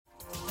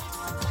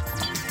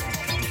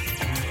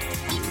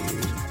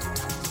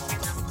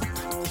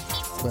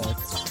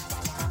Let's do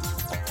it.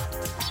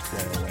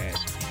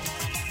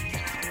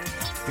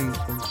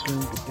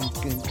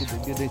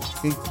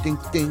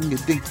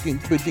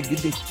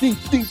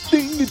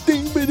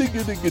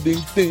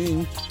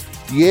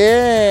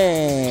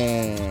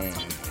 Yeah,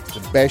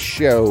 the best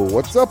show.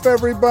 What's up,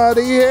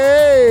 everybody?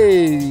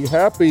 Hey,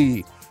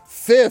 happy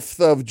 5th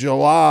of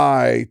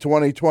July,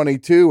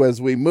 2022,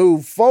 as we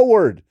move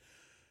forward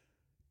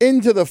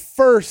into the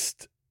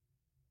first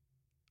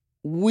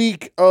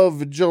week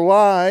of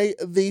July,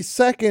 the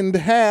second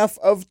half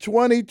of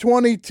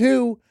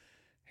 2022.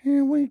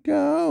 Here we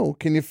go.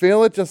 Can you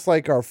feel it? Just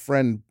like our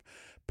friend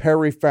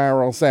Perry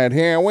Farrell said,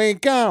 here we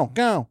go,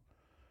 go.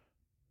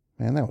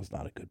 Man, that was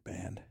not a good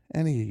band.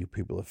 Any of you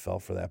people that fell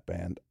for that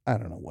band, I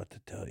don't know what to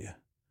tell you.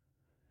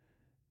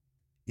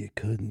 You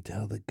couldn't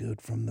tell the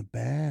good from the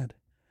bad.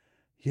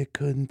 You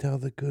couldn't tell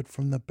the good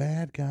from the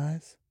bad,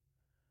 guys.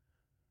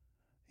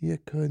 You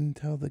couldn't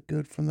tell the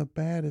good from the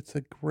bad. It's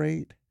a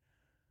great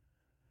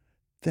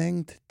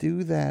thing to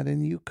do that,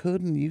 and you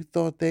couldn't. You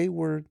thought they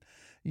were,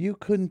 you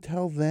couldn't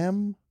tell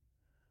them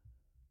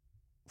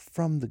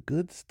from the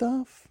good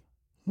stuff?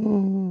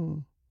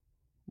 Oh,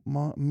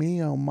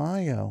 mio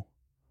mio.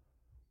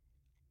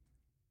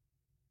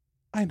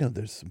 I know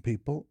there's some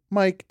people.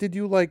 Mike, did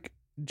you like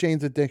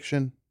Jane's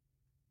Addiction?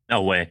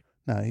 No way.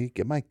 No,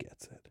 Mike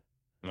gets it.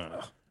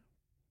 Ugh.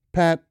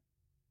 Pat,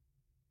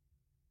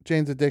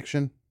 Jane's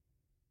Addiction?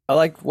 I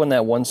like when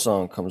that one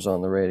song comes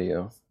on the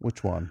radio.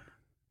 Which one?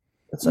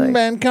 It's like,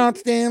 Been caught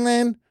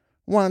stealing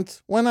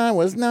once when I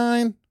was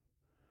 9.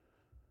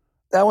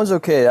 that one's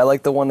okay. I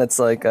like the one that's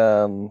like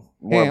more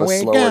Here of we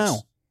a go.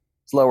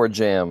 slower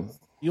jam.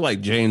 You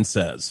like Jane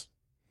Says.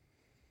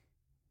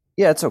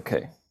 Yeah, it's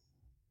okay.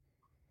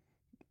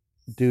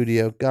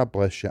 Dudio, God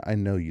bless you. I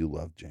know you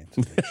love Jane's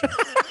Addiction.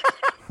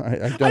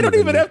 I don't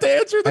even have to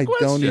answer the I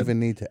question. don't even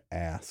need to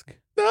ask.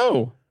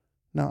 No.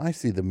 No, I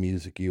see the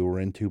music you were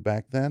into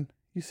back then.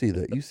 You see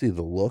the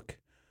look.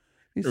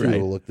 You see Right.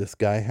 the look this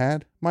guy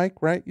had,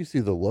 Mike, right? You see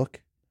the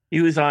look.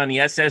 He was on the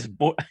SS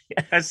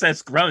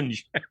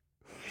Grunge.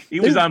 He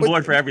was on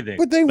board for everything.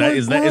 But they weren't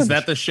Is grunge.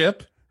 that the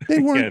ship? They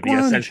weren't the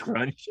SS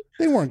grunge. Grunge.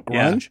 They weren't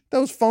Yeah. grunge. That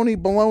was phony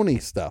baloney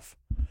stuff.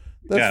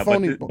 That's Yeah,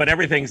 phony. but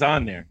everything's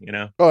on there, you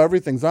know. Oh,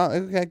 everything's on.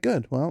 Okay,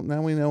 good. Well,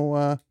 now we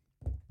know.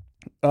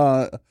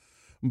 The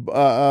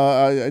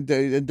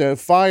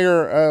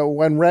fire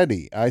when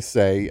ready. I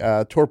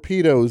say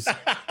torpedoes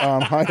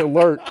on high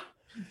alert.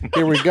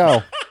 Here we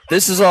go.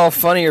 This is all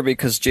funnier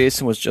because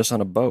Jason was just on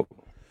a boat.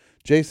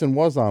 Jason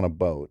was on a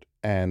boat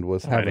and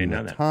was I having didn't the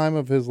know that. time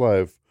of his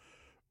life.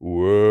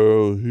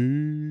 Well,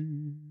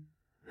 he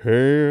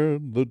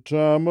had the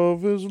time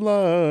of his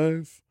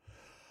life.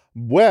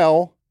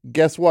 Well,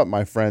 guess what,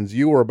 my friends?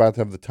 You are about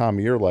to have the time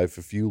of your life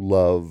if you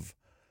love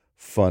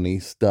funny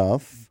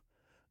stuff,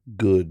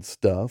 good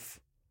stuff,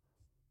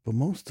 but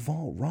most of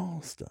all, raw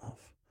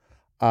stuff.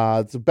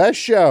 It's the best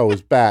show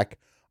is back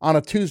on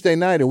a Tuesday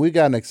night, and we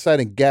got an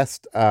exciting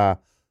guest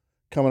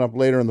coming up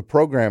later in the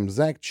program.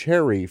 Zach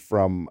Cherry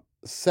from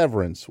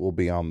Severance will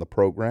be on the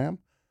program,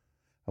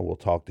 and we'll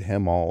talk to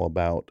him all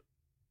about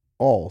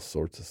all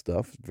sorts of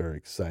stuff. Very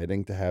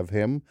exciting to have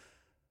him.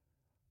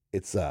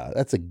 That's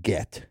a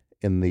get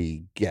in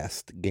the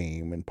guest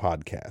game and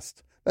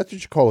podcast. That's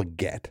what you call a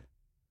get.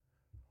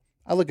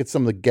 I look at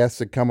some of the guests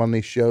that come on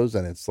these shows,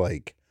 and it's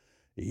like,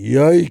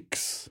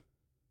 yikes.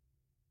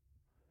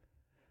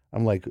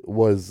 I'm like,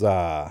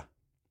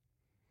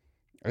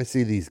 I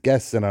see these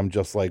guests and I'm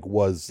just like,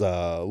 was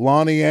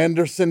Lonnie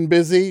Anderson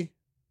busy?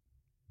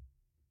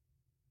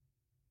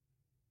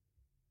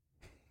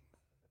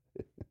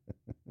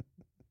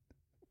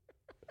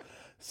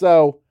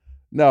 So,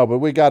 no, but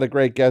we got a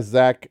great guest.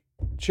 Zach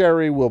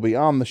Cherry will be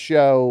on the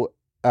show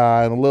in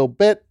a little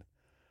bit.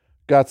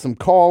 Got some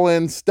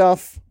call-in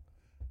stuff.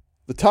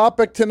 The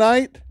topic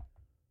tonight,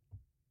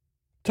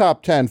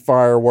 top 10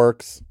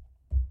 fireworks,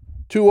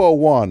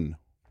 201.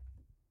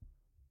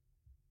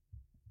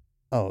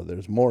 Oh,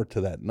 there's more to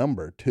that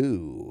number,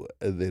 too.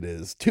 It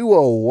is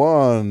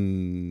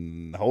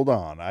 201. Hold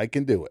on, I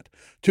can do it.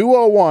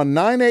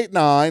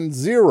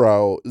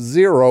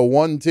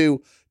 201-989-0012.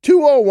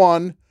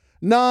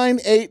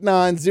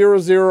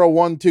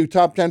 201-989-0012.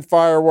 Top 10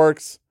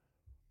 fireworks.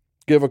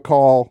 Give a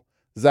call.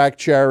 Zach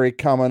Cherry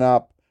coming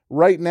up.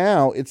 Right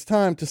now, it's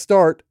time to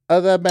start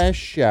the best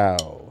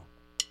show.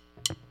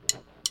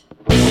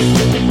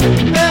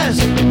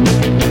 Best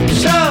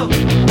show.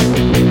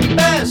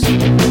 Best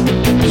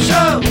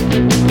show.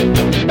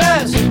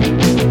 Best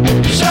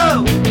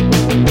show.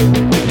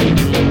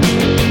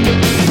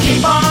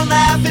 Keep on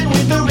laughing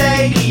with the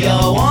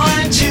radio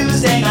on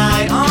Tuesday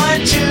night.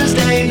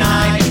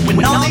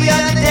 When all the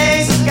other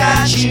days have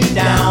got you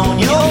down,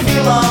 you'll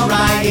feel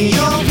alright.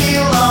 You'll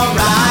feel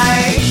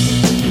alright.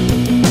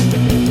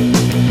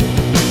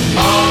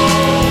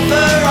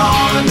 Over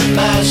on the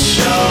best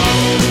show.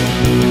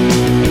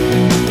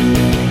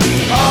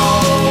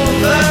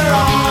 Over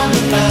on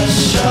the best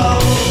show.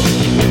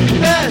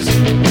 Best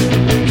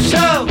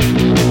show.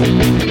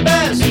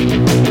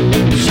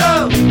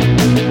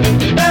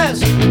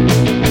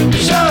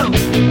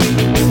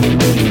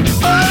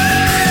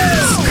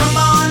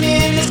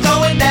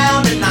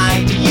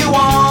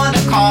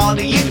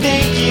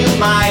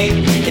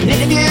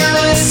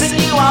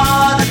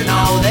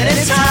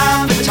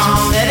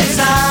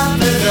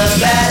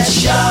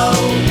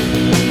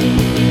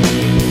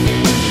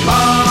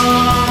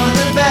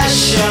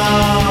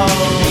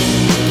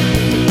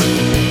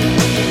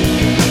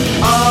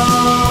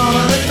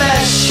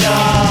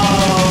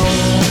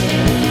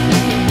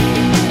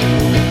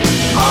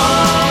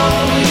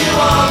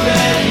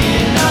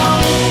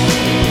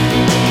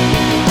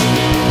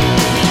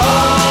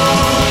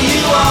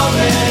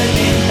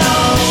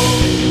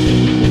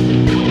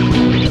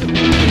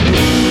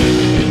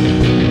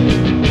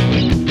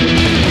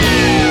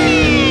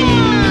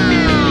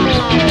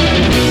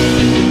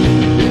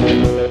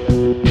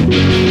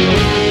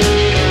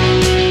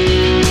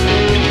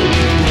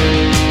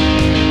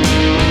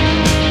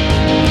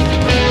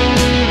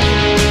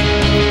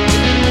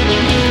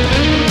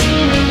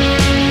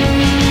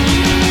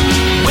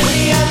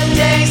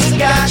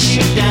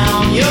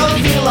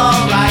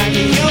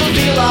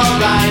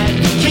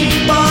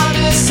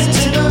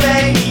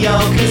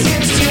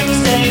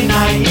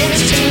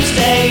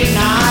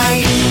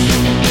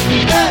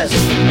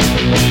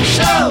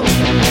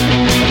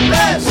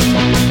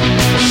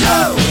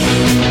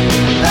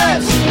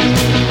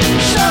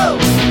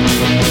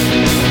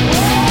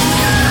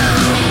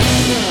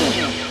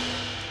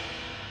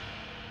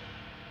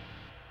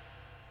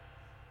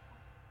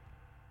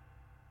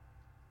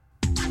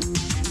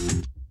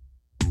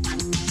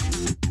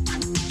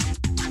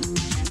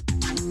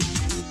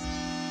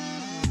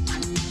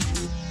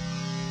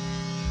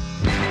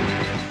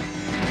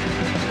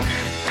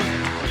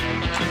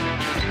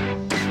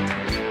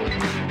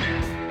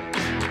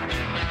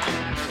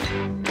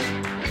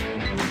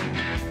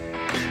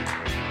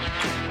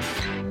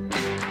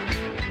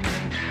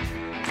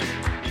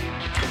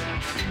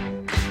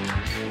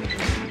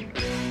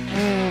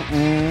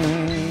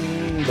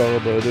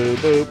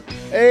 Ba-ba-doo-boop.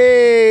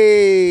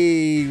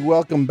 Hey,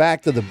 welcome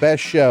back to the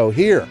best show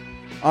here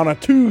on a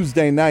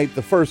Tuesday night,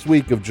 the first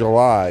week of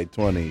July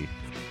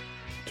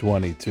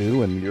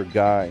 2022, and your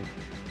guy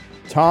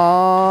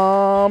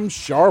Tom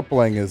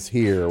Sharpling is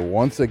here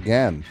once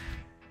again.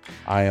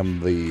 I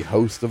am the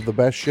host of the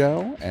best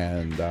show,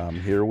 and I'm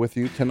here with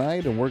you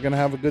tonight, and we're going to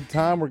have a good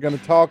time. We're going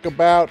to talk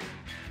about,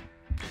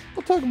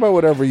 we'll talk about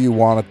whatever you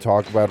want to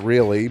talk about,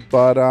 really,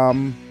 but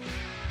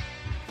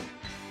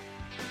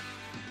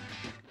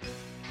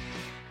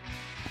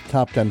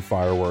top 10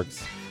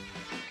 fireworks.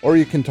 Or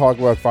you can talk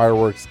about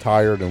fireworks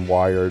tired and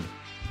wired.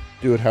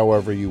 Do it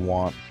however you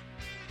want.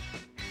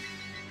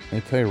 Let me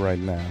tell you right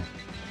now,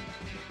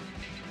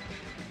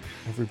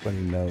 everybody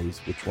knows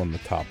which one the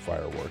top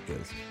firework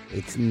is.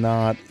 It's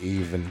not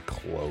even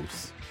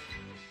close.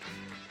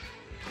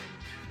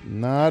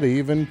 Not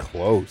even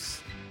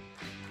close.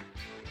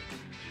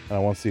 And I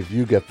want to see if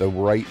you get the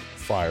right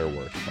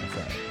fireworks, my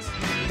friends.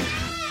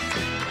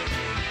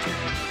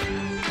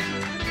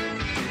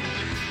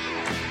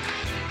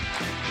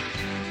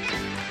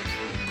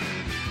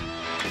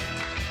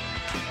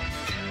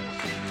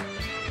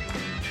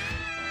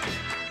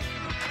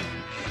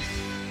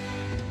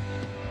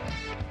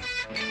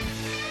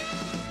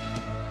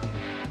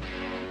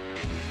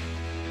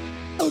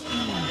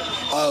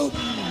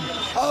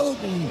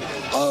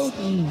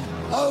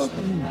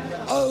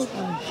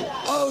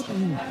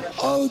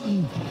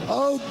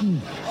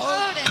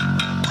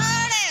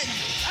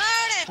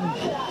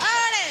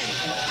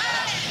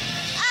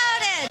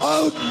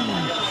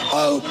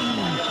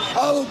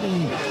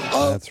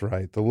 That's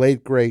right. The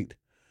late, great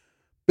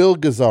Bill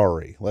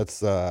Gazzari.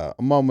 Let's a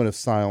moment of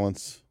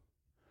silence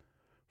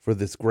for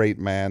this great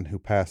man who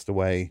passed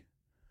away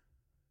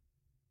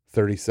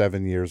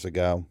 37 years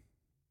ago.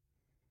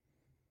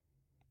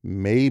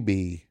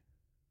 Maybe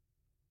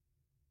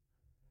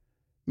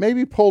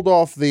pulled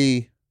off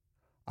the,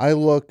 I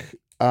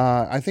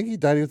think he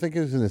died, I think he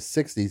was in his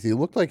 60s. He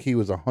looked like he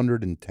was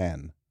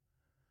 110.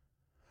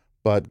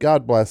 But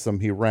God bless him,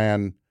 he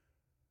ran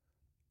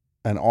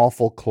an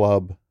awful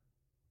club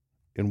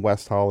in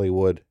West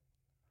Hollywood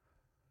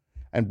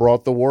and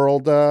brought the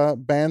world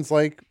bands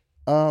like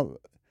Van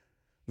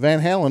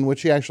Halen,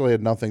 which he actually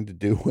had nothing to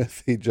do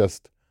with. He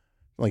just,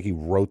 like, he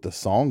wrote the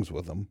songs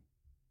with them.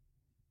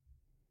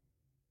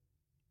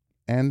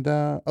 And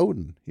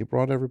Odin. He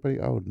brought everybody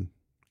Odin.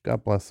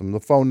 God bless him. The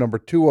phone number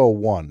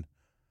 201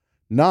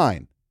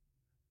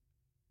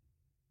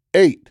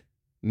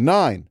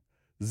 989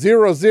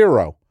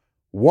 0012.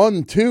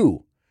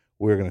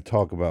 We're going to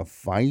talk about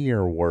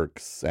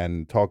fireworks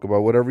and talk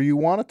about whatever you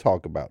want to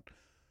talk about.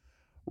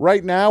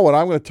 Right now, what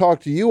I'm going to talk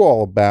to you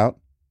all about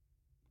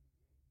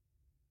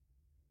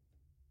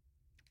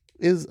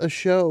is a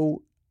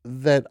show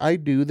that I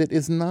do that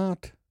is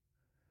not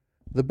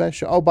the best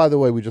show. Oh, by the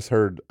way, we just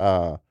heard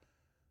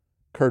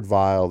Kurt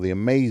Vile, the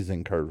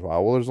amazing Kurt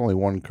Vile. Well, there's only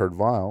one Kurt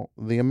Vile,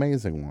 the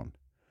amazing one.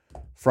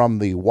 From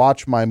the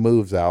Watch My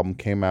Moves album,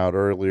 came out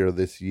earlier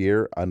this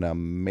year. An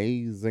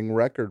amazing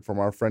record from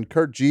our friend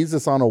Kurt.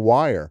 Jesus on a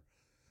Wire.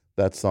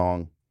 That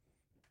song.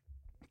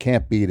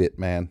 Can't beat it,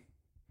 man.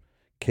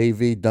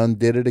 KV done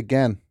did it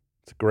again.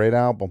 It's a great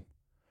album.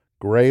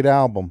 Great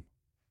album.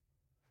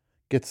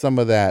 Get some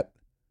of that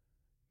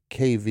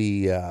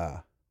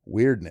KV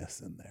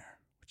weirdness in there,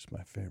 which is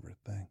my favorite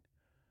thing.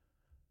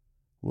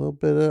 A little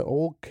bit of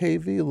old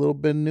KV, a little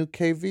bit of new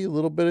KV, a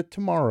little bit of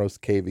tomorrow's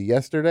KV.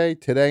 Yesterday,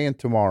 today, and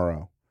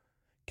tomorrow.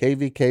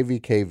 KV, KV,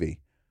 KV.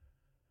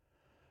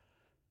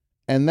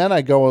 And then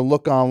I go and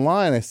look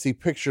online. I see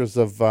pictures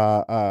of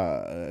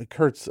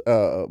Kurt's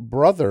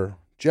brother,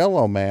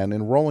 Jello Man,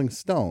 in Rolling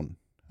Stone.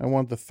 I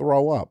wanted to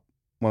throw up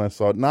when I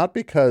saw it. Not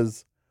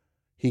because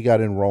he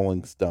got in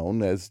Rolling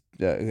Stone as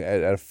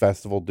at a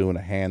festival doing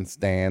a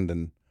handstand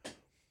and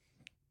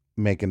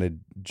making a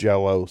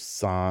Jello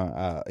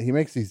sign. He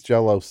makes these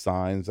Jello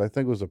signs. I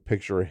think it was a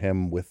picture of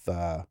him with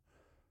a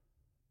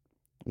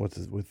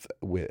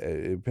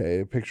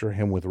picture of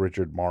him with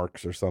Richard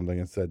Marx or something.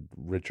 It said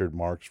Richard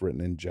Marx written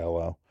in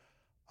Jello.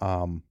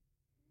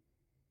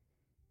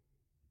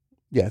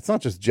 Yeah, it's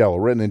not just Jello,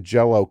 written in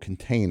Jello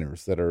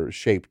containers that are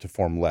shaped to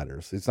form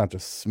letters. It's not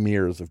just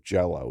smears of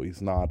Jello.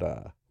 It's not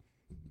the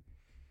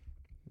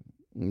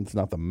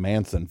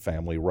Manson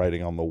family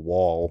writing on the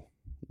wall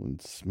in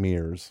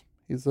smears.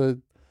 He's a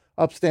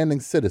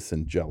upstanding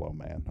citizen, Jello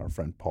Man, our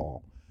friend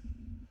Paul.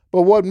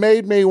 But what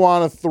made me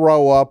want to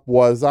throw up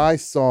was I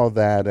saw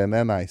that, and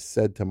then I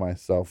said to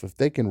myself, if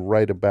they can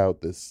write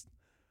about this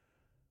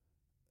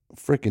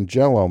freaking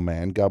Jello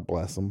Man, God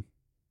bless him.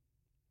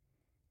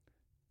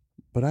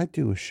 But I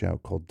do a show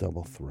called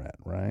Double Threat,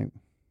 right?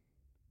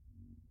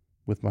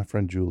 With my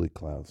friend Julie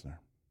Klausner.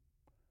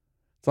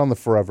 It's on the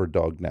Forever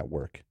Dog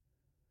Network.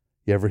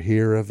 You ever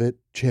hear of it?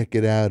 Check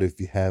it out if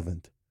you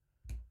haven't.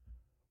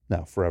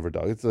 No, Forever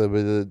Dog. It's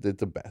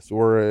the best.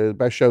 We're the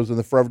best shows in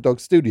the Forever Dog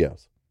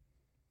studios.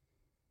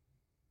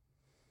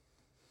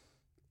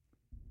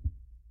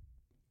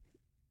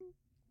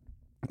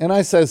 And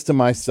I says to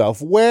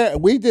myself, where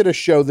we did a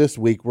show this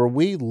week where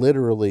we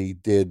literally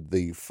did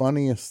the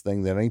funniest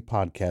thing that any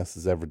podcast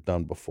has ever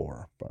done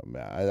before.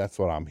 That's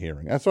what I'm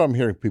hearing. That's what I'm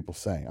hearing people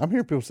saying. I'm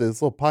hearing people say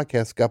this little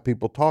podcast got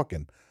people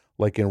talking,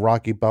 like in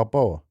Rocky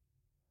Balboa.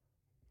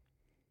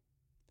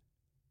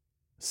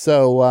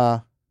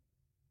 So,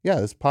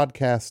 this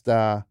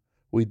podcast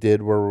we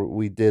did where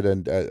we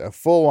did a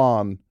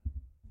full-on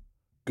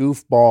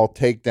goofball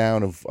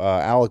takedown of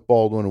Alec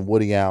Baldwin and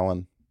Woody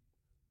Allen.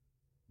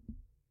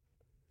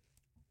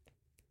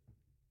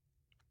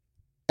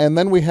 And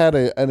then we had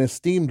an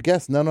esteemed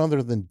guest, none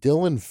other than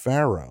Dylan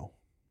Farrow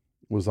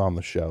was on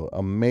the show.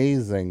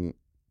 Amazing.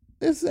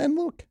 And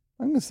look,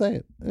 I'm going to say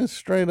it. It's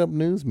straight up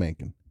news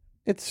making.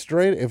 It's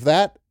straight. If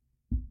that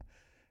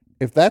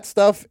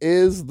stuff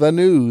is the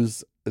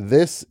news,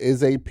 this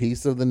is a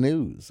piece of the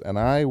news. And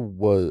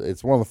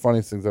it's one of the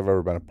funniest things I've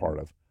ever been a part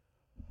of.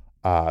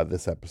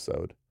 This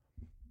episode.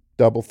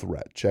 Double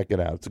Threat. Check it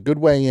out. It's a good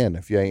way in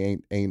if you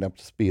ain't up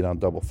to speed on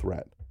Double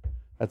Threat.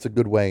 That's a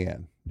good way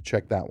in.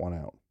 Check that one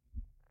out.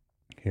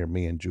 Hear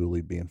me and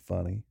Julie being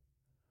funny.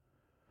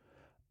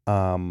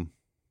 But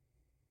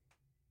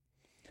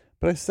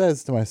I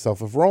says to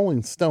myself, if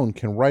Rolling Stone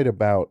can write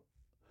about,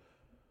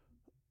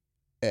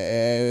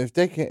 if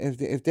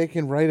they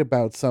can write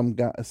about some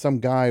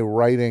guy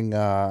writing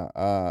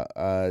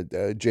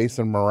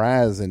Jason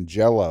Mraz in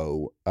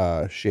Jello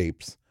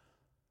shapes,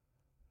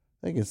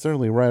 they can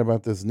certainly write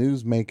about this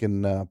news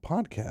making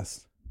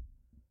podcast.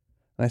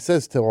 And I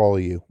says to all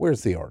of you,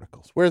 where's the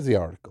articles? Where's the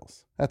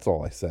articles? That's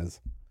all I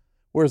says.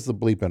 Where's the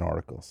bleeping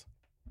articles?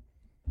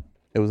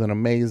 It was an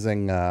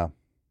amazing,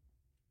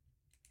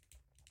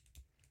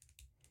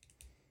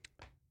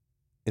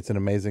 it's an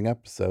amazing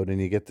episode, and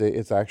you get to,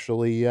 it's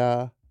actually,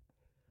 dare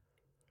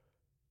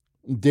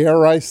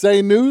I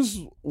say,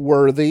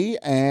 newsworthy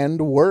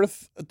and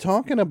worth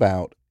talking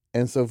about.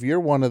 And so if you're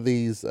one of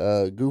these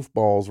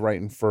goofballs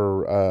writing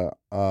for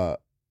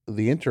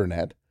the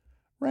internet,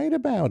 write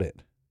about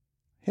it.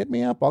 Hit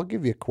me up. I'll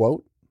give you a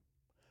quote.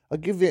 I'll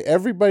give you,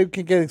 everybody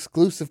can get an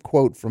exclusive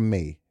quote from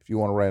me if you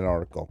want to write an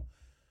article.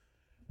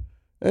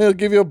 And it'll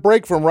give you a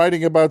break from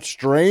writing about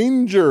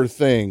Stranger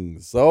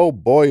Things. Oh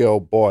boy, oh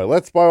boy.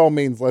 By all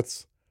means,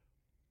 let's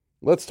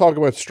talk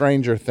about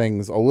Stranger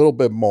Things a little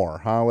bit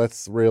more, huh?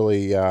 Let's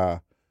really,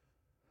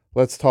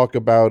 let's talk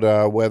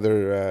about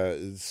whether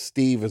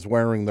Steve is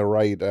wearing the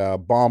right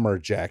bomber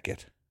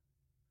jacket.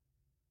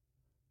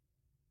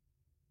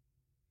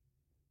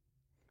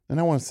 And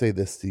I want to say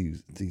this to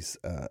these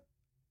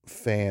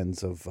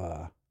fans of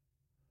I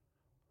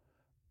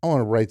want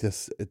to write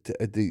this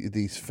to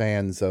these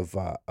fans of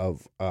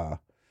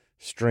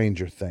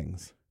Stranger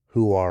Things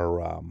who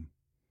are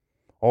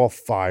all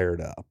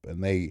fired up,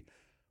 and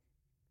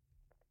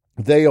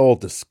they all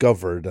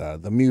discovered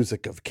the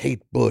music of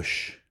Kate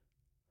Bush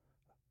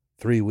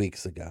 3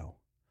 weeks ago.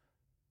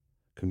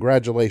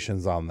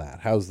 Congratulations on that.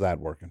 How's that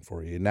working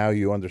for you? Now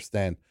you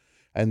understand.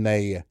 And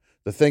the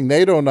thing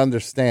they don't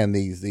understand,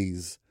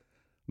 these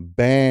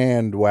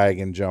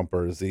bandwagon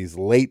jumpers, these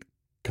late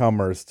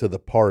comers to the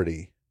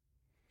party,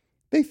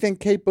 they think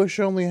Kate Bush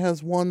only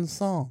has one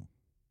song.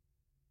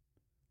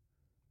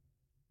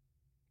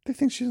 They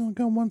think she's only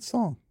got one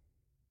song.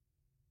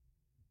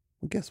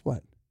 Well, guess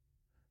what?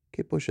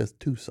 Kate Bush has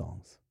two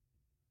songs.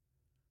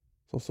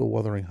 It's also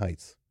Wuthering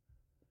Heights,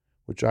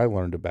 which I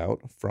learned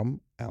about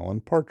from Alan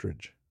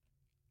Partridge.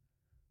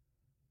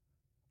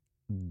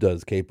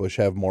 Does Kate Bush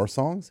have more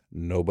songs?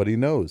 Nobody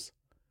knows.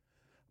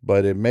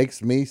 But it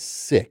makes me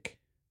sick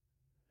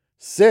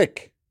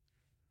to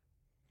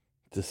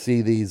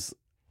see these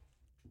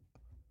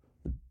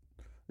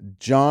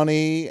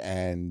Johnny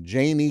and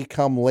Janie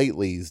come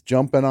latelys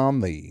jumping on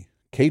the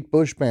Kate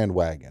Bush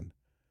bandwagon.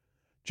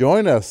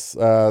 Join us,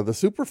 the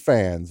super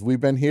fans.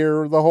 We've been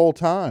here the whole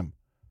time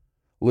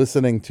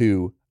listening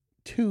to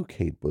 2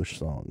 Kate Bush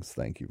songs.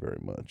 Thank you very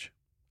much.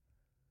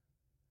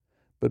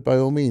 But by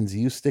all means,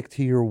 you stick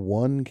to your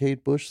one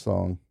Kate Bush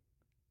song.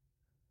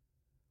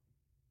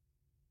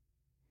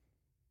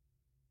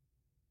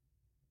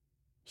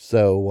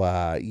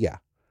 So, yeah.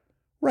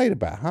 Write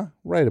about, huh?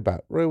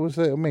 It was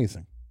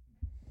amazing.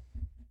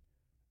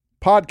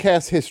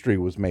 Podcast history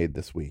was made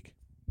this week.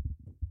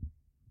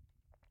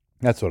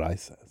 That's what I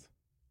says,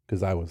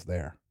 because I was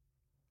there.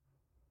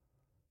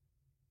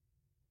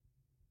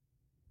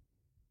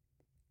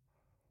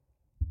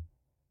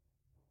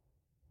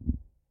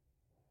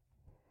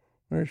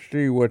 Let's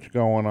see what's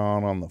going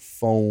on the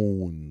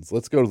phones.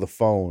 Let's go to the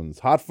phones.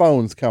 Hot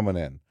phones coming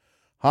in.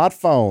 Hot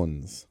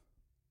phones.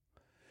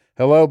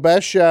 Hello,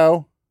 Best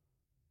Show.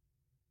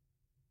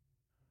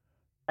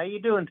 How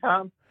you doing,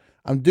 Tom?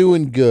 I'm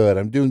doing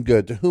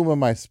good. To whom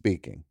am I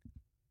speaking?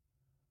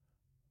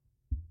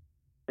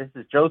 This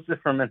is Joseph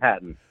from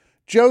Manhattan.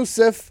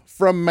 Joseph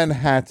from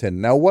Manhattan.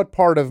 Now, what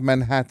part of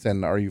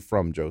Manhattan are you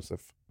from,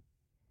 Joseph?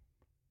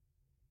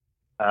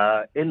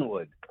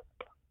 Inwood.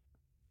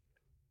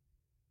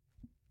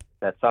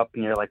 That's up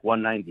near like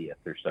 190th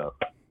or so.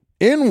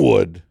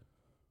 Inwood?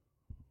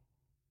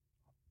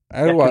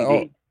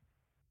 Yes,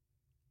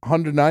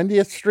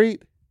 190th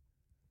Street?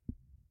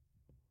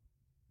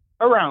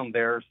 Around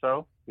there or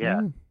so.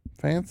 Yeah.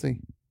 Fancy.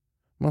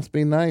 Must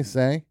be nice,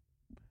 eh?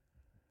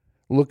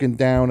 Looking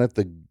down at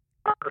the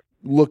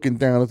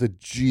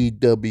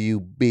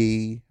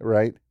GWB,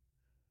 right?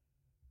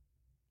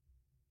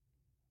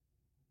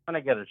 When I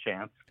get a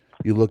chance.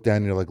 You look down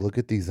and you're like, look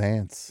at these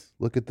ants.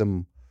 Look at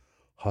them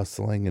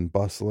hustling and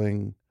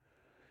bustling,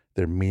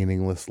 their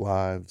meaningless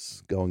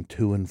lives going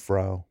to and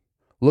fro.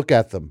 Look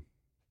at them.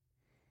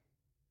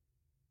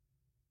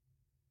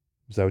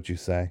 Is that what you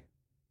say?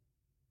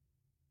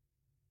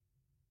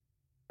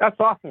 That's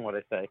often what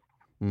I say.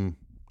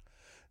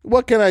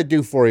 What can I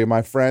do for you,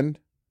 my friend?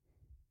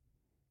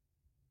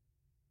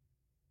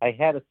 I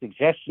had a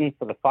suggestion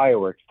for the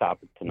fireworks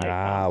topic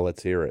tonight.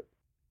 Let's hear it.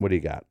 What do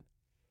you got?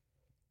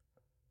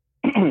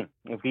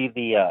 It'd be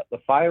the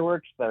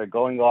fireworks that are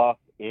going off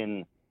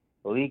in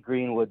Lee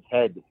Greenwood's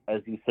head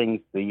as he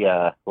sings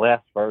the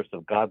last verse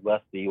of God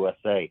Bless the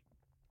USA.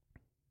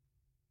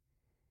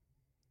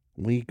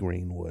 Lee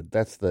Greenwood.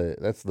 That's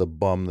the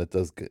bum that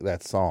does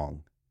that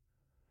song.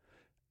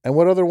 And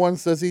what other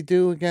ones does he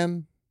do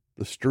again?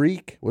 The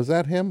Streak? Was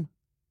that him?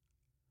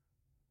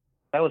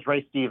 That was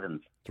Ray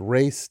Stevens. It's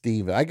Ray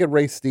Stevens. I get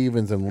Ray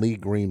Stevens and Lee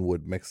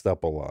Greenwood mixed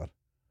up a lot.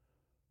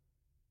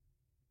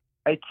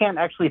 I can't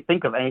actually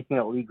think of anything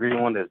that Lee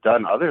Greenwood has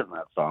done other than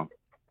that song.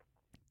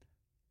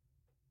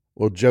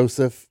 Well,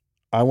 Joseph,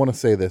 I want to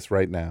say this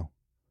right now.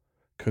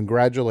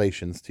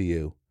 Congratulations to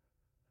you.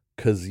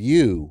 Because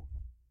you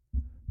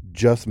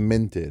just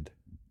minted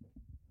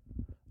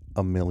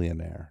a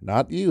millionaire.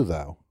 Not you,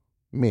 though.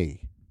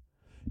 Me.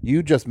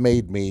 You just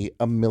made me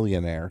a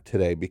millionaire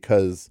today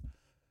because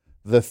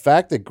the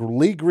fact that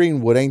Lee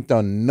Greenwood ain't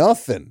done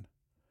nothing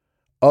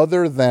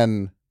other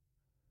than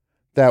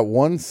that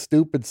one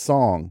stupid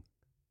song,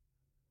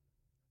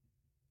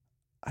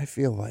 I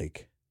feel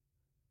like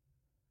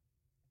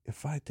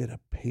if I did a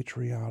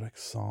patriotic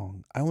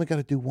song, I only got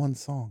to do one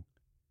song.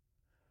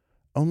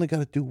 Only got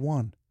to do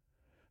one.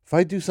 If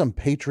I do some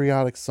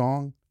patriotic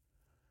song,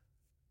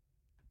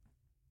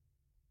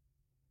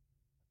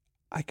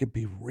 I could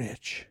be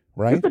rich,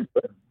 right?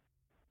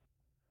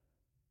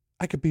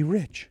 I could be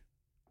rich.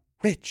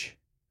 Rich,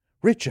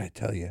 I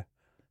tell you.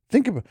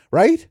 Think about,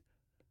 right?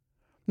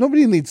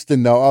 Nobody needs to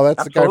know, oh,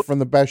 that's the guy from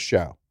The Best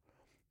Show.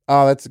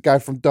 Oh, that's the guy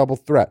from Double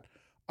Threat.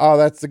 Oh,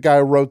 that's the guy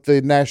who wrote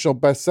the national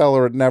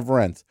bestseller It Never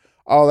Ends.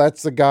 Oh,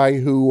 that's the guy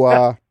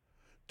who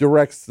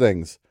directs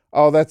things.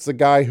 Oh, that's the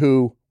guy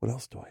who, what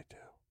else do I do?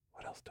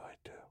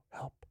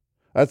 Help.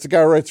 That's the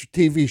guy who writes for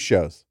TV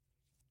shows.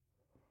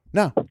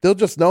 No, they'll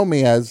just know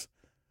me as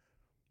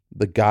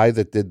the guy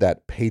that did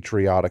that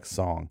patriotic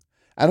song.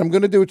 And I'm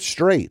going to do it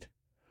straight.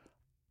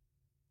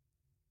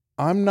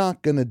 I'm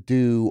not going to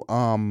do,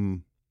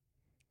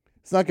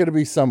 it's not going to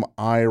be some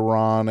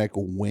ironic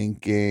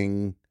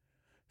winking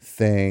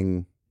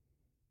thing.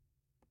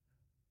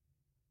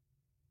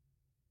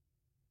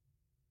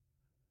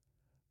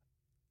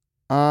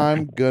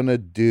 I'm going to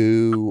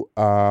do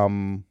a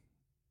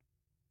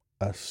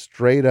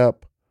straight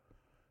up,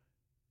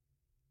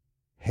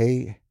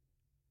 hey,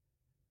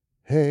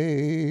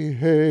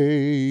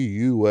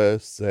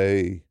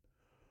 USA.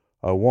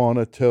 I want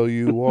to tell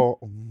you all.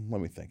 Let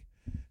me think.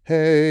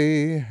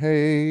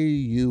 Hey,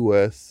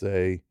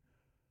 USA.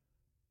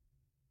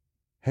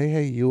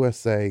 Hey,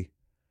 USA.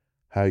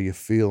 How you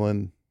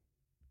feeling?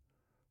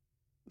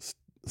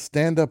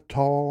 Stand up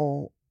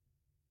tall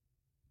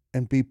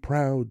and be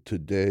proud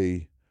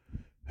today.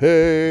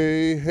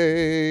 Hey,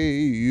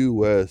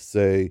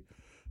 USA.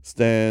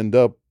 Stand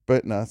up.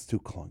 But no, it's too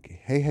clunky.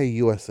 Hey,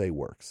 USA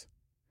works.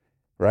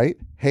 Right?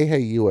 Hey,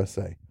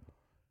 USA.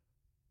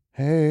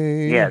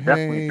 Hey. Yeah,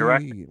 definitely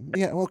direct.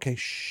 Yeah, okay.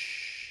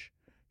 Shh.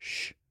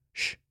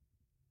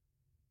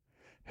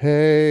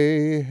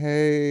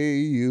 Hey,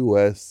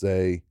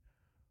 USA.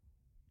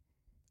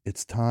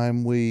 It's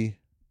time we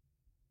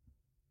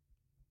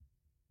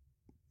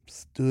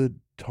stood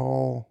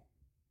tall.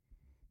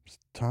 It's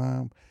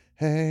time.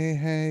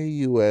 Hey,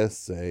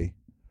 USA.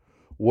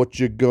 What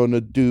you gonna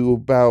do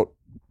about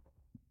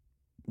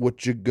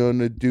what you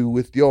gonna do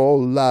with your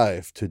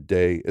life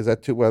today? Is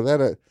that too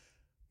well?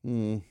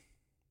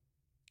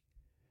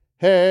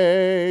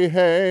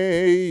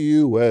 Hey,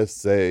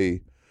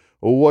 USA.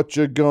 What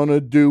you gonna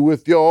do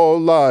with your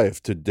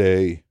life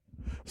today?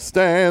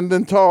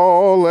 Standing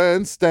tall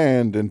and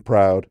standing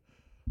proud.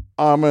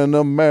 I'm an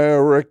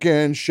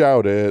American,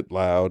 shout it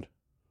loud.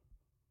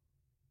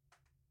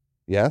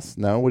 Yes?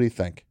 No? What do you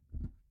think?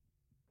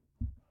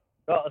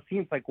 Well, it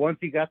seems like once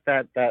you got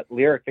that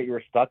lyric that you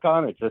were stuck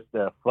on, it just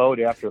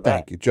flowed after that.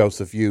 Thank you,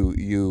 Joseph.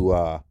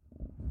 I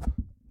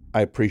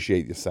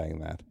appreciate you saying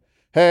that.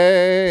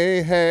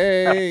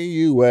 Hey,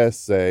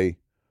 USA.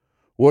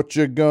 What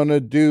you gonna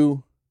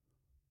do?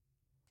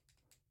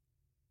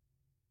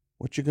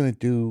 What you gonna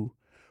do?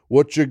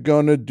 What you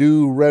gonna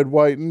do? Red,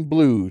 white, and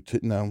blue.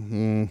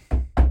 No.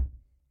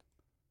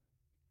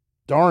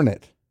 Darn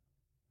it.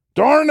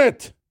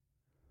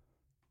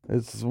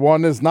 This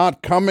one is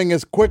not coming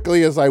as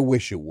quickly as I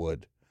wish it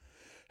would.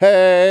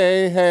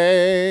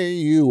 Hey,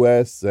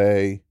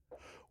 USA.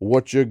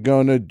 What you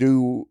gonna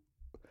do?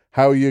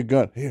 How you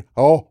gonna?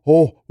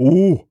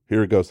 Ooh.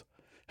 Here it goes.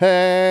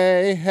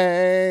 Hey,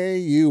 hey,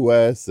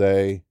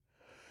 USA.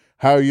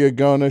 How you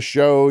gonna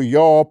show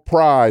your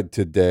pride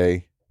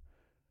today?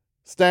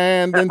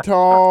 Standing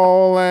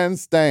tall and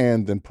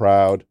standing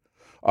proud.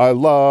 I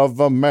love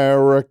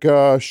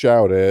America,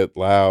 shout it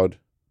loud.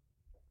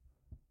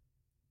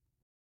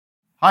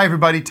 Hi,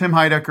 everybody. Tim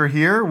Heidecker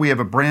here. We have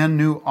a brand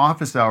new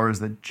office hours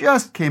that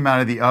just came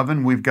out of the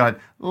oven. We've got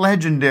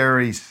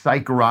legendary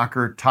psych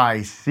rocker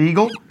Ty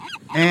Siegel.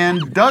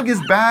 And Doug is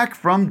back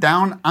from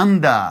down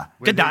under.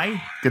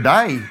 G'day.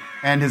 G'day.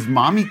 And his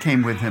mommy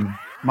came with him.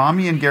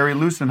 Mommy and Gary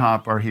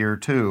Lucenhop are here,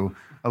 too.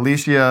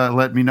 Alicia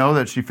let me know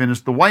that she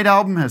finished the White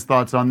Album, has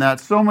thoughts on that.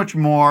 So much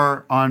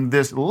more on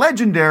this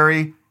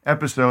legendary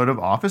episode of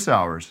Office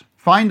Hours.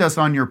 Find us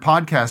on your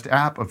podcast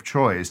app of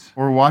choice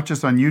or watch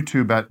us on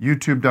YouTube at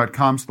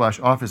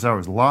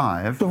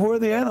youtube.com/officehours.live. So who are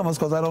the animals?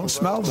 Because I don't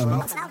smell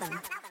them.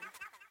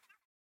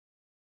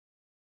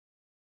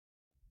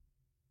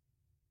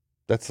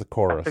 That's the I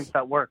chorus. think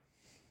that works.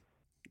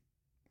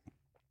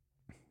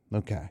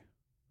 Okay.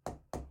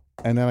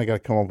 And then I got to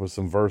come up with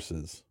some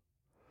verses.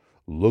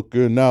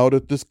 Looking out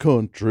at this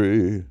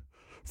country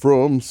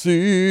from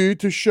sea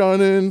to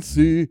shining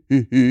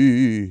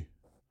sea.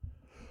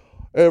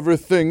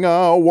 Everything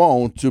I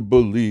want to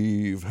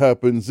believe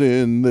happens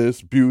in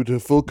this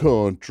beautiful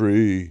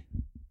country.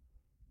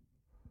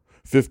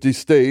 50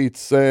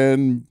 states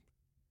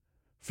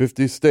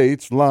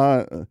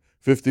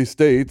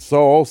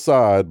all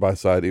side by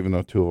side, even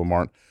though two of them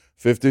aren't.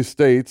 50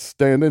 states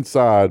standing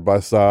side by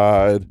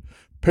side.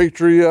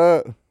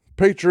 Patriot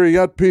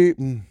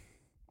people.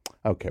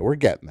 Okay, we're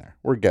getting there.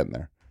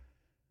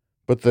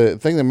 But the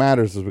thing that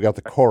matters is we got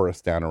the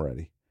chorus down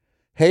already.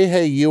 Hey,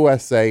 hey,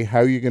 USA,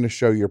 how are you going to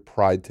show your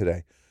pride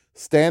today?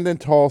 Standing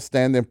tall,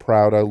 standing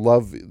proud. I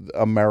love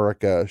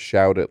America.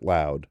 Shout it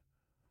loud.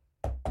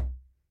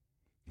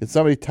 Can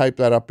somebody type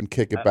that up and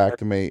kick it back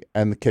to me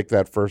and kick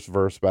that first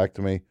verse back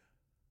to me?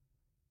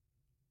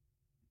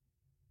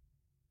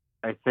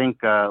 I think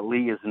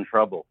Lee is in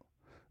trouble.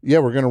 Yeah,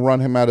 we're going to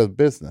run him out of the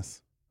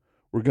business.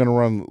 We're going to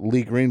run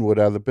Lee Greenwood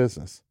out of the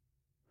business.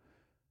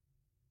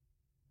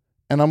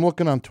 And I'm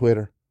looking on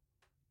Twitter.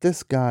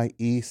 This guy,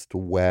 East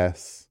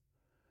West,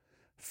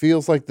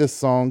 feels like this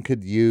song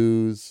could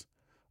use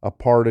a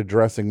part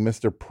addressing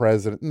Mr.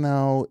 President.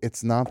 No,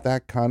 it's not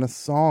that kind of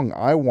song.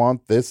 I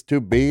want this to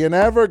be an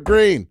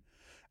evergreen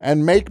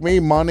and make me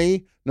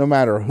money no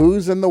matter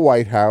who's in the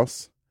White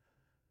House.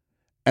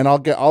 And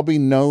I'll be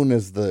known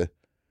as the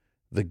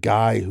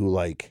guy who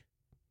like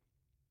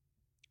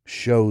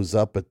shows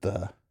up at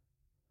the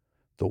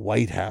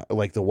White House,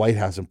 like the White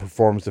House, and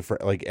performs it for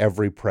like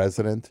every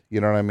president.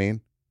 You know what I mean?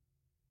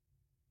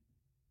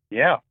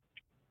 Yeah.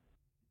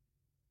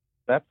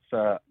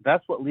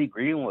 That's what Lee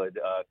Greenwood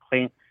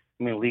claimed.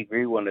 I mean, Lee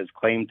Greenwood is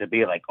claimed to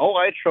be like, oh,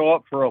 I'd show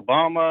up for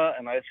Obama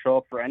and I'd show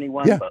up for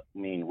anyone. Yeah. But I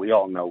mean, we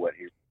all know what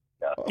he's.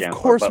 Of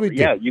course we do.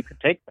 Yeah, you could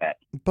take that.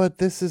 But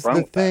this is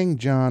the thing,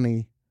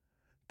 Johnny.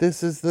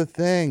 This is the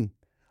thing.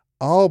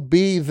 I'll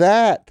be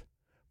that,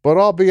 but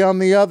I'll be on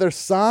the other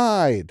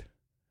side.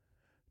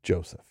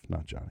 Joseph,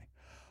 not Johnny.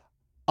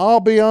 I'll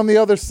be on the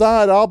other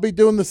side. I'll be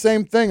doing the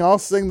same thing. I'll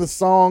sing the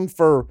song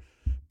for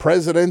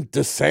President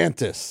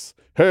DeSantis.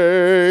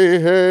 Hey,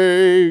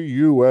 hey,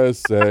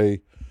 USA.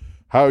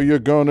 How you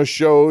gonna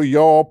show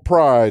your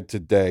pride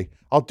today?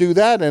 I'll do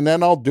that, and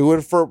then I'll do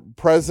it for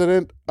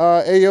President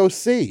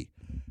AOC.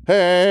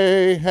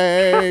 Hey,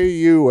 hey,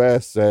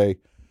 USA.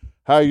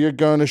 How you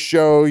gonna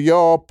show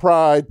your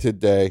pride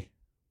today?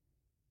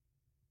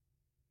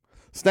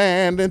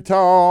 Standing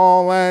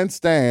tall and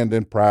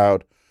standing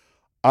proud.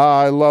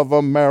 I love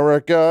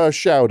America,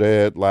 shout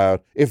it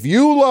loud. If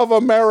you love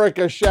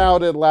America,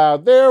 shout it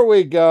loud. There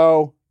we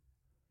go.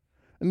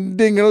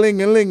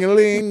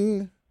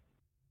 Ding-a-ling-a-ling-a-ling.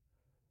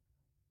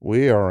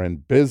 We are in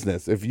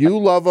business. If you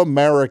love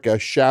America,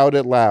 shout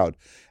it loud.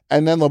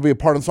 And then there'll be a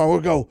part of the song where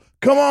we'll go,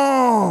 come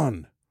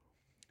on,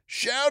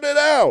 shout it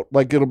out.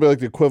 Like it'll be like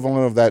the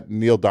equivalent of that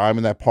Neil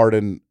Diamond, that part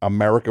in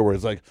America where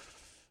it's like,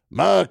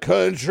 my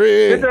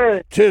country,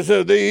 'tis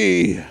of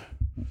thee,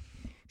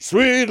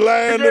 sweet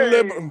land of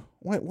liberty.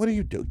 What do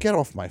you do? Get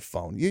off my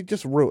phone. You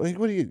just ruin.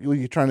 What are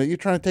you trying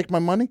to take my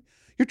money?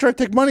 You're trying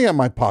to take money out of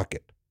my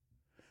pocket.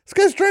 This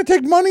guy's trying to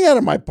take money out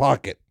of my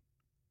pocket.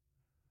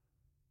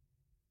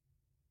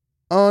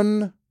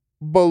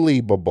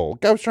 Unbelievable.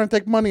 Guy was trying to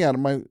take money out of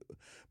my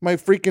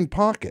freaking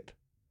pocket.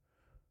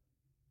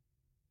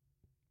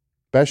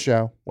 Best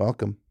show.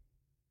 Welcome.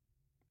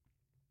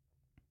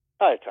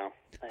 Hi, Tom.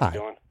 How Hi. you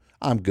doing?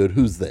 I'm good.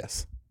 Who's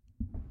this?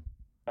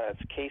 It's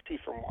Casey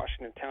from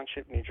Washington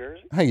Township, New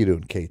Jersey. How you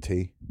doing,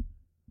 KT?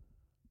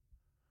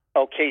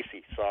 Oh,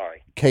 Casey.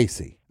 Sorry.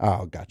 Casey.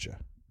 Oh, gotcha.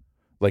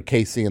 Like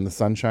Casey and the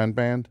Sunshine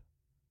Band?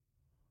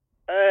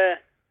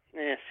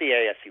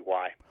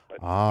 C-A-S-E-Y.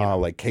 But,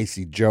 like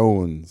Casey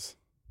Jones.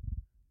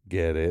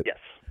 Get it? Yes.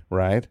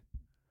 Right?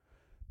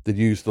 Did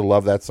you used to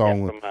love that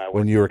song from,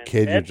 when you were a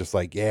kid? Ed. You're just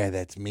like, yeah,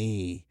 that's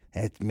me.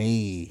 That's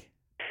me.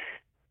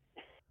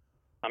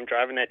 I'm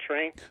driving that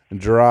train.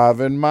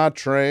 Driving my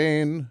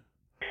train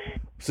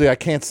See, I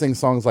can't sing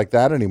songs like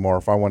that anymore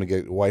if I want to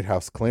get White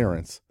House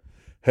clearance.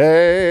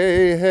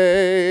 Hey,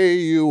 hey,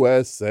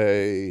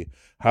 USA,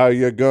 how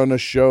you gonna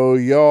show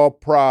your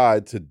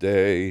pride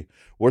today?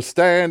 We're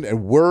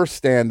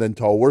standing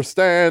tall, we're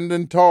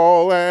standing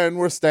tall, and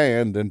we're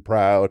standing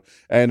proud.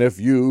 And if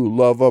you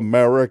love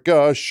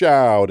America,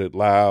 shout it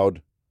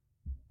loud.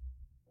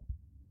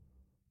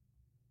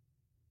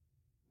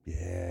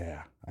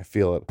 Yeah, I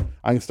feel it.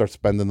 I can start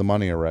spending the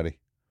money already.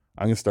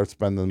 I'm going to start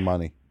spending the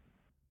money.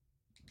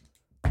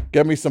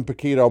 Get me some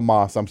Paquito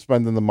Moss. I'm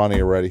spending the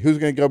money already. Who's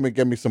going to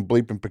get me some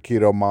bleeping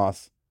Paquito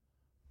Moss?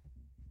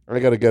 I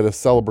got to get a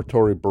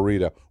celebratory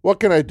burrito. What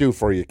can I do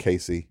for you,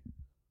 Casey?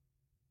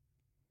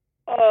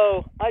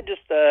 Oh, I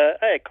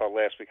had called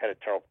last week, had a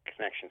terrible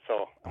connection,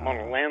 so I'm on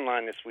a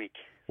landline this week.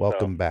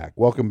 Welcome back.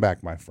 Welcome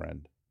back, my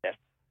friend. Yes.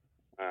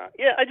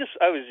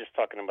 I was just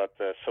talking about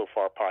the So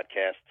Far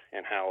podcast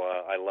and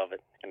how I love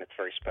it, and it's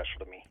very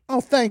special to me.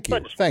 Oh, thank you.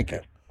 Thank you.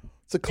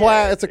 It's a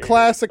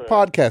classic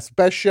podcast.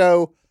 Best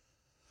show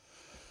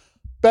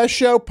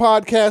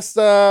podcast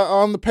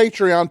on the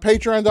Patreon,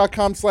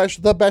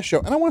 patreon.com/thebestshow.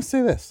 And I want to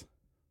say this.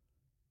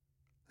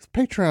 These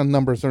Patreon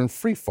numbers are in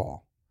free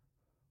fall.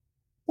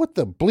 What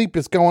the bleep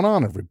is going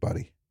on,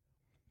 everybody?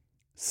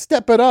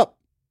 Step it up.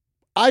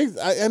 I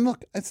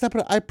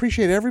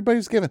appreciate everybody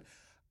who's giving,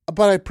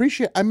 but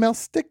I mail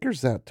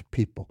stickers out to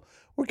people.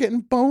 We're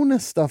getting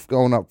bonus stuff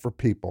going up for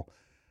people.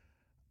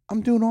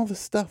 I'm doing all this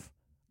stuff.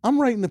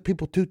 I'm writing to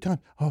people 2 times.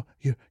 Oh,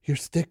 your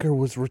sticker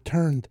was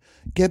returned.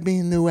 Get me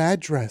a new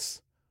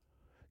address.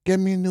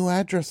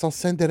 I'll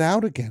send it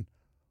out again.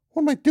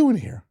 What am I doing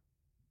here?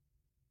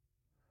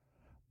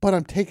 But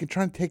I'm trying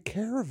to take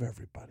care of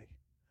everybody.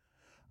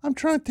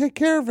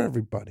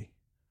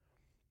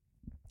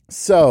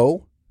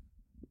 So,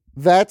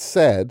 that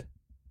said,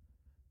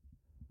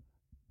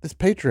 this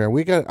Patreon,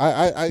 we got.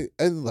 I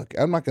look.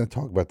 I'm not going to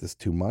talk about this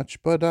too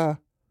much, but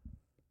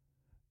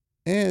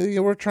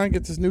we're trying to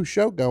get this new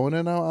show going,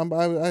 and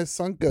I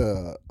sunk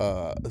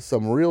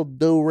some real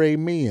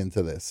do-re-mi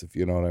into this, if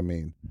you know what I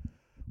mean,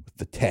 with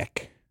the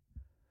tech.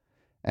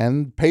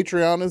 And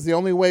Patreon is the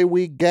only way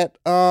we get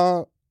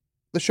the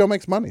show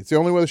makes money. It's the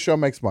only way the show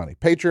makes money.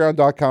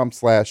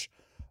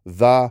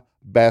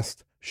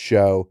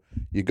 Patreon.com/thebestshow.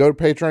 You go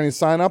to Patreon, you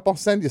sign up, I'll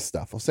send you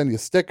stuff. I'll send you a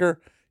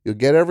sticker. You'll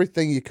get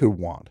everything you could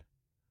want.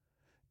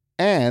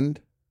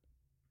 And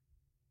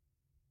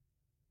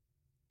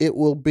it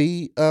will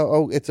be,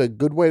 it's a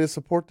good way to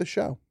support the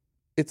show.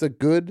 It's a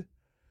good,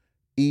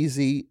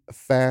 easy,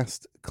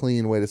 fast,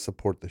 clean way to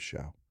support the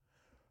show.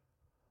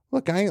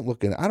 Look, I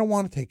don't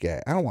want to take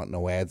ads. I don't want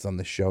no ads on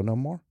the show no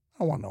more. I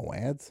don't want no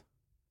ads.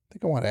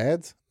 Think I want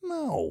ads?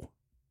 No.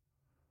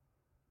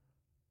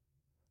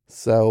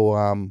 So,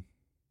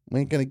 we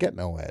ain't going to get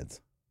no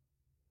ads.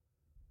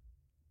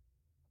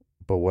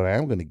 But what I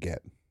am going to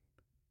get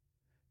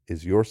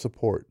is your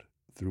support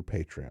through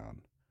Patreon.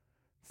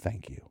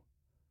 Thank you.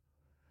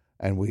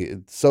 And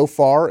we, so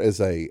far, is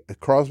a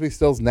Crosby,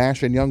 Stills,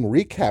 Nash & Young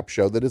recap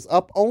show that is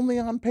up only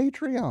on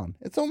Patreon.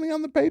 It's only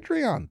on the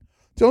Patreon.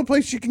 It's the only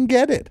place you can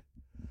get it.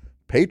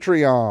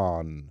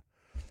 Patreon.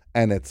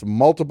 And it's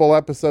multiple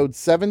episodes,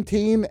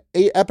 17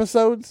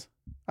 episodes,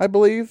 I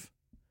believe.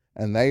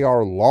 And they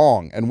are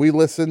long. And we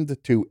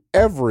listened to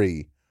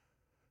every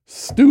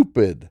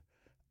stupid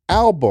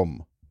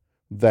album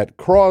that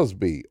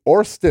Crosby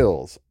or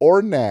Stills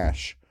or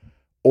Nash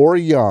or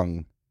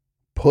Young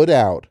put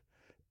out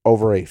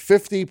over a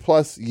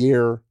 50-plus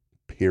year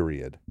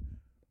period.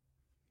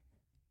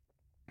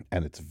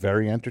 And it's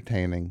very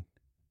entertaining,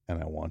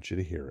 and I want you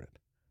to hear it.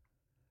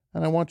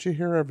 And I want you to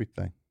hear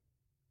everything.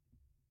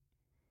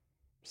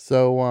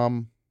 So,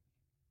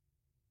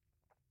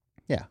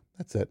 yeah,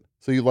 that's it.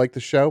 So you like the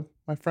show,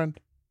 my friend?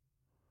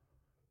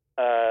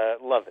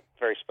 Love it.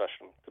 Very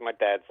special. My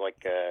dad's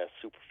like a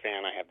super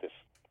fan. I have this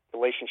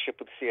relationship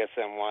with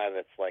CSNY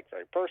that's like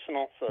very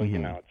personal. So, Mm-hmm. you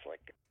know, it's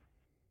like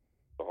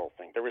the whole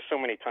thing. There were so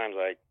many times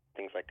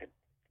things I could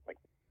like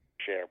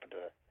share, but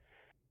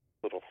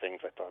little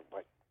things I thought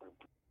like,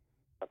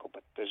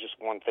 but there's just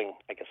one thing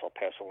I guess I'll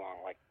pass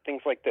along. Like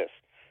things like this.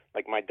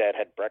 Like my dad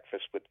had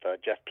breakfast with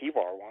Jeff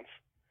Pevar once.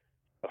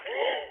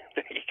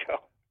 There you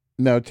go.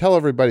 No, tell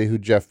everybody who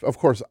Jeff. Of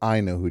course,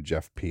 I know who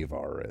Jeff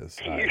Pevar is.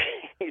 You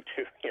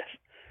do, yes.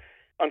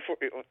 I don't want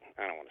to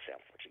say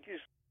unfortunate.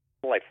 He's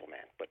a delightful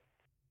man, but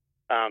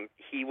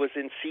he was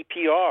in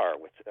CPR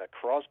with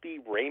Crosby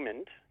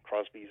Raymond.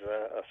 Crosby's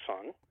a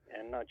son,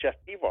 and Jeff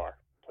Pevar.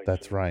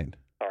 That's right.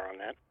 Star on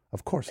that.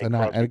 Of course, and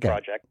again,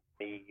 project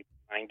in the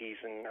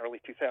 90s and early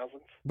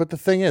 2000s. But the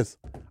thing is,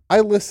 I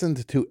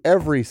listened to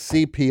every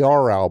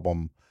CPR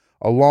album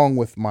along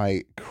with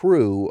my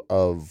crew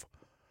of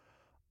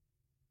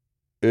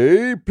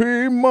AP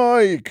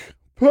Mike,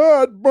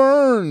 Pat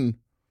Byrne,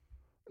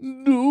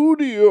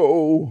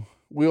 Dudio.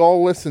 We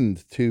all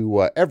listened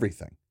to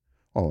everything.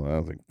 Oh, I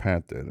don't think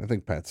Pat did. I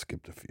think Pat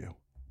skipped a few.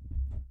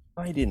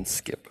 I didn't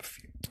skip a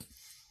few.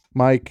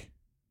 Mike.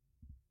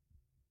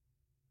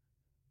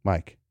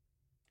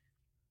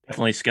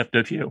 Definitely skipped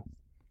a few.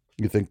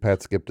 You think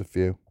Pat skipped a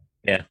few?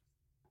 Yeah.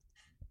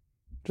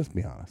 Just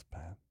be honest,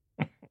 Pat.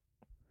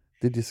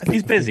 Did you skip?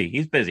 He's busy.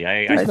 He's busy.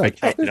 I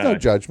checked There's it no out.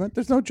 judgment.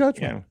 There's no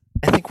judgment.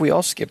 Yeah. I think we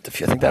all skipped a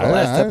few. I think that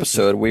last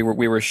episode we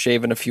were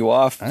shaving a few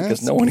off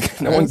because no one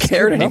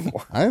cared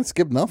anymore. I didn't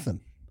skip nothing.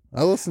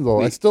 I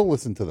still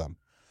listen to them.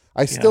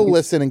 I still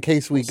listen in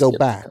case we go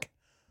back.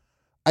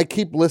 I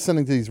keep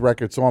listening to these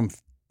records,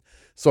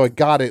 so I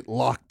got it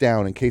locked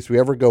down in case we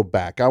ever go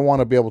back. I want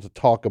to be able to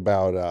talk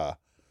about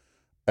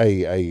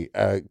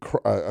a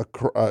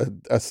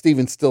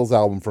Stephen Stills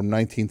album from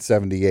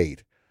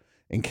 1978,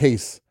 in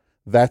case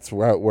that's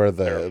where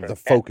the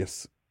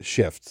focus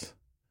shifts.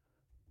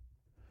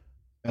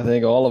 I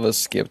think all of us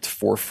skipped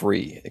For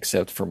Free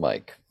except for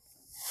Mike.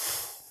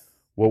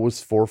 What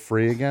was For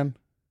Free again?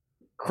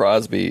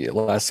 Crosby,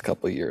 last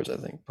couple of years, I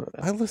think.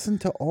 I listened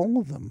to all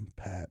of them,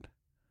 Pat.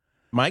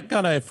 Mike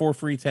got a For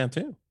Free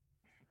tattoo.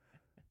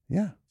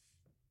 Yeah.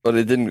 But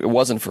it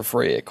wasn't for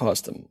free. It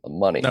cost him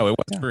money. No, it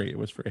was free. It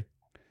was free.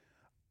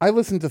 I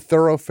listened to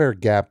Thoroughfare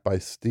Gap by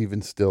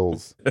Stephen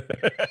Stills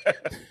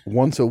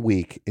once a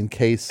week in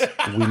case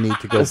we need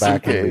to go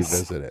back and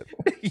revisit it.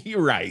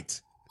 You're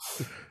right.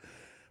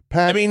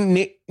 Pat, I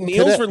mean,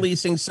 Neil's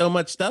releasing so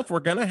much stuff. We're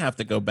going to have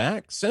to go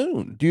back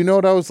soon. Do you know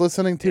what I was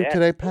listening to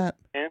today, Pat?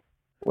 Yeah.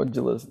 What did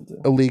you listen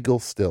to? Illegal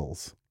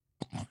Stills.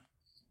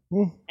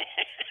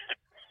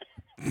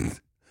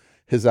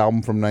 His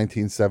album from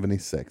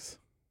 1976.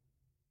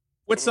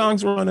 What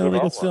songs were on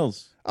Illegal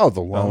Stills? Oh,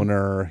 The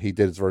Loner. He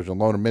did his version of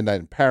Loner. Midnight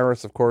in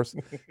Paris, of course.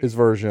 His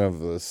version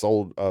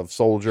of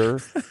Soldier.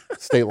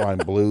 State Line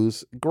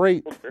Blues.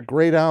 Great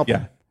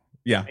album.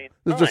 Yeah.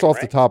 It's just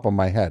off the top of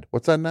my head.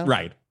 What's that now?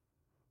 Right.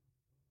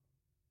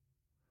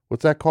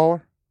 What's that,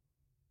 caller?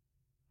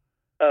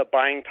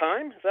 Buying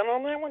Time? Is that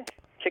on that one?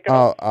 Kick it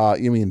off.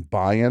 You mean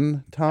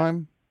Buying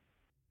Time?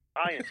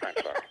 Buying Time,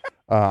 sorry.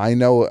 I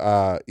know.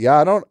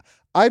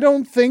 I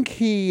don't think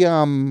he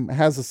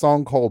has a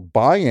song called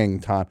Buying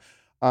Time.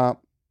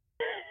 My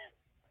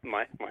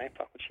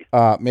apologies.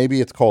 Maybe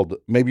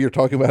you're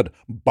talking about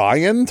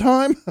Buying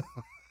Time?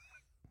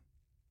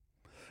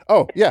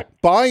 Oh, yeah,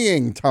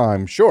 Buying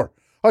Time, sure.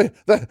 Oh,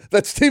 yeah,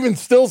 that Stephen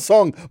Stills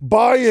song,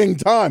 Buying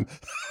Time.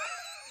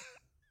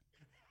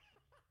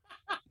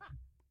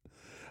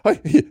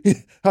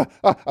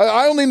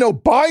 I only know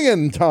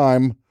Buying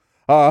Time.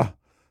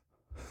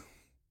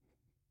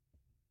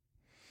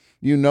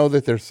 You know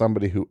that there's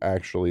somebody who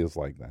actually is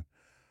like that.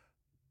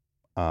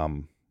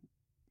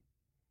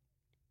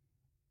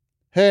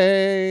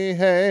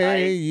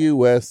 Hey,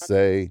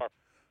 USA.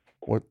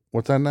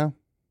 What's that now?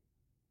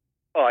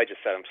 Oh, I just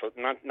said I'm so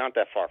not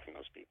that far from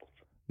those people.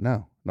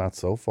 No, not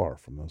so far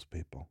from those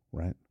people,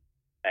 right?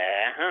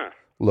 Uh-huh.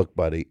 Look,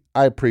 buddy,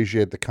 I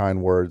appreciate the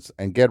kind words,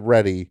 and get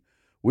ready.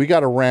 We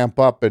got to ramp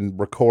up and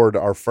record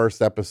our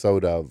first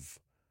episode of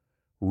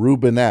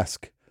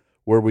Rubenesque,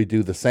 where we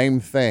do the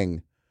same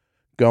thing,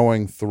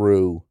 going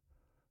through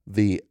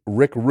the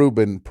Rick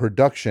Rubin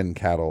production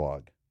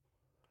catalog.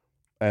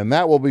 And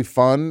that will be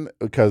fun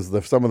because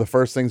some of the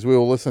first things we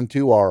will listen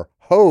to are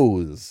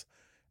Hose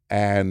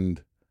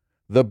and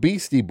the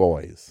Beastie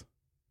Boys.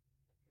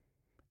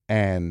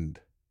 And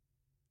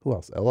who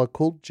else? Ella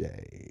Cool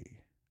J.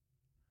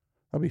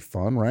 That'll be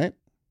fun, right?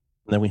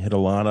 Then we hit a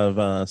lot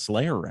of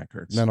Slayer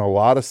records. And then a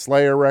lot of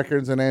Slayer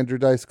records and Andrew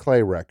Dice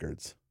Clay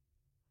records.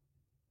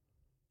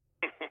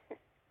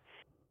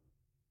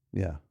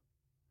 Yeah.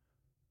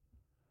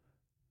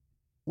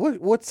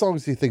 What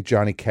songs do you think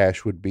Johnny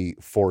Cash would be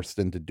forced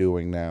into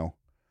doing now?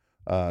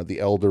 The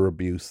elder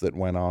abuse that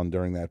went on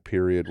during that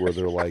period where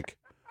they're like,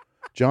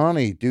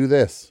 Johnny, do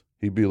this.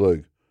 He'd be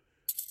like,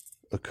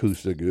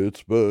 acoustic,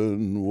 it's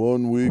been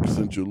 1 week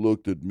since you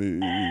looked at me.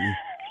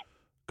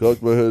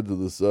 Cock my head to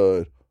the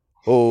side.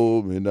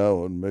 Hold me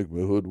now and make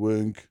me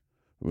hoodwink.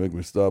 Make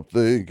me stop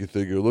think. You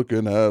think you're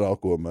looking at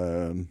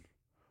Aquaman.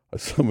 I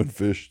summon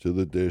fish to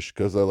the dish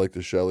because I like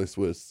the chalet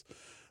Swiss.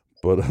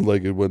 But I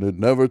like it when it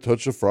never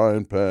touch a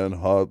frying pan.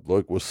 Hot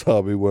like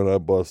wasabi when I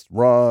bust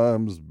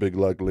rhymes. Big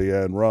like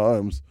Leanne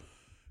Rhymes.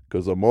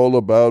 Because I'm all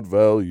about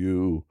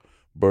value.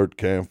 Bert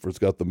Camper's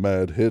got the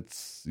mad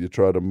hits. You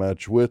try to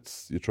match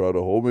wits. You try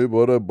to hold me,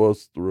 but I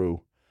bust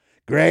through.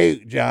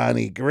 Great,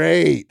 Johnny,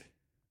 great.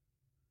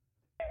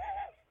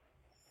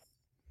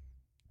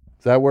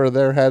 Is that where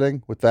they're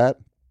heading with that?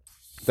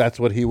 That's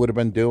what he would have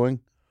been doing?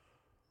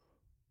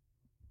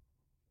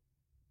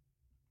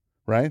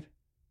 Right?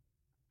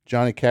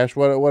 Johnny Cash,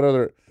 what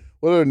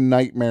other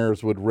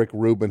nightmares would Rick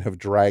Rubin have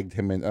dragged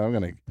him in?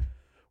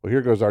 Well,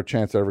 here goes our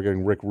chance of ever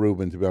getting Rick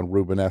Rubin to be on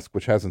Rubenesque,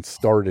 which hasn't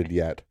started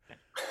yet.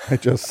 I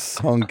just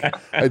sunk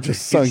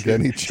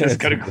any chance. Just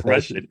gotta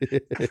crush it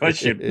before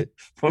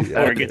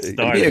it gets started.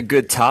 It'd be a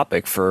good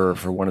topic for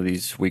one of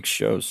these week's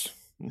shows.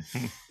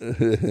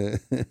 Yeah,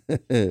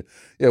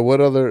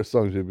 what other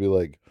songs would be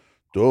like,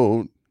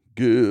 don't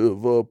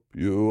give up,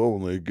 you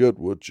only get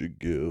what you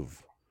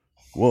give.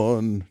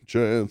 One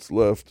chance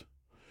left.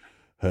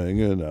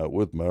 Hanging out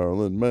with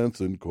Marilyn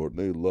Manson,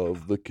 Courtney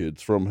Love, the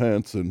kids from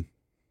Hanson.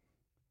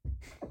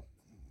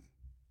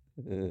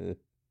 That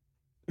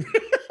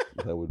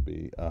would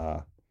be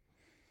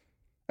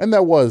and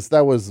that was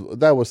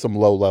some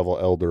low level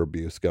elder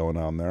abuse going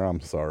on there. I'm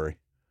sorry.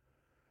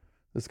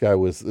 This guy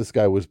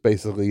was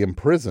basically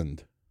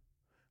imprisoned,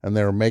 and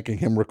they were making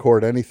him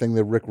record anything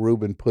that Rick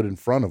Rubin put in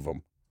front of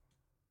him.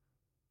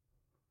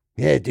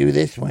 Yeah, do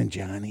this one,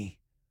 Johnny.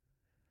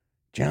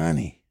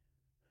 Johnny,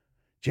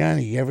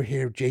 you ever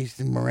hear of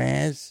Jason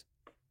Mraz?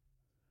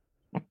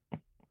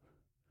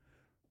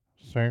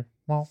 Say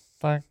one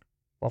thing.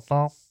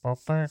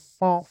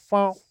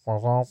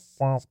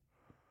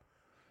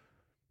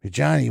 Hey,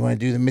 Johnny, you want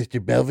to do the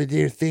Mr.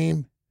 Belvedere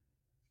theme?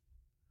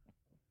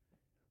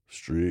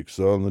 Streaks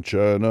on the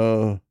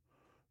china,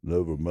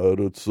 never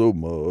mattered so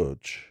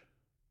much.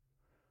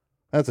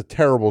 That's a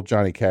terrible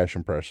Johnny Cash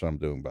impression I'm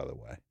doing, by the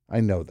way.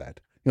 I know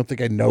that. You don't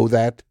think I know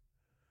that?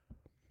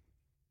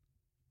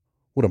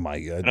 What am I?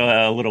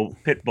 A little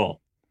Pitbull.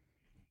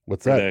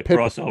 What's that?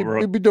 Crossover.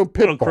 He'd be doing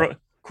Pitbull.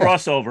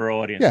 Crossover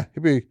audience. Yeah,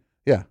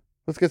 yeah.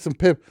 Let's get some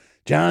Pit.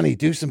 Johnny,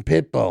 do some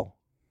Pitbull.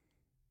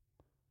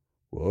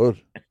 What?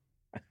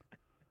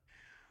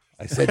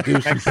 I said do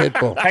some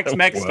Pitbull.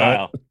 Tex-Mex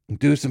style.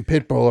 Do some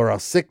Pitbull or I'll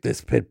sick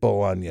this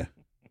Pitbull on you.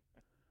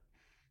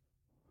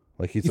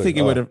 Like he's you like, think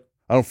he would have?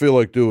 I don't feel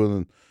like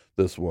doing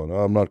this one.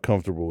 I'm not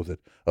comfortable with it.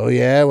 Oh,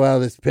 yeah? Well,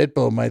 this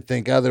Pitbull might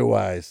think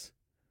otherwise.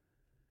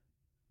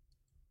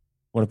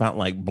 What about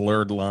like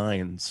blurred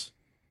lines?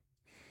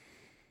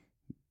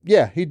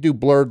 Yeah, he'd do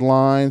blurred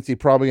lines. He'd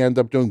probably end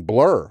up doing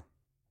Blur.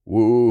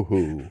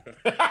 Woohoo.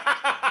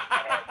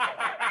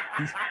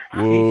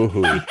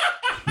 Woohoo.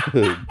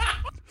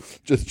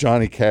 Just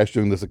Johnny Cash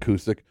doing this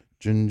acoustic.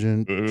 Jun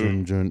jun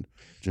jun jun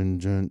jun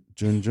jun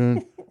jun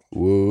jun.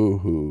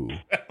 Woohoo.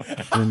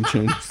 Jun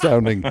jun,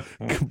 sounding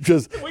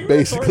just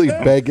basically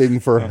begging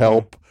for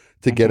help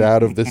to get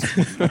out of this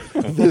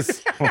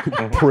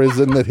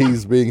prison that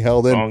he's being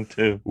held in. Song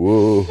two.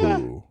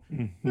 Woohoo.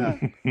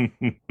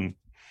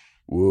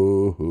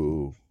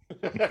 Woohoo.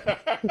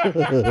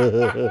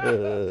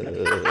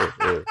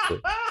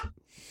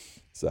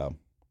 So,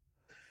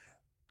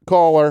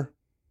 caller.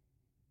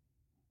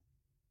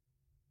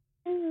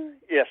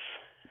 Yes.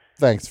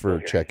 Thanks for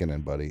checking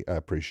in, buddy. I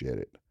appreciate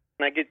it.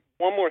 Can I get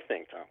one more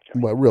thing, Tom?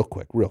 Well, real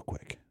quick. One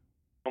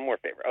more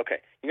favor. Okay.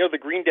 You know the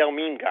Greendale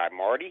meme guy,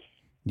 Marty?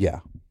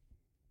 Yeah.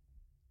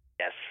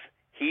 Yes.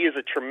 He is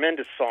a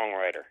tremendous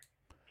songwriter.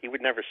 He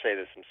would never say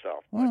this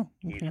himself, but Oh,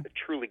 he's okay. a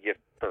truly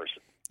gifted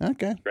person.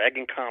 Okay.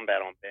 Dragon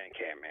Combat on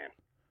Bandcamp, man.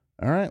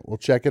 All right. We'll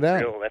check it out.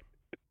 Real, that's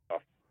good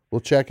stuff.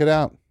 We'll check it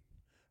out.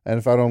 And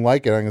if I don't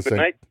like it, I'm Good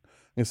night.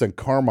 gonna send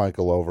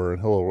Carmichael over,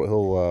 and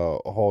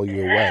he'll haul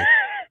you away.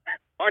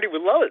 Marty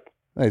would love it.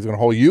 No, he's gonna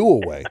haul you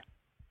away.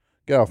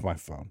 Get off my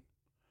phone.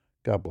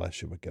 God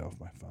bless you, but get off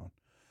my phone.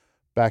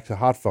 Back to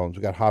hot phones.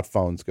 We got hot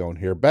phones going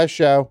here. Best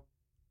show.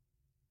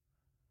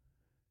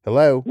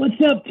 Hello. What's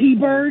up,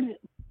 T-Bird?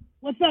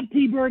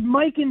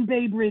 Mike in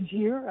Baybridge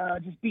here.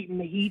 Just beating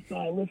the heat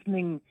by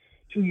listening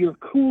to your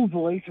cool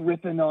voice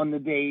riffing on the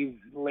day's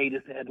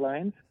latest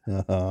headlines.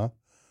 Uh-huh.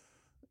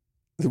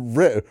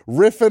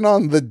 Riffing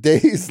on the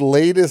day's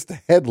latest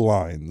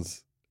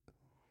headlines.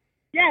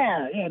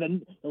 Yeah, the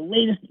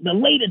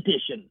late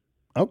edition.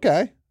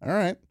 Okay. All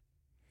right.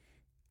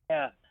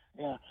 Yeah.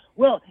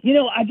 Well,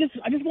 I just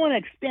want to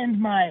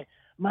extend my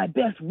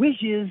best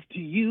wishes to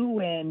you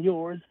and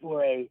yours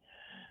for a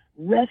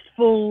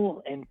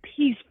restful and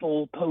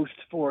peaceful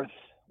post-4th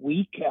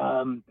week.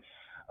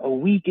 A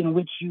week in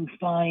which you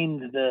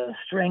find the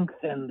strength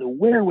and the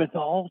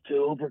wherewithal to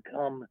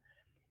overcome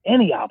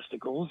any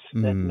obstacles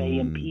that may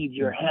impede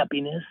your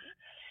happiness.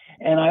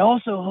 And I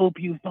also hope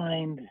you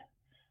find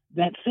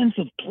that sense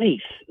of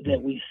place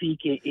that we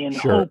seek in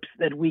hopes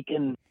that we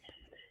can.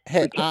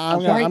 Hey,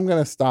 I'm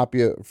going to stop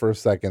you for a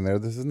second there.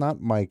 This is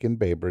not Mike in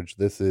Baybridge.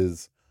 This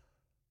is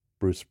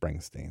Bruce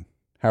Springsteen.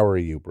 How are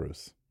you,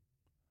 Bruce?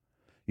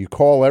 You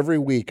call every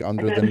week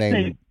under the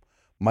name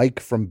Mike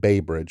from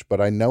Baybridge,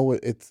 but I know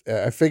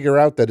I figure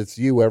out that it's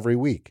you every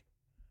week.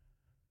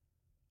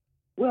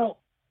 Well,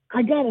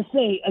 I got to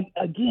say,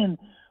 again,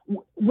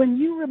 when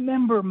you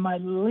remember my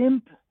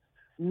limp,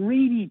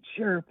 reedy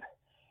chirp,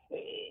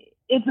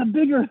 it's a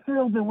bigger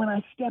thrill than when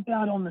I step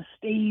out on the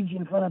stage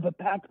in front of a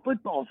packed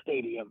football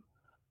stadium.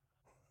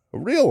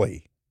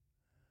 Really?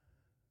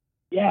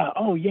 Yeah.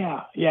 Oh,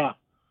 yeah.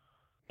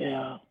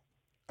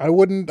 I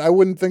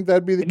wouldn't think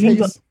that'd be the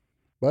case,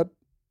 but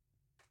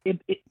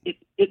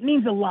it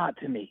means a lot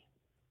to me.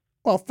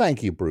 Well,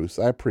 thank you, Bruce.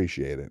 I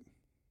appreciate it.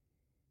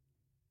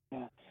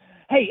 Yeah.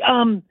 Hey,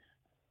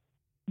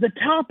 the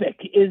topic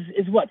is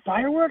what,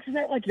 fireworks? Is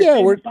that like your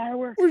favorite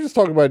fireworks? We're just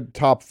talking about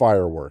top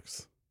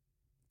fireworks.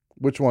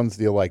 Which ones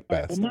do you like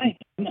best?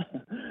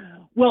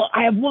 Well,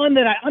 I have one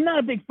that I'm not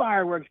a big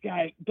fireworks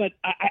guy, but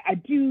I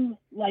do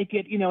like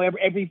it,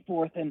 every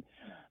 4th. And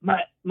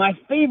my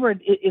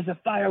favorite is a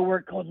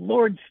firework called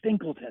Lord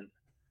Stinkleton.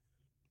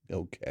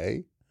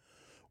 Okay.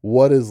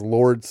 What is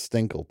Lord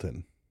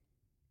Stinkleton?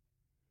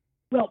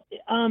 Well,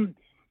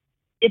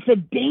 it's a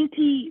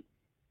dainty,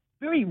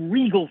 very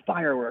regal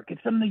firework.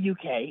 It's from the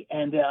UK,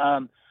 and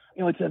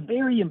it's a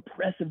very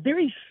impressive,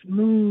 very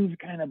smooth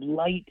kind of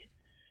light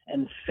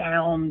and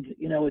sound.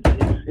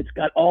 It's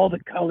got all the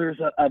colors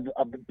of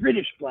the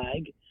British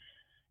flag,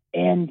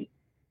 and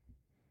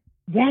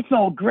that's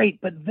all great,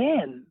 but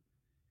then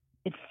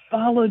it's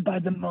followed by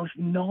the most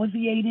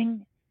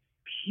nauseating,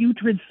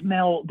 putrid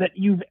smell that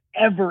you've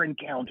ever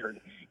encountered.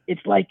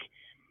 It's like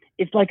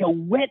a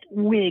wet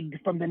wig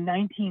from the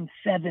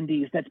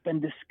 1970s that's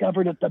been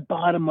discovered at the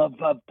bottom of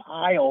a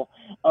pile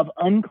of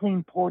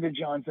unclean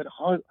porta-johns that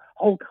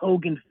Hulk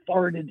Hogan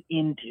farted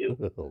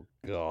into. Oh,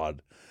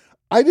 God.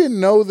 I didn't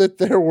know that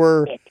there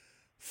were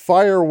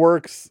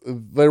fireworks.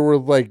 There were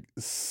like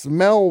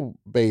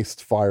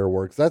smell-based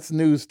fireworks. That's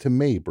news to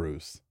me,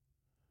 Bruce.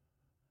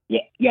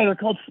 Yeah, they're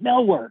called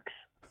smell works.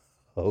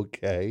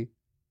 Okay.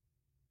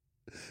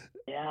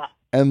 Yeah.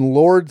 And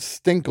Lord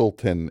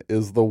Stinkleton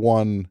is the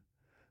one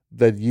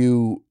that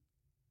you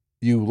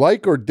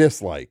like or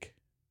dislike?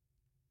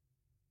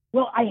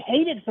 Well, I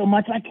hate it so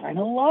much I kind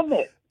of love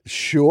it.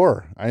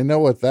 Sure. I know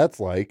what that's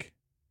like.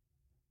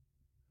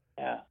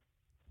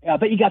 Yeah, I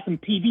bet you got some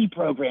TV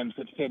programs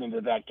that fit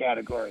into that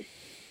category.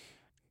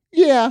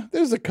 Yeah,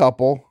 there's a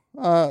couple.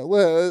 I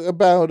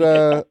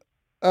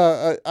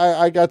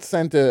got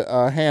sent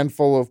a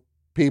handful of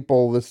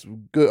people.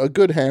 A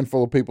good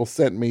handful of people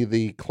sent me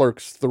the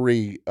Clerks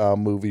 3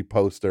 movie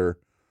poster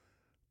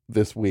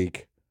this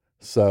week.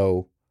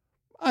 So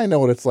I know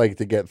what it's like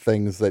to get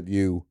things that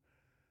you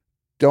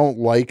don't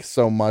like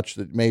so much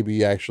that maybe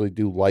you actually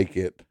do like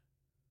it.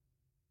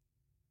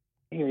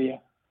 I hear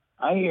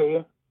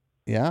you.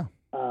 Yeah.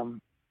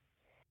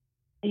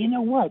 You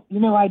know what?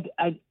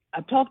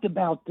 I talked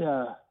about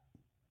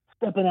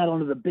stepping out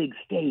onto the big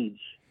stage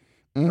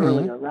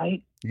earlier,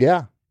 right?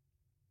 Yeah.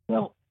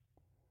 Well,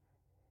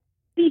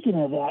 speaking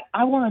of that,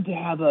 I wanted to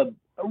have a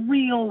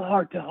real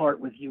heart-to-heart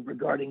with you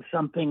regarding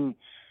something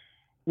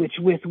with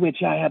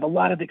which I have a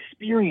lot of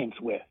experience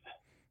with.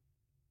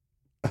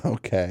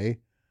 Okay.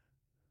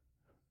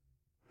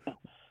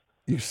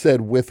 You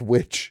said with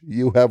which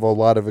you have a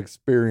lot of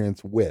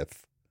experience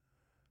with.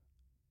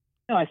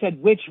 No, I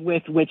said with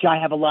which I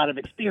have a lot of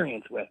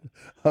experience with.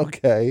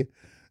 Okay.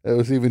 It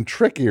was even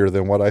trickier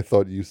than what I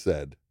thought you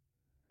said.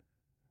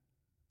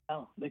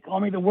 Oh, they call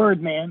me the word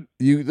man.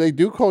 They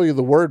do call you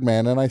the word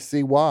man, and I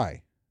see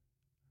why.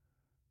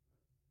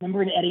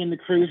 Remember in Eddie and the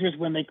Cruisers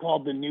when they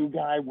called the new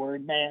guy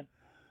word man?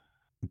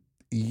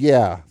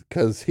 Yeah,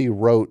 because he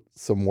wrote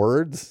some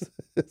words,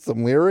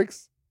 some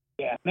lyrics.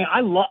 Yeah, man, I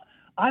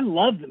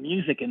love the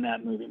music in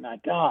that movie. My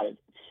God,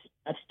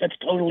 that's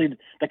totally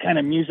the kind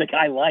of music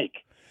I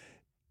like.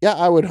 Yeah,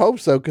 I would hope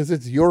so, because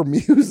it's your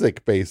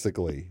music,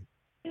 basically.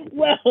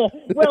 Well,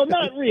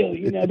 not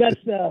really.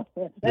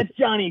 That's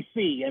Johnny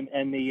C.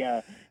 and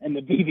the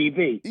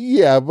BBB.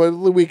 Yeah, but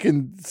we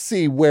can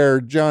see where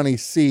Johnny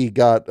C.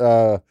 got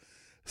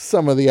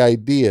some of the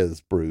ideas,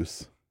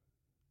 Bruce.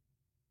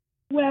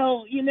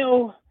 Well,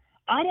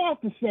 I'd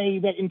have to say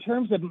that in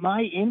terms of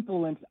my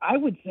influence, I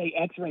would say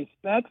X-Ray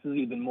Specs is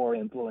even more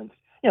influence,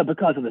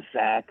 because of the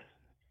sax.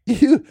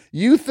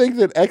 You think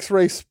that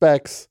X-Ray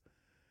Specs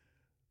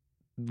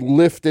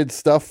lifted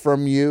stuff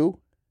from you?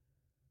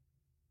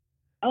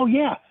 Oh,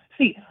 yeah.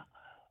 See,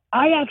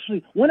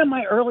 one of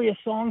my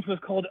earliest songs was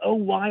called Oh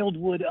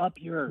Wildwood Up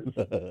Yours.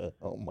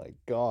 Oh, my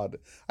God.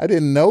 I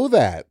didn't know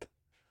that.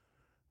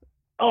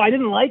 Oh, I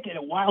didn't like it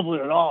at Wildwood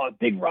at all. A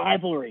big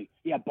rivalry.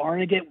 Yeah,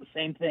 Barnegat,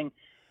 same thing.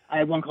 I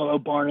had one called Oh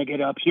Barnegat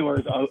Up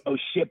Yours. Oh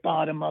Ship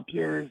Bottom Up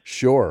Yours.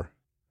 Sure.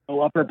 Oh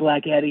Upper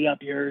Black Eddy Up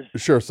Yours.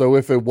 Sure. So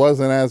if it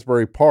wasn't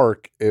Asbury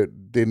Park,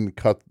 it didn't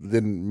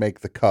make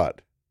the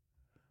cut.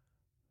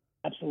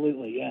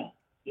 Absolutely. Yeah.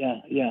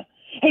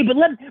 Hey, but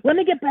let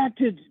me get back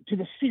to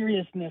the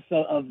seriousness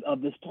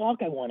of this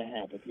talk I want to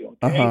have with you.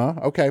 Okay?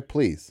 Okay,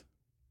 please.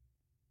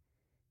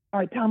 All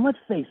right, Tom, let's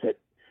face it.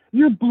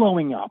 You're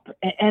blowing up.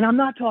 And I'm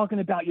not talking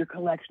about your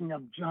collection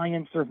of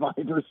giant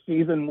Survivor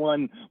Season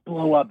 1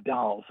 blow-up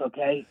dolls,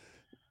 okay?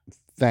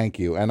 Thank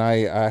you. And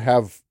I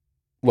have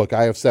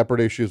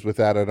separate issues with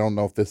that. I don't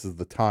know if this is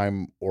the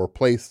time or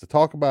place to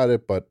talk about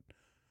it, but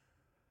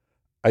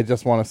I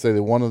just want to say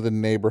that one of the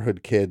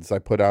neighborhood kids I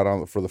put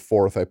out for the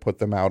 4th, I put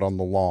them out on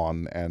the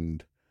lawn,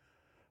 and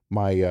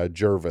my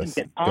Jervis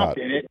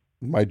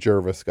my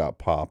Jervis got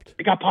popped.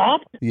 It got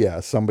popped? Yeah,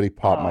 somebody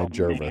popped my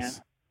Jervis. Man.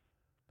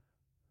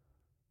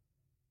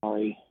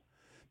 Sorry.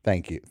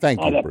 Thank you,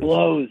 that Bruce.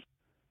 Blows.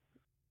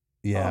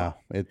 Yeah,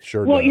 it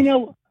sure well,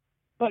 does.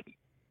 But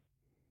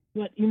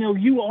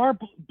you are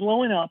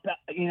blowing up.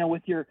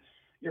 With your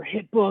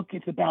hit book.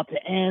 It's about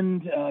to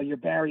end. Your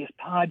various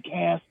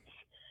podcasts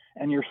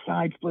and your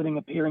side-splitting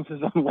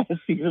appearances on last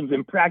season's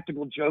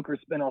Impractical Joker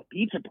spinoff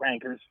Pizza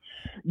Prankers.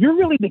 You're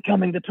really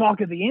becoming the talk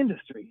of the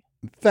industry.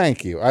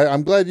 Thank you.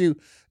 I'm glad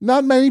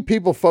not many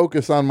people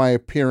focus on my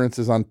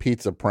appearances on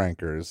Pizza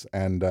Prankers,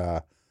 and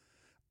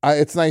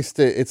it's nice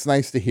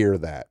to hear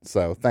that.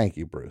 So thank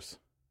you, Bruce.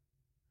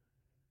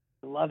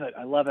 I love it.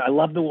 I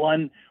love the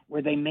one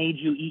where they made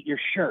you eat your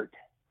shirt.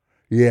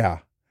 Yeah.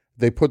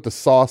 They put the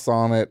sauce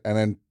on it, and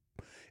then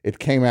it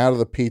came out of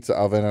the pizza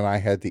oven, and I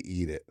had to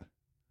eat it.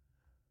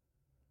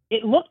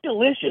 It looked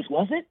delicious,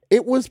 was it?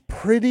 It was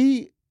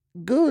pretty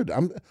good.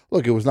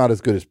 Look, it was not as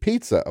good as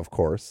pizza, of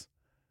course.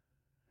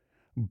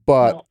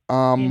 But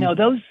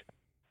those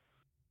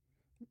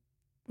it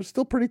was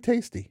still pretty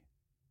tasty.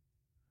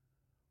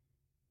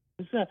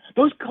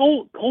 Those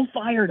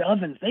coal-fired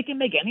ovens, they can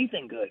make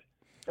anything good,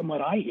 from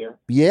what I hear.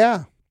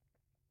 Yeah.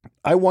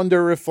 I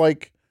wonder if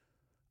like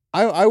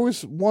I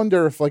always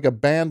wonder if like a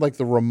band like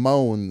the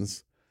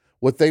Ramones,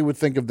 what they would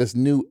think of this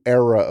new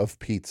era of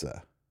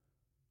pizza.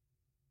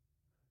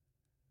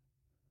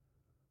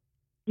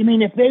 You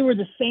mean if they were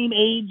the same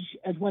age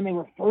as when they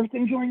were first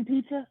enjoying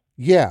pizza?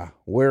 Yeah,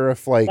 where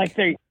if like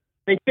they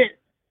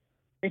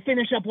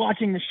finish up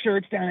watching the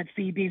Shirts down at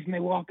Phoebe's and they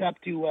walk up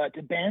to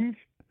Ben's.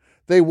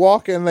 they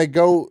walk and they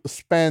go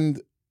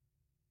spend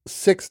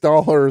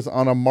 $6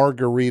 on a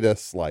margarita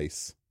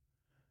slice.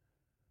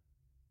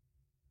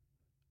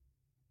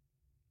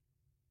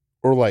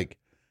 Or like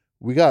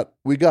we got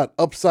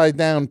upside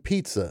down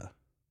pizza.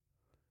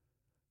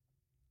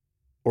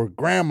 Or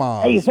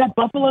grandma's. Hey, is that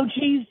buffalo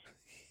cheese?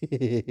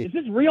 Is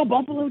this real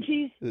buffalo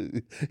cheese?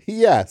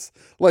 Yes.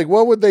 Like,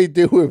 what would they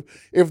do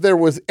if there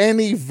was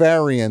any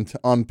variant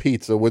on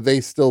pizza? Would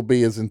they still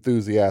be as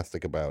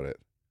enthusiastic about it?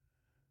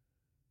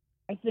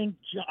 I think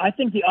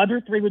the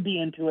other three would be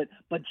into it,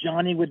 but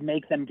Johnny would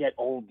make them get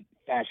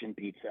old-fashioned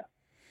pizza.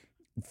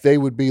 They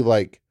would be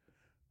like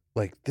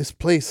this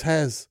place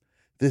has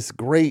this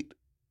great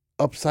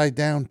upside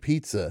down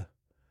pizza,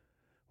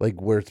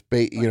 like where it's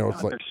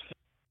it's like,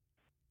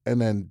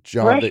 and then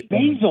John fresh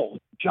basil.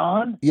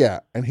 John? Yeah,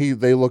 and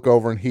they look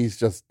over and he's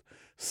just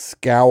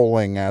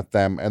scowling at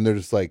them and they're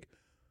just like,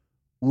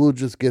 we'll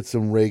just get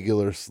some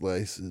regular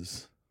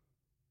slices.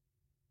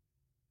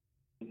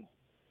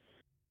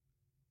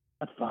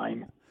 That's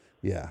fine.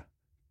 Yeah.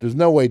 There's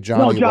no way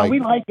Johnny No, John, we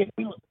like it.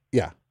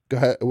 Yeah. Go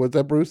ahead. What's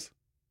that, Bruce?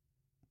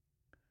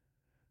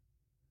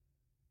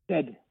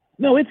 Said,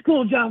 no, it's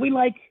cool, John. We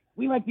like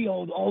the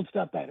old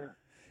stuff better.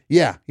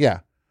 Yeah, yeah.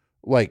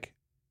 Like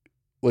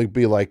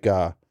be like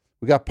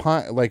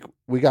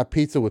we got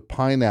pizza with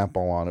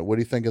pineapple on it. What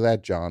do you think of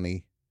that,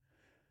 Johnny?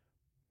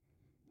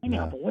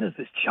 Pineapple? What is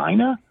this,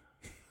 China?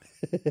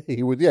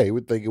 He would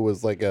think it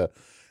was like a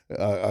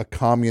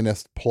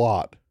communist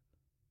plot.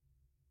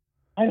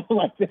 I don't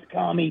like this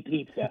commie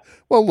pizza.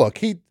 Well, look,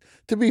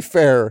 to be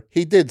fair,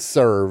 he did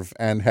serve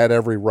and had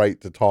every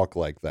right to talk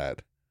like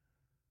that.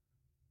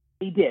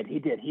 He did.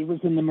 He was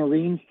in the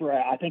Marines for,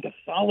 I think, a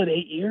solid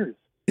 8 years.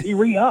 He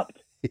re-upped.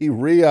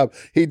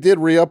 He did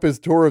re-up his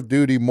tour of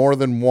duty more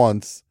than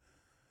once,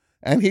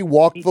 and he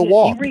walked the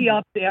walk. He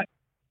re-upped.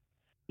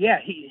 Yeah,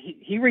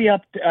 he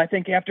re-upped, I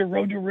think, after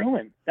Road to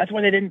Ruin. That's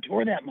why they didn't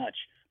tour that much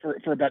for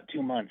about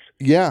 2 months.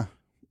 Yeah.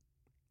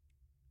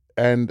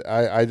 And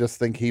I just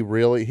think he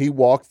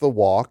walked the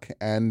walk,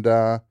 and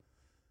so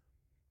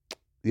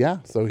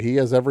he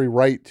has every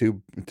right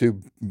to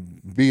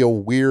be a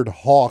weird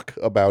hawk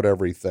about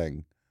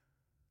everything.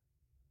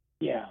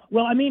 Yeah.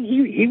 Well, I mean,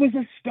 he was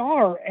a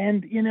star,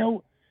 and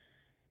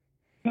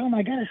Tom,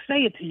 I gotta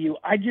say it to you.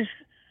 I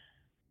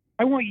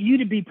want you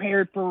to be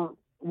prepared for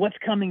what's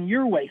coming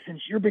your way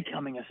since you're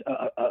becoming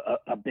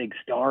a big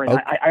star. And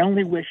okay. I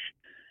only wish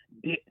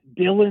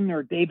Dylan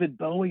or David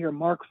Bowie or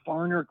Mark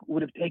Farner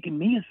would have taken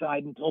me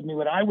aside and told me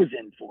what I was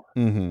in for.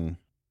 Mm-hmm.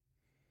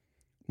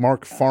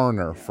 Mark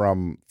Farner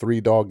from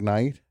Three Dog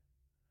Night.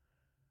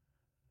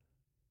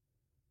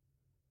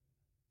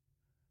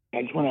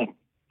 I just want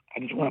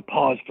to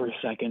pause for a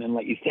second and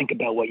let you think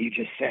about what you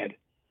just said.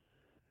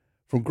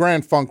 From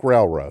Grand Funk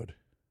Railroad.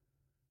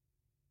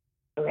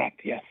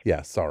 Correct, yes.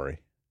 Yeah, sorry.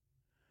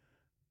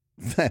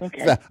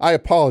 Okay. I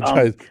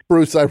apologize,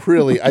 Bruce. I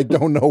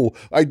don't know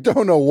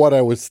what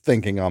I was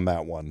thinking on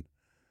that one.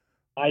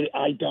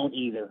 I don't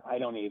either.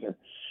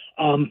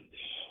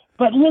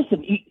 But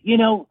listen,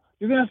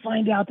 you're going to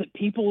find out that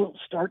people will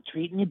start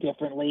treating you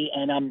differently,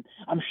 and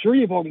I'm sure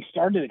you've already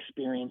started to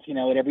experience,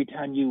 it every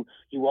time you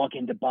walk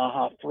into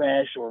Baja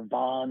Fresh or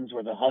Vons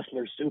or the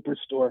Hustler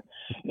Superstore.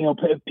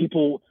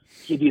 People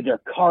give you their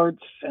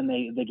carts and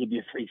they give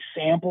you free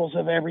samples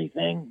of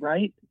everything,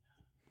 right?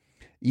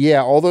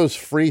 Yeah, all those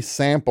free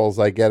samples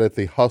I get at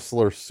the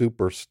Hustler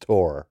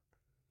Superstore.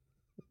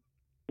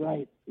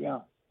 Right, yeah.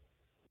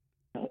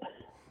 One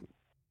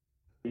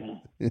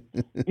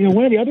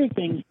of the other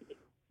things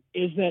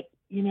is that,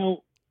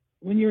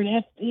 when you're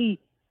an FP,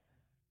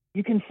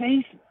 you can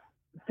say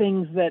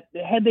things that,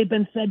 had they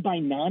been said by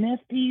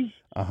non-FPs,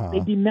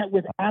 they'd be met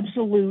with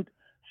absolute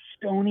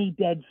stony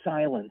dead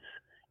silence.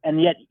 And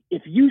yet,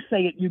 if you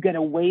say it, you get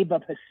a wave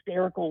of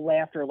hysterical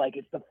laughter like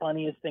it's the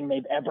funniest thing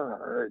they've ever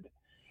heard.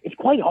 It's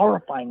quite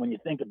horrifying when you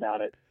think about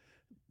it.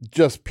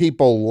 Just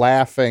people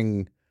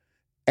laughing.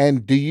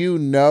 And do you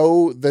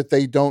know that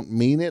they don't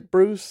mean it,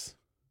 Bruce?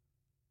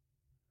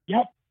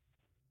 Yep.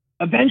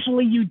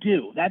 Eventually you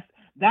do.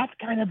 That's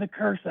kind of the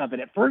curse of it.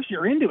 At first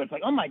you're into it. It's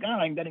like, oh my God,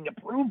 I'm getting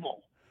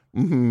approval.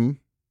 Mm-hmm. And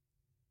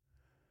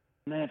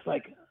then it's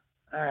like,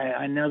 all right,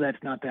 I know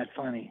that's not that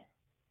funny.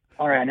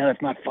 All right, I know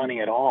that's not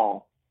funny at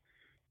all.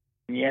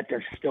 And yet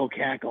they're still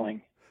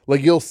cackling.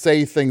 Like you'll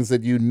say things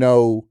that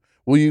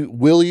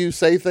will you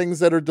say things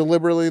that are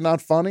deliberately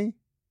not funny?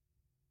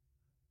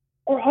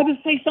 Or I'll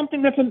just say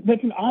something that's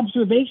an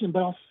observation,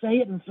 but I'll say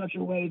it in such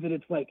a way that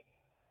it's like,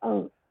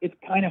 oh, it's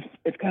kind of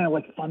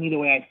like funny the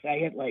way I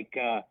say it. Like,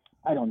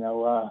 I don't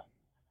know.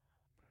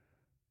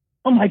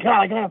 oh my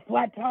God, I got a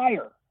flat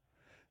tire.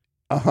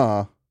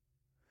 Uh-huh.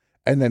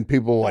 And then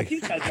people Oh, like, she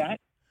said that.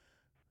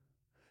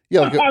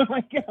 yeah, like, Oh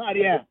my God,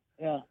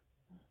 yeah.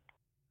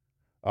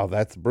 oh,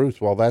 that's Bruce.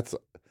 Well, that's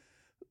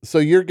so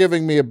you're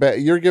giving me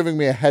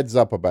a heads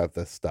up about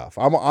this stuff.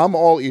 I'm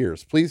all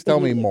ears. Please tell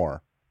me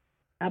more.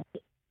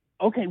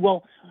 Okay,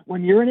 well,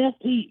 when you're an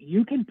FP,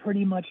 you can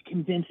pretty much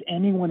convince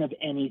anyone of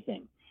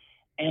anything.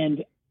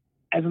 And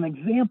as an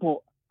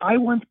example, I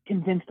once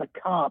convinced a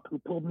cop who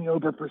pulled me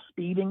over for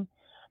speeding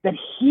that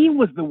he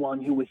was the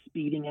one who was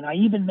speeding, and I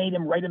even made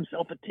him write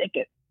himself a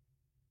ticket.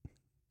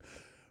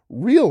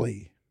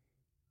 Really?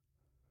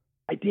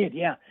 I did,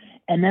 yeah.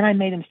 And then I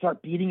made him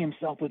start beating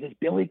himself with his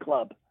billy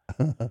club.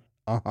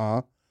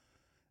 Uh-huh.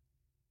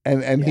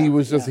 And he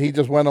was just he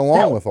just went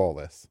along with all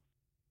this.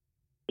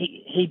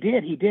 He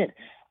did.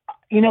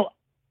 You know,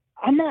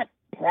 I'm not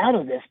proud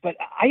of this, but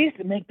I used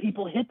to make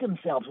people hit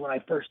themselves when I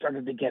first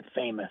started to get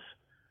famous.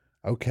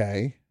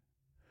 Okay.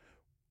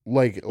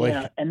 Like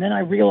yeah, and then I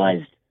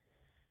realized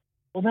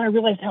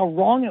how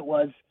wrong it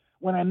was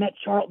when I met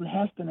Charlton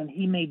Heston and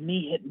he made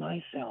me hit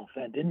myself.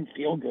 That didn't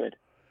feel good.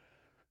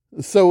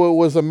 So it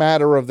was a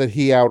matter of that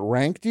he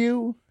outranked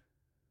you?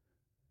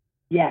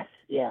 Yes,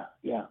 yeah.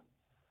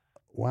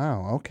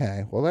 Wow,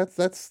 okay. Well, that's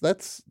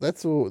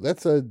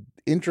a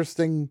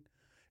interesting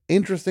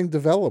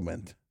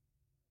development.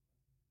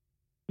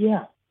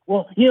 Yeah.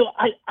 Well, you know,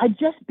 I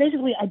just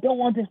basically I don't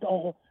want you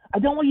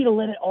to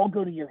let it all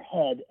go to your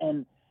head,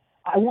 and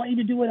I want you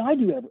to do what I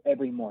do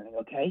every morning,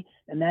 okay?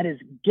 And that is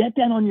get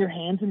down on your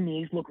hands and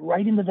knees, look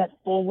right into that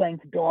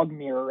full-length dog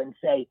mirror and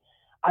say,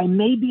 I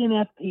may be an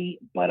FP,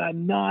 but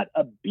I'm not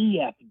a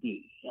BFD.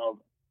 You know,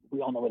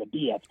 we all know what a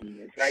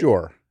BFD is, right?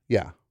 Sure.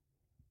 Yeah.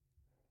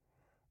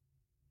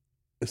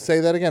 Say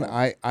that again.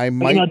 I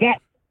might. You know,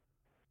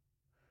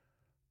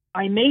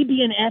 I may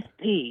be an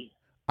FP,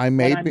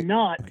 but I'm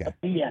not a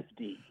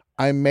BFD.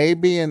 I may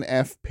be an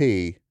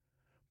FP,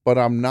 but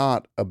I'm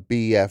not a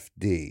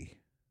BFD.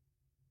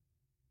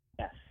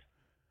 Yes.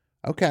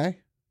 Okay.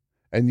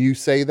 And you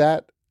say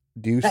that?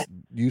 Do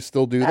you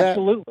still do that?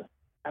 Absolutely.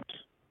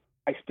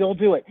 I still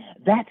do it.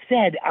 That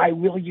said, I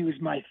will use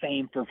my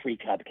fame for free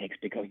cupcakes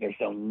because they're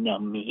so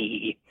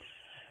nummy.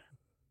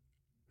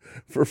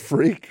 For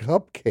free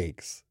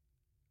cupcakes?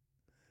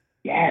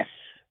 Yes.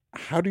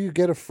 How do you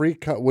get a free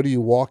cup? What do you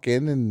walk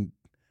in and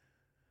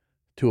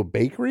to a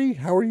bakery?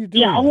 How are you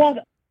doing? Yeah,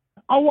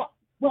 I'll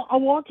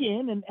walk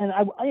in and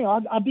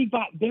I'll be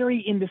very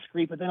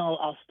indiscreet, but then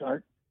I'll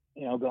start,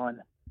 going,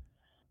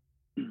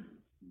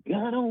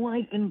 got a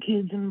wife and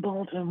kids in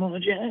Baltimore,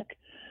 Jack.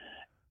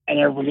 And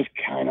everyone just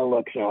kind of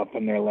looks up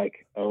and they're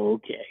like,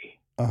 okay.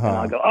 Uh-huh. And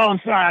I'll go, oh, I'm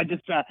sorry.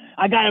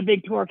 I got a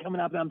big tour coming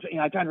up. And I'm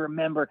trying to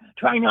remember,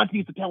 trying not to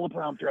use the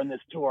teleprompter on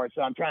this tour.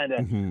 So I'm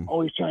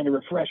always trying to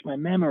refresh my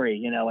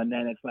memory, and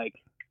then it's like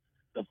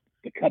the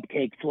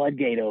cupcake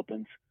floodgate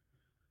opens.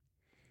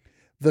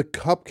 The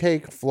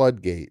cupcake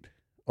floodgate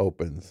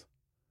opens.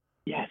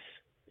 Yes.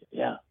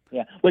 Yeah.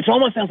 Which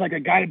almost sounds like a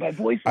Guided by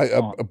Voices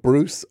song.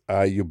 Bruce,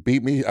 you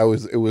beat me.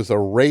 It was a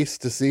race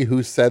to see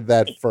who said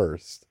that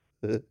first.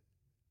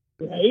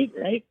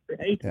 Right.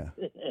 Yeah.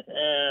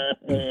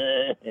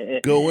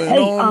 Going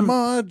on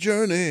my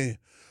journey,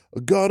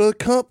 got a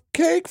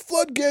cupcake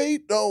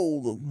floodgate.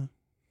 Oh,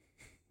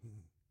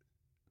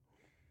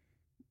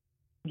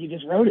 you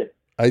just wrote it.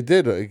 I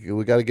did.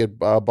 We got to get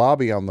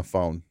Bobby on the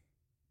phone.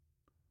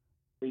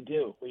 We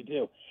do.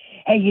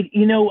 Hey,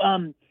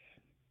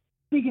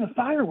 speaking of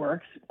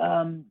fireworks,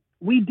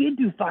 we did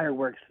do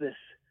fireworks this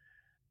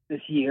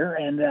year,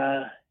 and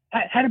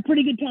had a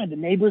pretty good time. The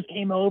neighbors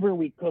came over.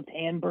 We cooked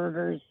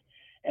hamburgers.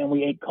 And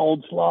we ate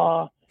cold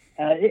slaw.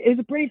 It was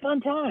a pretty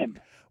fun time.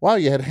 Wow,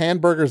 you had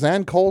hamburgers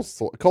and cold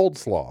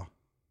slaw.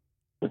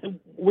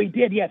 We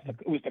did, yes.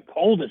 It was the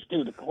coldest,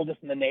 too, the coldest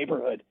in the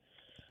neighborhood.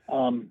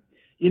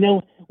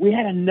 We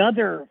had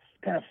another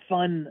kind of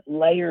fun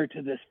layer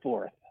to this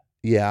 4th.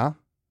 Yeah?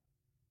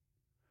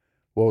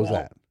 What was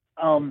that?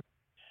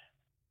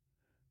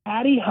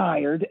 Patty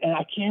hired, and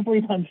I can't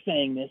believe I'm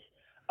saying this,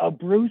 a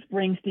Bruce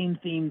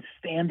Springsteen-themed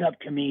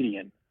stand-up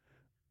comedian.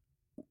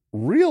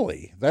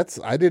 Really?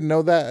 I didn't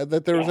know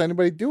that there was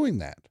anybody doing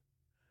that.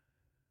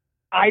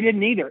 I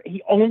didn't either.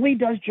 He only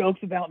does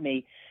jokes about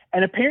me,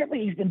 and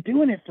apparently he's been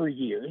doing it for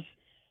years.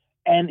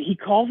 And he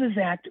calls his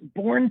act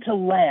 "Born to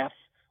Laugh"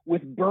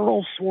 with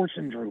Burl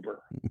Schwarzenegger.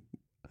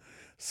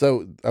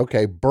 So,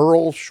 okay,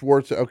 Burl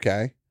Schwartz.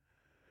 Okay.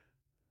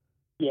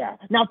 Yeah.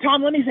 Now,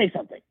 Tom, let me say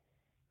something.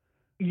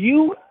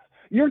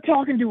 You're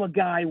talking to a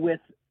guy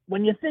with,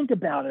 when you think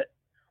about it,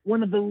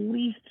 one of the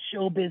least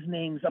showbiz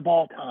names of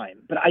all time.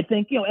 But I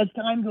think, as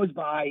time goes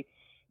by,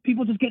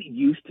 people just get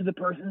used to the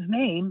person's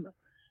name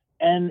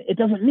and it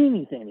doesn't mean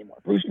anything anymore.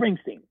 Bruce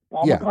Springsteen,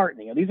 Paul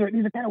McCartney. These are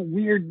kind of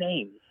weird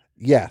names.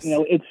 Yes.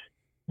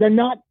 They're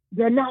not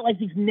like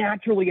these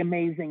naturally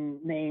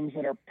amazing names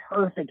that are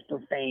perfect for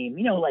fame.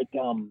 Like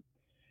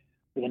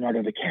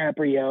Leonardo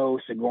DiCaprio,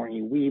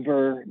 Sigourney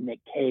Weaver, Nick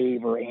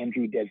Cave, or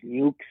Andrew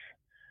Desnukes.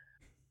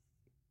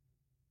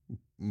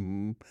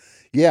 Mm-hmm.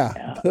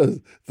 Yeah.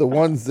 The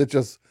ones that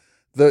just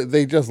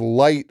they just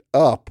light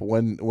up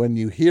when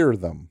you hear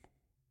them.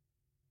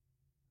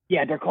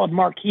 Yeah, they're called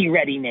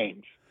marquee-ready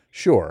names.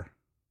 Sure.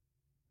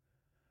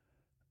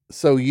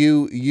 So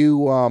you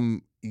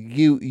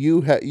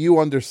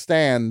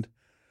understand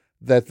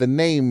that the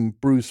name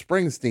Bruce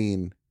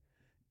Springsteen,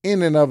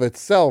 in and of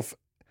itself,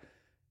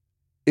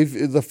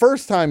 if the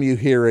first time you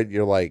hear it,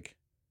 you're like,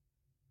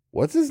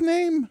 "What's his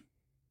name?"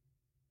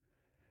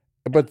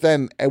 But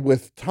then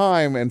with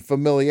time and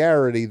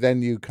familiarity,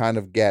 then you kind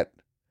of get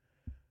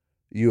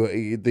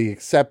the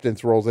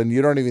acceptance rolls, and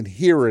you don't even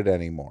hear it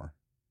anymore.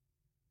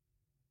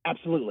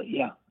 Absolutely,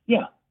 yeah.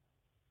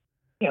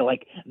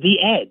 Like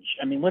The Edge.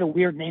 I mean, what a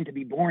weird name to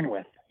be born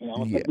with.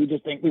 It's like we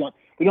just think we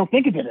don't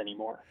think of it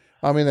anymore.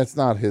 I mean, that's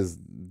not his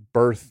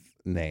birth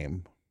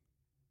name.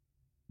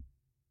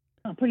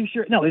 I'm pretty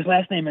sure. No, his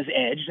last name is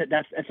Edge.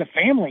 That's a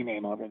family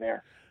name over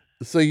there.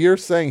 So you're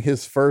saying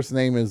his first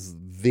name is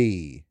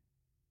The?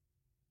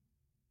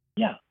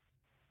 Yeah.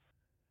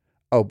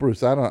 Oh,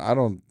 Bruce, I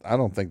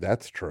don't think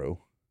that's true.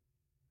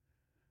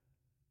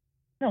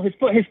 No, his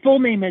full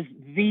name is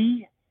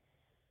The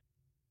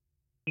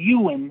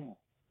Ewan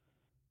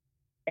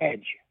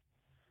Edge.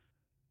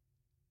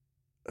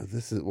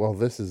 This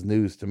is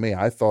news to me.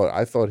 I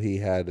thought he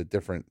had a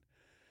different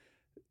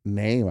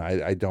name.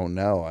 I don't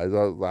know.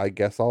 I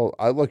guess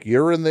I look.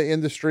 You're in the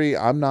industry.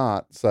 I'm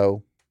not.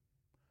 So.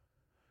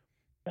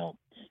 Well,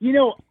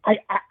 I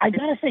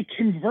gotta say,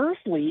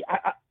 conversely,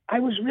 I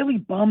was really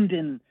bummed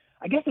in.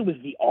 I guess it was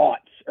the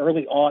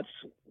early aughts,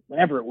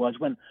 whenever it was,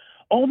 when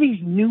all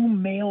these new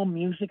male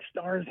music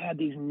stars had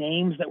these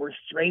names that were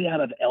straight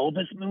out of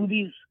Elvis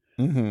movies,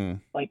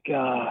 like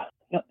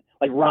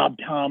Rob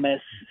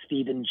Thomas,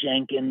 Stephen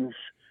Jenkins,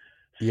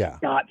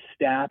 Scott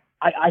Stapp.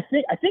 I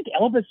think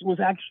Elvis was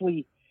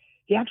actually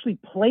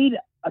played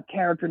a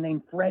character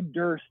named Fred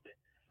Durst,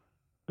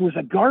 who was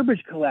a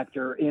garbage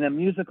collector in a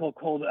musical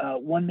called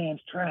One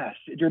Man's Trash.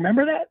 Do you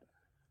remember that?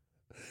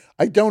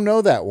 I don't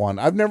know that one.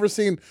 I've never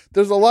seen.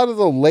 There's a lot of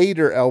the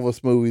later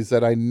Elvis movies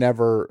that I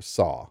never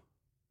saw.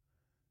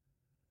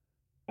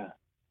 Yeah.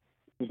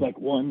 It was like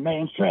one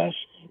man's trash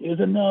is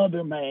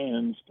another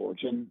man's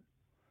fortune.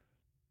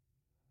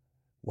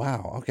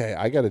 Wow. Okay,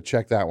 I got to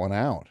check that one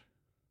out.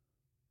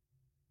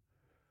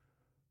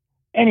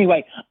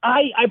 Anyway,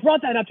 I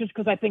brought that up just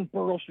because I think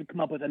Burl should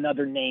come up with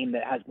another name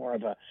that has more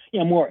of a,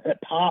 more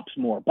that pops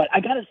more. But I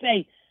got to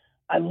say,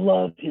 I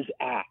loved his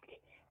act,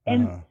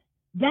 and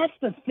that's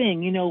the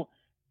thing.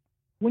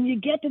 When you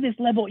get to this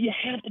level, you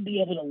have to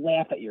be able to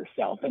laugh at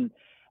yourself, and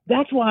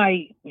that's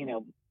why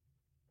Gene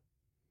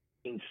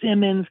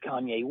Simmons,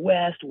 Kanye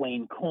West,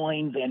 Wayne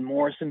Coyne, Van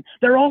Morrison,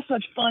 they're all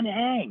such fun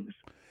hangs.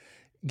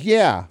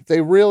 Yeah, they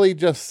really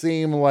just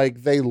seem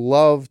like they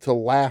love to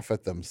laugh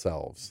at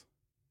themselves.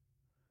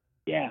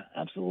 Yeah,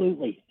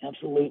 absolutely.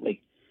 Hey,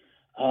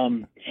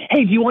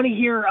 do you want to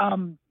hear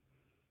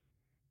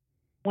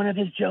one of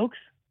his jokes?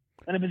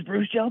 One of his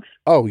Bruce jokes?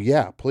 Oh,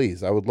 yeah,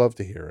 please. I would love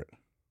to hear it.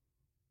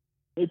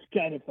 It's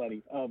kind of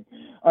funny. All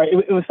right,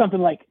 it was something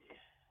like,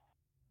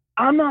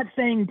 I'm not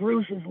saying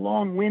Bruce is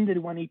long-winded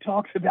when he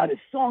talks about his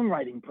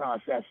songwriting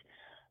process,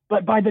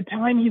 but by the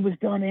time he was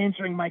done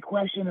answering my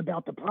question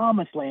about the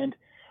Promised Land,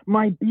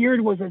 my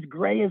beard was as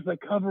gray as the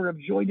cover of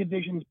Joy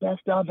Division's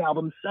Best Of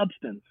album,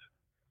 Substance.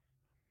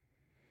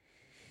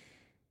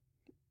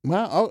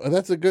 Wow,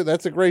 that's a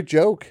great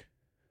joke.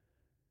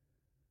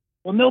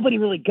 Well, nobody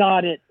really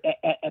got it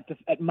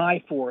at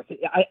my fourth.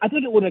 I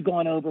think it would have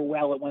gone over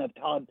well at one of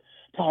Todd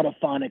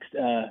Aphonic's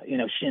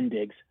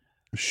shindigs.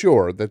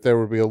 Sure, that there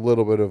would be a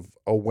little bit of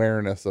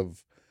awareness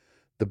of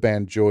the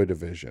band Joy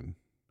Division.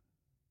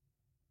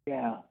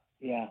 Yeah.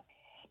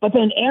 But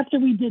then after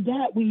we did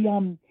that, we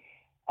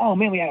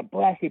we had a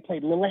blast. We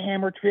played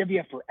Lillehammer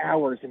trivia for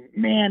hours, and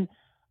man,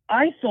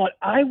 I thought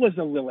I was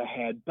a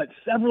Lillehead, but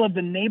several of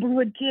the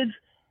neighborhood kids,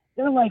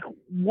 they're like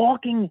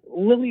walking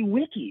Lily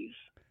Wikis.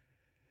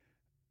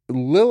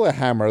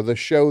 Lillehammer, the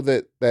show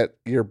that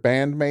your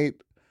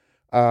bandmate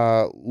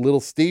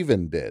Little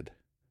Steven did.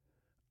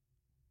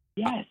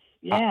 Yes,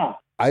 yeah.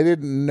 I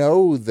didn't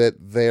know that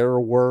there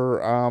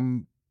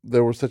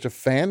was such a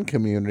fan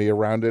community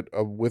around it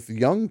with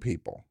young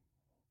people.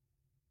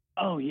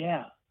 Oh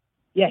yeah.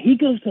 Yeah, he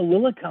goes to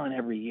Lilicon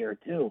every year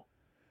too.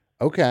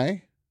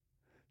 Okay.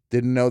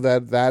 Didn't know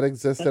that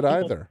existed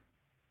either.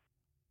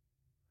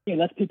 He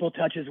lets people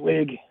touch his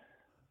wig.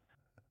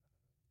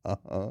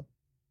 Uh-huh.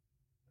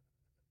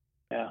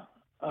 Yeah.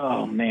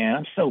 Oh man,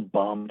 I'm so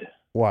bummed.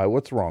 Why?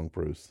 What's wrong,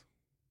 Bruce?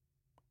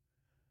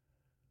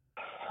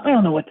 I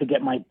don't know what to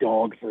get my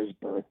dog for his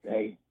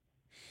birthday.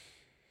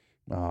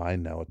 Oh, I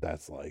know what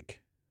that's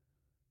like.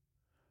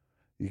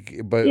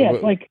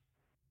 It's like.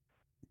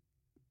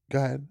 Go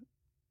ahead.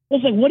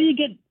 It's like, what do you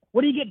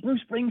get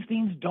Bruce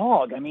Springsteen's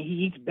dog? I mean,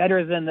 he eats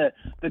better than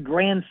the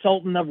Grand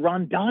Sultan of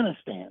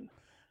Rondonistan.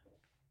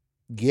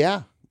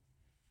 Yeah.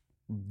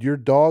 Your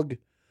dog,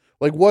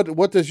 like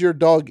what does your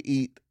dog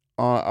eat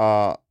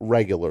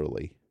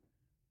regularly?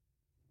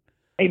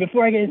 Hey,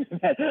 before I get into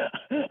that,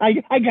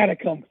 I gotta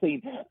come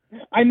clean.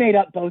 I made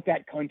up both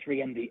that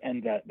country and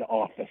the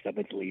office of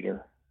its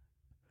leader.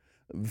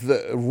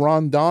 The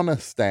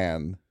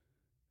Rondonistan.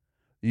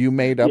 You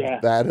made up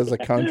that as a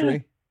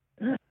country?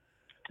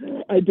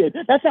 I did.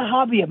 That's a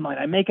hobby of mine.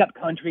 I make up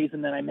countries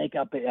and then I make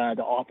up the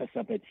office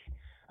of its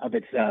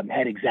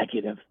head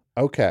executive.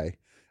 Okay.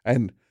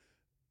 And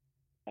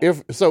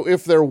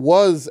if there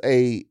was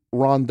a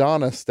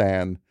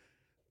Rondonistan,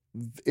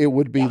 it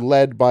would be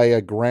led by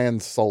a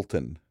Grand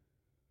Sultan.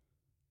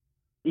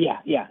 Yeah.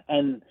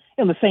 And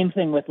the same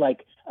thing with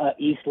like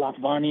East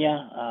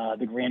Latvania,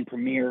 the Grand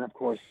Premier, of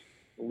course,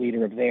 the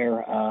leader of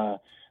there.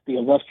 The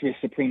illustrious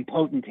Supreme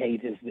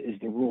Potentate is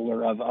the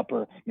ruler of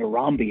Upper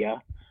Narambia.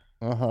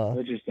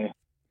 So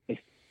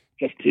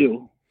just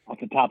two off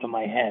the top of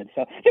my head.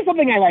 So it's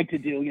something I like to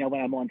do, when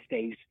I'm on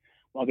stage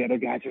while the other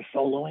guys are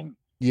soloing.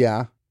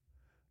 Yeah.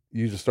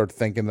 You just start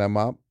thinking them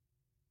up?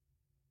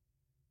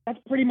 That's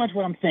pretty much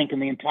what I'm thinking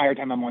the entire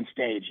time I'm on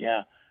stage,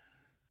 yeah.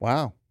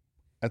 Wow.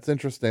 That's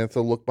interesting. It's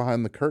a look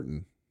behind the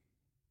curtain.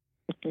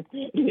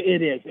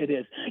 It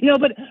is.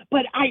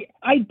 But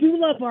I do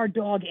love our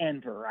dog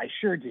Enver. I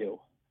sure do.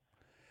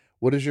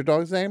 What is your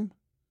dog's name?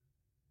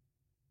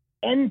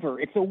 Enver.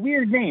 It's a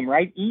weird name,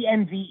 right?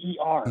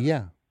 Enver.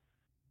 Yeah.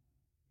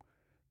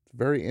 It's a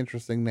very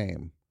interesting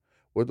name.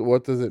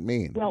 What does it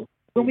mean? Well,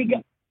 we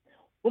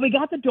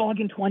got the dog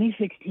in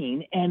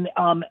 2016, and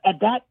at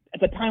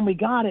the time we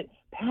got it,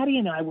 Patty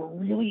and I were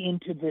really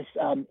into this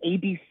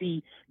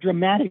ABC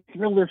dramatic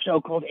thriller show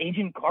called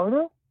Agent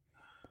Carter.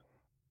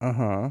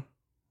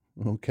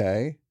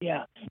 Okay.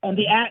 Yeah, and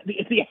the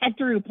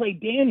actor who played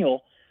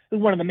Daniel,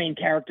 who's one of the main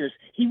characters,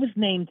 he was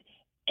named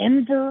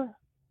Enver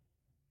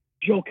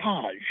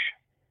Jokaj.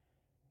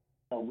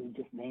 So we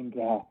just named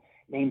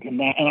him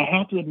that, and I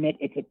have to admit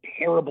it's a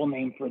terrible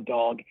name for a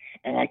dog,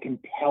 and I can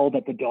tell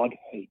that the dog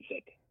hates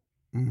it.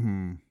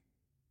 Mm-hmm.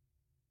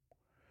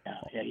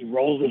 Yeah, he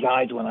rolls his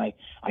eyes when I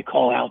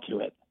call out to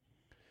it.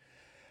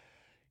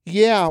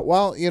 Yeah,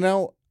 well,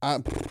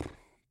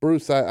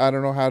 Bruce, I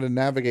don't know how to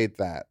navigate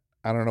that.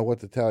 I don't know what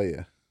to tell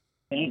you.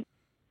 Same.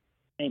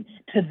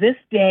 To this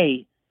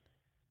day,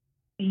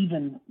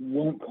 Stephen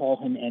won't call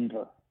him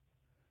Enver.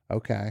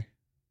 Okay.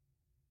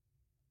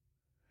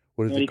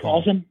 What does he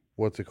calls him?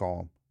 What's he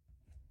call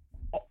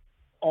him?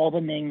 All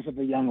the names of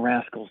the young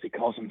rascals. He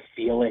calls them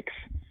Felix,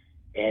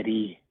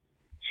 Eddie,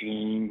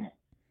 Gene,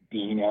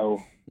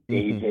 Dino,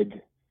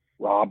 David,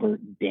 Robert,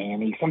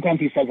 Danny. Sometimes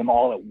he says them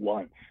all at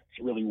once.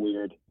 It's really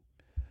weird.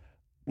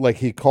 Like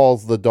he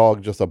calls the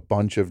dog just a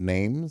bunch of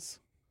names?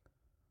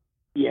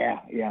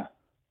 Yeah.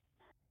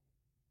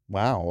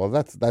 Wow, well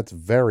that's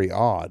very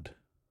odd.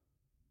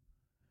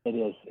 It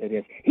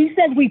is. He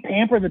says we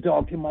pamper the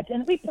dog too much,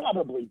 and we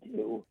probably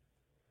do.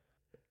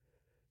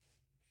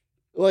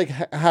 Like,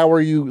 how are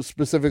you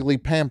specifically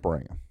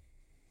pampering him?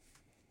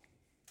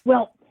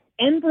 Well,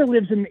 Enver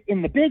lives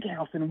in the big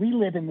house, and we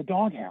live in the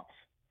dog house.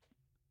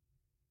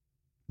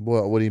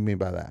 What do you mean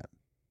by that?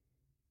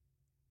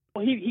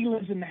 Well, he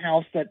lives in the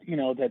house that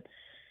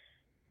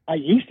I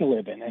used to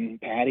live in,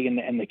 and Patty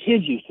and the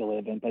kids used to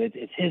live in, but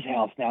it's his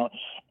house now,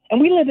 and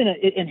we live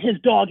in his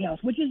dog house,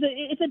 which is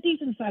a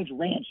decent sized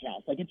ranch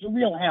house. Like, it's a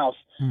real house,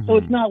 so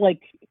it's not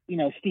like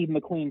Steve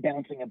McQueen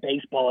bouncing a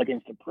baseball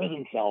against a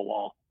prison cell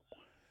wall.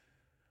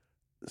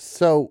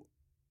 So,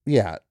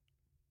 yeah.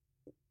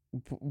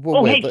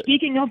 Well,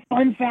 Speaking of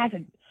fun fact,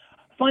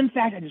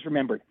 I just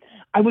remembered.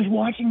 I was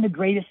watching The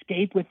Great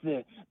Escape with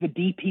the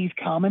DP's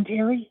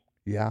commentary.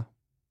 Yeah.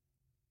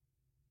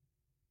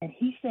 And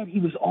he said he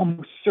was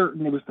almost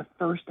certain it was the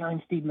first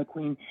time Steve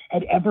McQueen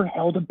had ever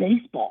held a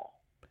baseball.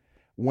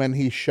 When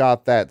he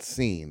shot that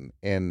scene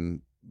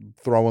in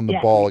throwing the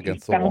ball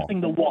against the wall. Bouncing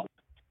the wall.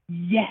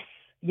 Yes.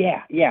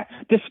 Yeah.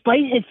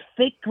 Despite his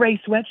thick gray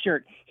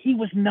sweatshirt, he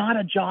was not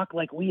a jock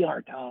like we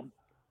are, Tom.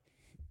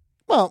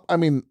 Well, I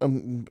mean,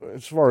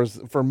 as far as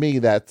for me,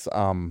 that's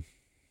I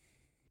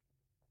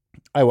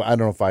don't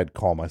know if I'd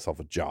call myself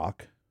a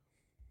jock.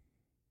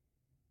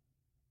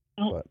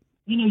 Oh, but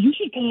you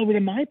should come over to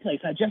my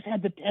place. I just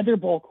had the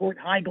tetherball court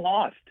high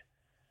glossed.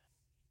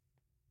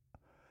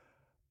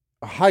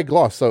 High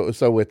gloss. So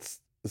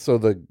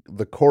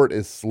the court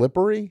is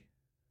slippery.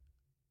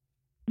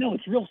 No,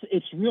 it's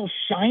real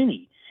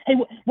shiny. Hey,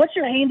 what's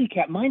your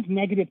handicap? Mine's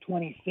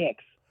 -26.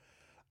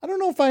 I don't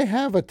know if I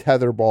have a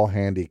tetherball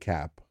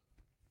handicap.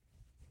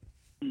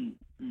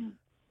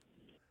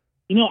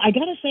 I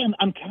gotta say,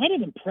 I'm kind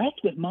of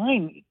impressed with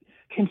mine,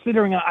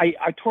 considering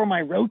I tore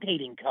my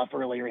rotating cuff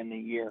earlier in the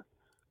year.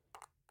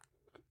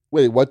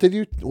 Wait, what did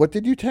you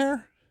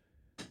tear?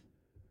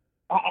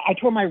 I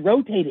tore my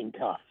rotating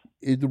cuff.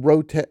 I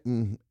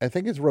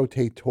think it's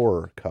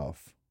rotator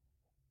cuff.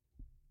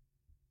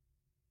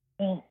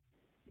 Well,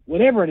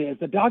 whatever it is,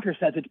 the doctor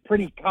says it's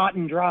pretty cut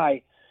and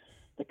dry.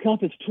 The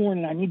cuff is torn,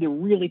 and I need to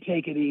really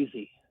take it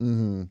easy.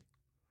 Mm-hmm.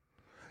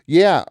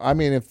 Yeah, I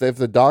mean, if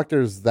the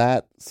doctor's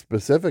that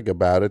specific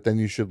about it, then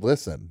you should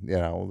listen.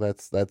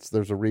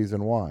 There's a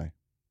reason why.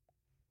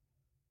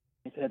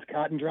 He said it's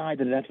cut and dry,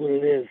 but that's what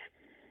it is.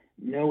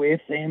 No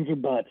ifs, ands, or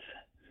buts.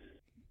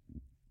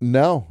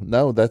 No,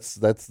 that's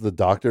the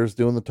doctor's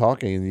doing the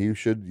talking, and you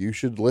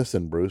should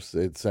listen, Bruce.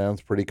 It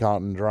sounds pretty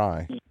cut and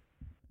dry.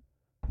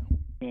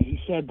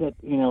 said that,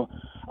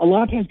 a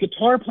lot of times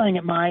guitar playing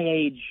at my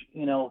age,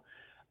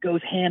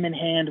 goes hand in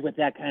hand with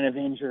that kind of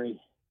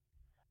injury.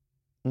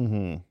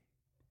 Mm-hmm.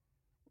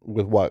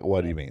 With what?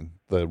 What do you mean?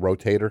 The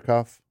rotator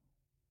cuff?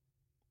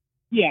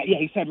 Yeah.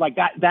 He said like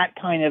that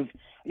kind of,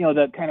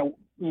 the kind of,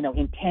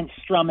 intense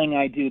strumming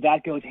I do,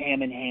 that goes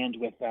hand in hand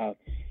with,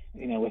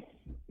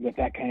 with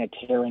that kind of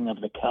tearing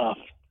of the cuff.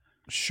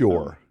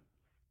 Sure.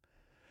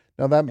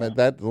 Now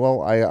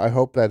well, I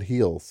hope that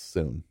heals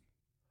soon.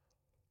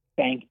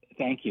 Thank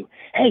you.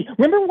 Hey,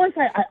 remember once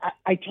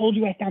I told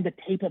you I found a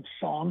tape of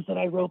songs that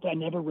I wrote that I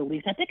never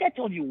released? I think I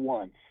told you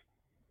once.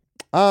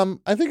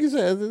 I think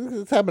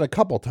it's happened a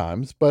couple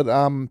times, but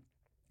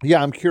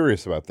yeah, I'm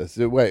curious about this.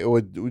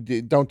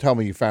 Wait, don't tell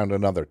me you found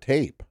another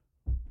tape.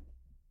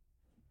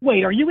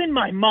 Wait, are you in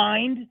my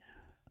mind?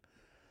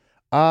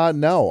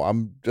 No, I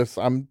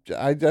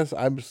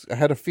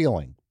had a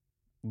feeling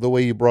the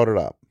way you brought it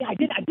up. Yeah, I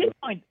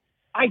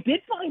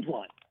did find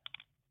one.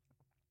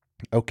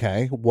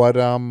 Okay. What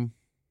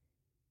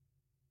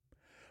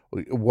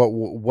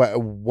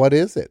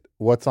is it?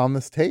 What's on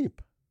this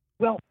tape?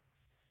 Well,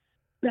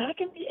 back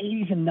in the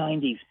 80s and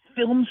 90s,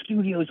 film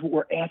studios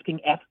were asking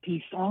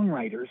FP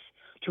songwriters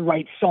to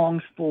write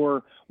songs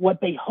for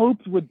what they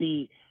hoped would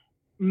be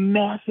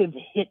massive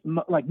hit,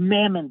 like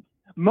mammoth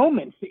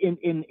moments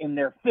in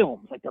their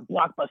films, like their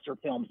blockbuster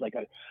films, like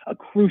a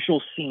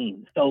crucial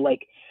scene. So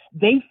like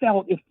they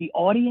felt if the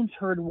audience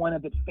heard one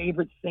of its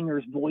favorite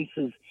singers'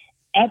 voices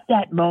at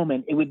that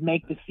moment, it would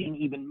make the scene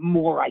even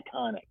more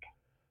iconic.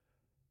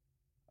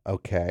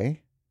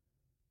 Okay.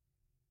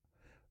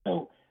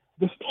 So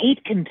this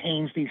tape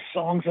contains these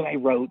songs that I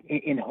wrote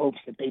in hopes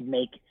that they'd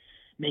make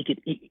it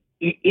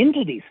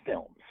into these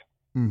films.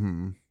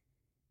 Mm-hmm.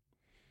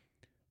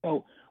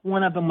 So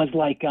one of them was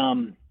like,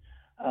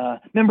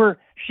 remember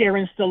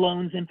Sharon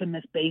Stallone's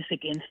infamous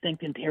Basic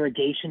Instinct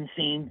interrogation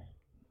scene?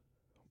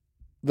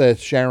 The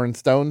Sharon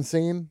Stone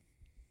scene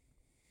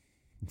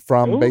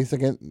from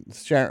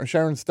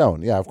Sharon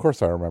Stone. Yeah, of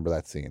course I remember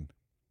that scene.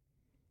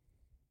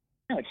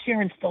 No, it's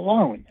Sharon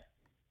Stallone.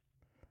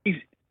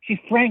 She's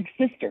Frank's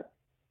sister.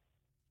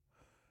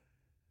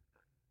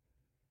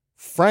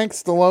 Frank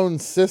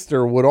Stallone's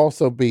sister would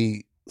also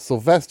be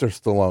Sylvester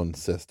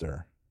Stallone's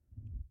sister.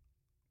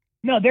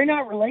 No, they're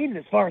not related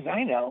as far as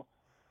I know.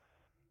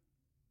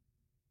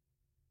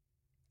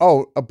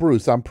 Oh,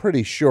 Bruce, I'm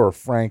pretty sure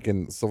Frank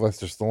and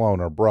Sylvester Stallone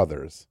are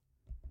brothers.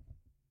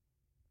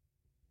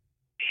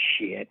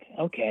 Shit.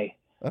 Okay.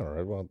 All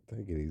right, well,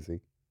 take it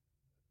easy.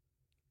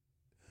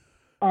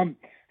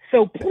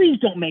 So please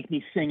don't make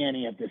me sing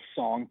any of this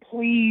song,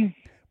 please.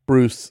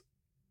 Bruce,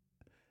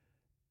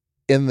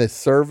 in the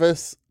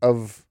service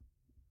of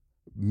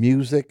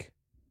music,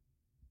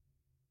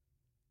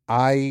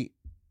 I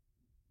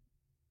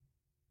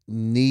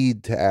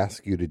need to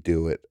ask you to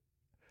do it.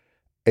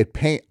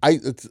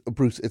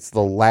 Bruce, it's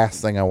the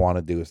last thing I want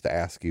to do is to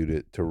ask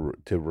you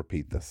to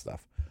repeat this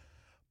stuff.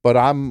 But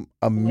I'm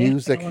a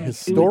music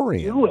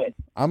historian. Do it.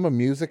 I'm a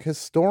music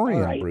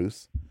historian, right.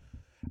 Bruce.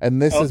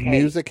 And this is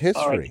music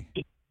history.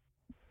 Right.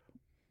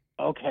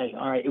 Okay,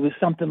 all right. It was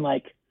something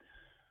like,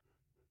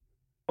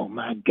 oh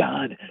my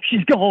God,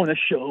 she's going to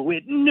show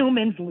it.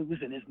 Newman's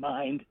losing his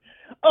mind.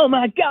 Oh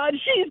my God,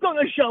 she's going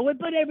to show it,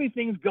 but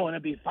everything's going to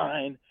be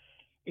fine.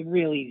 It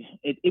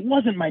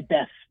wasn't my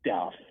best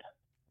stuff.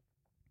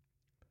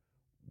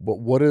 But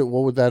what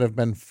would that have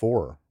been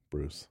for,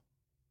 Bruce?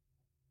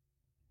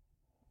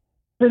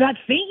 For that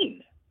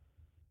scene.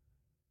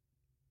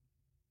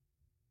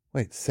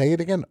 Wait, say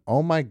it again.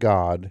 Oh my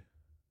God.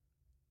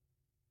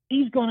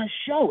 He's going to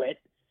show it.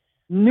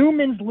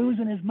 Newman's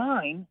losing his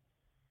mind.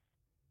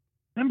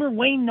 Remember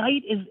Wayne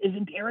Knight is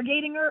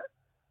interrogating her?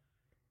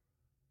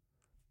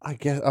 I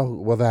guess. Oh,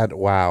 well,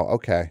 wow.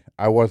 Okay.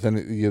 I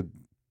wasn't.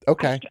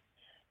 Okay.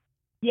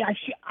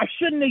 I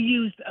shouldn't have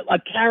used a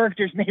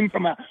character's name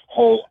from a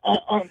whole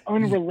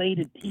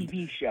unrelated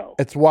TV show.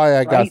 It's why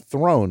I got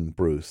thrown,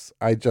 Bruce.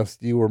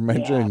 You were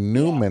mentioning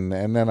Newman,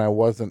 and then I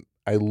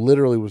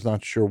literally was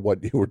not sure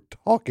what you were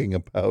talking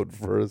about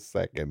for a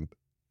second.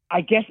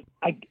 I guess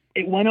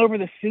it went over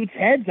the suits'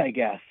 heads, I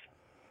guess.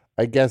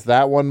 I guess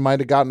that one might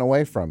have gotten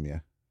away from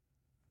you.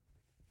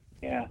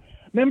 Yeah.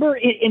 Remember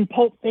in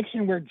Pulp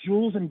Fiction where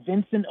Jules and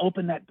Vincent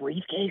open that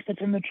briefcase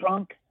that's in the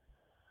trunk?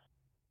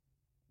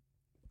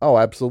 Oh,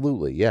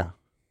 absolutely. Yeah.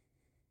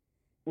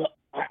 Well,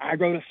 I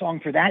wrote a song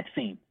for that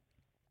scene.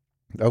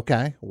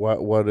 Okay.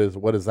 What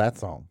is that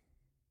song?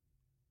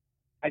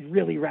 I'd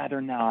really rather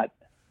not.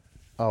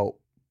 Oh,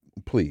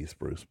 please,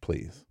 Bruce,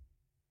 please.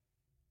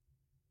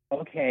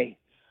 Okay.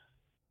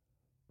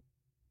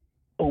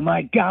 Oh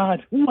my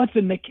God, what's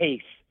in the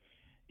case?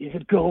 Is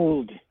it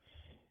gold?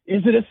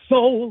 Is it a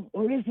soul?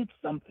 Or is it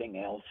something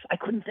else? I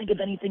couldn't think of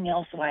anything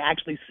else, so I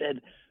actually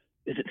said,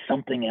 is it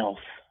something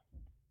else?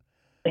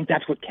 I think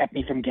that's what kept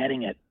me from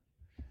getting it.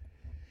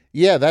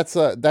 Yeah, it's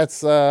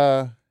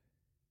a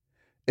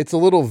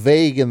little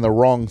vague in the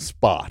wrong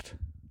spot.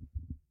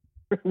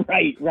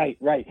 Right.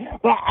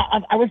 Well,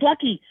 I was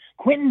lucky.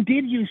 Quentin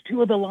did use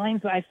two of the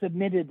lines that I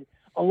submitted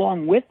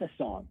along with the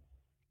song.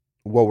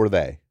 What were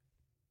they?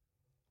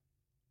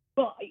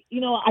 Well,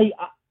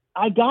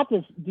 I got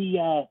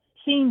the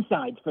scene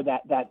sides for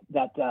that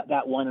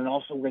one, and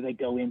also where they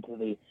go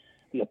into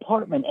the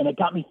apartment, and it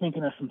got me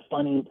thinking of some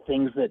funny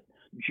things that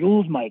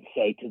Jules might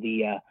say to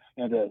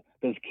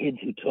those kids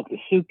who took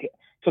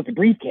the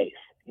briefcase.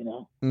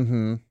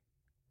 Mm-hmm.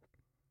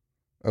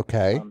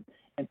 Okay.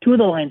 And two of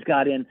the lines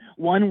got in.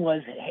 One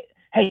was,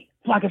 "Hey,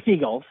 flock of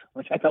seagulls,"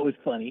 which I thought was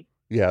funny,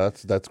 Yeah,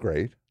 that's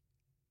great.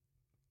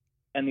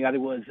 and the other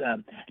was,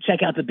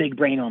 "Check out the big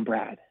brain on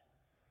Brad."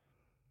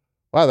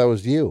 Wow, that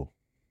was you.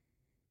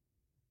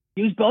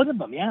 Use both of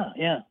them,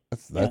 yeah.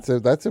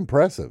 That's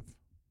impressive.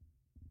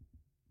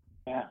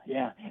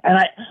 Yeah. And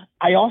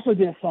I also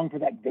did a song for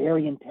that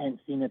very intense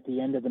scene at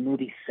the end of the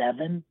movie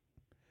Seven.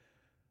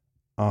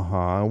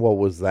 Uh-huh. What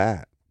was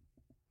that?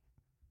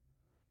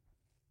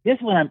 This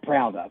one I'm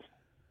proud of.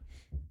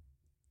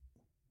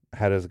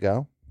 How does it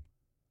go?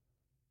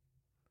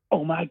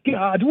 Oh my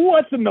God,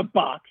 what's in the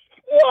box?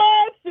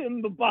 What's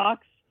in the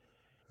box?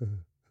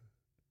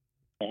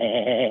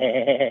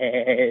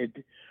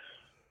 Ed.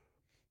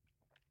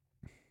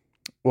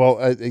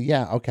 Well,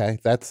 yeah, okay.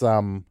 That's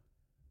I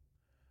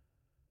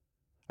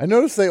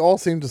noticed they all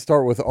seem to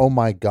start with "Oh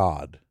my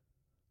God."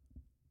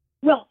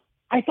 Well,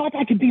 I thought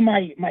that could be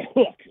my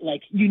hook.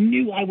 Like, you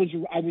knew I was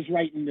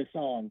writing the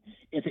song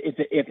if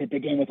it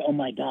began with "Oh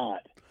my God."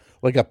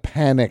 Like a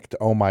panicked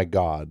 "Oh my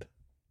God."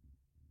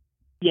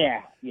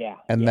 Yeah.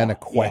 And then a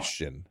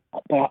question.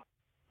 But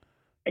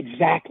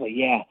exactly,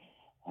 yeah.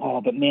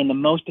 Oh, but man, the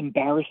most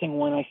embarrassing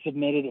one I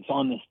submitted, it's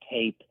on this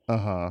tape.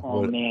 Uh-huh.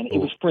 Oh, man. It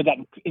was for that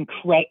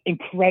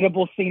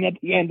incredible scene at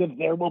the end of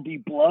There Will Be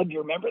Blood.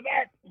 You remember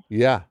that?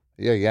 Yeah.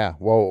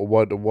 Well,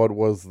 what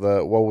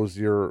was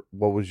your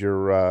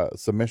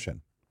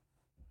submission?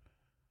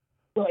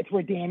 Well, it's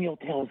where Daniel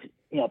tells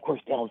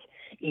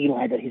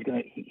Eli that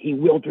he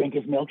will drink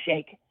his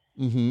milkshake.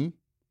 Mm-hmm.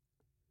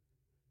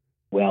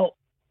 Well,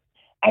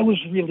 I was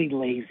really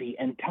lazy,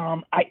 and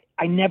Tom, I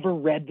never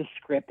read the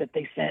script that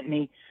they sent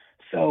me.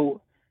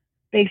 So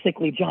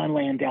basically, John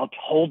Landau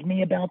told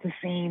me about the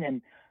scene,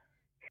 and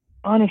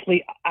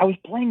honestly, I was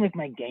playing with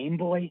my Game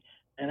Boy,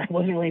 and I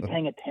wasn't really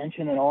paying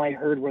attention, and all I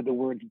heard were the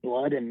words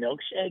blood and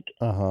milkshake.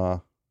 Uh-huh.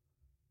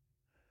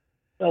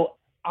 So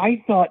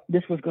I thought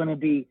this was going to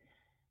be,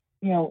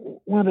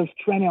 one of those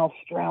Trenell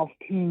Strauss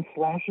teen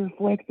slasher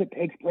flicks that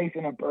takes place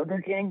in a Burger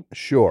King.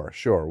 Sure.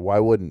 Why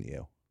wouldn't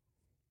you?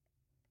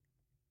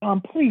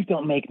 Please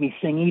don't make me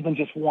sing even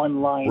just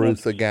one line.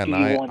 Bruce, again,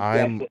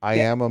 I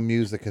am a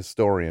music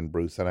historian,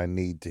 Bruce, and I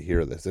need to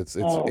hear this. It's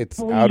please,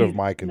 out of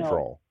my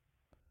control.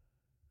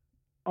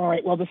 No. All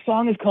right. Well, the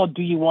song is called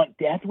 "Do You Want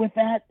Death with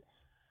That?"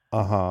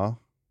 Uh-huh.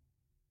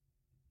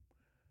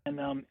 And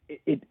all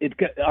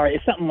right.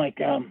 It's something like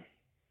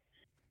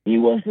he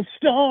was the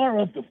star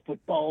of the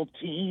football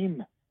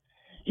team.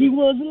 He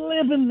was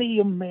living the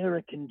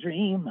American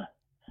dream.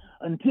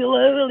 Until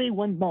early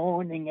one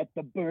morning at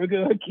the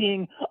Burger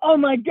King. Oh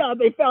my God,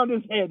 they found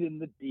his head in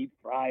the deep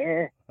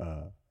fryer.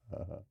 Yeah,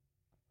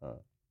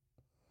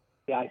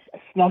 I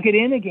snuck it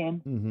in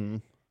again. Mm-hmm.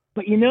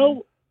 But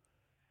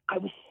I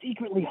was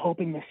secretly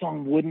hoping the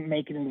song wouldn't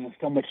make it into the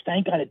film, which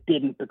thank God it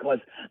didn't, because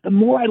the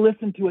more I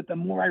listened to it, the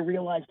more I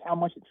realized how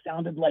much it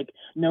sounded like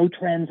No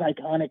Trend's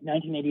iconic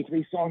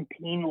 1983 song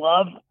 "Teen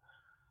Love."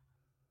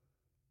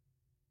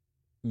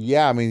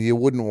 Yeah, I mean, you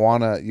wouldn't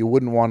want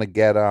to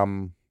get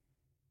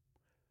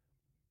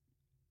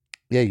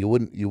Yeah, you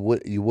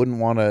wouldn't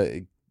want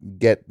to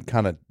get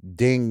kind of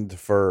dinged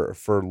for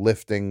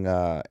lifting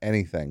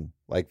anything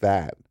like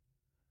that.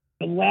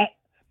 The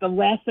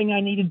last thing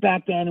I needed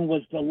back then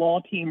was the law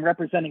team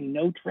representing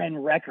No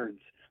Trend Records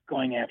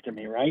going after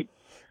me, right?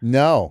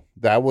 No,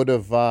 that would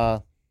have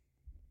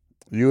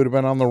you would have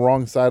been on the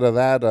wrong side of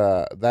that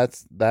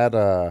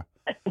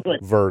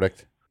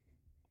verdict.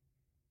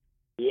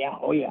 Yeah,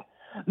 oh yeah.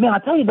 Man, I'll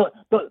tell you,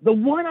 the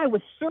one I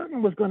was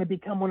certain was going to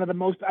become one of the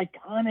most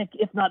iconic,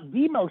 if not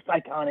the most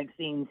iconic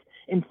scenes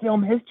in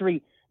film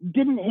history,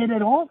 didn't hit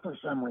at all for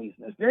some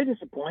reason. It's very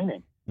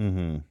disappointing.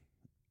 Mm-hmm.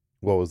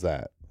 What was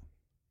that?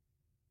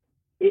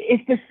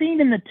 It's the scene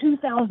in the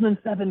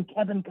 2007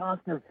 Kevin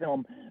Costner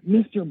film,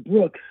 Mr.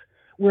 Brooks,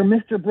 where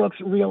Mr.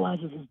 Brooks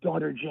realizes his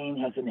daughter Jane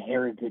has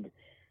inherited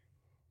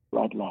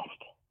bloodlust.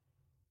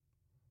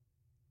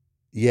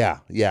 Yeah,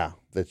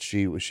 that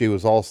she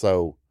was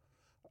also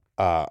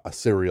a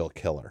serial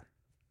killer.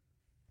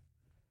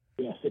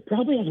 Yes, it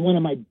probably has one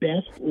of my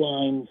best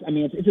lines. I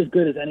mean, it's as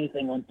good as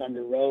anything on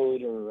Thunder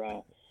Road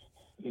or,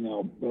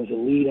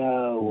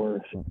 Rosalita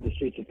or The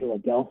Streets of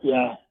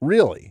Philadelphia.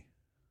 Really?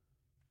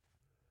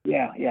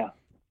 Yeah.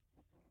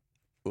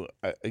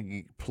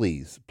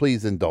 Please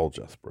indulge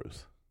us,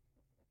 Bruce.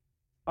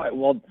 All right,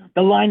 well,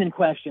 the line in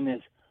question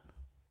is,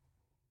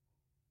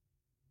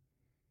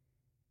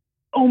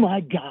 "Oh my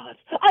God,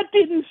 I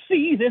didn't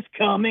see this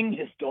coming.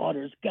 His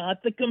daughter's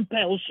got the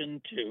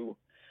compulsion to."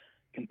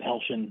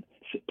 Compulsion,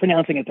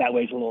 pronouncing it that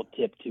way is a little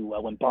tip to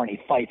when Barney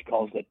Fife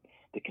calls it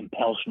the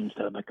compulsion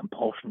instead of a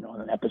compulsion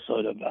on an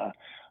episode of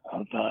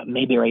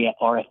Mayberry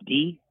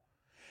RFD.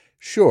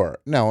 Sure.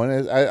 No,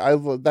 and I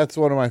that's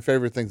one of my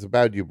favorite things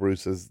about you,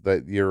 Bruce, is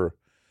that you're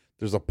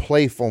there's a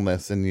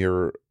playfulness in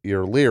your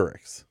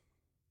lyrics.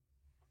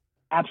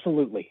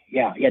 Absolutely.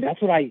 Yeah.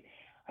 That's what I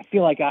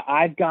feel like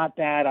I've got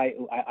that.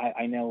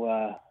 I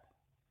know,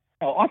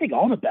 I think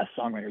all the best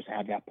songwriters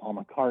have that. Paul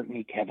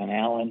McCartney, Kevin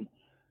Allen.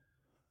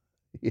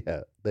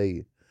 Yeah,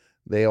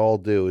 they all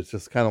do. It's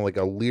just kind of like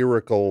a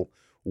lyrical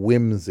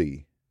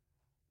whimsy.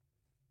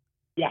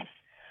 Yes.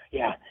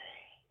 Yeah.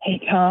 Hey,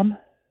 Tom.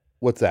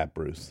 What's that,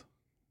 Bruce?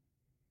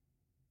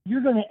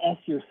 You're going to S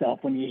yourself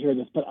when you hear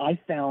this, but I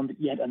found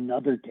yet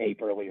another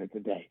tape earlier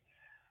today.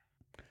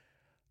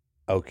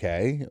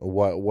 Okay.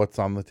 What's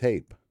on the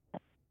tape?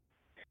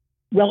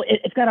 Well,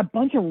 it's got a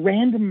bunch of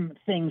random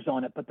things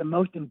on it, but the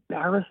most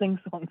embarrassing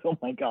songs, oh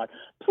my God.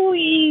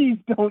 Please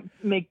don't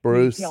make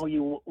Bruce, me tell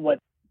you what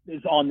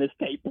is on this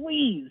tape.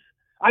 Please.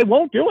 I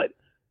won't do it.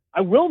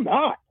 I will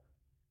not.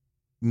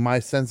 My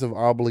sense of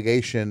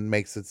obligation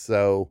makes it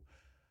so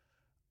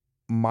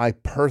my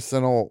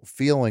personal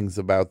feelings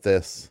about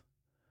this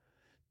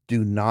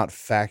do not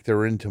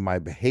factor into my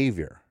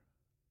behavior.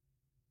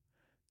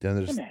 Do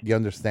you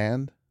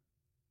understand?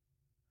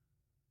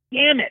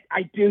 Damn it.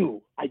 I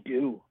do.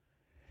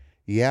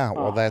 Yeah,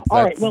 well, that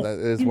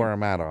is where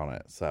I'm at on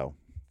it. So,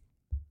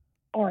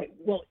 all right.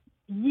 Well,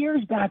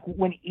 years back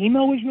when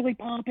emo was really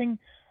popping,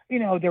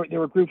 there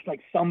were groups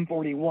like Sum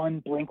 41,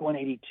 Blink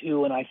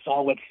 182, and I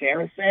Saw What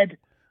Sarah Said.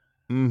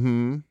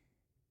 Mm-hmm.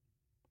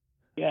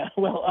 Yeah.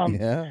 Well,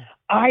 yeah.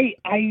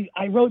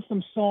 I wrote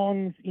some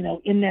songs,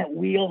 in that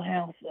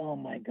wheelhouse. Oh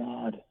my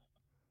God.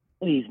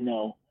 Please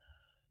no.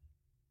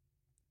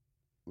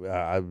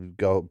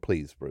 Go,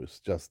 please, Bruce.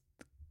 Just.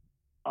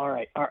 All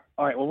right.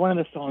 Well, one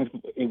of the songs,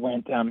 it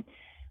went,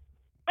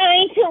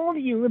 I told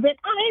you that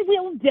I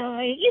will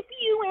die if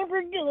you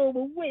ever go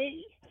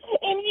away.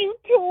 And you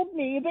told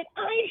me that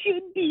I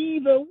should be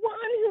the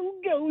one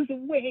who goes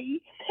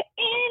away.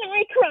 And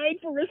I cried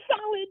for a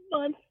solid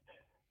month.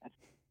 That's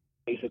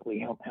basically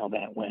how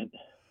that went.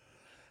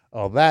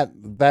 Oh,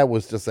 that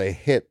was just a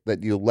hit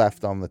that you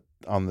left on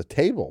the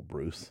table,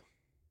 Bruce.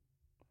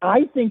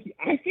 I think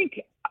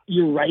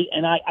you're right,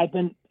 and I've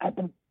been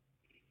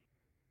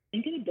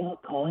thinking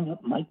about calling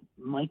up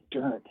Mike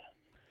Dirnt.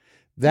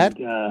 That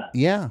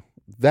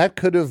that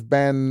could have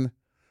been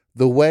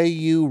the way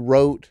you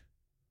wrote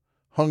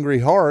 "Hungry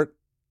Heart,"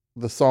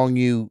 the song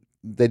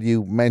that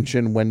you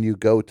mentioned when you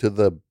go to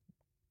the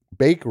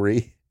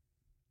bakery.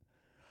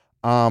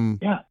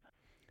 Yeah.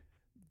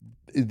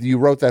 You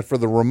wrote that for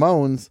the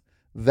Ramones.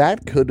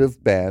 That could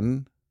have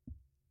been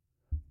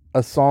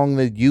a song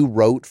that you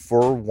wrote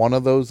for one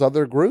of those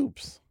other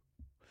groups.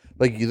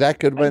 Like that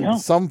could have been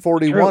Sum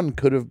 41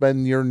 could have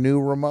been your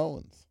new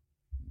Ramones.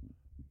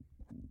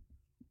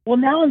 Well,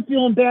 now I'm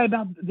feeling bad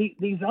about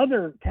these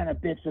other kind of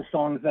bits of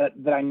songs that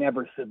I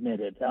never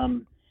submitted.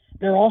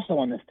 They're also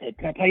on this tape.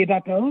 Can I tell you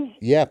about those?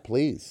 Yeah,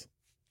 please.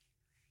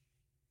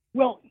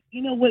 Well,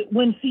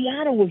 when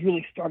Seattle was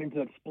really starting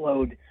to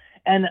explode,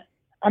 and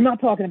I'm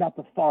not talking about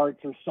the Farts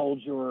or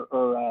Soldier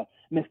or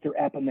Mr.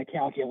 Epp and the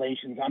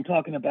Calculations. I'm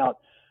talking about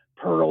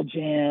Pearl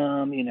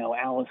Jam,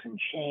 Alice in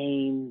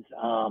Chains,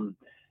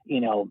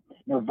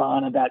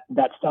 Nirvana,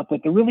 that stuff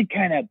with the really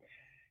kind of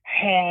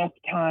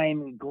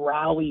halftime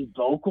growly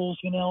vocals.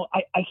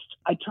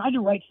 I tried to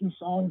write some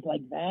songs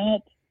like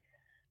that.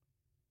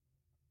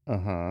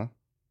 Uh-huh.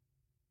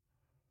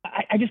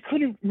 I just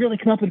couldn't really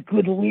come up with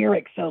good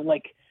lyrics. So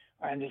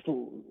I'm just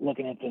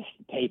looking at this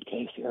tape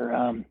case here.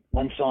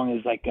 One song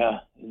is like, I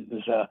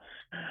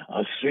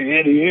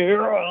sit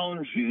here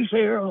on she's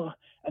here.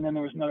 And then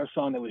there was another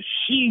song that was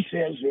She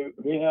Says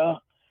Yeah.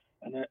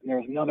 And then there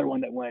was another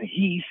one that went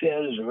He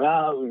Says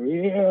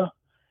Yeah.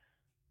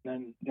 And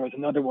then there was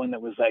another one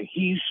that was like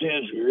He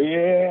Says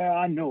Yeah,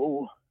 I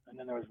know. And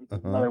then there was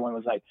another one that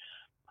was like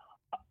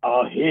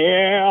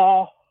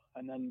yeah.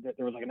 And then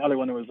there was like another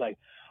one that was like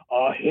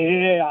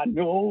yeah, I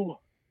know.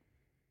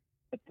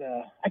 But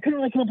I couldn't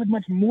really come up with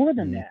much more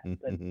than that.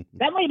 But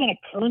that might have been a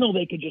kernel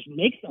they could just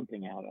make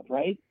something out of,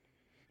 right?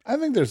 I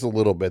think there's a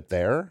little bit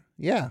there.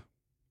 Yeah.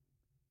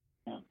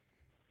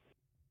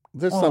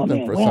 There's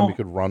something somebody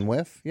could run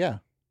with. Yeah.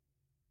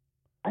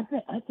 I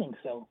think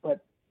so.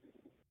 But,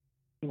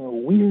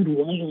 Weird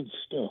Wild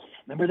Stuff.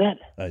 Remember that?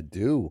 I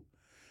do.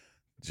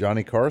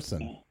 Johnny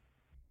Carson.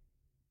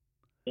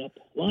 Yep.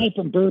 Live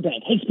from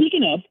Burbank. Hey,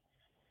 speaking of,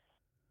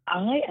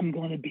 I am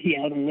going to be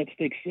out in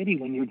Lipstick City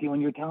when you're doing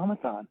your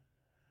Tomathon.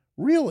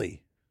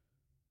 Really?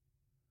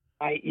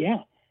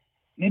 Yeah.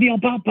 Maybe I'll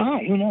pop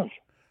by. Who knows?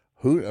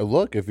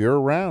 Look, if you're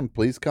around,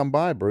 please come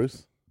by,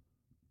 Bruce.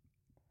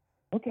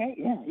 Okay.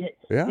 Yeah.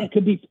 Yeah. It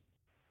could be.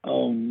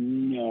 Oh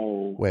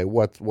no. Wait.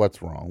 What's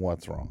wrong?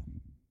 What's wrong?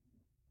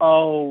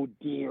 Oh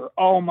dear.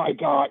 Oh my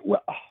God.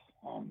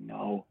 Oh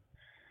no.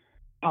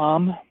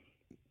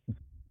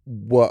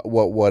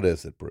 What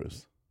is it,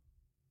 Bruce?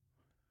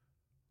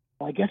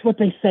 Well, I guess what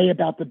they say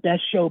about the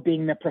best show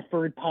being the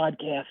preferred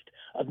podcast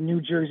of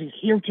New Jersey's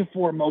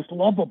heretofore most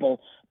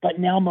lovable, but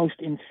now most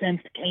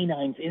incensed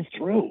canines is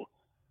true.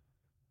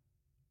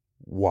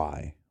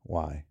 Why?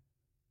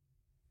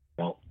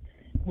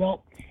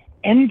 Well,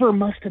 Enver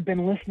must have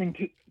been listening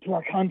to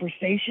our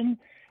conversation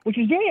which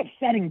is very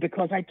upsetting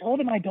because I told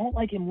him I don't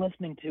like him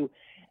listening to,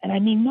 and I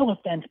mean no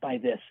offense by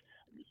this,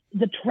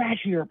 the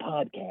trashier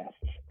podcasts.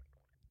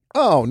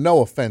 Oh,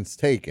 no offense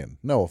taken.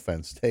 No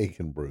offense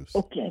taken, Bruce.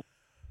 Okay.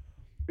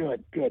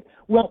 Good.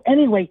 Well,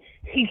 anyway,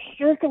 he's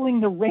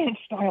circling the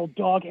ranch-style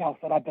doghouse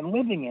that I've been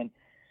living in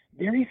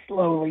very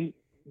slowly,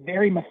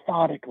 very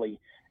methodically,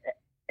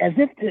 as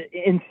if to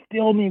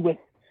instill me with,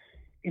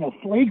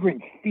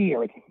 flagrant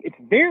fear. It's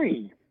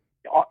very.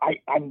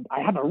 I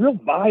have a real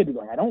vibe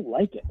going. I don't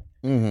like it.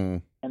 Mm-hmm.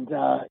 And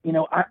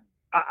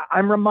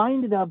I'm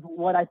reminded of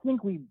what I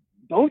think we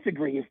both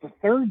agree is the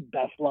third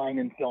best line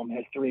in film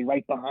history,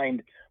 right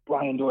behind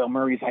Brian Doyle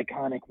Murray's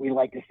iconic "We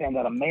like to send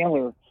out a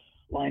mailer"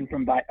 line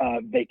from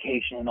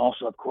Vacation, and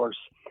also, of course,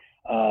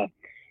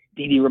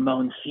 Dee Dee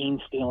Ramone's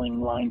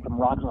scene-stealing line from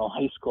Rock and Roll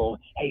High School,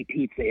 "Hey,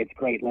 pizza, it's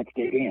great, let's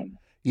dig in."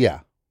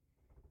 Yeah,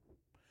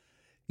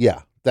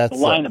 that's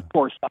the line. Of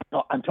course,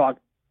 I'm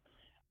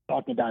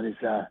talking about is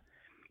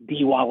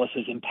Dee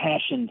Wallace's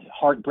impassioned,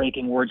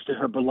 heartbreaking words to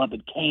her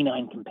beloved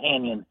canine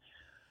companion,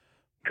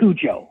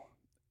 Cujo,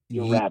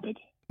 your rabbit.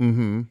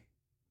 Mm-hmm.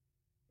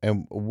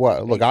 And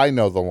what? Look, I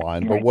know the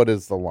line, but what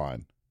is the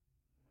line?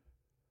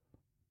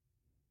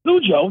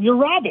 Cujo, your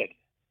rabbit.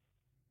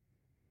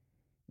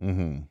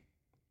 Mm-hmm.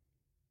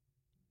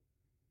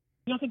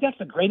 You don't think that's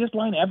the greatest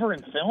line ever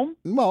in film?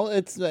 Well,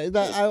 it's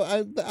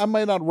I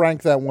might not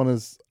rank that one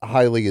as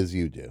highly as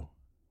you do.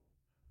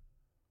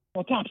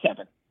 Well, top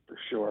 7 for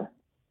sure.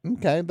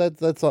 Okay,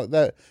 that's all,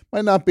 that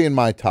might not be in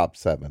my top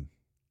 7.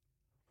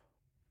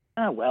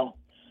 Well,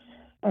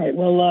 all right.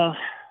 Well,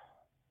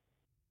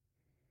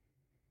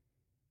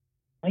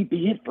 might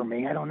be it for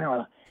me. I don't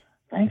know.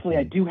 Thankfully,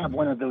 I do have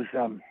one of those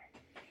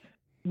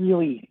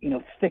really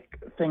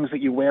thick things that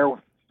you wear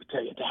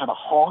to have a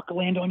hawk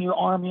land on your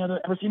arm.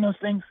 Ever seen those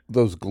things?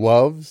 Those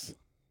gloves?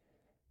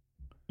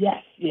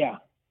 Yes, yeah.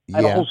 I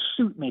have a whole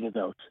suit made of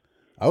those.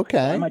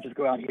 Okay. I might just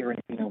go out here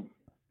and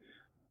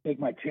take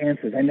my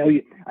chances. I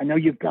know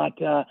you've got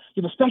you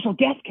have a special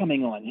guest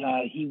coming on.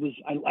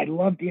 I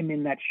loved him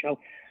in that show.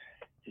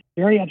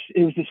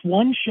 It was this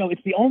one show.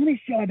 It's the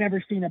only show I've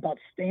ever seen about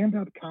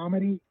stand-up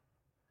comedy.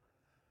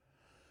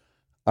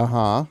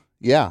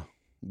 Yeah.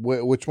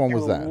 Which one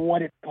was that?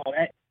 What it's called?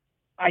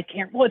 I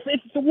can't. Well,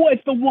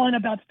 it's the one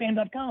about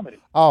stand-up comedy.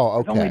 Oh,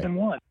 okay. There's only been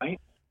one,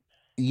 right?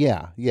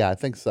 Yeah, I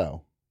think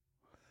so.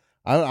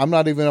 I'm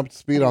not even up to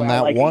speed on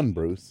that one,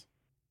 Bruce.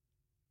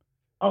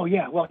 Oh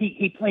yeah, well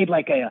he played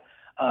like an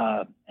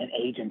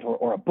agent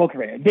or a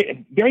booker.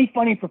 Very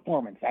funny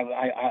performance.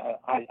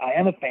 I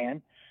am a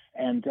fan,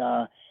 and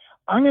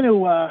I'm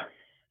gonna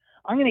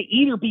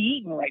eat or be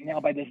eaten right now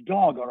by this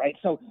dog. All right,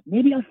 so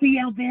maybe I'll see you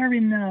out there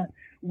in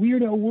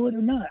Weirdo Wood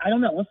or not. I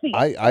don't know. We'll see.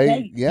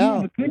 Yeah.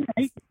 Have a good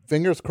night.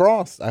 Fingers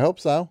crossed. I hope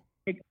so.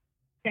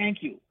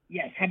 Thank you.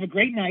 Yes. Have a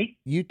great night.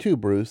 You too,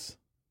 Bruce.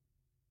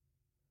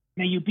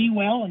 May you be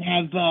well and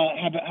have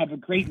a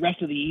great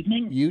rest of the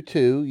evening. You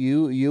too.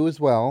 You as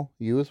well.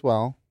 You as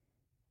well.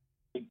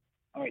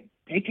 All right.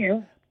 Take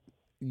care.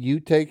 You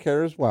take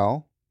care as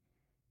well.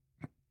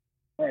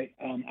 All right.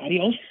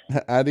 Adios.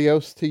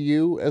 Adios to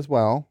you as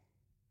well.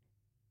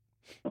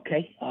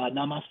 Okay.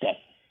 Namaste.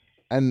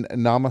 And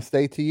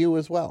namaste to you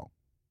as well.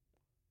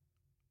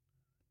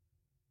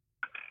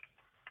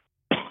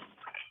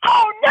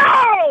 Oh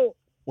no!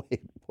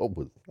 Wait, what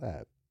was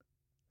that?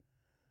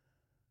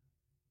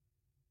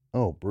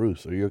 Oh,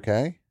 Bruce, are you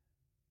okay?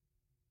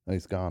 Oh,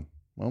 he's gone.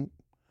 Well,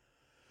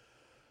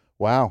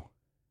 wow.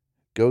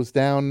 Goes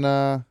down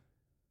how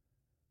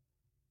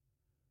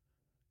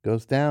it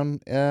goes down,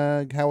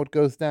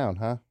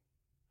 huh?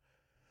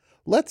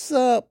 Let's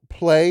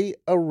play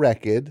a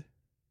record,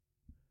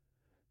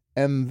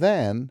 and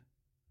then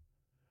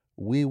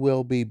we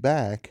will be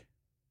back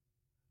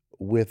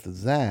with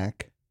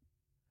Zach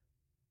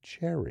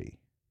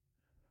Cherry,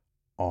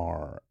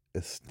 our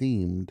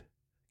esteemed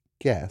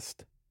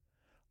guest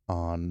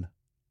on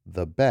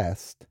the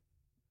best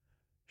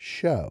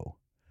show.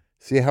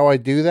 See how I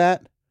do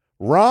that?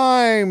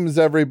 Rhymes,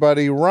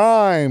 everybody,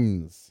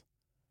 rhymes.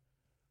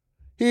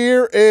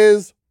 Here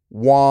is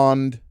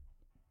Wand.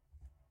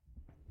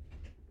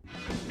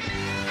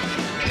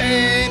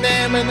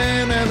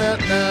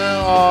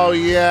 Oh,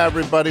 yeah,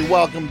 everybody.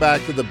 Welcome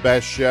back to the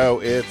best show.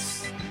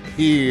 It's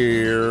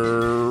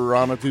here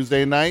on a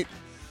Tuesday night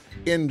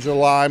in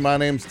July. My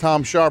name's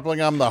Tom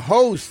Sharpling. I'm the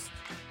host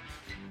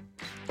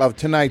of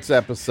tonight's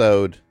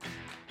episode.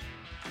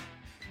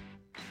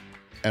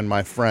 And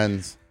my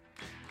friends,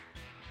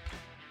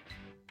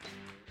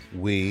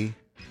 we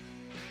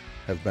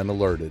have been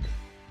alerted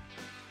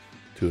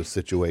to a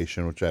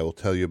situation which I will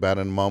tell you about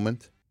in a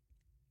moment.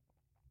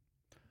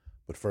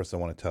 But first I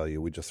want to tell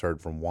you, we just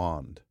heard from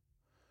Wand.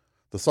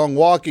 The song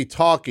Walkie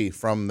Talkie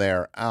from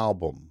their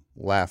album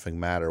Laughing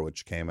Matter,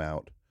 which came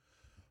out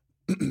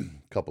a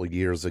couple of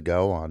years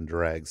ago on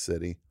Drag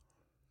City.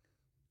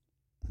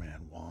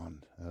 Man,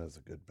 Wand, that is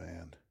a good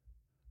band.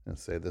 I'm going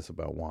to say this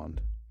about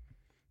Wand.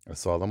 I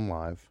saw them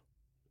live.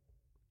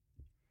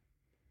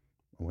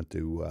 I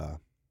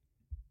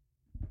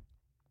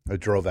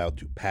drove out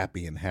to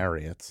Pappy and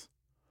Harriet's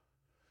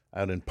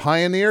out in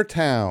Pioneer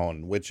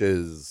Town, which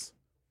is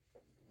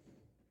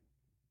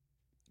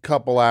a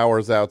couple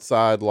hours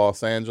outside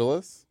Los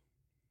Angeles.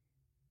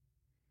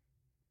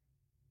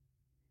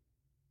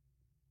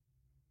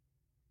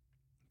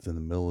 It's in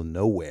the middle of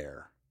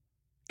nowhere.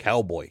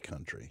 Cowboy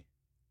country.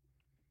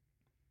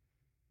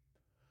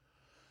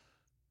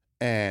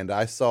 And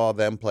I saw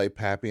them play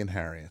Pappy and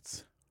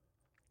Harriet's.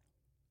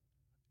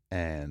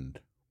 And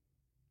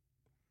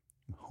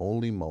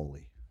holy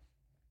moly.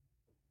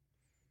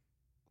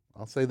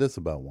 I'll say this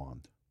about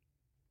Wand.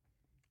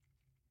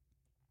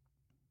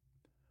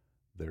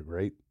 They're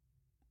great.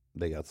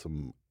 They got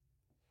some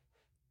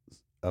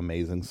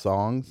amazing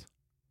songs.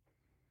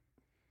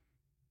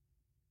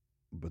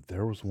 But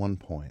there was one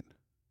point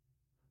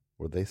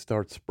where they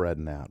start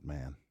spreading out,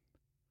 man.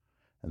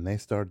 And they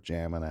start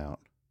jamming out.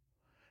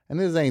 And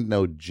this ain't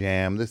no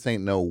jam. This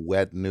ain't no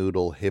wet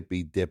noodle,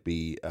 hippy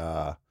dippy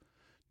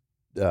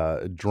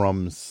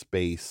drum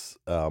space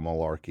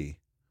malarkey.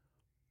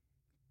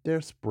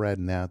 They're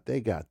spreading out.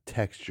 They got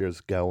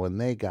textures going.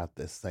 They got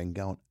this thing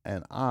going.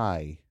 And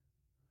I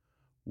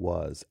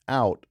was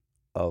out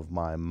of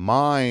my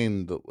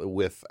mind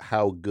with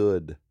how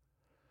good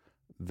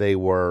they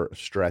were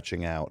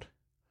stretching out.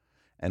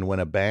 And when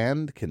a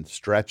band can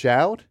stretch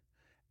out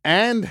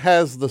and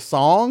has the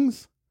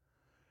songs,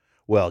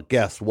 well,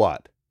 guess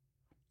what?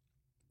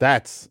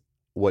 That's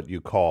what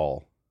you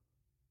call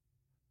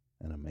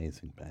an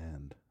amazing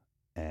band.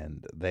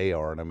 And they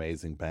are an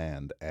amazing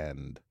band.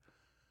 And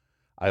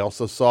I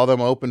also saw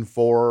them open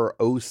for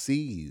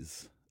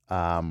OCs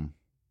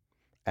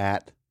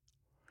at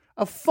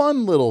a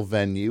fun little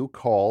venue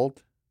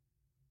called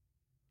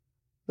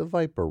the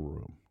Viper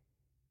Room.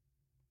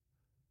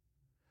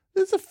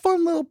 It's a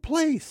fun little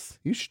place.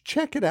 You should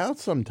check it out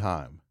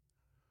sometime.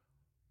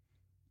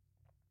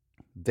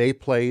 They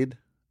played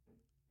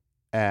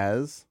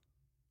as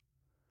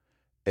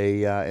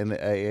a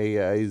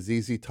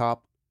ZZ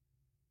Top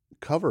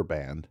cover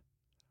band,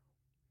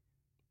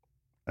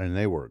 and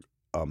they were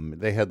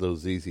they had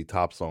those ZZ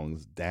Top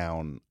songs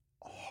down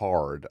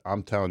hard.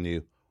 I'm telling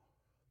you,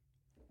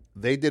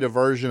 they did a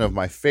version of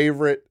my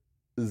favorite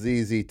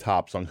ZZ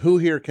Top song. Who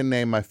here can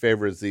name my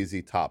favorite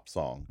ZZ Top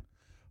song?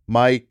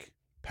 Mike,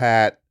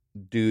 Pat,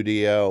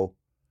 Dudio,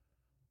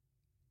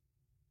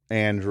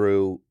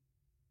 Andrew.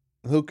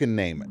 Who can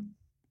name it?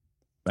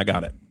 I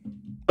got it.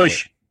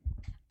 Push.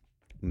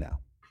 No.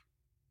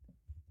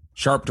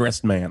 Sharp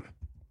Dressed Man.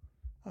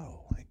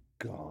 Oh my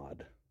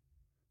God.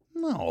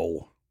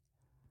 No.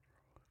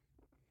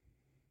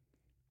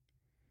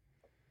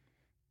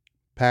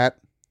 Pat.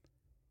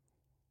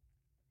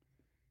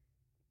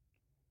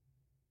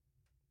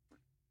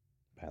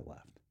 Pat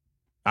left.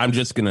 I'm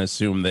just going to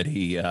assume that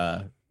he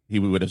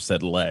would have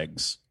said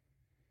Legs.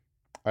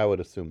 I would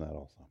assume that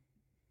also.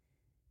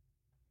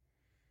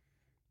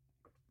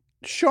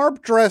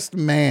 Sharp Dressed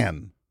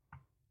Man.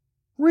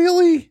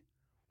 Really?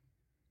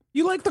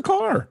 You like the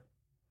car?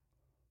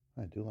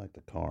 I do like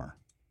the car.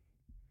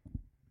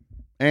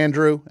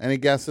 Andrew, any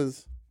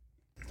guesses?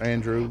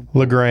 Andrew?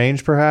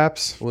 LaGrange,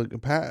 perhaps?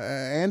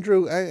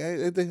 Andrew,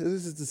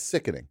 this is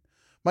sickening.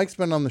 Mike's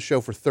been on the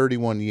show for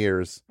 31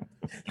 years,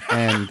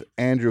 and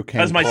Andrew came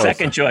That was my closer.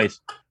 second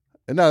choice.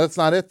 No, that's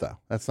not it, though.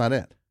 That's not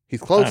it.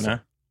 He's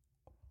closer.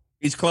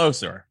 He's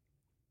closer.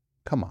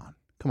 Come on.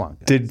 Come on,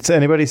 guys. Did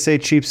anybody say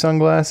Cheap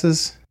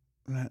Sunglasses?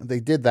 They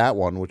did that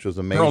one, which was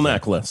amazing. Pearl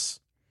Necklace.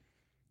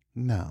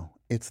 No,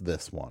 it's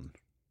this one.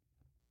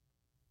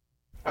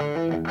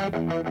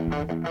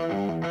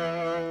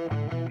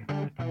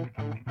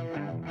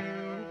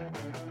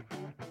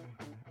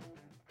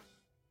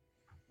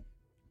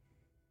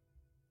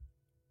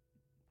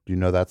 Do you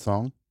know that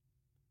song?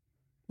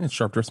 It's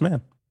Sharp Dressed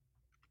Man.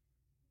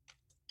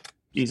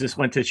 Jesus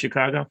went to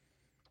Chicago.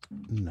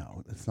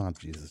 No, it's not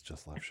Jesus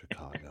Just Left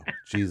Chicago.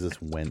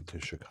 Jesus Went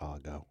to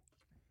Chicago.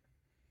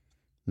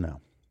 No.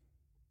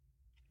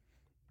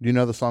 Do you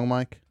know the song,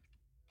 Mike?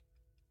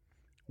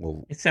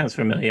 Well, It sounds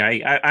familiar.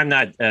 I'm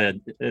not a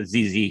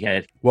ZZ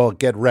head. well,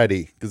 get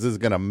ready, because this is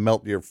going to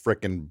melt your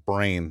frickin'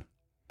 brain.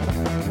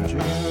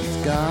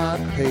 Just got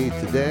paid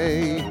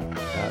today.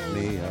 Got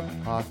me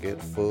a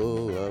pocket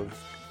full of...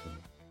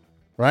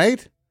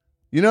 Right?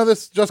 You know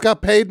this just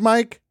got paid,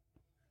 Mike?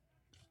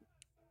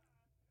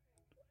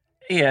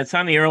 Yeah, it's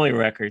on the early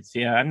records.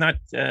 Yeah, I'm not,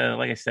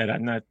 like I said,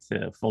 I'm not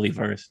fully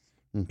versed.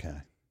 Okay.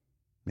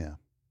 Yeah.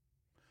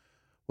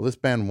 Well, this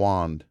band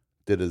Wand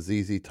did a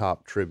ZZ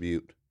Top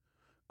tribute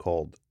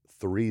called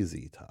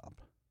 3Z Top.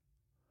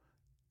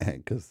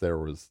 Because there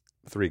was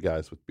 3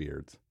 guys with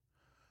beards.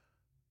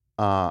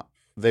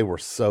 They were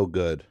so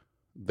good.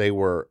 They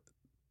were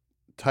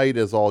tight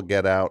as all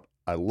get out.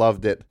 I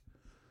loved it.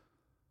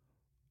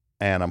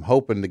 And I'm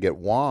hoping to get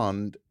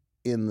Wand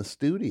in the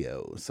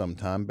studio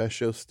sometime. Best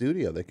Show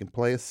Studio. They can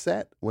play a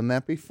set. Wouldn't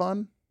that be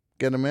fun?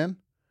 Get them in.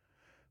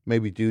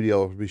 Maybe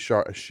Dudio will be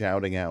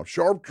shouting out,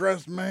 "Sharp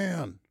Dressed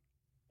Man."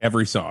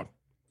 Every song.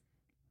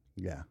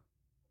 Yeah.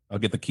 I'll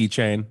get the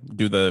keychain,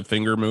 do the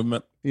finger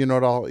movement. You know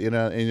what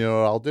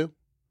I'll do?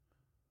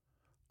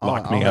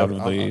 Lock me out of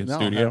the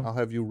studio. I'll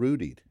have you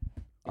Rudied.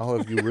 I'll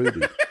have you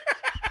Rudied.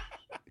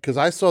 because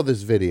I saw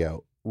this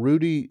video.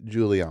 Rudy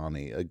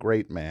Giuliani, a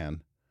great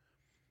man.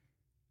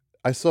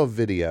 I saw a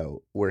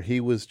video where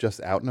he was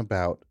just out and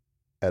about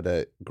at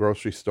a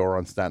grocery store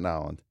on Staten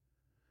Island,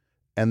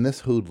 and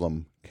this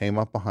hoodlum came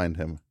up behind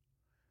him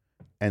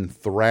and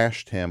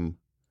thrashed him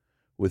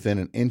within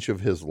an inch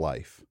of his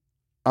life.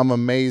 I'm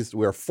amazed.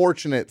 We're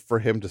fortunate for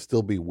him to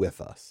still be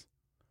with us.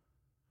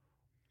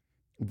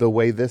 The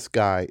way this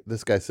guy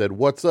said,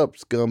 "What's up,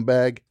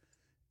 scumbag?"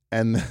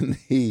 And then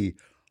he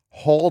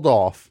hauled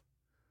off,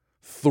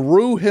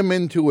 threw him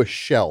into a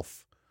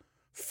shelf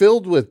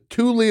filled with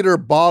 2-liter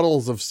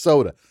bottles of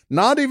soda.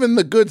 Not even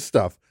the good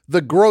stuff,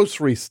 the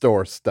grocery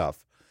store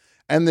stuff.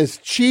 And this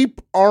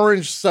cheap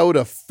orange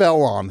soda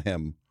fell on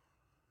him.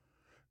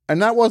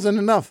 And that wasn't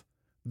enough.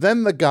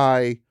 Then the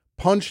guy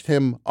punched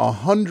him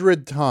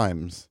 100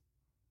 times.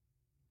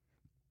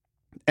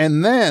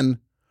 And then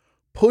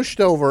pushed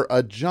over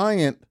a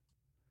giant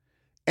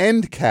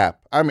end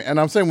cap. And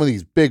I'm saying one of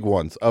these big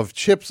ones of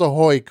Chips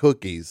Ahoy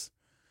cookies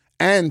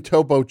and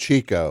Topo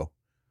Chico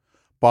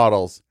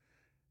bottles.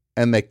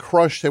 And they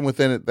crushed him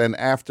within it. Then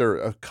after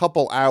a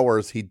couple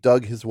hours, he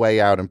dug his way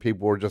out, and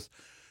people were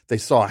they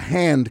saw a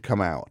hand come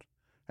out.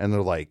 And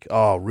they're like,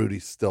 "Oh,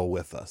 Rudy's still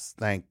with us.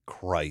 Thank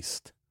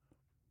Christ."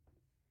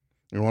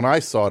 And when I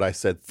saw it, I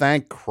said,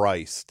 "Thank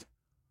Christ."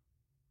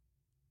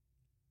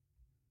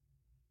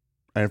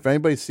 And if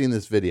anybody's seen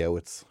this video,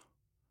 it's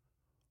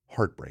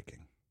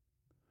heartbreaking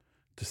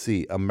to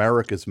see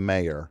America's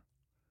mayor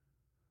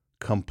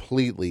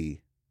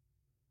completely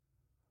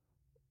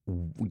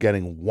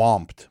getting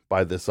whomped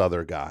by this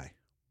other guy.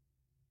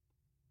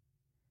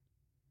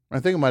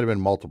 I think it might have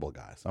been multiple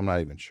guys. I'm not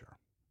even sure.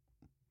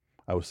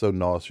 I was so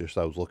nauseous,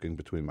 I was looking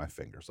between my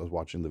fingers. I was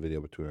watching the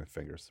video between my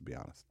fingers, to be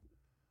honest.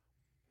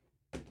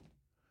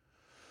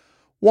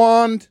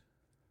 Wand.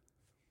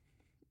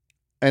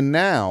 And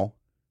now,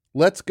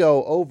 let's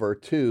go over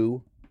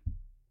to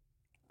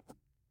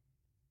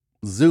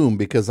Zoom,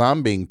 because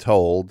I'm being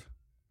told.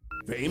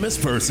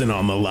 Famous person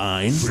on the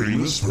line.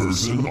 Famous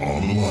person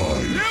on the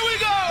line. Here we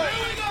go!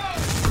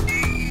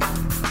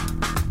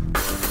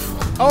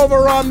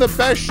 Over on the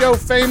Best Show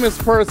Famous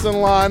Person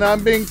line,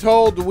 I'm being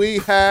told we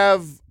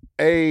have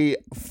a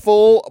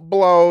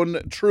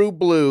full-blown, true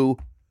blue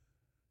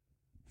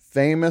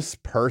famous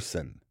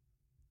person.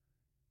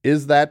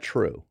 Is that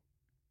true?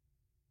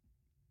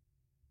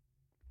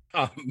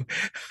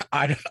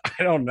 I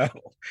don't know.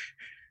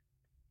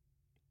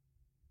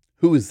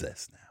 Who is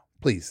this now?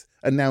 Please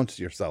announce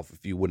yourself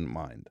if you wouldn't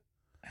mind.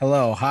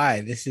 Hello,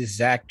 hi. This is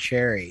Zach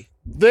Cherry.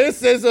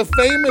 This is a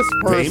famous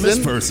person.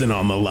 Famous person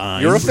on the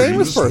line. You're a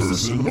famous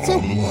person. It's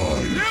on the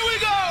line. Here we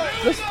go!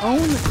 Just own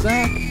it,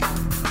 Zach.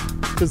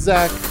 Because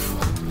Zach,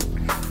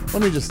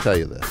 let me just tell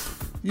you this.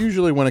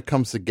 Usually when it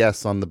comes to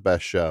guests on the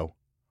Best Show,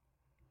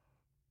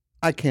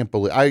 I can't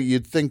believe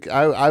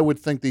I would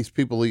think these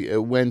people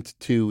went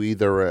to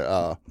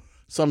either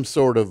some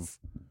sort of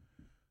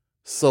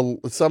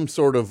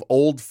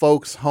old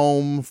folks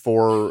home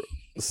for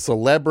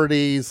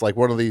celebrities, like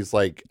one of these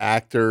like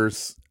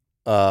actors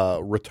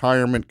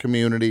retirement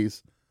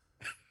communities,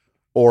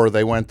 or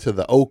they went to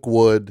the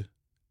Oakwood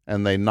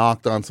and they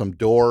knocked on some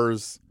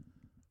doors,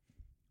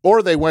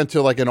 or they went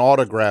to like an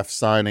autograph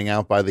signing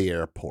out by the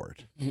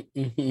airport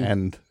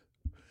and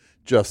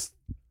just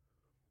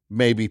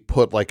maybe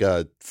put like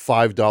a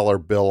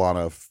 $5 bill on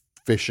a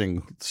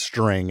fishing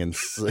string and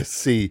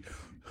see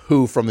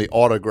who from the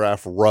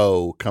autograph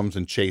row comes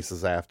and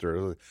chases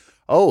after.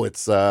 Oh,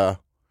 it's Danny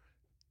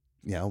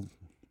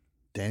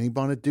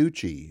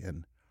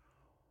Bonaducci.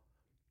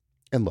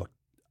 And look,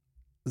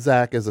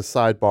 Zach, as a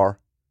sidebar,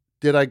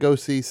 did I go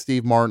see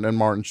Steve Martin and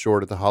Martin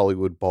Short at the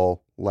Hollywood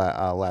Bowl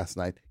last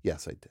night?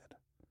 Yes, I did.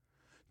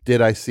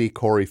 Did I see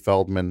Corey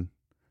Feldman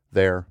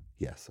there?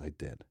 Yes, I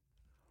did.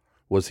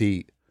 Was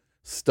he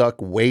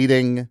stuck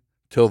waiting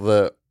till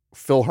the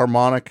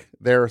Philharmonic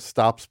there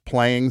stops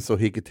playing so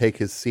he could take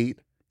his seat?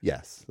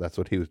 Yes, that's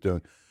what he was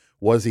doing.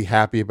 Was he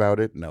happy about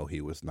it? No,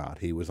 he was not.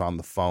 He was on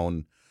the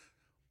phone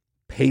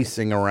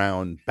pacing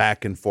around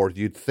back and forth.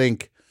 You'd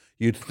think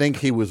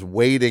he was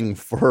waiting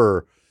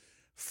to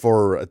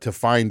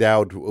find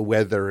out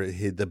whether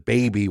the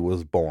baby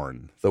was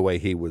born, the way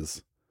he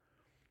was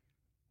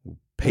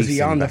pacing. Was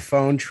he on the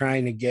phone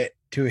trying to get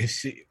to his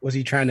seat? Was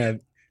he trying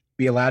to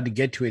be allowed to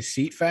get to his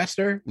seat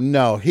faster?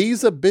 No,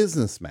 he's a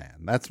businessman.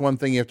 That's one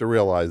thing you have to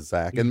realize,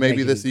 Zach. And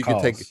maybe this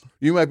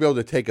you might be able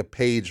to take a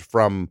page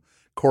from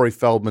Corey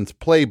Feldman's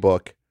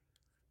playbook.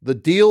 The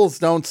deals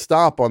don't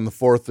stop on the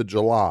 4th of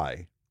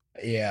July.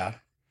 Yeah.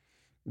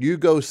 You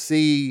go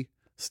see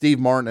Steve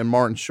Martin and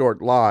Martin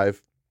Short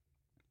live.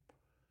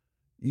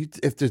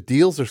 If the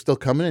deals are still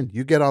coming in,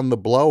 you get on the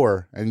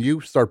blower and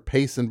you start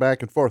pacing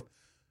back and forth.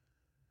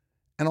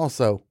 And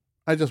also,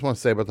 I just want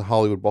to say about the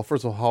Hollywood Bowl.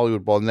 First of all,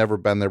 Hollywood Bowl, never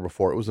been there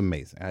before. It was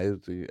amazing. I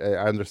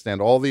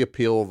understand all the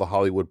appeal of the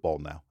Hollywood Bowl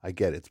now. I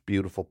get it. It's a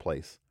beautiful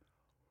place.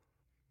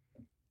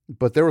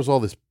 But there was all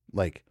this,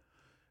 like,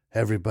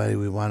 everybody,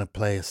 we want to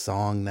play a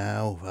song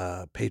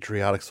now,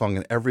 patriotic song.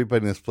 And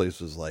everybody in this place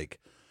was like,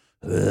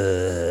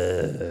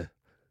 ugh.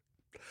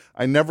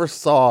 I never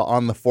saw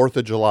on the 4th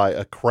of July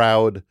a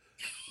crowd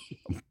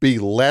be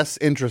less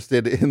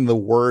interested in the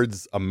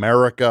words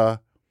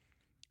America,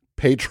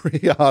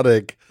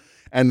 patriotic,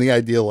 and the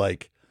idea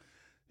like,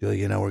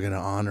 you know, we're going to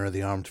honor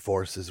the armed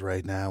forces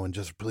right now, and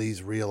just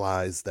please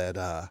realize that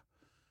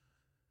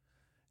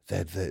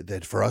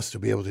that for us to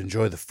be able to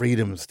enjoy the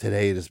freedoms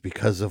today, it is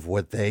because of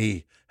what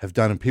they have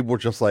done. And people were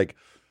just like,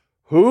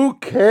 who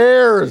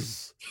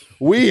cares?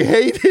 We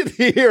hate it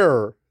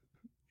here.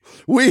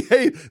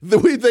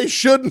 They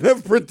shouldn't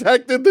have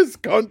protected this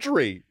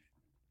country.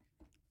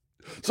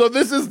 So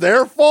this is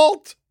their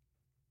fault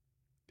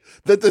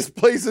that this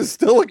place is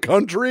still a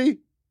country.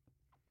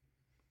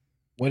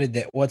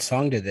 What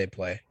song did they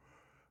play?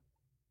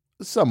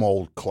 Some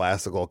old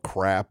classical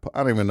crap.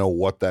 I don't even know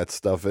what that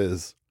stuff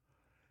is.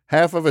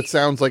 Half of it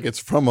sounds like it's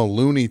from a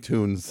Looney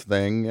Tunes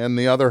thing, and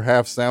the other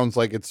half sounds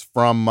like it's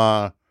from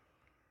a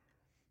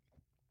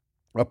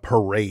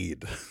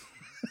parade.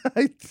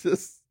 I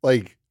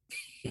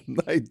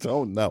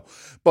don't know.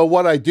 But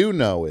what I do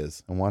know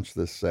is, and watch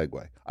this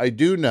segue, I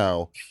do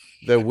know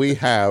that we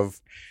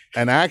have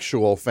an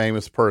actual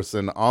famous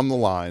person on the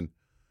line.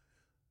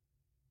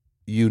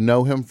 You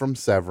know him from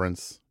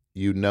Severance.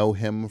 You know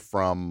him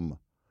from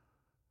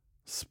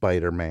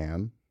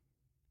Spider-Man.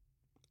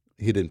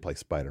 He didn't play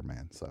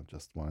Spider-Man, so I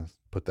just want to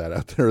put that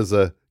out there as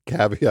a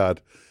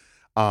caveat.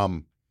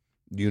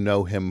 You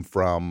know him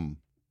from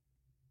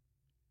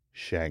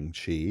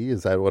Shang-Chi.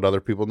 Is that what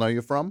other people know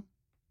you from?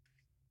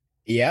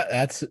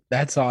 Yeah,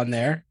 that's on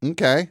there.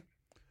 Okay.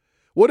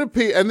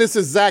 And this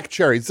is Zach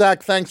Cherry.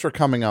 Zach, thanks for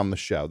coming on the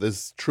show. This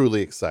is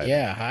truly exciting.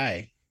 Yeah,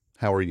 hi.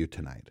 How are you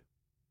tonight?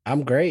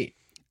 I'm great.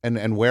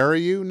 And where are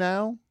you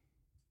now?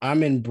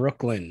 I'm in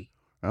Brooklyn.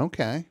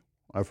 Okay.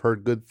 I've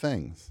heard good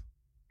things.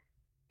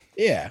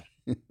 Yeah.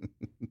 It's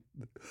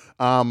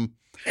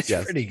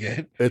yes, pretty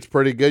good. It's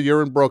pretty good.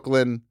 You're in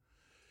Brooklyn.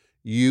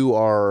 You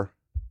are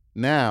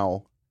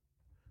now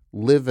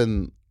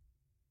living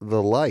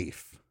the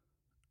life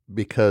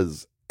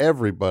because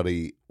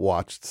everybody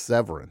watched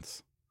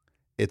Severance.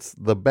 It's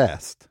the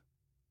best.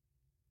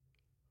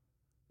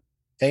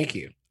 Thank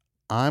you.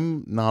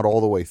 I'm not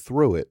all the way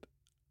through it.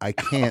 I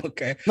can't.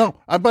 Okay. No,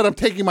 but I'm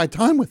taking my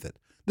time with it.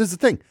 This is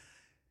the thing.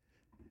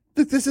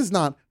 This is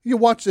not, you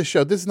watch this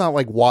show, this is not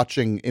like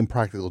watching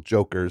Impractical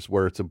Jokers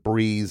where it's a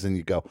breeze and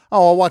you go,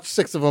 oh, I'll watch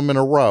 6 of them in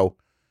a row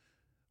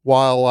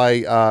while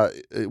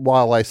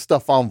I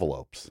stuff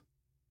envelopes.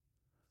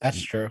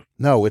 That's true.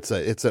 No, it's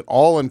an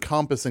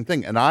all-encompassing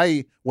thing.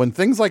 And when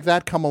things like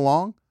that come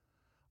along,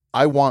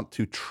 I want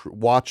to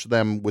watch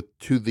them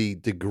to the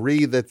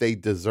degree that they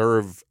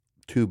deserve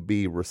to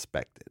be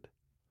respected.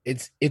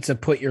 It's a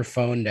put your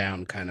phone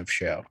down kind of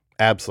show.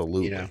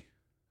 Absolutely. You know?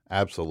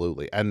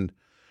 Absolutely. And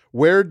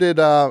where did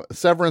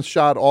Severance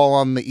shot? All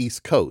on the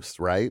East Coast,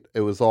 right?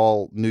 It was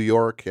all New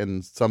York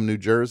and some New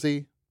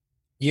Jersey.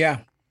 Yeah,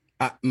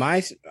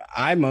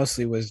 I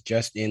mostly was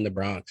just in the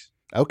Bronx.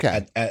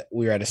 Okay,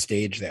 we were at a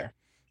stage there.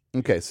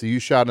 Okay, so you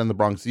shot in the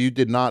Bronx. You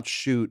did not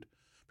shoot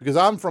because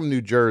I'm from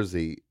New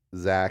Jersey,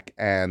 Zach,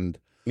 and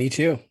me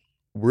too.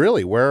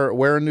 Really,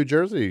 where in New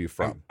Jersey are you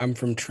from? I'm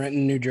from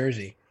Trenton, New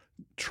Jersey.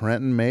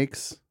 Trenton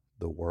makes,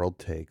 the world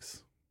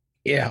takes.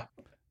 Yeah.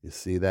 You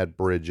see that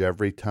bridge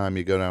every time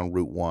you go down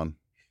Route 1.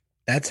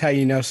 That's how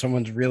you know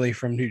someone's really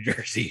from New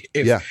Jersey.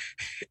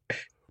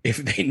 If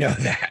they know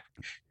that.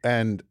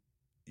 And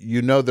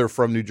you know they're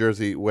from New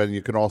Jersey when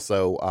you can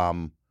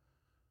also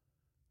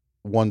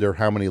wonder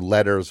how many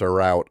letters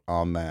are out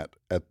on that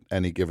at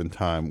any given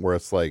time, where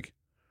it's like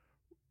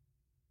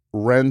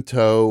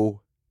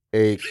Rento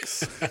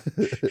aches.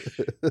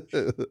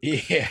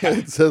 Yeah.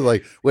 It says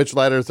like which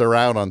letters are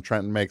out on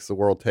Trenton Makes the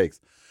World Takes.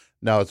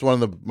 No, it's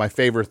one of my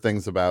favorite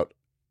things about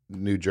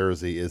New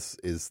Jersey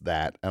is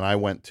that. And I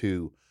went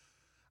to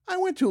a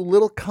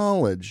little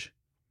college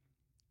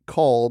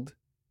called,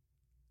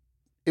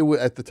 it was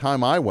at the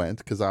time I went,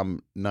 because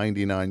I'm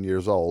 99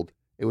 years old,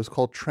 it was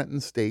called Trenton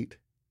State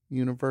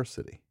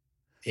University.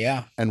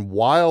 Yeah. And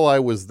while I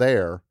was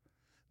there,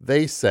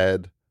 they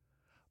said,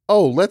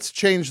 oh, let's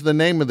change the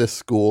name of this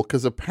school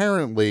because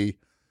apparently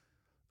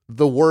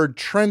the word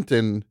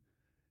Trenton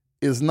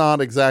is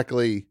not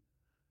exactly,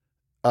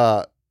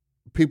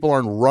 people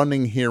aren't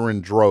running here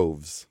in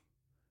droves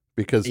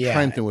because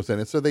Trenton was in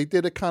it. So they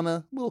did a kind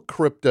of little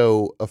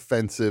crypto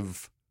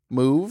offensive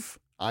move,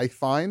 I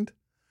find.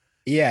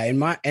 Yeah,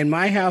 in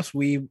my house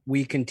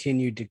we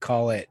continued to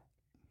call it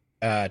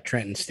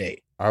Trenton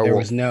State. There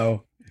was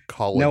no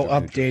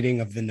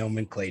updating of the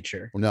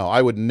nomenclature. No,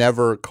 I would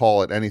never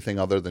call it anything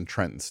other than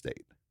Trenton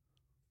State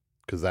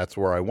because that's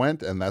where I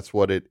went and that's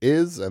what it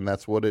is and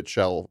that's what it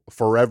shall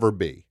forever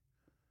be.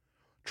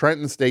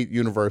 Trenton State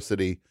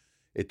University.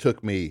 It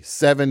took me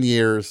 7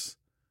 years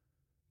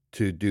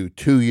to do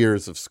 2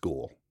 years of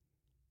school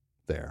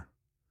there,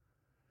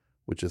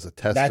 which is a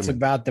testament. That's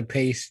about the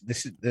pace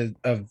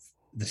of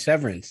the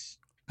Severance.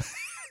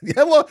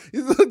 Yeah, well,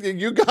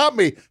 you got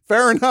me.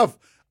 Fair enough.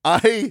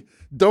 I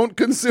don't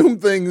consume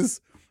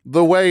things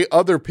the way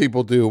other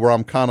people do, where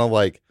I'm kind of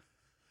like,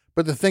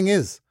 but the thing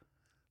is,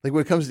 Like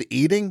when it comes to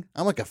eating,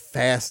 I'm like a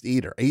fast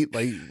eater. I eat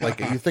like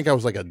you think I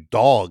was like a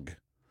dog.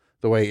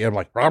 The way I'm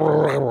like, rah, rah,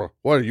 rah, rah.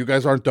 What? You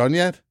guys aren't done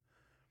yet?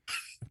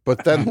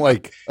 But then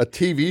like a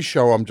TV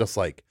show, I'm just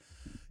like,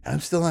 I'm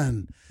still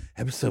on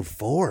episode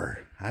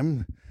 4.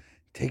 I'm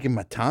taking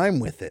my time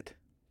with it.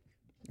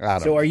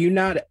 So are you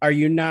not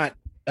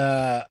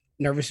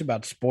nervous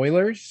about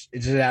spoilers?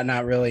 Is that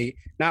not really,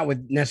 not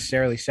with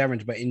necessarily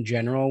Severance, but in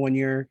general when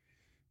you're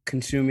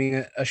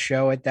consuming a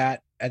show at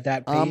that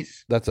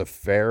pace? That's a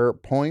fair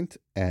point.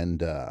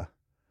 And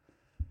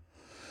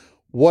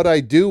what I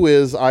do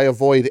is I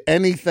avoid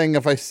anything.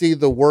 If I see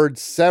the word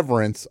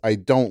Severance, I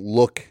don't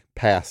look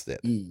past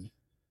it.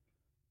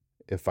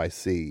 If I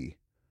see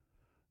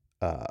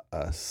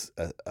a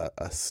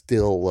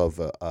still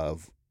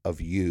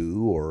of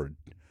you or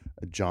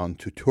John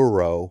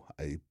Turturro,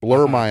 I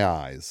blur my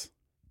eyes.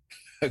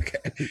 Okay.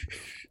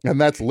 And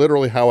that's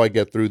literally how I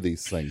get through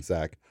these things,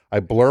 Zach.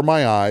 I blur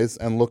my eyes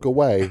and look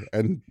away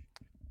and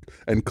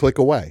click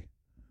away.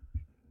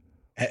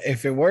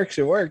 If it works,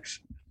 it works.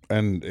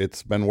 And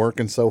it's been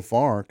working so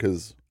far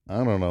because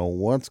I don't know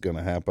what's going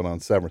to happen on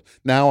Severance.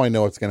 Now I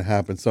know what's going to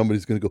happen.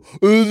 Somebody's going to go,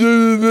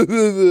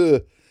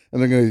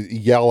 and they're going to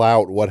yell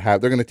out what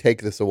happened. They're going to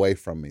take this away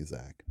from me,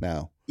 Zach,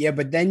 now. Yeah,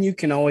 but then you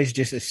can always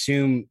just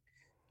assume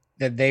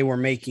that they were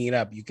making it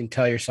up. You can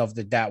tell yourself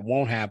that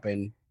won't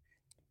happen.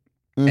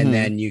 And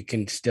then you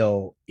can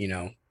still,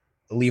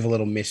 leave a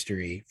little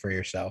mystery for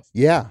yourself.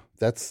 Yeah,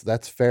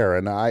 that's fair.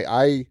 And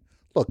I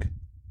look,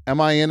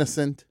 am I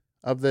innocent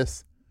of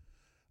this?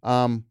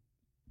 No,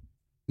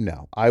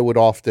 I would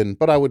often,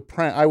 but I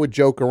would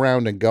joke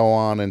around and go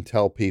on and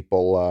tell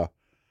people,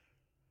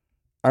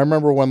 I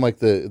remember when like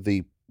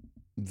the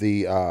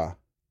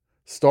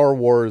Star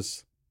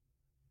Wars,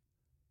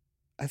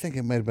 I think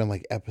it might have been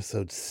like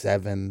episode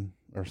 7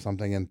 or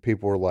something. And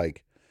people were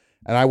like,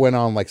 and I went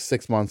on like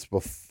 6 months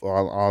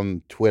before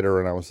on Twitter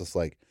and I was just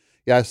like,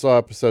 yeah, I saw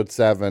episode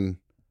 7.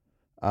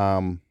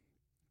 And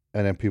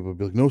then people would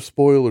be like, no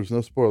spoilers.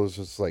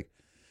 It's like,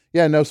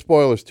 yeah, no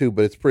spoilers too,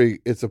 but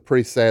it's a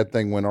pretty sad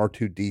thing when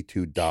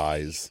R2-D2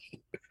 dies.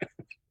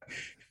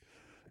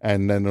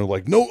 And then they're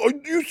like, no,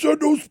 you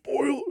said no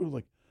spoilers.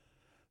 Like,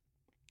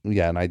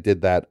 yeah, and I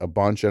did that a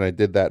bunch, and I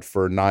did that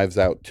for Knives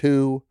Out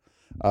 2.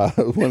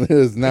 When it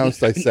was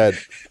announced, I said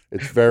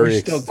it's very. We're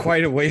still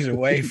quite a ways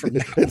away from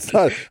that. It's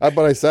not, but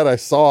I said I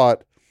saw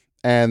it,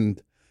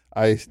 and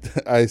I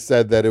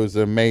said that it was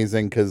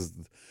amazing because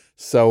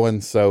so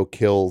and so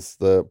kills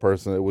the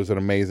person. It was an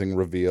amazing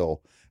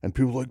reveal, and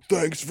people were like,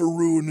 "Thanks for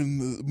ruining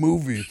the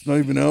movie. It's not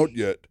even out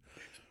yet."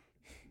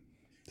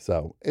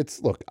 So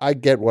look, I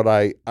get what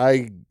I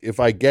if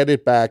I get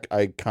it back,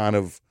 I kind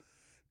of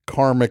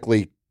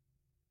karmically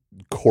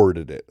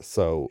courted it.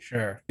 So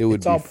sure, it would.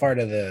 It's all part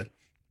of the.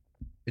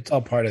 It's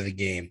all part of the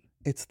game.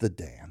 It's the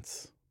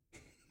dance.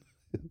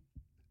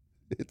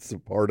 It's a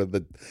part of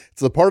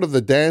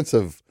the dance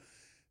of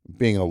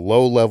being a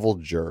low-level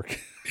jerk.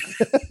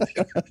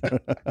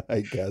 I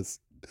guess.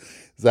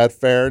 Is that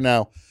fair?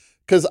 Now,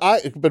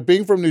 but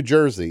being from New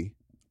Jersey,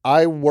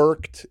 I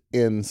worked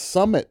in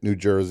Summit, New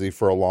Jersey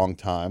for a long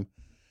time,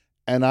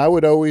 and I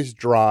would always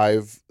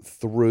drive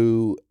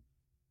through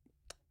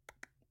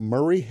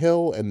Murray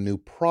Hill and New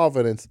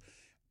Providence,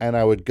 and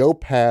I would go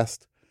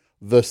past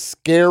the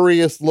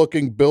scariest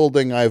looking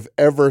building I've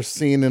ever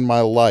seen in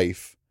my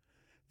life.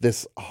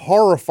 This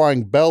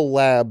horrifying Bell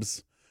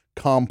Labs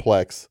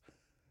complex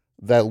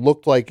that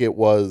looked like it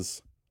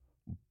was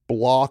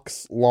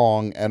blocks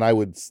long. And I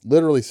would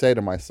literally say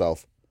to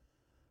myself,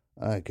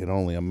 I can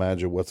only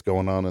imagine what's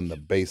going on in the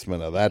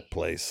basement of that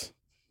place.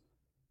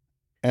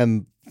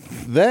 And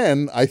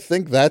then I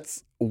think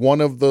that's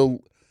one of the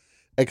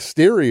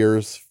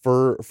exteriors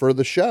for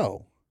the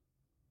show.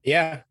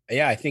 Yeah.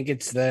 I think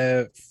it's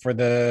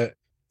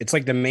it's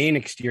like the main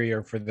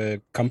exterior for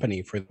the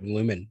company, for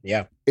Lumen.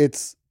 Yeah.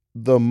 It's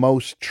the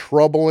most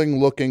troubling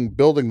looking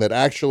building that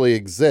actually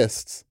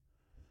exists.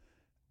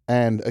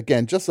 And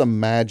again, just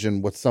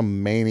imagine what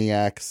some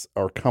maniacs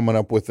are coming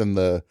up with in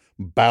the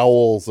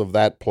bowels of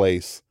that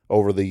place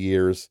over the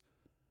years.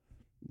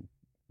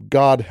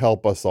 God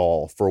help us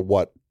all for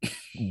what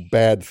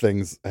bad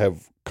things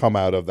have come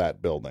out of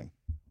that building.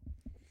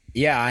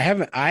 Yeah, I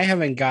haven't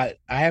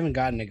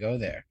gotten to go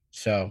there.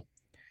 So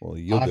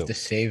I'll have to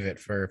save it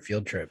for a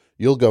field trip.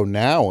 You'll go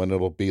now and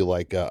it'll be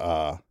like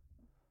a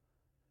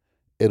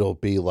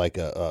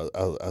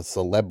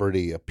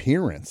celebrity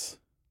appearance.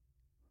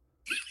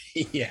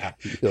 Yeah.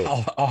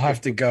 I'll have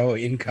to go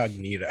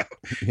incognito.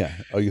 Yeah.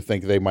 Oh, you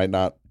think they might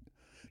not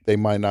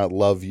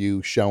love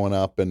you showing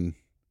up, and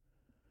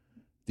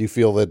do you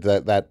feel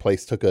that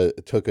place took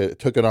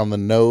it on the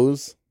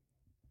nose?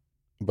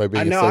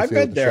 I know I've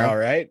been there. All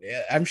right.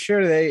 I'm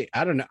sure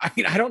I don't know. I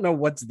mean, I don't know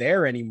what's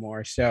there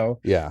anymore. So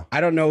yeah, I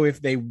don't know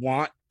if they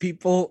want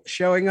people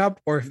showing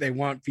up or if they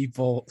want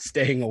people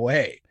staying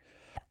away.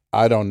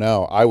 I don't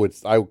know.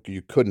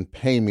 You couldn't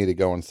pay me to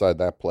go inside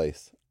that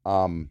place.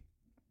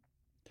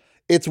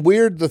 It's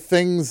weird, the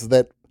things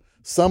that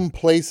some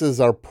places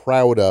are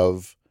proud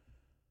of.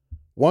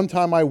 One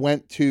time I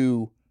went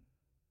to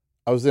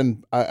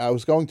I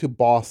was going to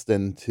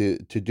Boston to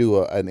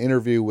do an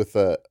interview with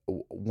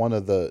one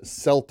of the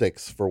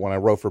Celtics for when I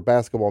wrote for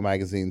basketball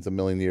magazines a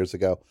million years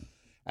ago,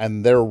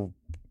 and their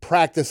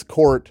practice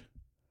court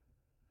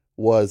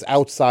was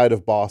outside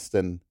of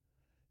Boston,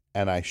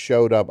 and I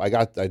showed up. I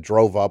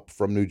drove up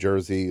from New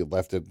Jersey,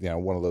 left it,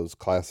 one of those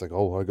classic,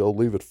 I go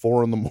leave at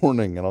 4 a.m.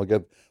 and I'll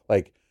get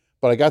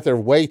but I got there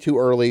way too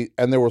early,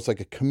 and there was like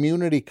a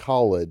community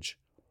college.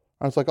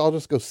 I was like, I'll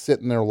just go sit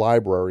in their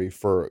library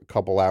for a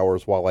couple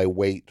hours while I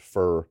wait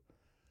to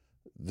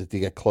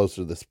get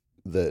closer to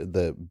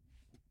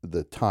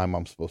the time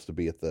I'm supposed to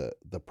be at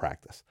the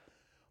practice.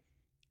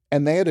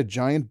 And they had a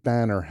giant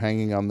banner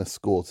hanging on the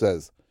school. It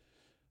says,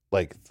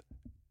 like,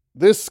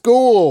 this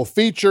school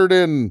featured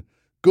in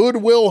Good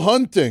Will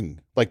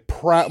Hunting, like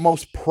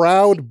most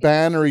proud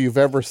banner you've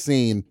ever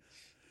seen.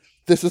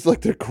 This is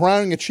like their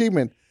crowning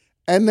achievement.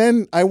 And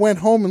then I went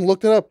home and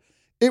looked it up.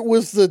 It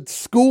was the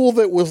school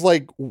that was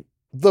like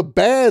the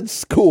bad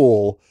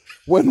school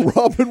when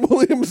Robin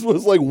Williams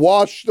was like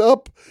washed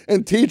up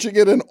and teaching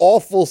at an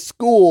awful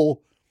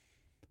school.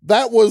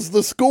 That was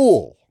the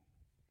school.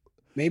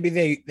 Maybe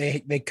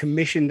they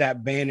commissioned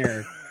that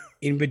banner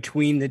in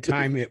between the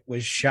time it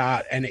was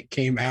shot and it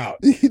came out.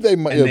 They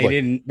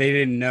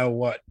didn't know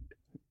what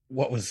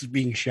was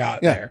being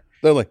shot there.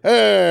 They're like,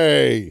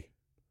 hey,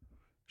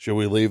 should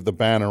we leave the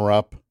banner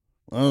up?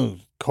 Oh,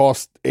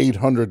 cost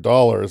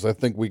 $800. I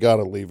think we got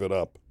to leave it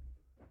up.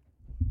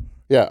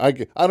 Yeah,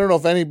 I don't know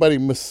if anybody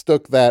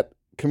mistook that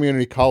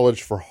community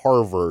college for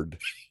Harvard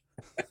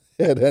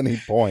at any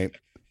point.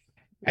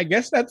 I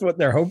guess that's what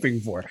they're hoping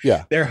for.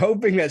 Yeah. They're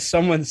hoping that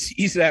someone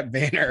sees that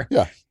banner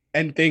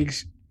and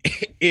thinks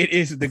it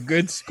is the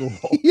good school.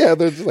 Yeah,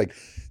 they're just like,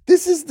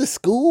 this is the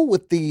school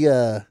with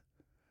the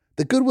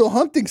Good Will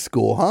Hunting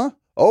school, huh?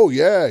 Oh,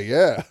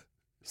 yeah.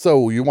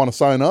 So you want to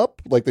sign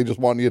up? Like they just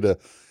want you to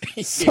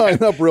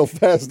sign up real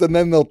fast, and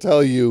then they'll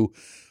tell you,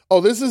 oh,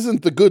 this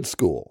isn't the good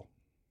school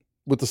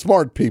with the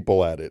smart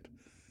people at it.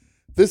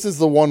 This is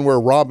the one where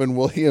Robin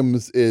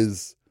Williams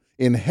is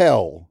in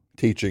hell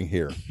teaching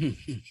here.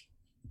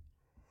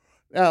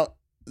 Now,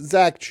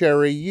 Zach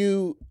Cherry,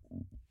 you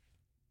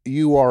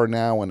are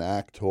now an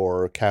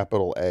actor,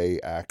 capital A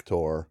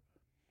actor,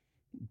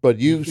 but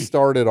you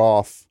started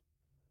off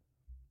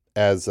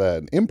as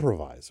an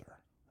improviser.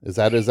 Is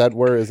that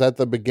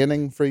the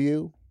beginning for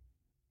you?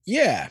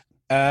 Yeah.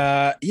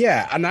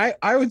 And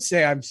I would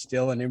say I'm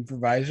still an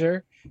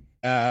improviser.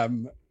 I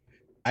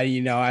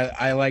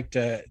like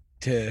to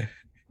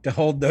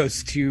hold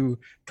those two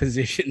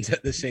positions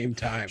at the same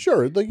time.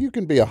 Sure, like you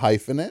can be a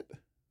hyphenate.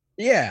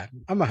 Yeah,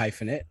 I'm a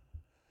hyphenate.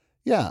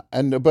 Yeah,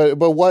 and but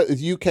what,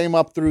 you came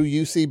up through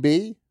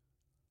UCB?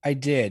 I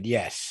did,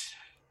 yes.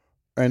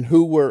 And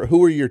who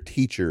were your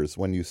teachers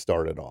when you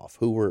started off?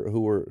 Who were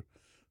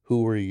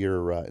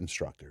your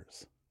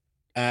instructors?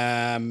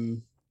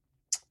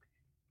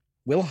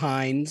 Will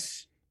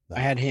Hines. I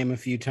had him a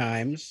few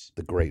times.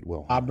 The great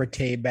Will. Abra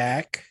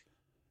Tabak.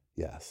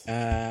 Yes.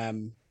 I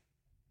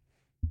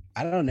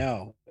don't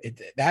know.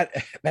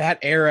 That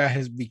era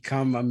has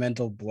become a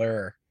mental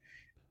blur.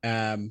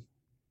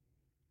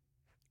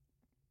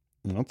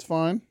 That's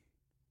fine.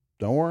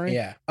 Don't worry.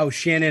 Yeah. Oh,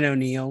 Shannon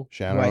O'Neill.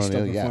 who I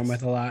still perform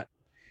with a lot.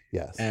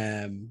 Yes.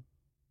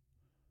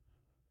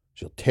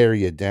 She'll tear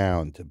you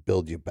down to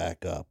build you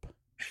back up.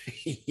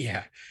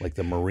 Yeah. Like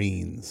the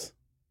Marines.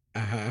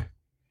 Uh-huh.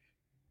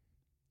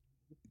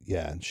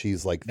 Yeah, and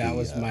she's like that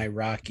was my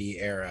Rocky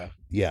era.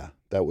 Yeah,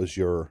 that was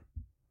your.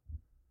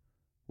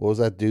 What was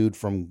that dude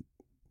from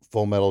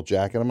Full Metal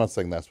Jacket? I'm not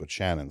saying that's what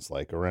Shannon's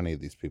like, or any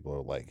of these people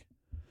are like.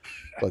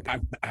 Look,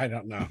 I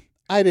don't know.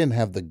 I didn't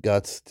have the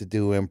guts to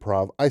do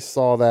improv. I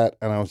saw that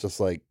and I was just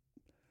like,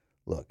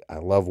 look, I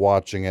love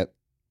watching it.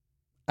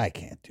 I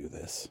can't do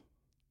this.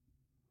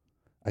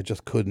 I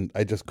just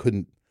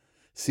couldn't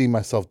see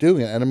myself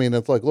doing it. And I mean,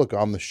 it's like, look,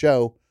 on the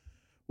show,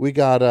 we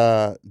got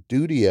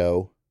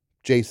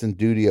Jason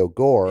Dudio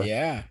Gore.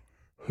 Yeah.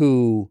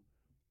 Who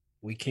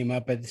we came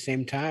up at the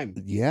same time.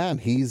 Yeah,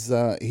 and he's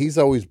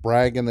always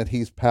bragging that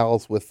he's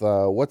pals with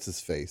what's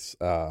his face?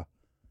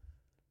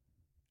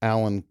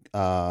 Alan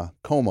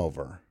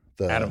Conover.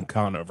 Adam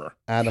Conover.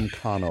 Adam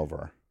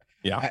Conover.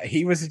 Yeah.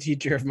 He was a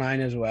teacher of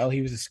mine as well.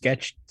 He was a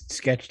sketch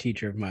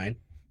teacher of mine.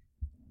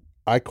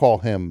 I call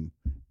him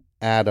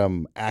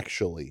Adam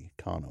actually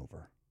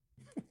Conover.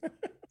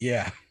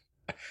 Yeah.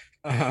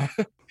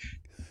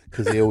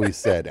 Because he always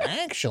said,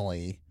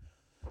 actually,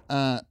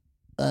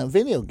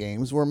 video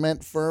games were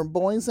meant for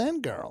boys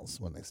and girls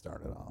when they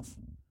started off.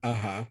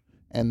 Uh-huh.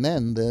 And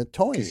then the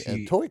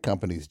toy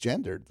companies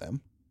gendered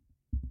them.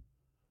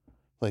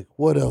 Like,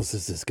 what else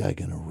is this guy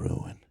going to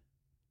ruin?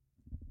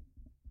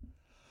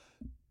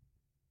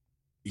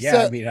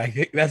 Yeah, I mean, I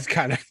think that's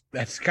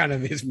kind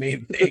of his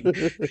main thing.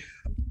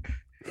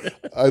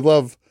 I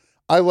love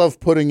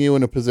putting you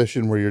in a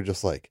position where you're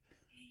just like,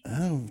 I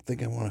don't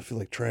think I want to feel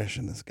like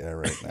trashing this guy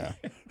right now.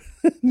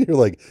 You're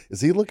like, is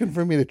he looking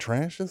for me to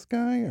trash this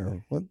guy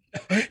or what?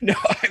 No,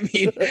 I'm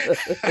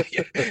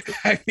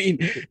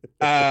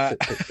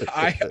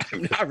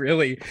not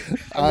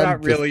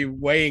really,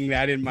 weighing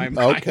that in my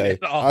mind Okay,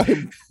 at all.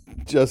 I'm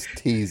just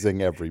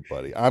teasing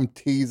everybody.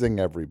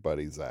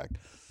 Zach.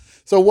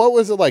 So what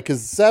was it like?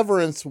 Because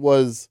Severance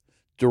was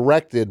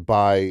directed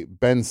by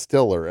Ben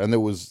Stiller, and it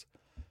was,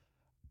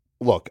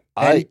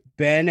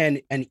 Ben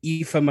and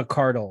Aoife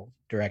McCardle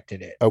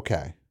directed it.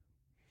 Okay.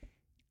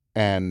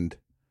 And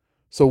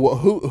so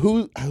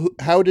who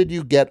how did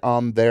you get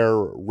on their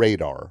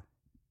radar?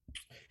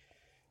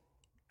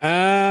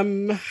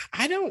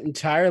 I don't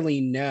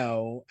entirely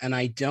know, and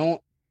I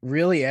don't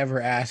really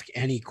ever ask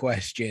any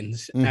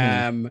questions.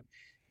 Mm-hmm.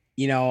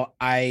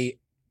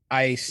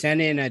 I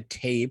sent in a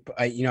tape.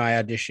 I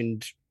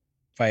auditioned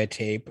via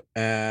tape.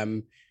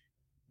 And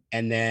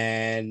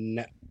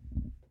then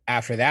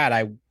after that,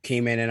 I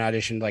came in and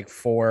auditioned like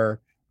for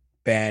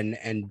Ben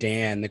and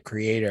Dan, the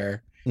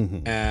creator.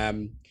 Mm-hmm.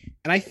 And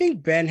I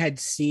think Ben had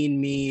seen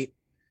me.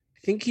 I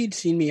think he'd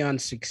seen me on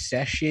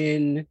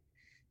Succession.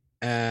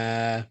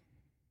 Maybe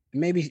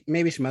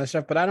some other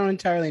stuff, but I don't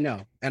entirely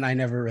know, and I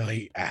never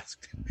really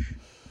asked.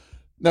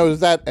 No,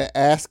 is that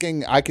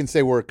asking? I can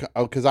say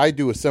because I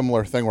do a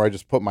similar thing where I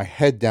just put my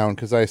head down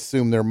because I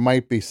assume there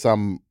might be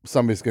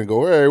somebody's going to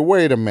go, hey,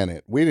 wait a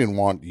minute, we didn't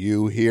want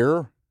you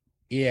here.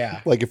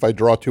 Yeah, like if I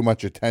draw too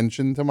much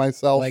attention to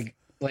myself,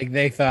 like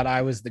they thought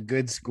I was the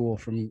good school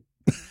from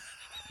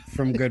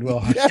Goodwill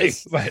Hunting.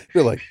 Yes. But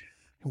you're like,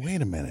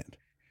 wait a minute,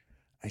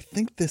 I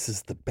think this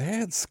is the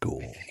bad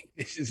school. I think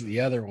this is the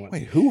other one.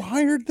 Wait, who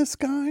hired this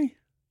guy?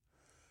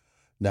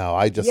 No,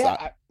 I just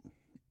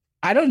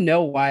I don't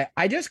know why.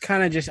 I just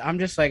kind of I'm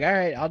just like, all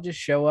right, I'll just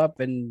show up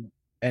and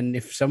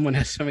if someone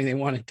has something they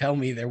want to tell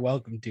me, they're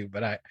welcome to.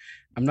 But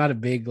I'm not a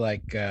big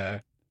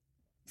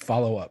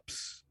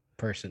follow-ups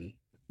person.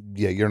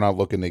 Yeah, you're not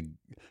looking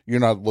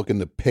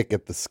to pick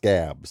at the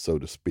scab, so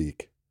to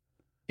speak.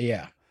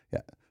 Yeah.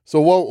 Yeah.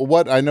 So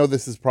what I know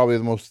this is probably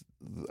the most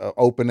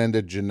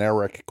open-ended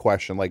generic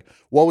question. Like,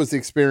 what was the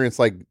experience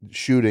like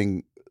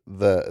shooting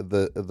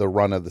the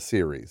run of the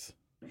series?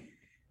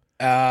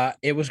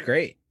 It was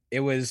great. It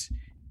was,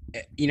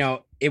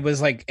 it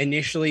was like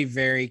initially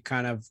very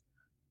kind of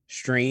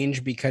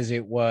strange because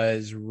it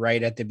was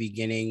right at the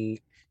beginning.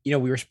 We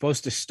were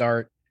supposed to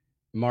start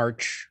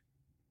March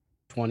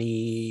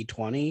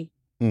 2020.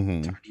 Mm-hmm.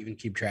 It's hard to even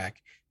keep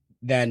track.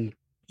 Then,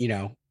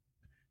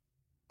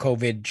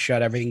 COVID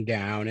shut everything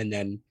down, and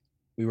then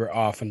we were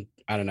off in,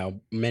 I don't know,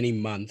 many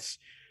months.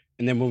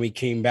 And then when we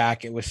came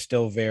back, it was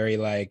still very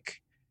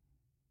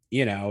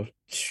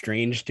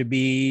strange to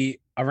be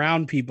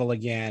around people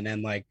again.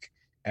 And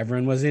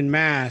everyone was in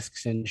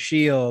masks and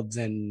shields,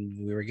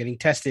 and we were getting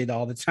tested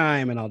all the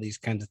time and all these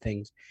kinds of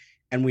things.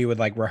 And we would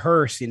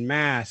rehearse in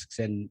masks.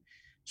 And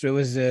so it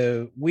was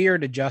a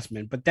weird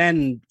adjustment. But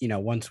then,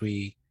 once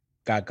we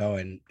got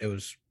going, it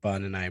was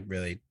fun. And I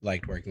really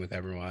liked working with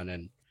everyone.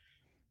 And,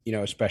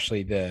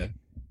 especially the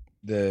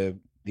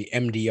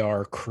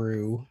MDR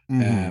crew,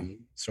 Mm-hmm.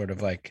 sort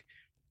of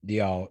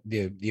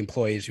the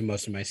employees who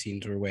most of my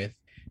scenes were with.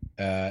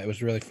 It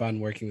was really fun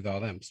working with all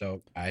of them.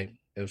 So it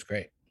was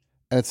great.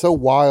 And it's so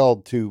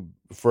wild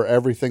for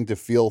everything to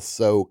feel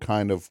so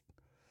kind of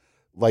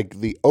like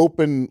the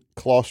open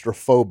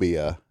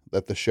claustrophobia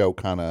that the show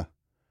kind of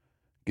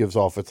gives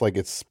off. It's like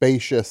it's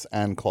spacious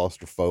and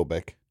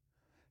claustrophobic.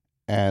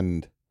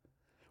 And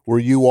were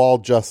you all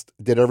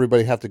did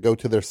everybody have to go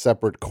to their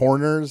separate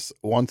corners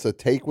once a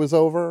take was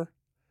over?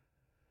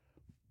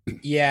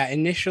 Yeah,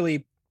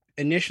 initially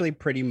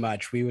pretty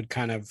much we would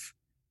kind of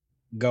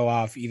go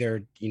off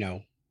either,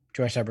 to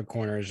our separate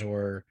corners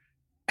or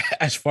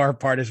as far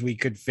apart as we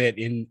could fit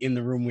in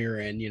the room we were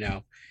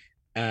in,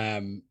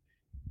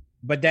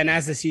 but then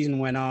as the season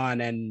went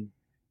on and,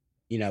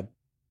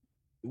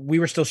 we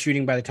were still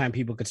shooting by the time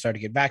people could start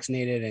to get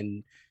vaccinated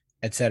and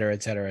et cetera,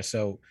 et cetera.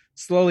 So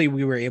slowly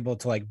we were able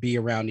to be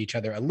around each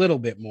other a little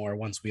bit more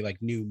once we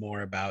knew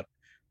more about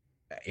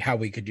how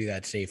we could do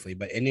that safely.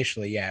 But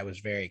initially, yeah, it was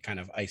very kind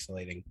of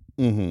isolating.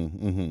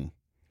 Mm-hmm, mm-hmm.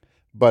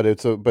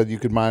 But you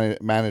could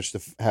manage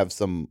to have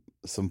some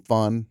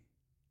fun.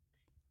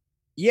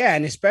 Yeah,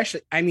 and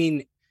especially, I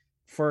mean,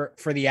 for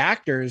the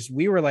actors,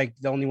 we were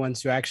the only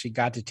ones who actually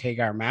got to take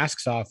our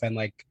masks off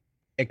and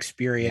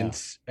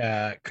experience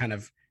kind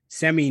of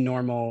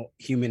semi-normal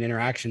human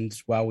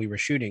interactions while we were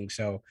shooting.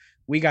 So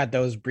we got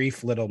those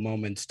brief little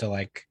moments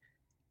to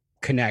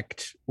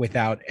connect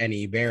without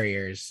any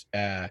barriers,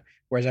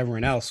 whereas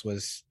everyone else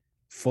was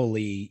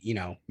fully,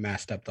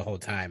 masked up the whole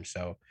time.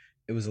 So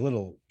it was a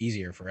little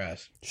easier for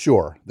us.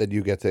 Sure, that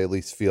you get to at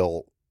least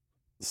feel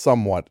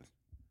somewhat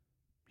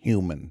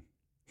human.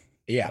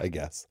 Yeah, I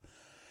guess.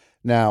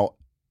 Now,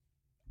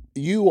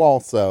 you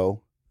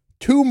also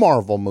 2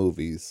 Marvel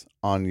movies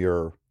on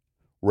your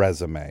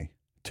resume.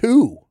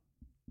 2.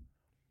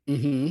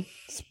 Mm-hmm.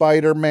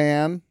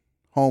 Spider-Man,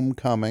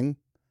 Homecoming,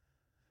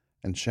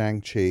 and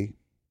Shang-Chi.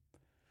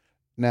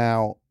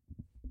 Now,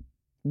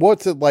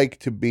 What's it like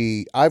to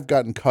be? I've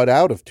gotten cut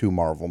out of 2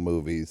 Marvel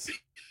movies.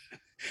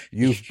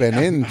 You've been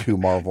in 2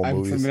 Marvel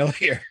movies. I'm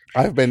familiar.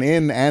 I've been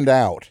in and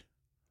out.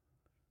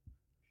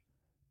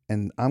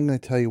 And I'm going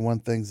to tell you one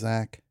thing,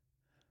 Zach.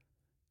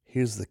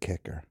 Here's the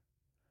kicker.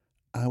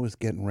 I was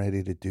getting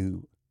ready to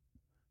do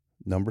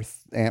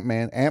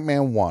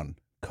Ant-Man 1,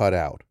 cut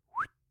out.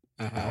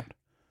 Out.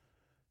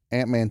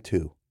 Ant-Man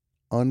 2,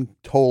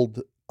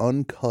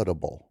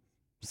 uncuttable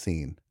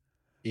scene.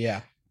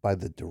 Yeah. By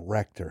the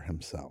director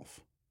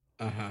himself.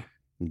 Uh-huh.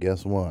 And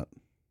guess what?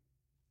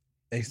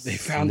 They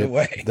found a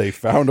way. They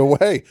found a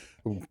way.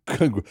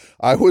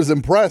 I was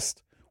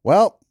impressed.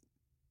 Well,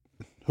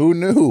 who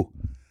knew?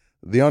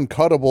 The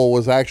uncuttable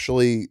was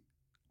actually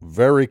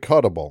very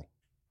cuttable.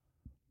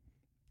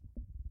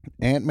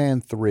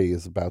 Ant-Man 3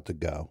 is about to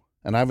go.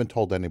 And I haven't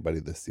told anybody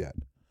this yet.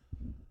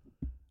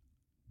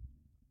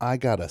 I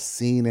got a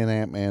scene in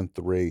Ant-Man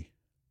 3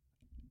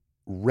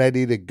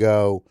 ready to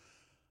go.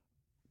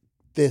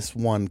 This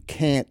one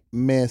can't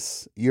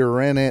miss.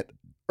 You're in it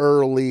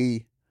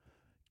early.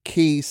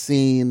 Key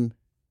scene.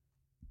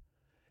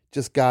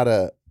 Just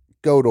gotta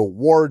go to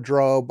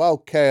wardrobe.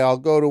 Okay, I'll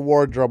go to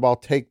wardrobe. I'll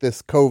take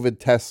this COVID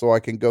test so I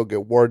can go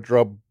get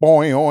wardrobe.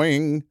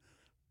 Boing.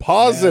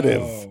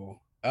 Positive. No.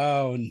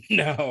 Oh,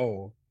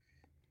 no.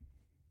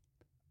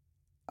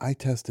 I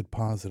tested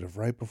positive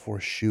right before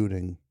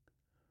shooting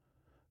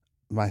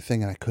my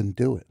thing, and I couldn't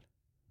do it.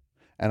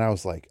 And I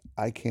was like,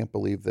 I can't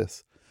believe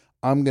this.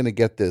 I'm going to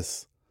get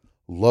this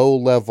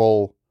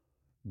low-level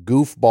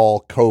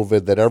goofball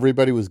COVID that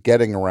everybody was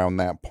getting around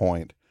that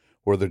point,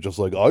 where they're just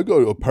like,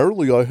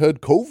 apparently I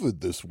had COVID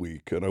this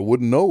week, and I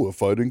wouldn't know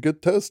if I didn't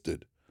get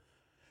tested.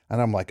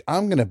 And I'm like,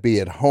 I'm going to be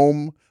at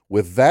home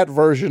with that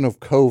version of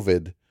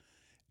COVID,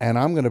 and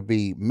I'm going to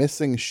be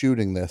missing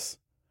shooting this.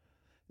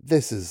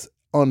 This is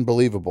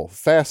unbelievable.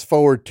 Fast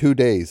forward 2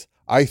 days.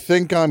 I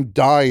think I'm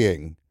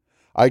dying.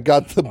 I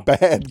got the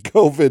bad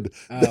COVID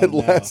that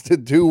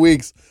lasted 2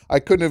 weeks.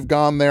 I couldn't have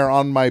gone there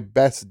on my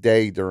best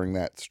day during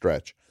that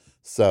stretch.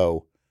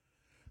 So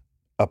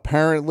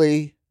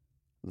apparently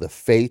the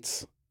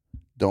fates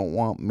don't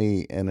want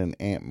me in an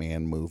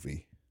Ant-Man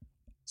movie.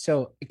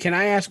 So can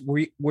I ask,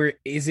 were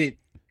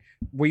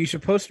you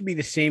supposed to be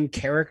the same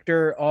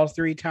character all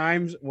 3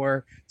 times?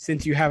 Or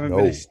since you haven't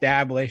been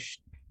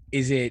established,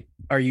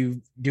 are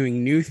you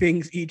doing new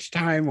things each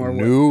time? Or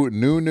new.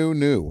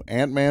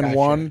 Ant-Man Gotcha.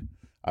 1,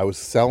 I was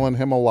selling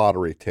him a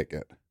lottery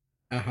ticket.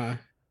 Uh-huh.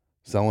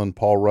 Selling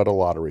Paul Rudd a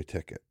lottery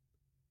ticket.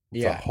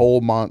 Yeah. The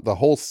whole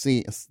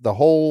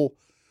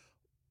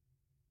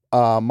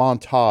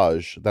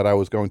montage that I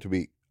was going to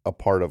be a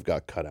part of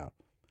got cut out.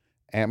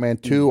 Ant-Man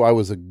 2, I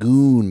was a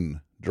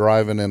goon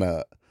driving in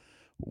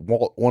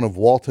one of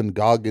Walton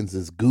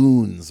Goggins'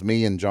 goons.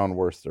 Me and John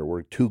Worster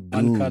were 2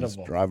 goons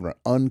driving an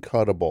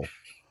uncuttable.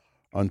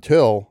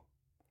 Until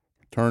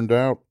turned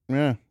out,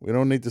 we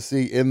don't need to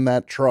see in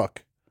that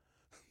truck.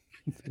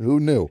 Who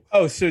knew?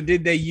 Oh, so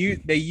did they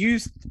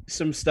used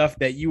some stuff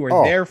that you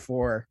were there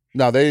for?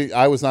 No,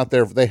 I was not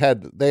there. They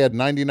had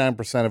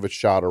 99% of it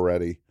shot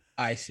already.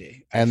 I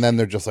see. And then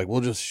they're just like,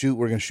 we're going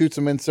to shoot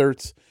some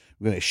inserts.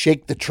 We're going to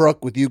shake the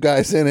truck with you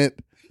guys in it.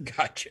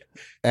 Gotcha.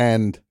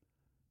 And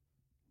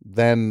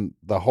then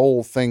the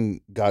whole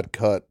thing got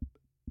cut.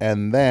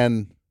 And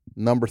then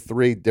number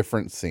 3,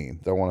 different scene.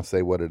 Don't want to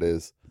say what it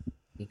is.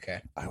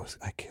 Okay. I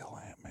kill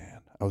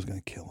Ant-Man. I was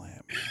going to kill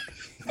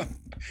Ant-Man.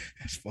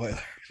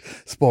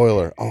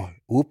 Spoiler. Oh,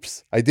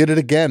 oops. I did it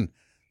again.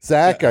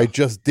 Zach, I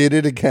just did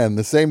it again.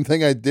 The same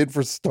thing I did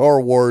for Star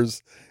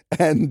Wars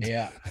and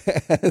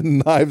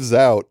Knives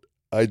Out.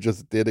 I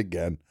just did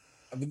again.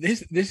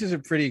 This is a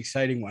pretty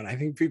exciting one. I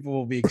think people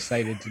will be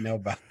excited to know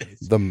about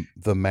this.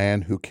 The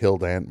man who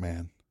killed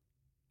Ant-Man.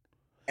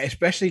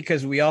 Especially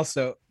because we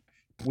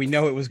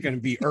know it was going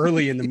to be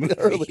early in the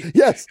movie.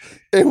 Yes,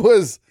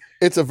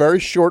 it's a very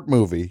short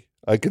movie.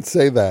 I can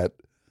say that.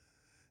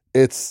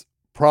 It's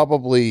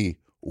probably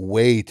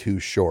way too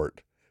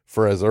short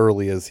for as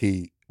early as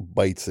he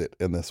bites it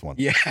in this one.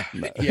 Yeah.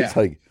 It's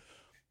like,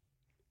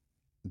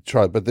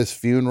 but this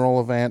funeral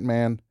of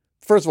Ant-Man,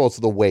 first of all, it's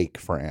the wake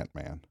for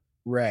Ant-Man.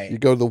 Right. You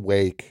go to the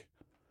wake,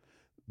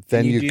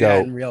 then you do go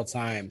that in real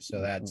time.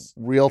 So that's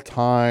real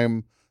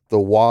time. The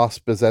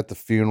Wasp is at the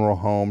funeral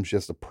home. She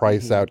has to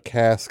price out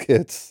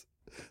caskets,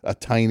 a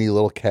tiny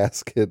little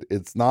casket.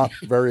 It's not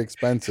very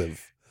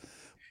expensive,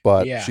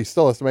 but she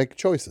still has to make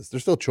choices.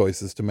 There's still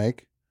choices to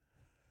make.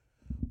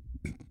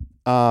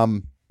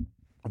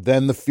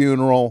 Then the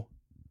funeral,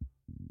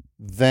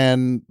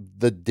 then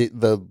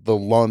the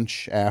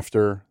lunch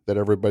after that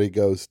everybody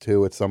goes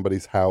to at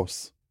somebody's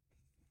house.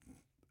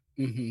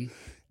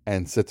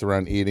 And sits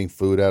around eating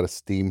food out of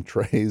steam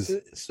trays.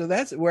 So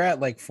we're at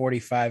like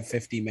 45,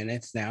 50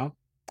 minutes now.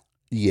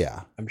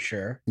 Yeah. I'm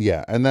sure.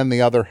 Yeah. And then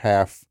the other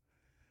half,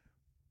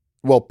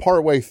 well,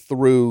 partway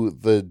through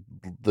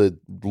the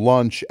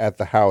lunch at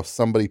the house,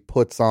 somebody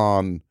puts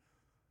on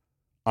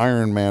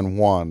Iron Man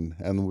 1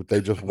 and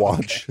they just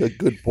watch a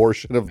good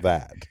portion of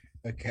that.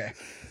 Okay.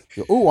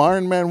 Oh,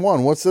 Iron Man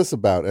 1, what's this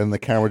about? And the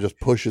camera just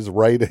pushes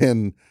right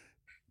in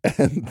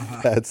And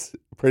that's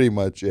pretty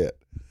much it.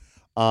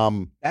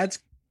 That's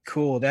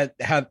cool. That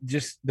how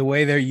just the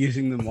way they're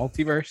using the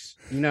multiverse,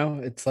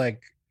 it's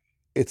like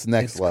it's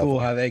next level. Cool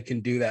how they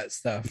can do that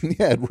stuff.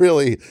 Yeah, it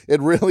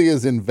really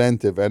is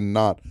inventive and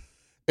not.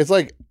 It's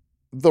like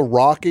the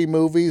Rocky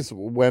movies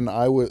when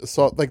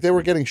saw like they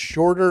were getting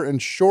shorter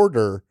and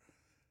shorter.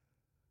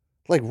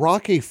 Like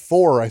Rocky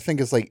 4, I think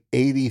is like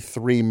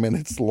 83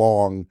 minutes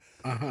long.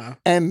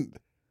 And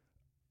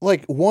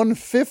like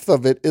 1/5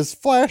 of it is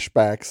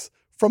flashbacks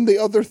from the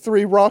other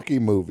 3 Rocky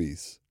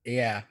movies.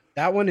 Yeah,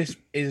 that one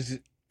is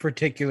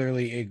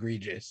particularly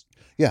egregious.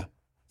 Yeah,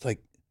 it's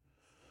like,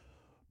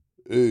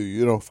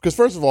 because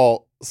first of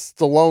all,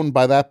 Stallone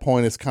by that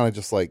point is kind of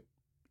just like,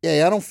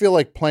 yeah, I don't feel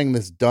like playing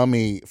this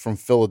dummy from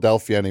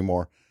Philadelphia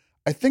anymore.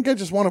 I think I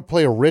just want to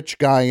play a rich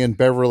guy in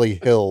Beverly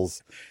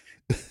Hills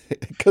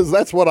because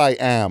that's what I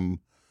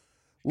am.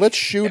 Let's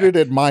shoot it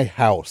at my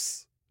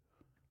house.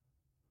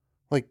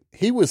 Like,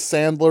 he was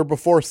Sandler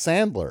before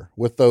Sandler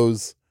with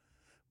those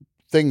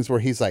things where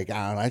he's like,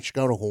 I should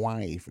go to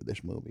Hawaii for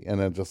this movie. And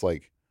then just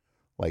like,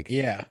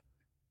 yeah.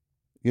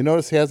 You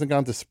notice he hasn't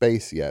gone to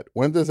space yet.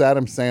 When does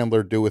Adam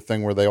Sandler do a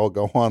thing where they all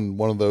go on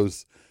one of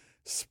those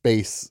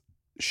space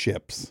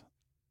ships?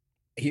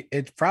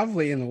 It's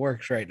probably in the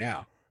works right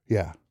now.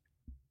 Yeah.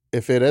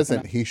 If it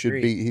isn't, he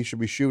should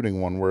be shooting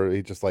one where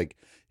he just like,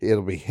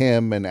 it'll be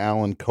him and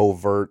Alan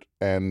Covert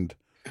and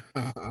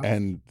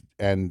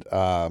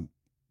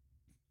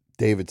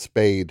David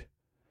Spade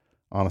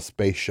on a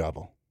space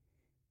shuttle.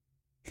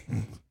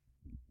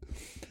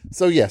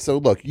 So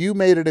look, you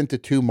made it into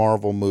 2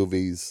 Marvel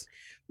movies.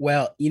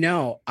 Well,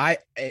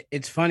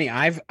 it's funny.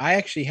 I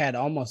actually had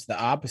almost the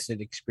opposite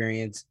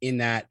experience in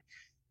that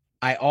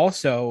I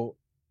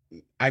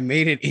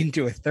made it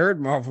into a 3rd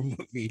Marvel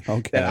movie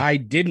that I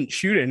didn't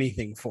shoot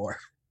anything for.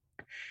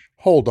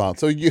 Hold on.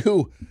 So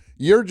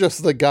you're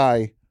just the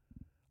guy.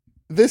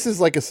 This is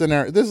like a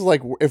scenario. This is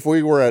like if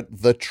we were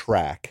at the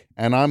track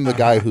and I'm the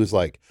guy who's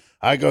like,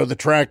 I go to the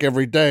track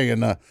every day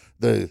and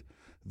the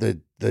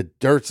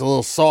dirt's a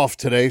little soft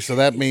today. So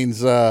that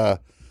means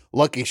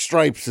Lucky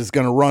Stripes is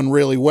going to run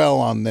really well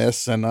on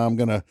this. And I'm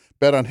going to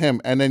bet on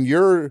him. And then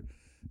you're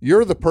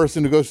the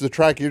person who goes to the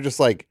track. You're just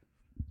like,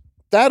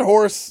 that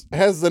horse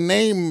has the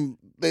name.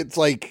 It's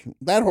like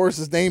that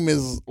horse's name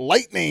is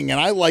Lightning. And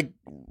I like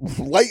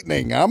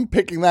Lightning. I'm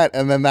picking that.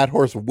 And then that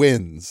horse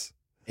wins.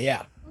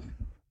 Yeah.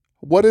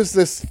 What is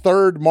this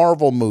 3rd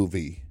Marvel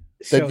movie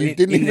that you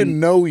didn't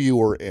even know you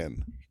were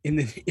in? In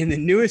the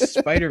newest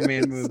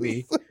Spider-Man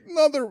movie,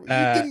 you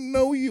didn't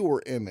know you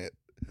were in it.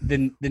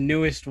 The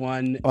newest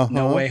one,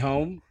 No Way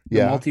Home, the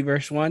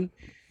multiverse one.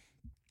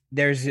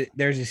 There's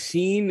a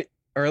scene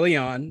early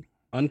on,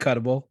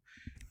 uncuttable,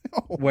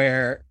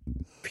 where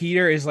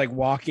Peter is like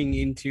walking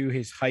into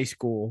his high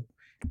school,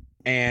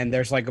 and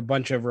there's like a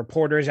bunch of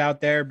reporters out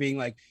there being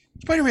like,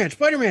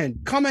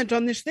 Spider-Man, comment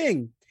on this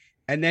thing.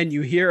 And then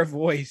you hear a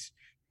voice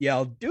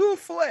yell, do a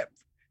flip.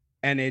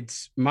 And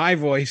it's my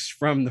voice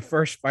from the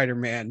first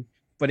Spider-Man,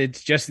 but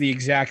it's just the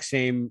exact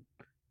same.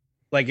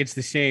 Like, it's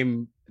the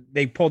same.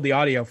 They pulled the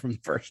audio from the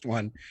first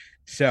one.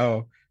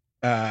 So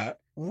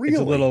really? It's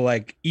a little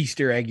like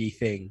Easter eggy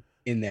thing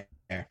in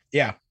there.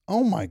 Yeah.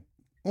 Oh my.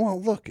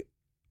 Well, look.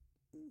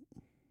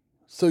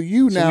 So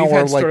now we've are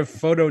had like sort of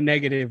photo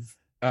negative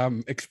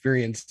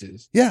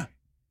experiences. Yeah.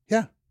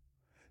 Yeah.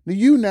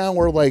 You now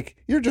are like,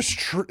 you're just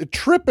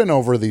tripping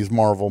over these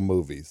Marvel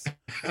movies.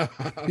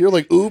 You're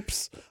like,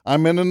 oops,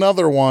 I'm in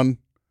another one.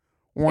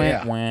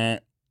 Wah, wah.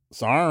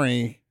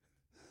 Sorry.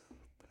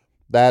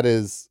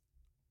 That's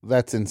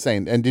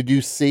insane. And did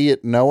you see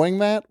it knowing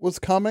that was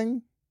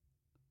coming?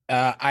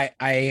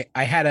 I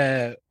had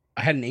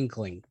an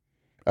inkling.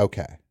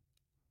 Okay.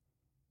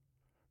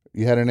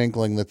 You had an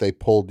inkling that they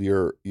pulled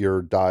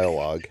your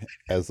dialogue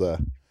as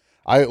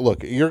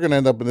look, you're going to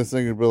end up in this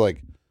thing and be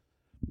like,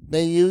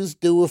 they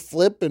do a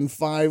flip in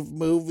 5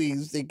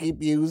 movies. They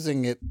keep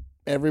using it.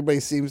 Everybody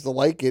seems to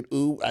like it.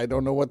 Ooh, I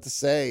don't know what to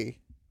say.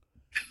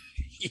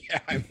 Yeah,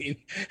 I mean,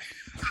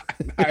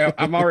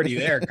 I'm already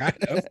there, kind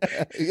of.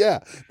 Yeah,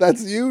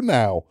 that's you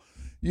now.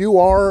 You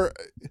are.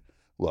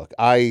 Look,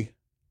 I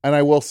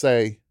will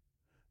say,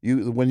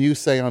 when you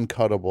say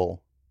uncuttable,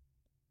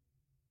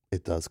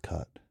 it does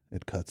cut.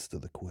 It cuts to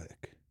the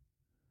quick.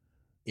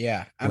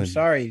 Yeah, I'm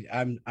sorry.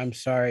 I'm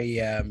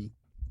sorry.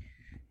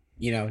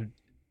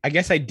 I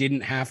guess I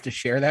didn't have to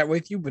share that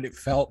with you, but it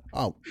felt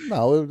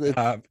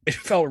it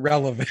felt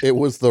relevant. It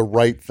was the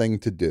right thing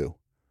to do.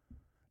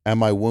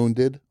 Am I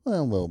wounded?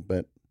 Well, a little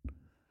bit,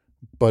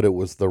 but it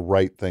was the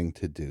right thing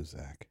to do,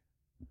 Zach.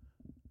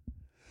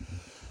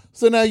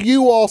 So now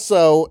you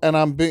also, and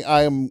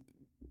I am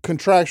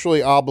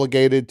contractually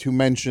obligated to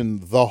mention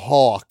the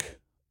Hawk,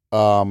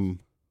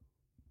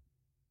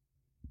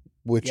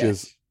 which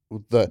is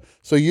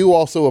so you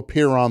also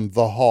appear on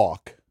the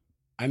Hawk.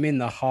 I'm in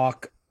the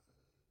Hawk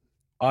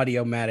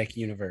Audiomatic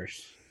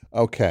universe.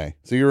 Okay,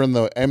 so you're in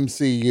the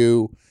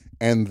MCU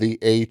and the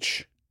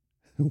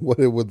what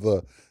with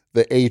the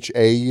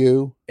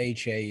HAU?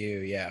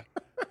 HAU, yeah.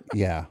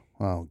 Yeah.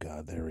 Oh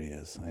God, there he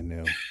is. I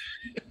knew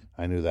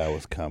I knew that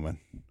was coming.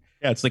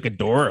 Yeah, it's like a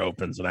door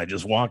opens and I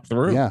just walk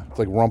through. Yeah, it's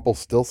like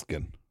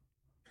Rumpelstiltskin.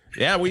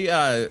 Yeah, we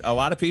a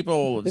lot of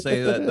people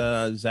say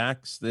that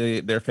Zach's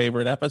their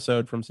favorite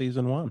episode from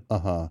season 1.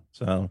 Uh-huh.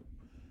 So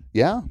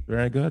yeah,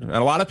 very good. And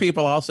a lot of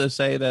people also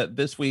say that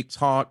this week's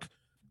Hawk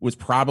was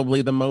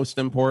probably the most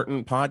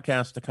important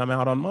podcast to come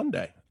out on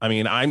Monday. I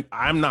mean,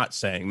 I'm not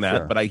saying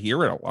that, but I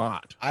hear it a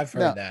lot. I've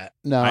heard that.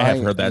 No, I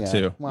have heard that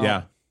too. Well,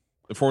 yeah,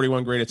 the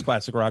 41 greatest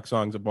classic rock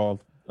songs of all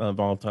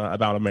time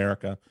about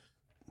America.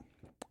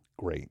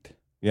 Great.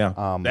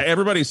 Yeah.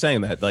 Everybody's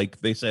saying that. Like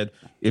they said,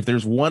 if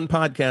there's one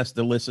podcast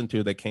to listen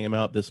to that came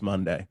out this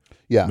Monday,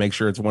 make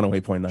sure it's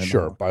 108.9.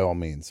 Sure, by all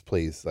means,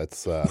 please.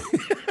 Let's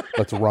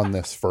run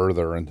this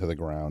further into the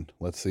ground.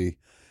 Let's see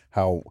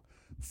how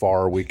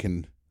far we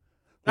can.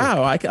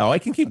 I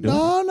can keep doing it.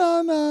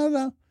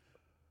 No.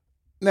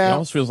 Now, it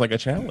almost feels like a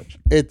challenge.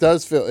 It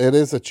does feel. It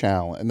is a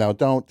challenge. Now,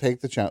 don't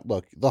take the challenge.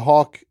 Look, the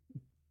Hawk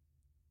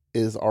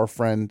is our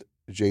friend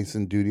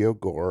Jason Dudio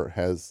Gore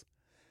has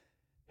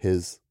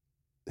his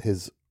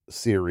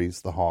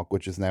series, The Hawk,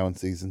 which is now in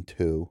season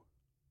 2.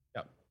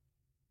 Yep.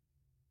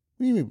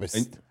 What do you mean?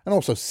 And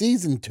also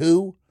season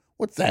 2?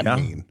 What's that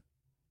mean?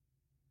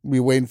 We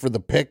waiting for the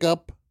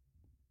pickup?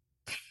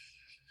 I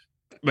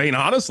mean,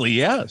 honestly,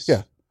 yes.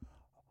 Yeah.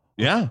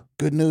 Yeah.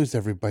 Good news,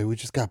 everybody. We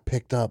just got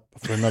picked up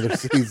for another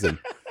season.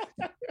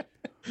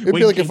 It'd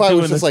be like if I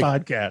was just like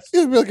podcast.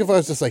 It'd be like if I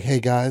was just like,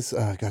 hey guys,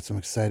 I got some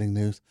exciting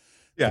news.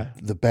 Yeah.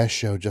 The best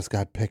show just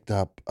got picked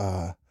up.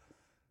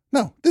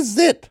 No, this is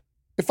it.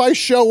 If I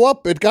show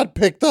up, it got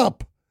picked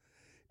up.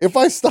 If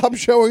I stop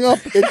showing up,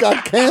 it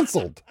got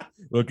canceled.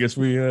 Well, I guess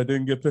we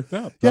didn't get picked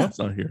up. Yeah. Tom's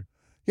not here.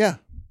 Yeah.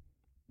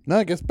 No,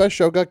 I guess best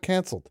show got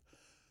canceled.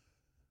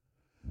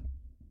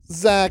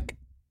 Zach,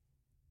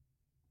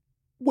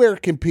 where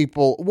can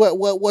people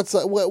what's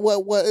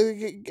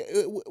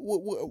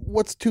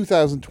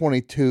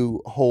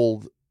 2022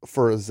 hold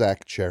for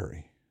Zach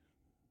Cherry?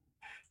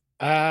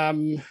 I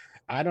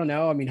don't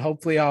know. I mean,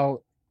 hopefully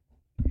I'll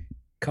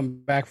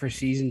come back for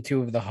season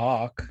 2 of The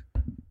Hawk.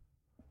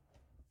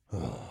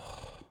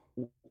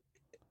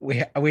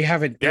 We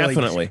haven't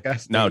definitely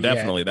really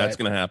definitely that's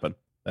going to happen.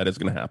 That is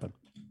going to happen.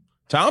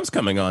 Tom's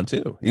coming on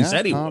too. He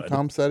said he would.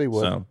 Tom said he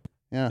would. So,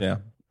 yeah.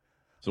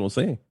 So we'll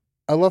see.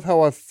 I love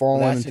how I've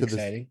fallen into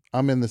exciting. this.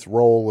 I'm in this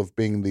role of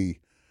being the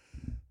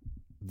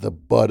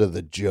butt of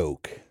the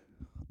joke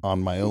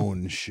on my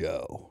own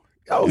show.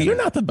 Oh, you're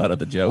not the butt of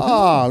the joke.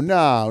 Oh,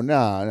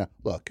 no.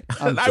 Look,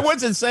 I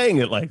wasn't saying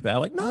it like that.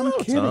 Like, no, I'm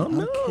kidding.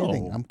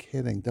 Tom, I'm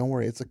kidding. Don't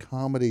worry. It's a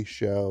comedy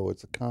show.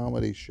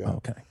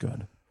 Okay,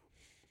 good.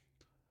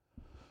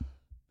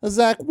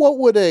 Zach, what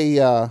would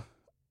I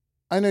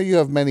know you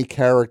have many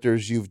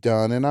characters you've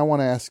done, and I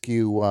want to ask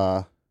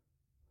you,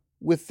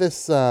 with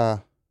this,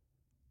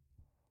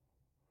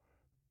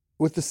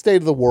 with the state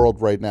of the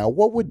world right now,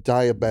 what would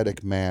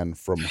Diabetic Man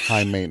from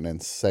High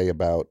Maintenance say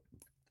about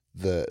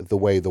the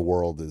way the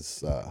world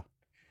is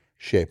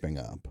shaping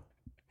up?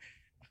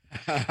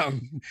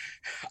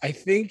 I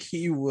think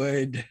he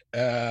would.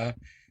 I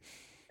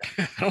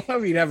don't know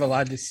if he'd have a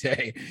lot to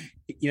say.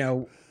 You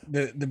know,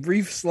 the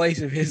brief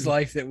slice of his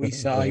life that we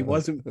saw, he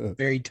wasn't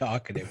very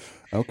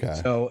talkative. Okay.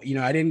 So, you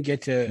know, I didn't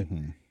get to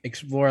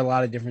explore a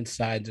lot of different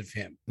sides of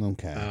him.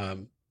 Okay.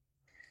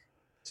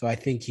 So I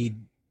think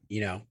he'd,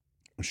 you know.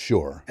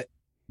 Sure.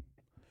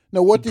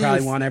 Now, what do you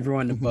probably want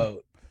everyone to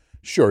vote?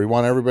 Sure, you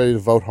want everybody to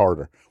vote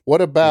harder.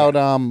 What about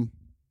all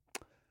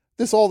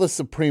this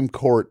Supreme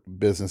Court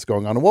business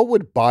going on? What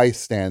would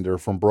Bystander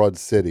from Broad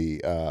City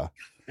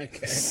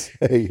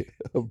say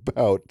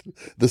about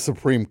the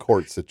Supreme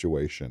Court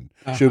situation?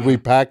 Should we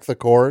pack the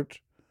court?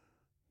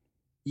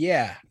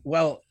 Yeah.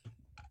 Well,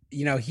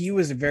 you know, he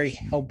was a very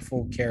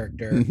helpful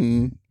character.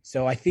 Mm-hmm.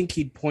 So I think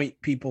he'd point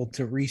people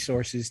to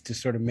resources to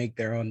sort of make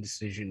their own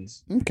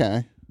decisions.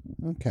 Okay.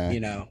 You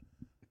know.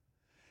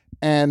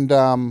 And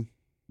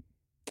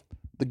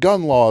the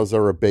gun laws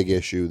are a big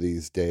issue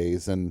these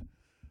days. And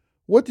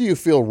what do you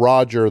feel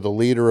Roger, the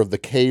leader of the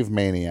Cave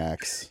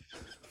Maniacs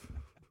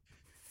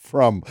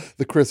from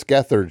the Chris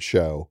Gethard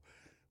show,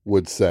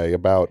 would say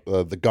about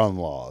the gun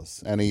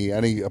laws?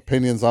 Any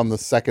opinions on the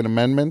Second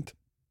Amendment?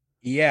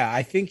 Yeah,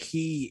 I think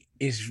he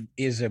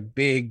is a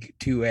big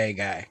 2A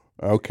guy.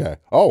 Okay.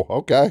 Oh,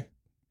 okay.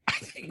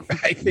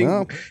 I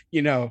think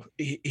you know,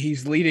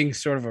 he's leading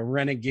sort of a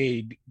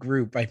renegade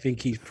group. I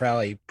think he's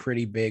probably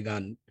pretty big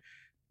on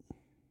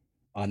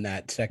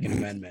that Second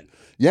Amendment.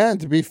 Yeah,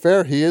 and to be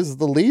fair, he is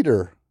the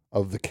leader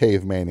of the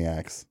Cave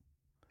Maniacs.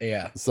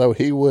 Yeah. So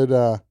he would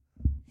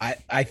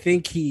I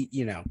think he,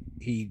 you know,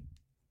 he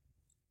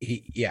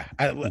yeah.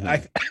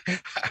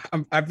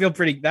 I feel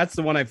pretty, that's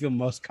the one I feel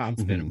most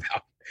confident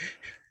about.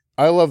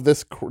 I love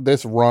this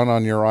run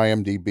on your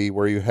IMDb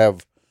where you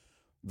have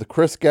the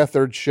Chris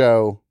Gethard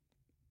show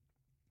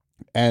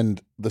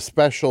and the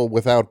special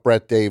without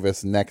Brett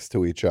Davis next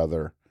to each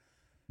other.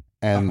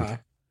 And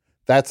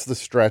that's the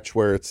stretch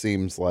where it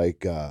seems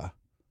like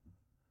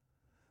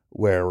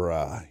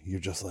where you're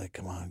just like,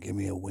 come on, give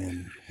me a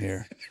win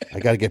here. I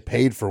got to get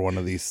paid for one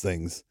of these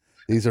things.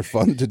 These are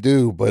fun to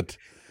do, but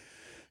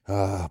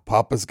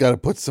Papa's got to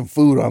put some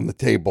food on the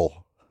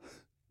table.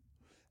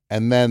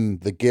 And then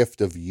the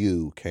gift of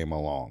you came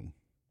along.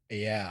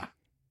 Yeah.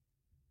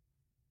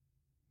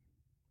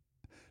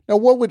 Now,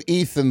 what would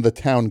Ethan, the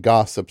town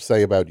gossip,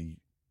 say about you?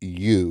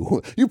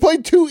 You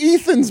played 2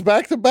 Ethans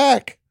back to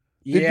back.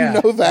 Did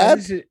you know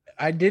that?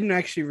 I didn't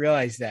actually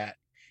realize that.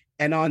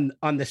 And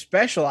on the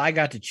special, I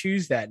got to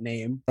choose that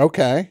name.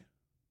 Okay.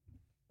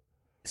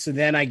 So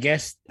then I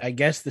guess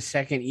the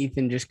second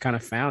Ethan just kind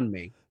of found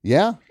me.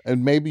 Yeah,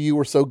 and maybe you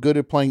were so good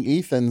at playing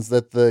Ethans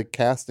that the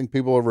casting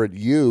people over at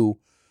You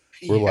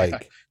were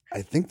like,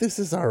 I think this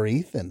is our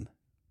Ethan.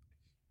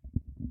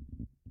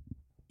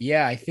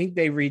 Yeah, I think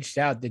they reached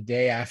out the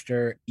day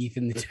after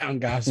Ethan the Town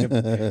Gossip,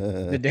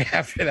 the day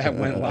after that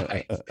went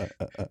live.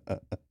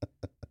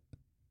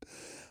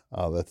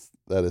 Oh,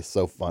 that is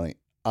so funny.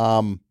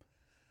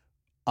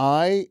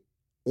 I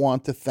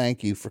want to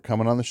thank you for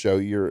coming on the show.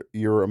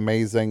 You're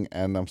amazing,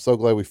 and I'm so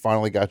glad we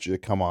finally got you to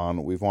come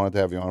on. We've wanted to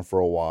have you on for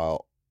a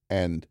while.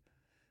 And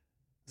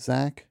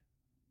Zach,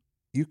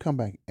 you come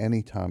back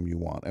anytime you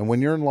want. And when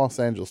you're in Los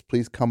Angeles,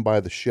 please come by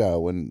the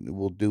show and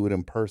we'll do it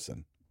in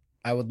person.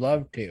 I would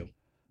love to.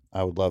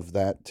 I would love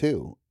that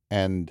too.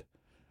 And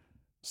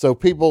so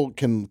people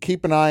can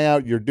keep an eye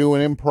out. You're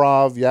doing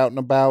improv, you out and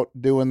about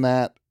doing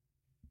that.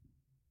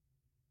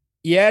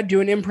 Yeah,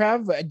 doing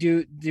improv. I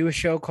do a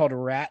show called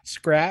Rat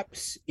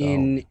Scraps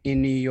in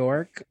New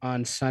York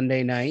on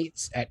Sunday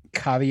nights at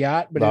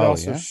Caveat, but it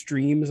also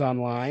streams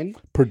online.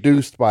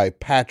 Produced by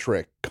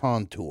Patrick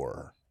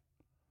Contour.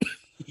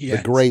 Yes.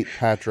 The great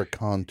Patrick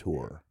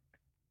Contour.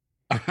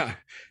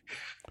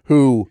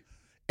 Who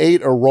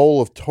ate a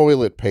roll of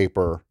toilet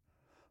paper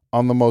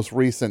on the most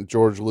recent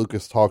George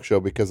Lucas talk show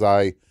because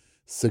I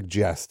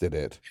suggested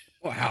it.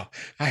 Wow.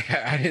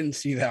 I didn't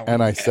see that one.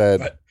 And I yet, said,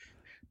 but...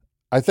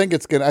 I think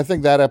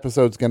that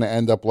episode's going to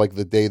end up like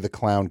The Day the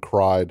Clown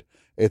Cried.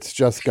 It's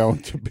just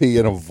going to be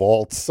in a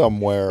vault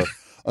somewhere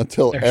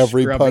until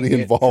everybody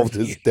involved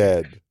is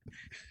dead.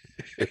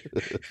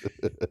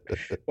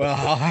 Well,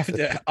 I'll have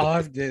to,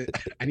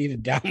 I need to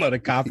download a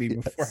copy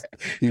before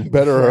you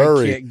better before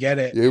hurry. I can't get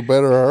it. You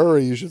better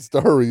hurry. You should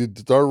start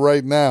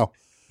right now.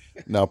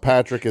 No,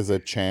 Patrick is a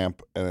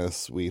champ and a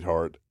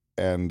sweetheart.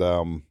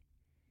 And,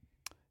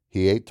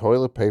 he ate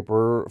toilet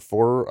paper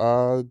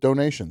for,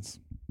 donations.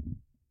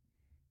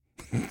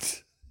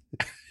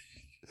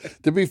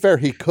 To be fair,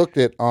 he cooked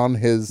it on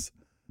his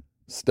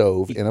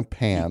stove in a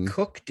pan.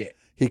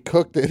 He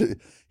cooked it.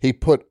 He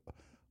put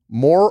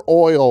more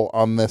oil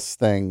on this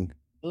thing.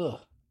 Ugh.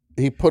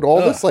 He put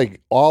all this like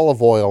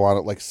olive oil on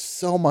it, like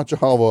so much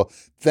olive oil.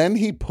 Then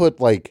he put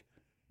like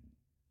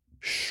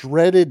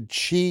shredded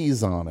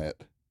cheese on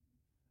it.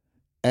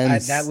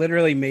 And that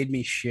literally made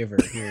me shiver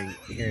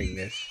hearing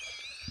this.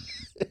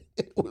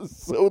 It was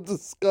so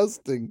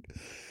disgusting.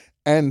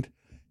 And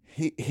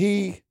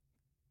he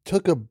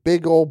took a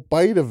big old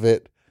bite of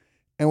it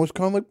and was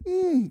kind of like,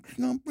 it's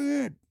not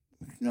bad.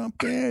 It's not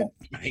bad. Oh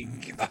my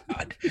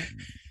God.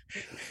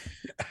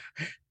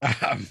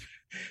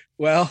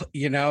 Well,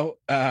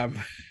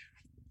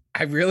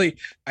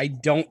 I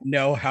don't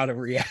know how to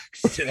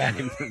react to that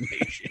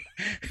information.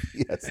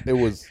 Yes, it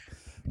was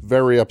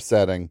very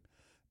upsetting.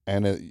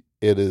 And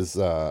it is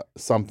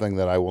something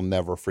that I will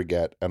never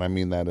forget. And I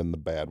mean that in the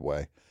bad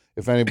way.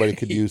 If anybody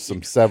could use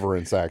some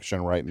severance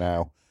action right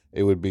now,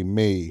 it would be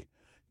me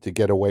to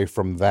get away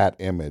from that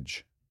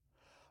image.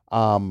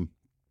 But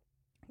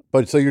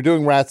so you're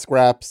doing Rat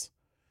Scraps.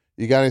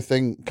 You got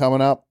anything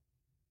coming up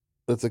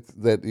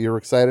that you're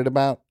excited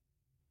about?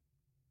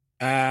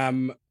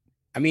 I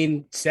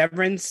mean,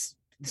 Severance,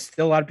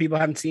 still a lot of people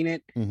haven't seen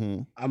it.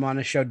 Mm-hmm. I'm on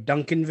a show,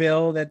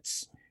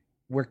 Duncanville.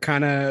 We're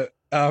kind of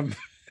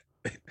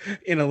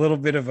in a little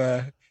bit of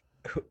a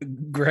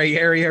gray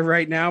area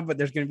right now, but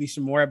there's going to be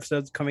some more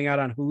episodes coming out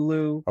on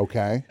Hulu.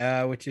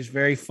 Okay. Which is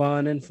very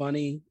fun and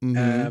funny.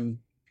 Mm-hmm.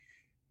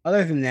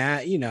 Other than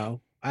that,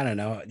 I don't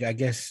know. I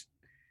guess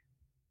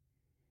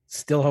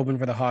still hoping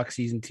for the Hawk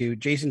season 2.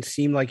 Jason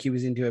seemed like he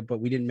was into it, but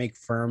we didn't make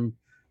firm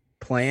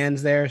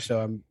plans there.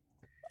 So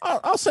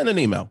I'll send an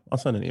email.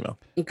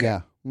 Okay.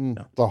 Yeah.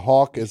 The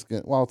Hawk is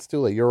going well, it's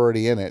too late. You're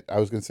already in it. I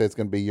was going to say it's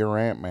going to be your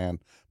Ant-Man,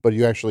 but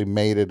you actually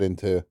made it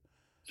into.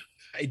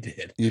 I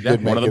did. You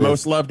did one of the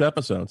most loved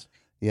episodes.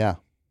 Yeah.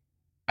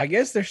 I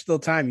guess there's still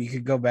time. You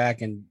could go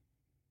back and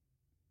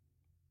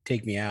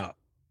take me out.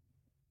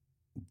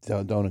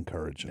 Don't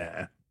encourage him.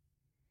 Nah.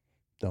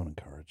 Don't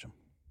encourage him.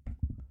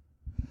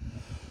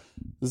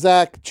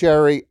 Zach,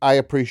 Cherry, I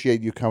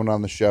appreciate you coming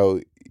on the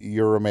show.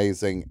 You're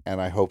amazing,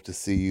 and I hope to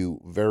see you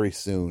very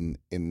soon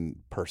in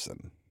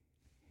person.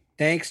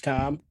 Thanks,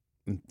 Tom.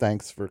 And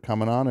thanks for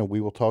coming on, and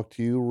we will talk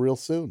to you real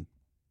soon.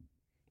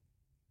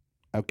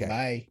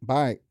 Okay.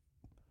 Bye.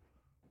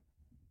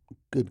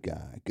 Good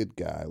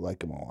guy. I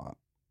like him a lot.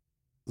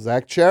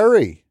 Zach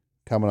Cherry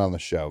coming on the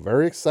show.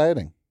 Very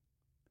exciting.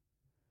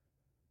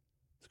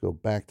 Let's go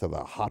back to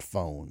the hot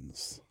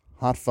phones.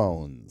 Hot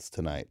phones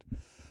tonight.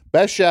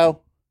 Best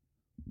show.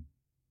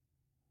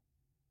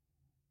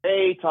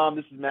 Hey, Tom.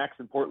 This is Max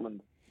in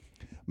Portland.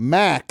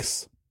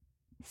 Max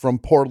from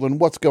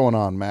Portland. What's going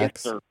on,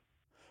 Max? Yes, sir.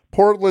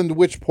 Portland,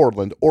 which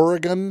Portland?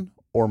 Oregon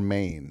or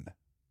Maine?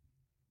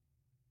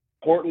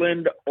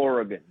 Portland,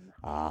 Oregon.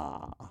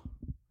 Ah.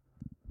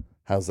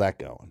 How's that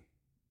going?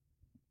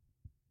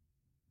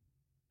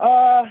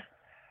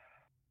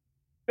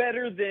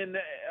 Better than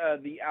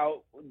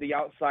the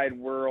outside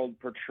world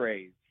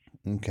portrays.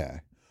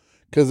 Okay.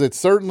 Because it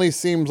certainly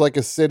seems like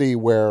a city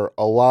where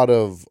a lot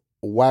of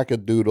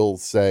wackadoodles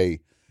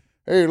say,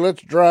 hey,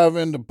 let's drive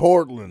into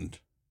Portland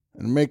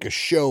and make a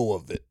show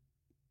of it.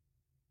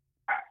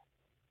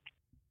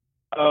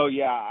 Oh,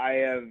 yeah.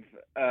 I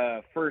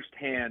have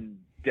firsthand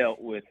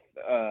dealt with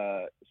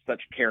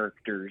such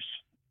characters.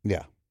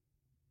 Yeah.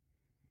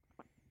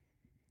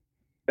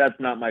 That's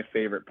not my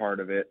favorite part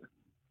of it.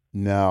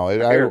 No,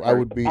 I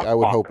would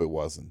hope it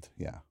wasn't.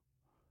 Yeah.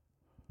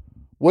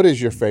 What is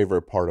your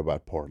favorite part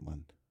about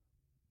Portland?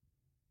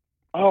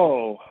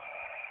 Oh.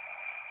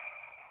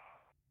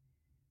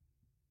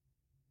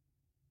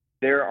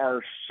 There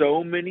are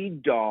so many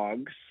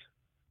dogs,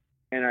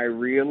 and I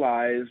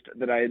realized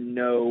that I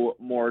know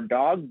more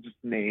dogs'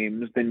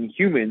 names than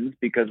humans,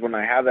 because when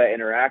I have that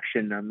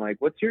interaction, I'm like,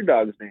 what's your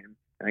dog's name?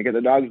 And I get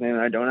the dog's name,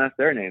 and I don't ask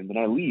their name, then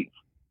I leave.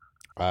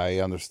 I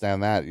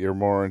understand that. You're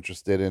more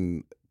interested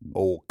in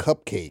old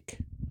Cupcake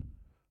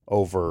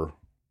over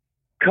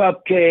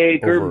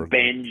Benji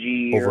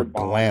over or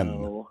Glenn.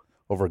 Bono.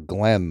 Over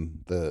Glenn,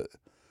 the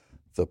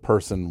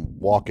person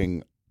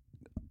walking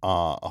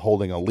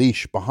holding a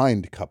leash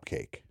behind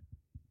Cupcake.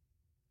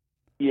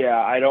 Yeah,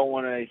 I don't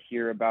want to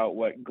hear about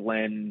what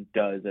Glenn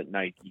does at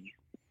Nike.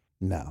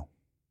 No.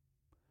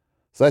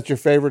 So that's your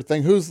favorite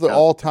thing? Who's the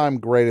all-time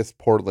greatest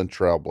Portland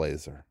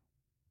Trailblazer?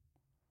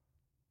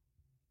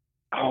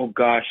 Oh,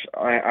 gosh.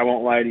 I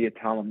won't lie to you,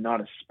 Tom. I'm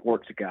not a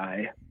sports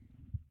guy.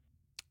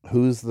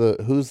 Who's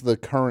the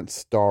current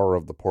star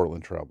of the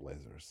Portland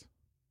Trailblazers?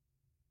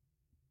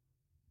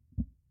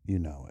 You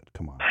know it.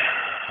 Come on.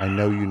 I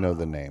know you know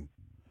the name.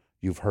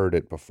 You've heard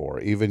it before.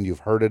 Even you've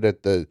heard it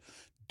at the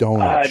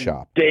donut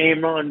shop.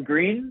 Damon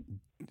Green?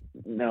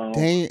 No.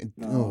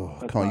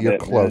 Come on, you're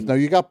close. No,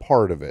 you got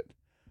part of it.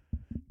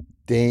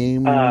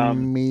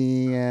 Damian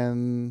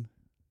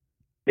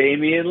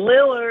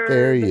Lillard.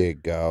 There you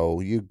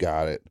go. You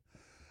got it.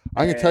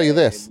 I can tell you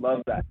this.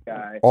 Love that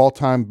guy.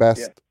 All-time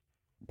best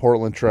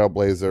Portland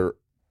Trailblazer.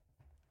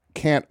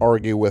 Can't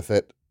argue with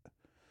it.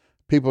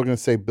 People are going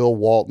to say Bill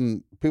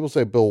Walton. People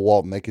say Bill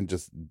Walton. They can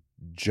just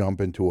jump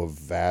into a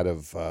vat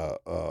of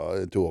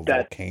into a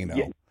volcano.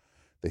 Yeah.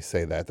 They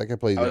say that. That guy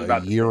played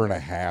a year and a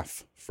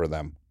half for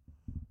them.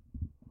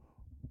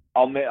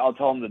 I'll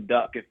tell them to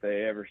duck if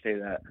they ever say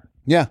that.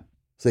 Yeah,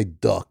 say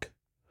duck.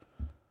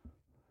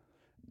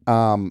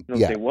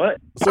 Say what?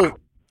 So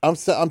I'm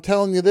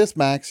telling you this,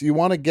 Max. You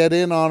want to get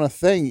in on a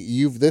thing?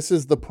 This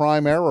is the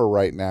prime era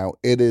right now.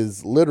 It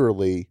is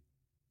literally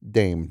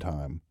Dame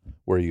time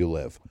where you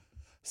live.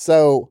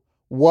 So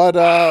what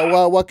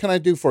can I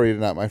do for you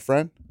tonight, my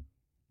friend?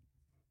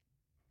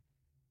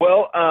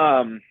 Well,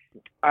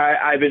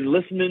 I've been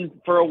listening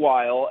for a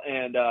while,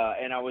 and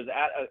I was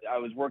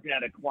working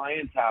at a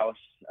client's house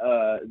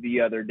the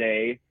other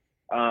day,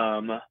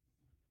 and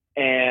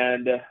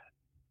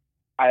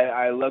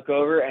I look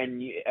over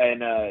and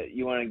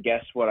you want to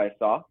guess what I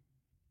saw?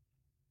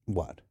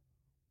 What?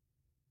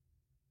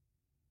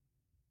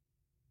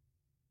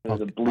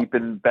 There's a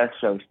bleeping Best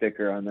Show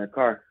sticker on their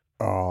car.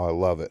 Oh, I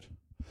love it.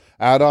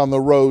 Out on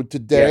the road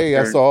today,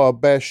 I saw a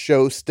Best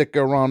Show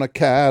sticker on a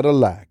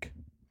Cadillac.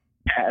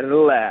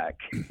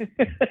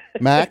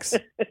 Max,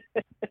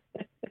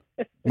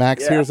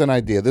 here's an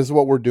idea. This is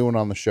what we're doing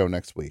on the show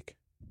next week.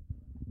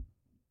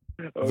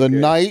 Okay. The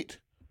night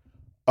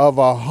of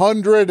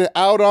 100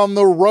 out on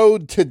the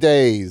road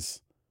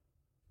todays.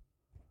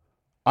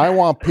 I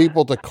want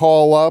people to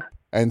call up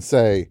and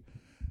say,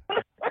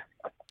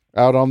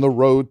 out on the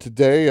road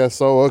today, I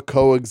saw a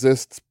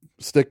coexist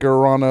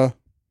sticker on a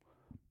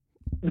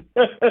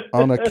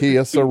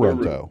Kia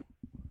Sorento.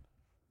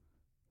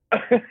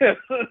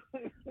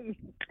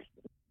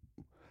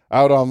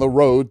 Out on the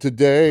road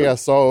today, I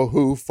saw a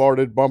Who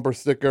Farted bumper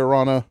sticker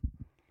on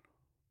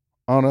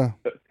a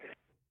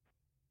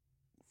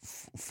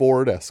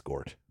Ford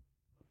Escort.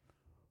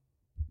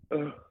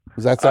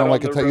 Does that sound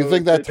like you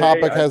think that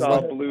topic has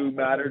a Blue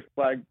Matters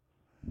flag?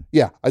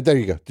 Yeah, there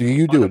you go.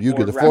 You do it. You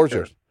get the floor is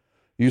yours.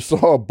 You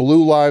saw a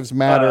Blue Lives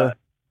Matter.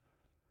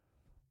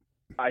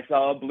 I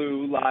saw a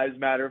Blue Lives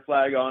Matter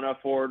flag on a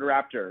Ford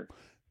Raptor.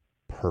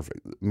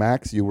 Perfect.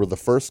 Max, you were the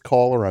first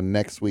caller on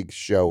next week's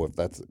show, if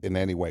that's in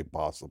any way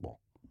possible.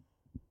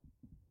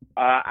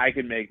 I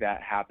could make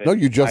that happen. No,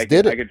 you just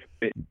did it.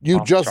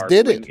 You just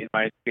did it. In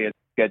my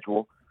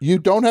schedule. You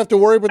don't have to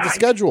worry about the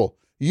schedule.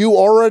 You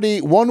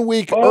already 1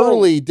 week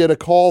early did a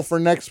call for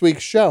next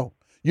week's show.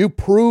 You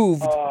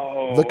proved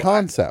the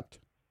concept.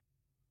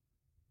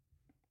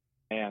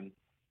 Man.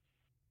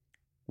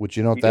 Which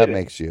you know what that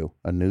makes you?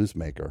 A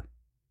newsmaker.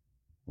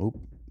 Oop.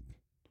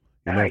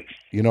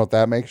 You know what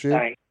that makes you?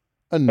 Nice.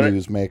 A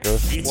newsmaker.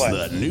 It's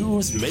the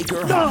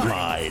Newsmaker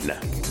Hotline.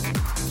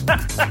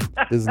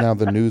 This is now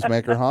the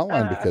Newsmaker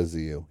Hotline because of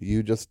you.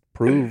 You just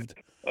proved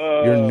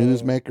your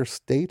newsmaker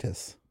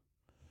status.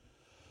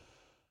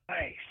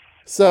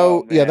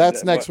 So, Oh, yeah, man, that's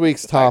that- next what-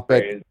 week's the high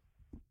topic. praise.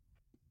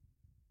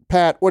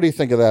 Pat, what do you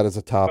think of that as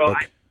a topic? Well,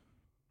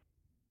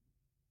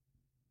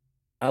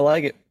 I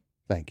like it.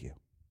 Thank you.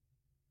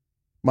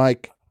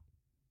 Mike,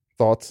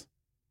 thoughts?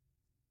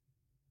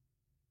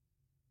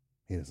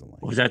 He doesn't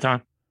like What was that,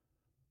 Tom?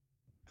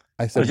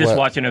 I I said was just what?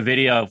 watching a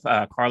video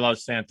of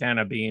Carlos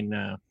Santana being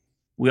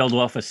wheeled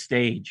off a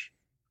stage.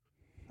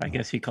 I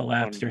guess he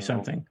collapsed or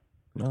something.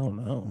 Oh,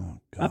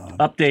 no.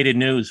 Updated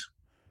news.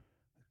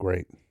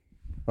 Great.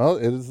 Well,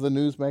 it is the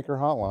Newsmaker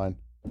Hotline.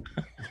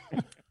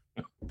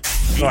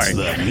 It's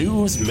the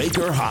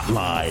Newsmaker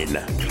Hotline.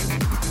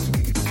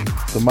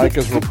 So Mike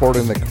is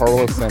reporting that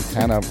Carlos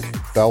Santana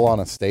fell on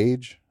a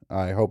stage.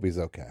 I hope he's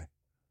okay.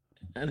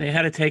 They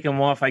had to take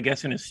him off, I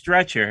guess, in a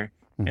stretcher,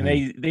 and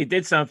Mm-hmm. they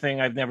did something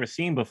I've never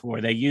seen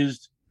before. They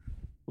used,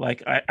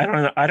 like,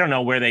 I don't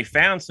know where they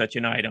found such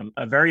an item,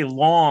 a very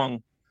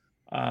long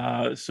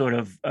sort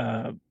of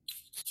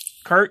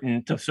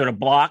curtain to sort of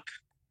block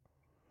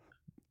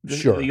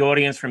the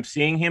audience from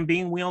seeing him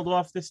being wheeled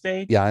off the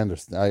stage. Yeah, I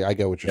understand. I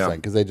get what you're saying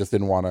because they just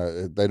didn't want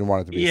to. They didn't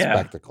want it to be a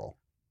spectacle.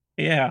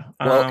 Yeah.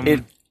 Well,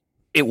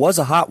 it was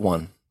a hot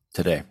one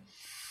today.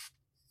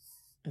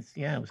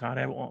 It was hot.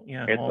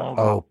 Yeah.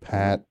 Oh,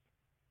 Pat.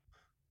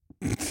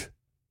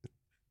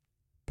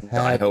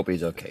 I hope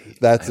he's okay.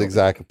 That's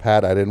exactly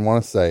Pat. I didn't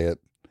want to say it.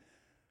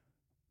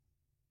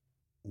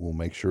 We'll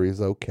make sure he's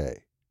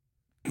okay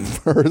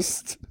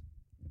first.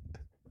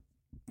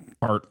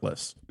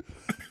 Heartless.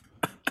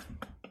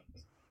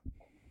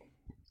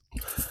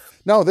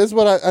 No, this is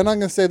what I'm not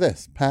going to say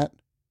this, Pat.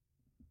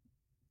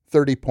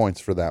 30 points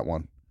for that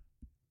one.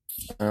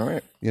 All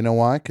right. You know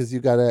why? Because you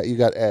got edge.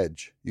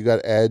 You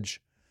got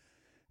edge,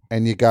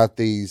 and you got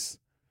these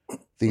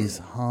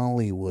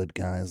Hollywood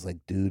guys like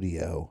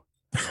Dudio.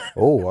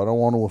 Oh, I don't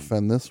want to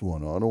offend this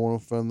one. I don't want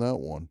to offend that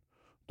one.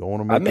 Don't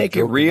want to I make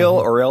it real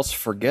or else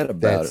forget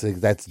about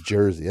it. That's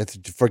Jersey. That's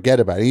forget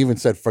about it. He even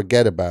said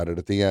forget about it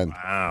at the end.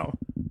 Wow.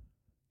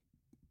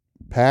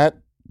 Pat,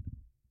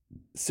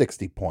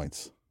 60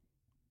 points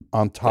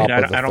on top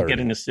Wait, of the I don't 30. get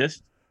an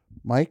assist.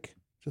 Mike,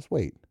 just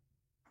wait.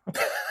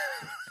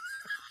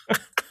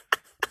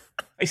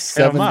 I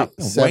set him up.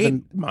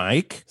 Wait,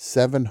 Mike.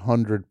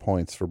 700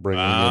 points for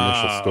bringing the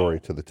initial story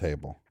to the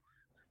table.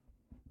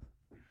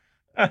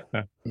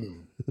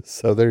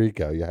 So there you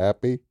go. You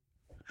happy?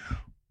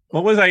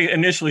 What was I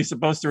initially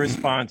supposed to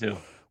respond to?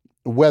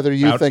 Whether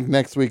you think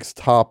next week's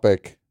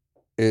topic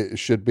it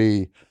should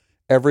be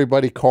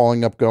everybody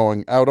calling up,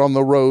 going out on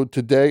the road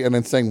today, and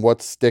then saying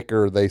what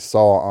sticker they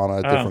saw on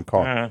a different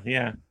car.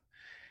 Yeah.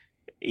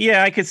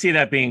 Yeah, I could see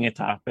that being a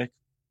topic.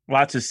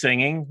 Lots of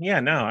singing. Yeah,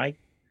 no,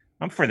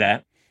 I'm for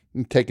that.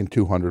 I'm taking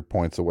 200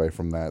 points away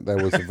from that.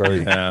 That was a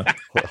very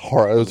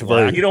hard. It was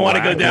very. You don't want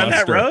to go down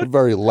that road?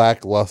 Very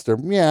lackluster.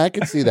 Yeah, I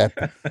can see that.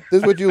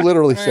 This is what you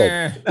literally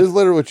said. This is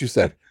literally what you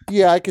said.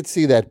 Yeah, I could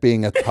see that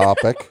being a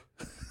topic.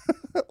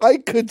 I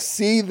could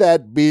see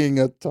that being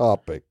a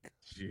topic.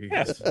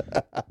 Yes.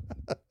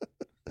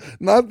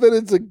 Not that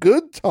it's a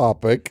good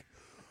topic.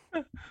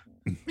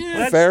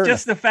 That's Fair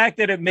just the fact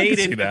that it made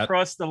see it that.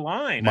 across the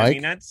line. Mike? I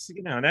mean,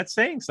 that's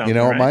saying something. You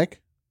know what, right?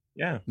 Mike?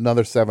 Yeah.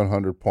 Another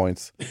 700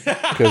 points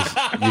because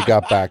you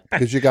got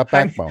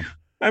backbone.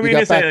 I You mean,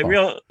 got it's a backbone.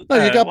 real.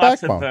 No, you got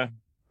lots backbone. Of,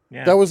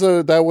 yeah.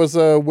 That was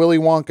a Willy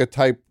Wonka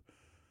type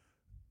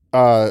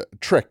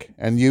trick,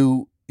 and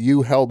you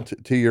held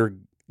to your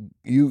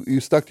you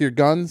stuck to your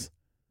guns.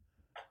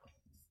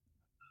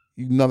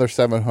 Another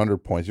 700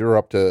 points. You're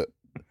up to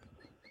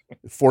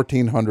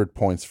 1,400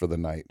 points for the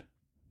night.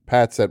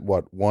 Pat's at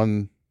what,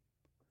 one?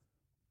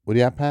 What do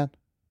you have, Pat?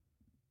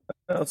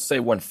 Let's say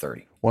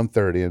 130.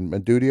 130. And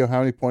Dudio, how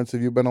many points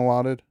have you been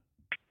allotted?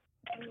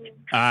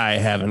 I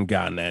haven't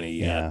gotten any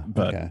yet, Yeah,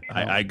 but okay.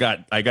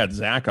 I got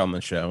Zach on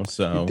the show,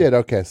 so You did,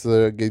 okay.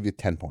 So I'll give you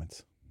 10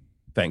 points.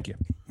 thank you.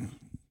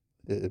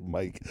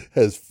 Mike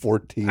has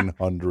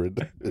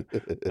 1,400.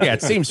 Yeah,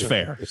 it seems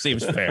fair.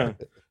 Seems fair.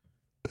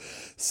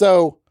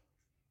 So,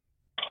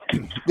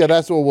 yeah,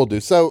 that's what we'll do.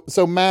 So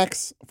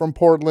Max from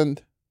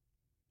Portland,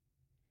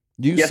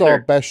 you Yes, saw sir. a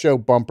Best Show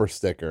bumper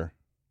sticker.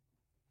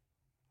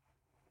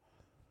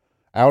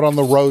 Out on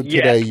the road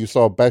today, Yes. you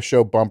saw a Best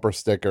Show bumper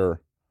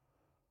sticker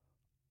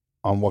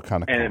on what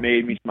kind of And car? it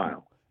made me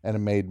smile. And it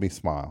made me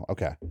smile.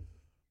 Okay.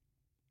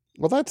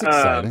 Well, that's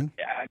exciting.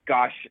 Yeah,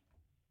 gosh.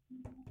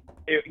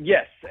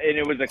 Yes, and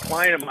it was a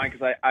client of mine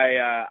because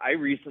I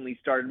recently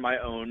started my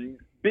own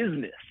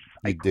business.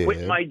 You did.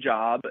 Quit my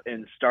job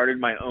and started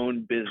my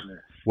own business.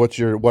 What's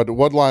your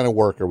what line of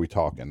work are we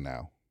talking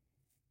now?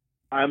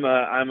 I'm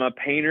a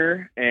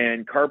painter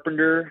and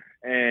carpenter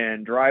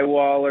and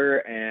drywaller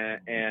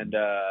and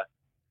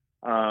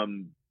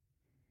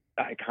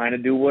I kind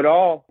of do it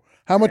all.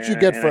 How much you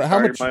get And for I how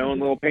started much? my own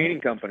little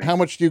painting company. How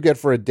much do you get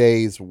for a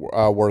day's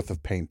worth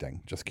of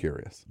painting? Just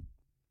curious.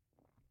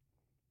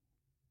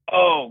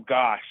 Oh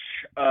gosh,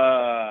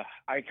 I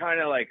kind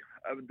of like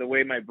the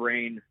way my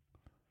brain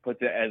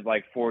puts it as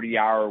like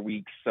 40-hour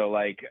weeks. So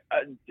like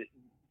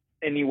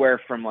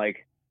anywhere from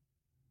like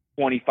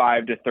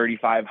 2,500 to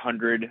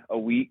 3,500 a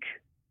week.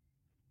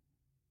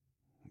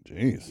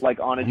 Jeez. like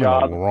on a I'm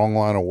job. in the wrong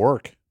line of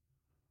work.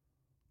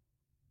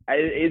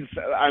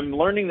 I'm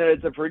learning that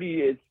it's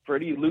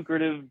pretty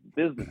lucrative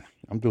business.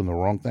 I'm doing the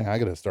wrong thing. I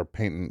got to start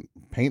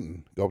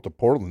painting. Go up to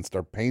Portland,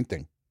 start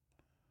painting.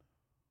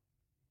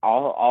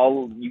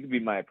 You can be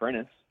my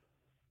apprentice.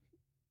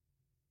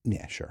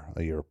 Yeah, sure.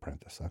 You're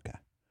apprentice. Okay.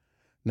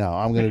 No,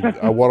 I'm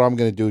gonna. What I'm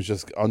gonna do is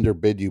just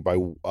underbid you by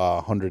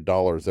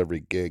 $100 every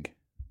gig.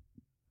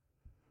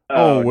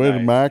 Oh, wait,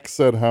 nice. Max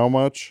said how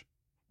much?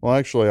 Well,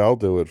 actually, I'll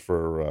do it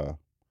for.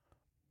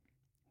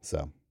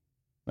 So,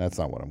 that's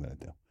not what I'm gonna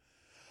do.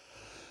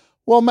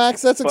 Well,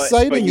 Max, that's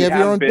exciting. But you have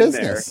your own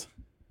business.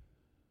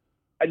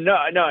 No,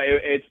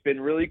 it's been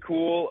really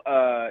cool.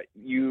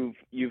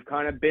 You've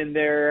kind of been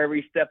there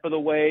every step of the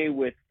way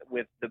with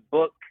the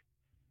book,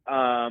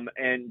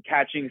 and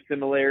catching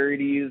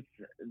similarities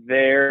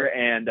there,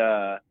 and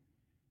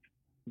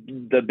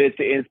the bits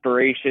of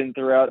inspiration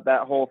throughout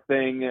that whole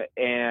thing,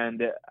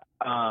 and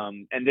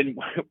then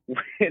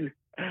when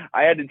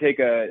I had to take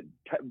a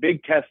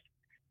big test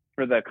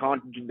for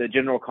the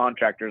general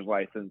contractor's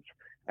license.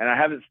 And I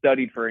haven't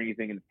studied for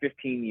anything in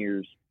 15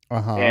 years.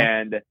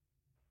 And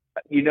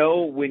you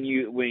know, when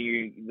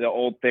you the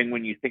old thing,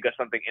 when you think of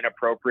something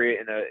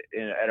inappropriate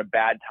at a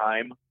bad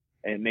time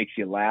and it makes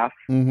you laugh,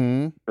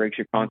 breaks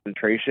your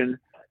concentration.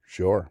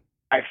 Sure.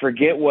 I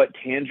forget what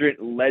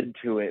tangent led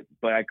to it,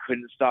 but I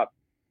couldn't stop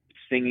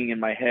singing in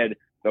my head,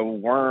 "The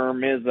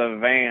worm is a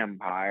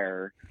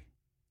vampire."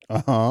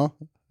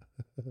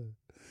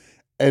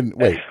 And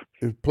wait,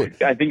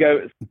 I think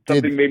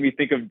something made me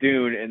think of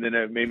Dune, and then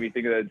it made me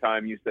think of the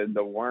time you said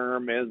the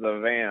worm is a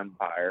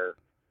vampire.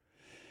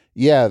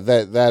 Yeah,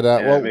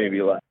 well, maybe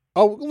laugh.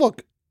 Oh,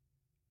 look,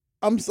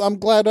 I'm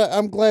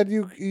glad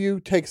you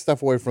take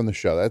stuff away from the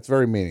show. That's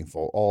very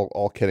meaningful.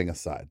 All kidding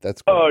aside,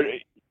 that's great. Oh,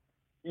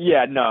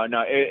 yeah, no,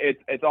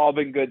 it's all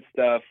been good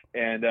stuff,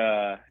 and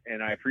I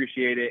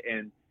appreciate it.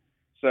 And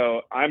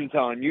so I'm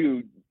telling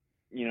you,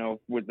 you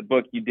know, with the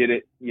book, you did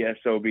it, yes,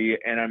 OB,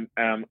 and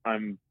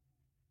I'm.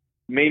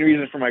 Main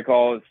reason for my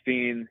call is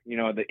seeing, you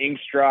know, the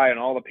ink's dry and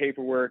all the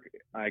paperwork.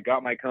 I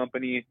got my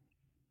company,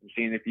 and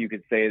seeing if you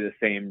could say the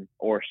same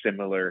or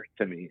similar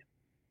to me.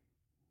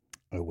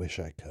 I wish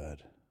I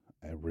could.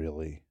 I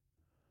wish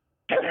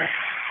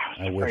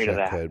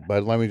I could.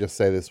 But let me just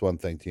say this one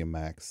thing to you,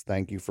 Max.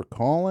 Thank you for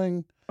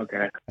calling.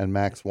 Okay. And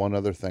Max, one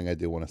other thing I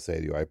do want to say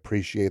to you. I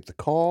appreciate the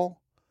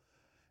call,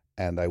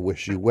 and I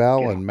wish you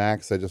well. And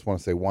Max, I just want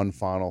to say one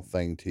final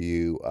thing to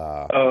you.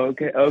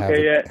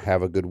 Okay.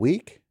 Have a good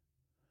week.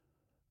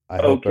 I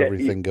hope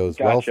everything goes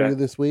well for you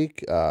this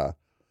week.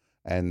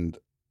 And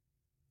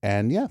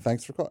yeah,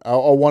 thanks for calling.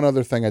 Oh, one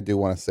other thing I do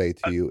want to say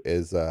to you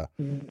is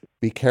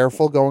be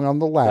careful going on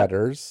the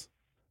ladders.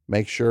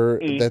 Make sure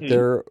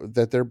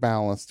that they're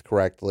balanced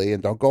correctly,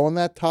 and don't go on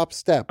that top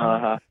step.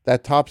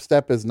 That top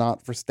step is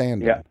not for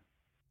standing.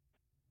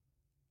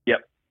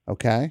 Yep.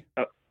 Okay.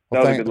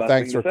 Well,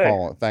 thanks for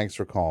calling. Thanks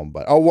for calling.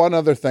 But one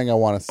other thing I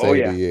want to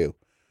say to you,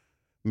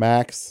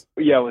 Max.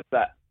 Yeah, what's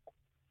that?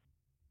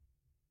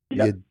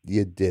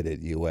 You did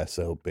it,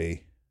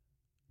 USOB.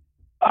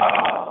 Oh.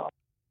 All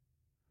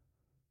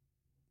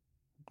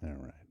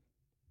right.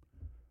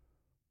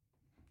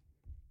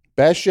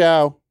 Best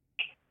show.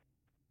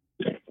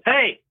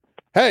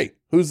 Hey,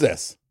 who's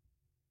this?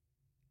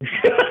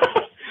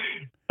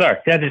 Sorry,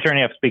 had to turn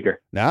you off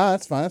speaker. Nah,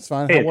 that's fine. That's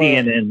fine. Hey, it's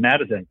Ian in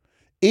Madison.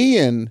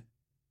 Ian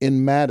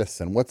in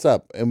Madison. What's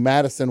up? In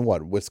Madison,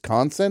 what?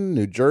 Wisconsin?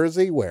 New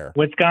Jersey? Where?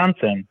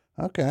 Wisconsin.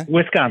 Okay.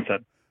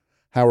 Wisconsin.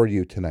 How are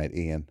you tonight,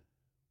 Ian?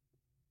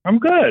 I'm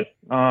good.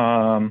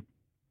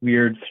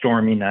 Weird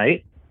stormy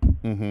night.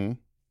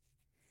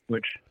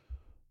 Which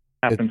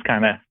happens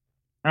kind of,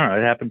 I don't know,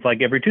 it happens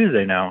like every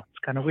Tuesday now. It's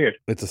kind of weird.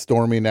 It's a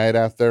stormy night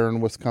out there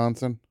in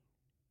Wisconsin?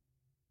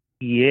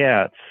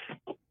 Yeah,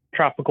 it's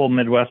tropical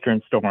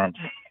Midwestern storms.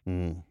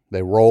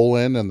 They roll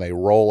in and they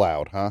roll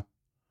out, huh?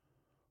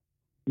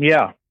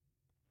 Yeah. I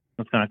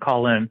was going to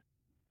call in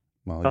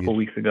a couple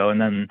weeks ago, and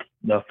then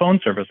the phone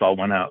service all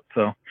went out,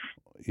 so.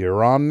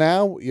 You're on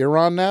now,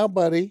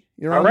 buddy.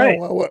 You're all on right.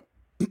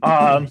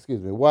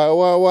 Excuse me. I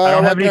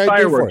don't have any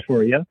fireworks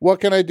for you. What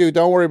can I do?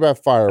 Don't worry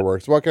about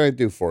fireworks. What can I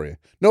do for you?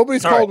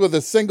 Nobody's called with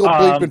a single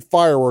bleeping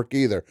firework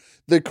either.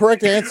 The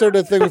correct answer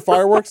to the thing with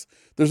fireworks,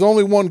 there's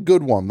only one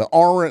good one. The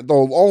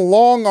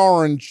long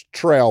orange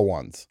trail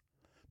ones.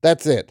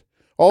 That's it.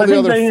 All the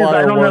other fireworks.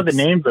 I don't know the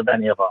names of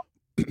any of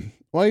them.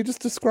 Well, you just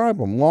describe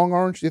them. Long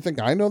orange. Do you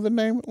think I know the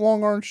name?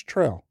 Long orange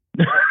trail.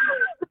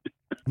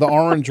 The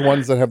orange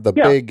ones that have the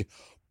big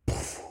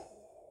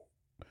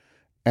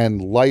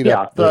and light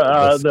up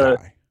the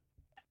sky.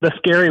 The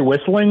scary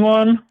whistling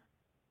one.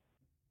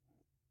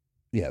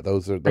 Yeah,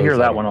 those are. I hear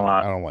that one a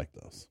lot. I don't like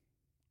those.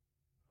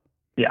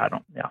 Yeah, I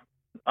don't. Yeah.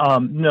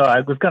 No, I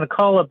was going to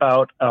call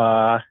about.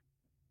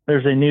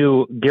 There's a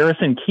new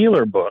Garrison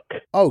Keillor book.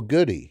 Oh,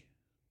 goody.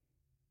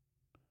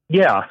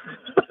 Yeah.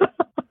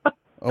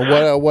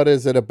 What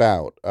is it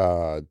about?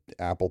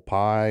 Apple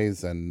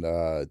pies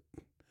and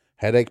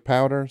headache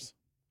powders?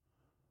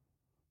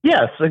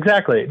 Yes,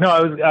 exactly. No,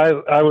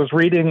 I was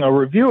reading a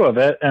review of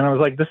it, and I was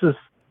like, this is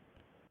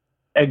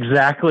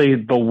exactly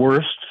the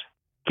worst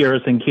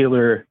Garrison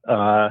Keillor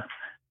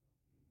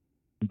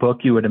book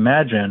you would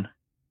imagine.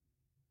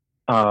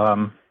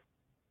 So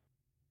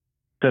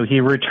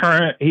he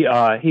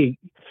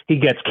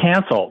gets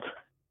canceled.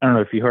 I don't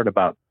know if you heard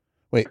about.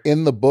 Wait,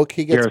 in the book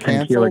he gets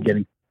Garrison canceled? Keillor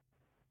getting.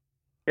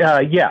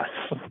 Yes,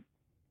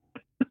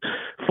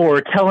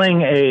 for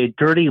telling a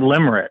dirty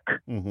limerick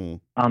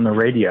on the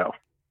radio,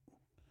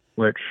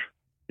 which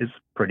is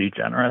pretty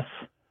generous.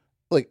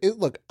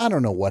 Look, I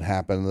don't know what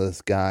happened to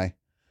this guy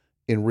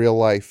in real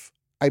life.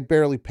 I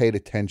barely paid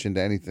attention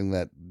to anything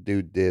that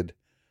dude did.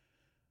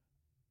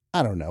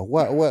 I don't know.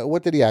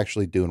 What did he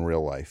actually do in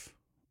real life?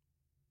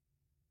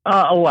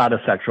 A lot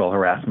of sexual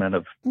harassment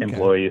of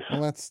employees.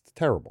 Well, that's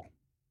terrible.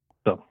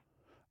 So,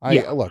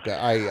 whatever.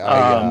 I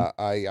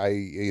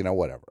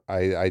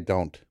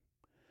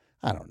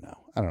don't know.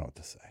 I don't know what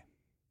to say.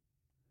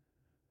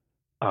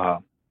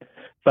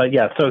 But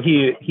yeah, so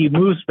he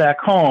moves back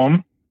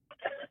home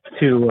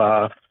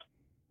to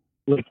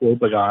Lake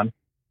Wobegon.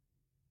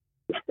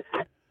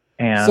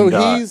 And so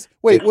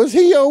was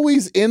he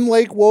always in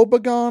Lake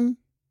Wobegon?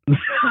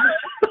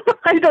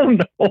 I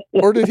don't know.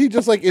 Or did he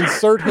just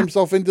insert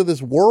himself into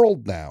this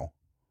world now?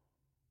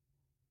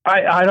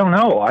 I don't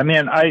know. I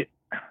mean, I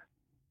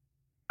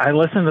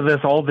listened to this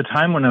all the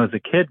time when I was a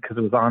kid because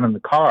it was on in the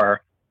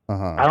car.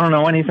 I don't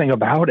know anything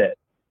about it.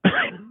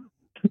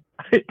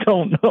 I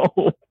don't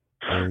know.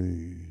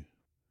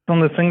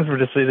 Some of the things were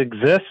just, it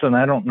exists and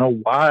I don't know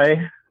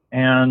why.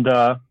 And,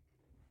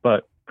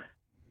 but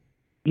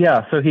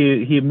yeah, so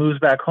he moves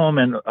back home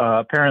and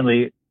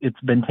apparently it's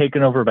been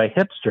taken over by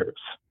hipsters,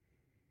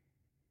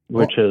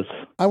 which is.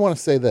 I want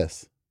to say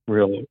this.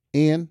 Really?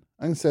 Ian,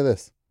 I can say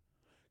this.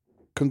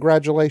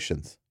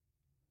 Congratulations.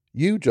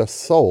 You just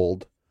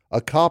sold a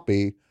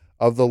copy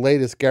of the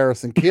latest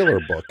Garrison Keillor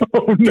book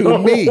to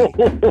me.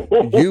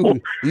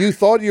 You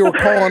thought you were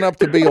calling up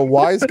to be a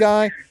wise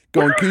guy?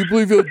 Going, can you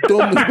believe how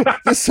dumb this book?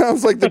 This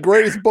sounds like the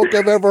greatest book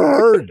I've ever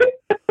heard.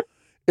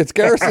 It's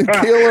Garrison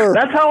Keillor.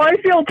 That's how I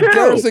feel too.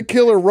 Garrison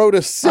Keillor wrote a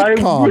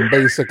sitcom,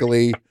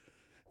 basically,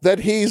 that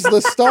he's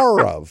the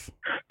star of.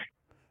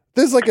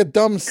 This is like a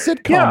dumb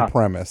sitcom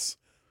premise.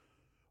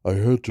 I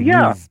had to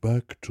move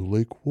back to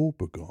Lake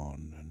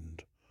Wobegon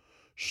and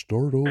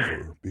start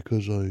over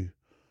because I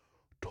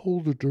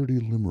told a dirty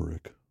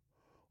limerick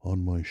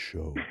on my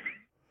show.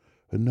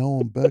 And now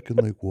I'm back in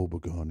Lake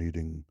Wobegon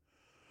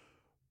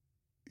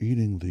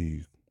eating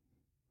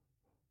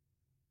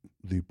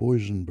the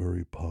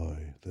boysenberry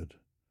pie that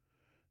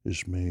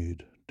is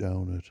made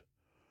down at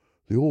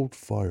the old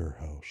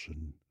firehouse,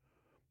 and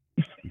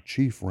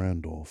Chief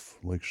Randolph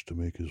likes to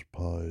make his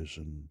pies,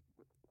 and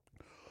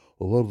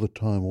a lot of the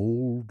time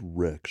old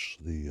Rex,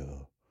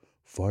 the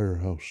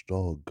firehouse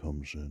dog,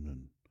 comes in,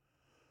 and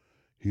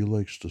he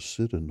likes to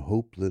sit and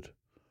hope that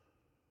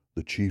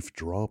the chief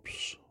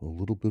drops a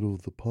little bit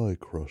of the pie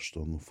crust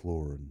on the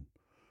floor and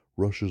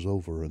rushes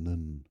over, and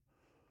then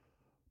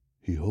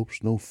he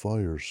hopes no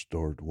fires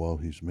start while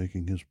he's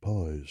making his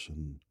pies.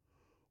 And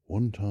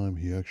one time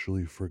he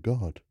actually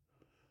forgot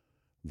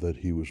that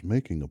he was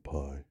making a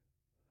pie,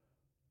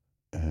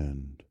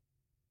 and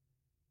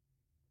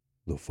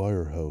the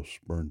firehouse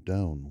burnt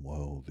down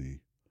while the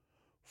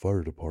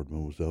fire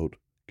department was out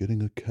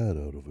getting a cat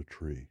out of a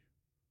tree.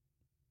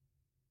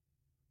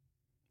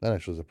 That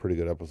actually was a pretty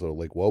good episode of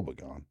Lake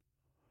Wobegon.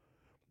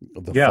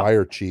 The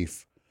fire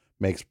chief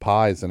makes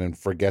pies and then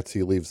forgets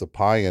he leaves the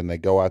pie in. They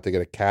go out to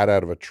get a cat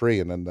out of a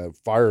tree, and then the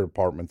fire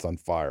department's on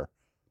fire.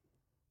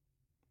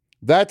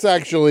 That's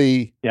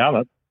actually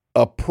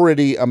a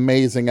pretty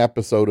amazing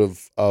episode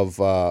of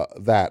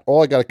that.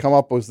 All I got to come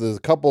up with is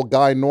a couple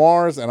Guy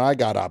Noirs, and I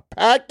got a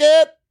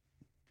packet.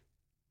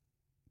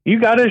 You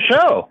got a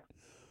show.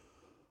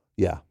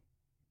 Yeah.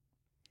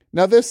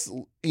 Now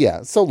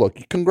so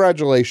look,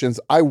 congratulations.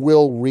 I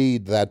will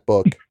read that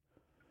book.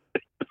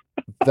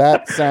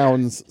 That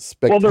sounds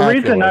spectacular. Well, the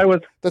reason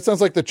that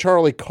sounds like the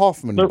Charlie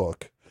Kaufman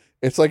book.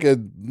 It's like a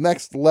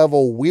next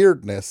level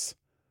weirdness.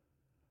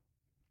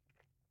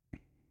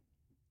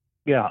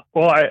 Yeah.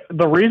 Well,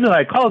 the reason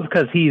I called is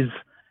because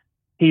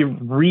he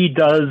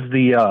redoes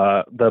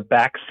the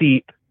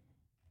backseat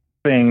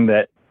thing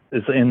that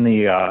is in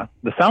the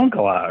sound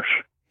collage.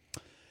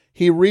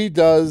 He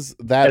redoes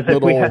that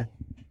little.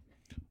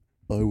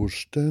 I was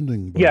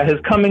standing by. Yeah, his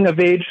coming of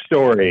age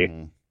story.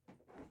 Mm-hmm.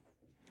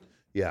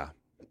 Yeah.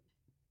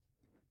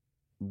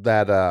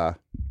 That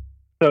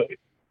So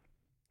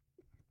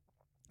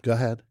Go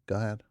ahead.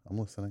 I'm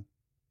listening.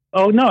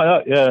 Oh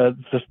no, it's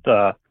just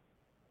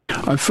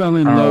I fell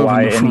in love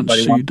in the front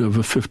seat of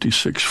a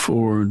 56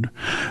 Ford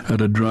at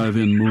a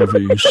drive-in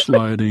movie,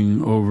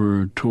 sliding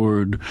over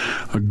toward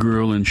a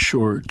girl in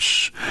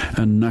shorts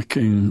and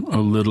necking a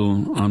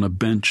little on a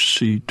bench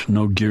seat,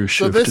 no gear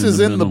shift. So this is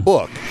in the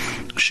book.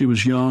 She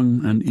was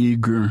young and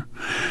eager.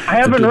 I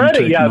haven't read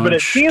it yet, but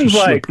it seems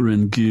like her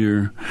in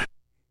gear.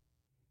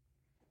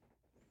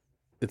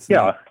 It's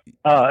what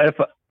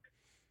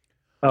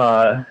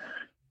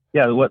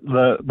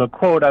the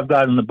quote I've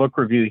got in the book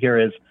review here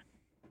is,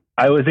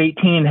 I was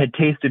 18, had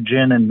tasted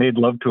gin and made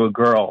love to a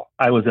girl.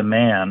 I was a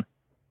man.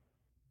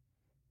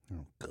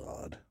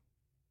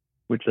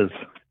 which is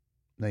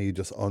now you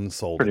just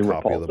unsold pretty a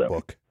copy of the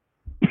repulsive. book.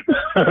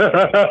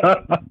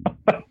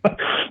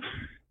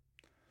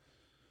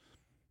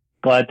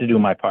 Glad to do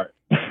my part.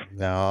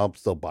 No, I'll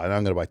still buy it.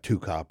 I'm going to buy 2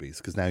 copies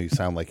because now you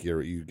sound like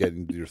you're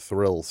getting your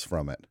thrills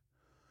from it.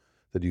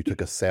 That you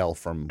took a sale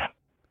from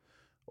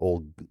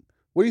old.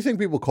 What do you think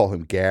people call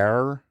him,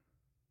 Gar?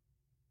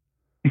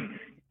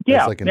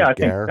 Yeah, like I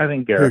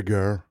think Gar. Hey,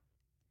 Gar,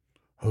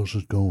 how's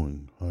it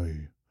going?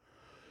 Hi.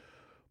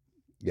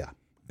 Yeah,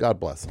 God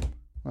bless him.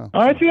 Well,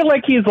 I feel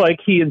like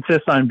he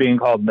insists on being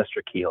called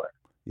Mr. Keeler.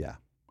 Yeah,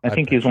 I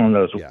think he's one of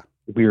those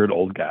weird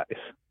old guys.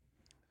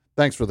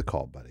 Thanks for the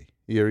call, buddy.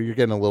 You're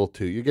getting a little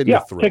too. You're getting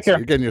your thrills. Take care.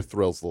 You're getting your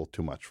thrills a little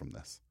too much from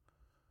this.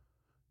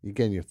 You're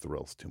getting your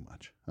thrills too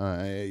much. You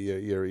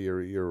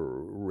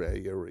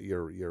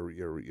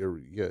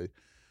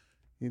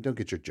don't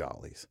get your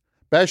jollies.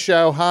 Best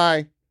show.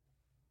 Hi.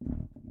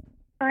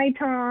 Hi,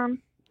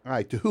 Tom. All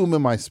right. To whom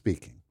am I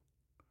speaking?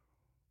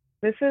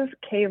 This is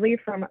Kaylee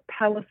from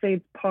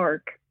Palisades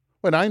Park.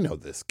 Wait, I know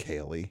this,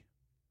 Kaylee.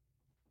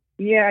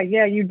 Yeah,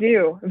 you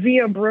do.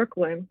 Via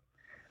Brooklyn.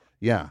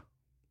 Yeah.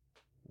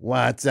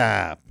 What's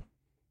up?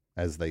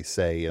 As they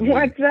say in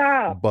What's the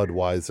up?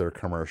 Budweiser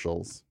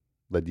commercials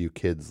that you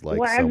kids like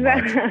What's so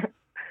much.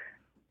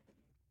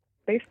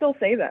 They still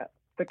say that.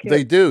 The kids.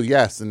 They do,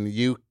 yes. And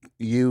you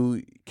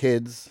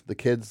kids, the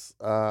kids,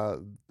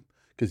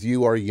 because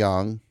you are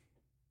young,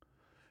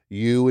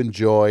 you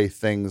enjoy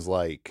things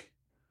like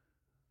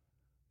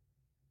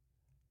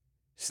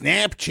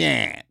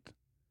Snapchat.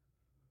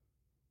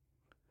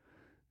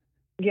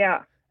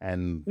 Yeah.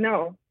 And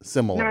no,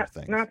 similar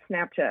things. Not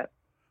Snapchat.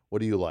 What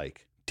do you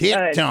like?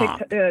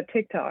 TikTok.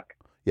 TikTok.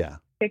 Yeah.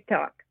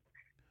 TikTok.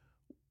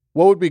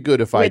 What would be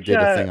good if I did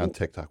a thing on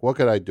TikTok? What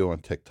could I do on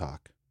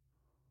TikTok?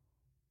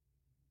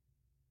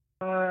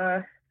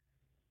 What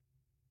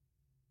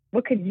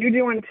could you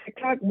do on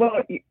TikTok?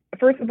 Well,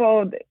 first of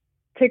all,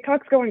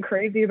 TikTok's going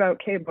crazy about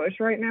Kate Bush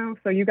right now,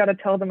 so you got to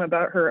tell them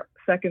about her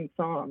second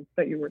song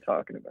that you were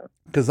talking about.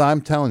 Because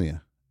I'm telling you,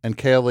 and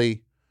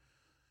Kaylee,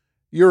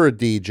 you're a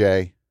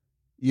DJ.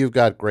 You've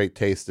got great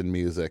taste in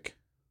music.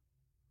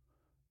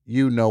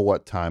 You know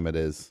what time it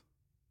is.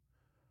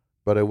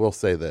 But I will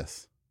say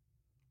this.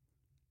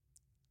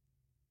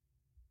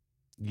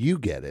 You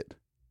get it.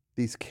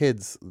 These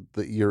kids,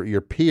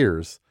 your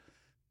peers,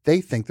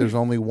 they think there's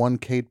only one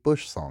Kate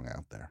Bush song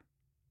out there.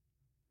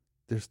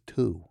 There's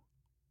 2.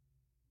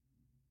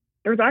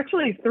 There's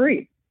actually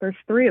 3. There's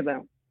 3 of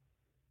them.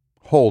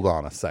 Hold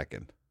on a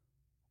second.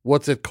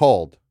 What's it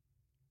called?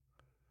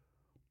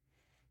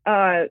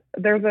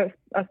 There's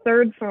a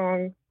third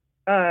song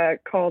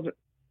called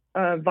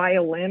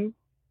Violin.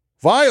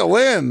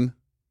 Violin?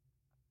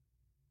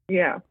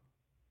 Yeah.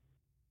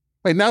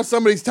 Wait, now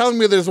somebody's telling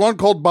me there's one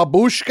called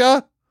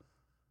Babushka?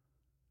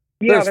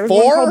 Yeah, there's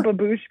 4? One called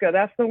Babushka.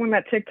 That's the one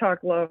that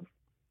TikTok loves.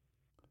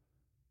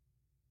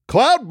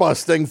 Cloud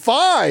busting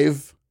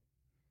 5?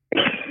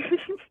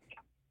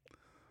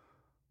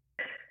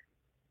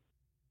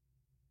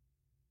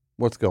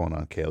 What's going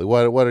on, Kaylee?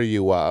 What are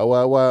you?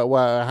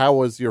 How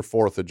was your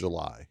 4th of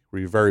July? Were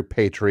you very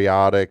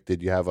patriotic?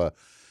 Did you have a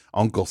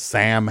Uncle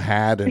Sam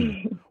hat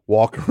and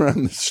walk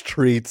around the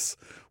streets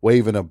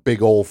waving a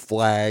big old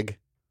flag?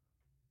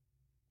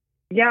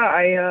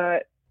 Yeah,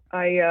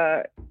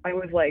 I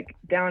was like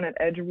down at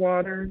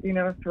Edgewater,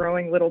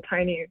 throwing those little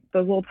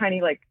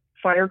tiny like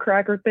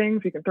firecracker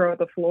things you can throw at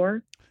the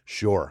floor.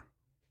 Sure.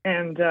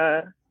 And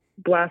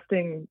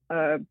blasting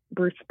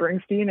Bruce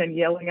Springsteen and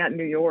yelling at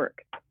New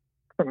York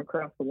from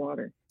across the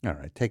water. All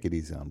right, take it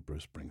easy on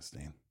Bruce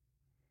Springsteen.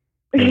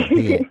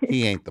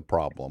 He ain't the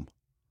problem.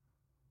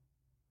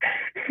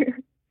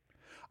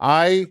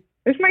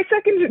 It's my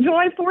second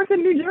July 4th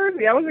in New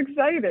Jersey. I was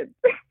excited.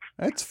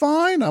 That's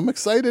fine. I'm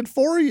excited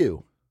for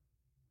you.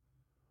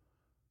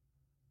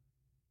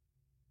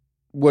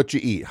 What you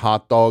eat?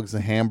 Hot dogs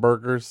and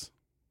hamburgers?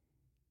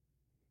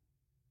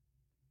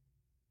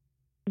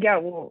 Yeah,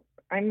 well,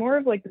 I'm more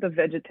of like the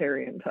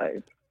vegetarian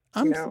type,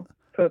 so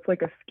it's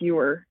like a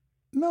skewer.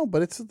 No,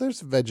 but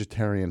there's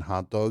vegetarian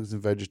hot dogs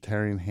and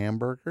vegetarian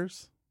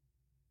hamburgers.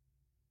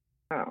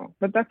 Oh,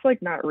 but that's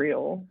like not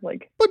real.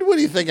 Like, but what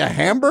do you think? A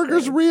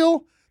hamburger's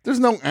real? There's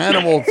no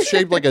animal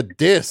shaped like a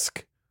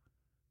disc.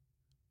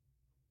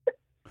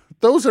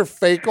 Those are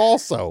fake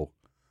also.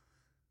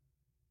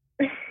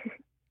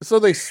 So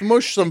they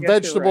smush some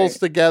vegetables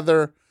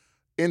together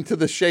into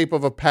the shape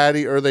of a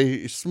patty, or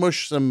they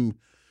smush some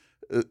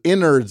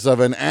innards of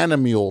an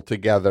animal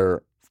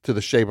together to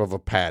the shape of a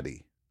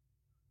patty.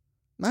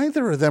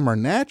 Neither of them are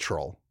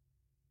natural.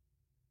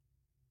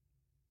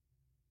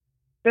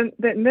 Then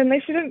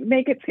they shouldn't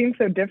make it seem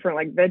so different,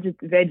 like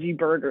veggie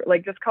burger.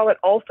 Like, just call it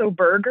also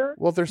burger.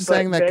 Well, they're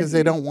saying that because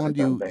they don't want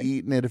you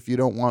eating it if you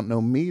don't want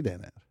no meat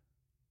in it.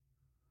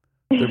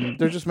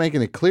 They're just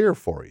making it clear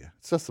for you.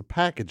 It's just the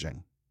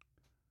packaging.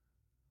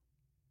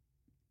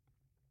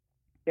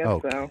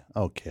 Guess so.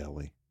 Oh,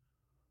 Kelly.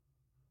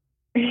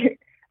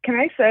 Can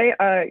I say,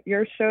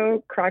 your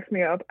show cracks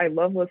me up. I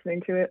love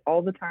listening to it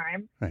all the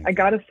time. I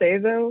gotta say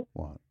though,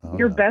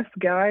 your best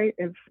guy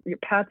is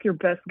Pat's your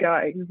best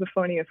guy. He's the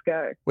funniest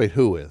guy. Wait,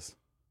 who is?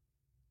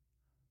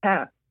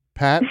 Pat.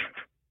 Pat?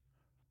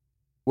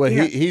 Well,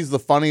 Yeah. he's the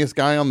funniest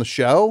guy on the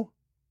show?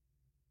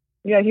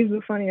 Yeah, he's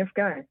the funniest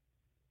guy.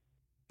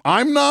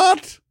 I'm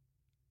not?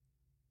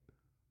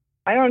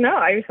 I don't know.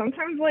 I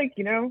sometimes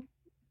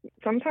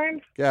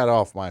sometimes. Get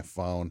off my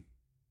phone.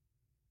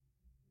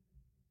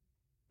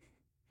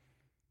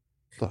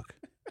 Look,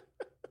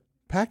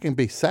 Pat can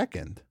be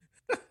second.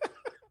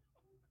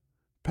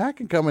 Pat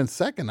can come in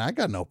second. I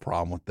got no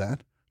problem with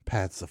that.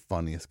 Pat's the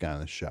funniest guy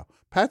on the show.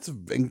 Pat's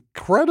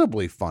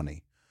incredibly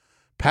funny.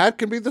 Pat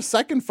can be the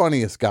second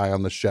funniest guy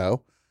on the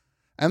show,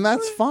 and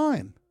that's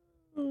fine.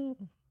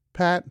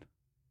 Pat.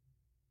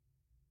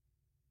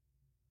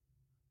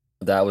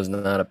 That was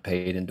not a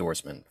paid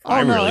endorsement.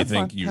 I really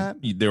think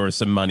there was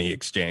some money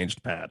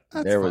exchanged, Pat.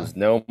 There was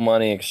no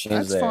money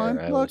exchanged That's there.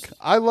 fine. Look,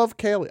 I love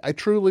Kaylee. I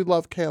truly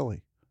love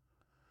Kaylee.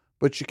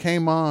 But she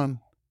came on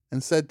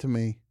and said to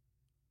me,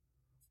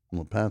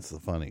 well, Pat's the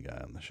funny guy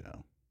on the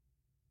show.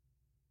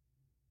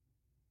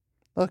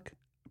 Look,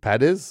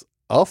 Pat is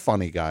a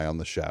funny guy on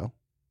the show.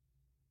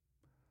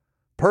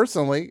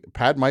 Personally,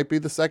 Pat might be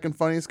the second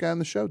funniest guy on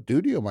the show.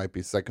 Dudio might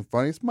be second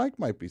funniest. Mike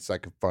might be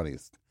second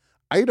funniest.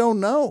 I don't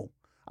know.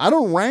 I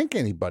don't rank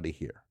anybody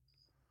here.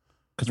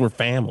 Because we're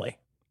family.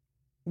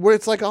 Where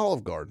it's like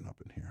Olive Garden up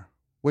in here.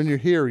 When you're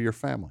here, you're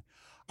family.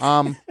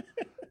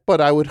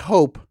 But I would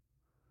hope,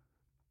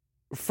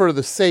 for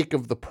the sake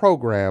of the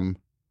program,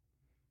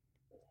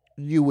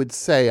 you would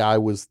say I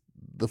was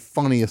the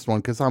funniest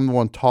one because I'm the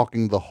one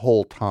talking the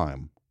whole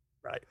time.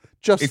 Right.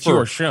 It's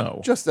your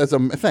show.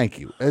 Thank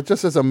you.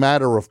 Just as a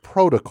matter of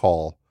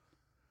protocol,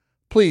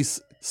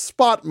 please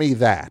spot me.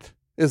 That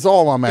is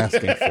all I'm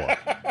asking for.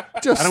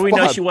 How do we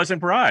know she wasn't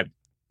bribed?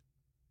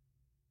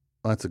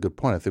 Well, that's a good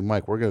point. I think,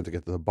 Mike, we're going to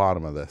get to the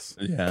bottom of this.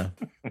 Yeah.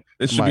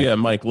 This should be a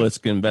Mike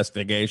Lisk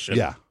investigation.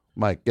 Yeah.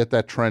 Mike, get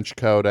that trench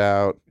coat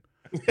out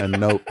and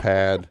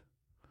notepad.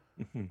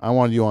 I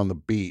want you on the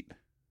beat.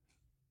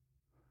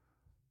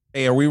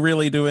 Hey, are we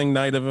really doing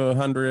Night of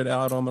 100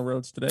 out on the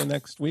roads today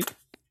next week?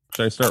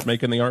 Should I start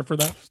making the art for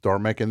that?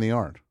 Start making the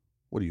art.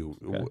 What do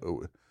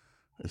you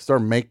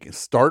start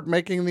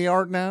making the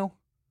art now?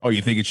 Oh,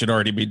 you think it should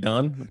already be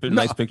done? Put a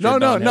No, nice picture.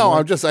 no.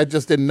 I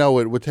just didn't know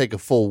it would take a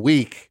full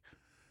week.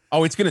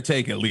 Oh, it's going to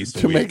take at least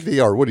a to week. make the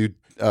art. What do you?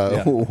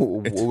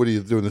 What are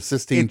you doing? The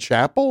Sistine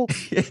Chapel?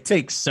 It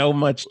takes so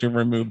much to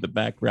remove the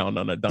background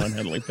on a Don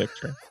Henley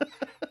picture.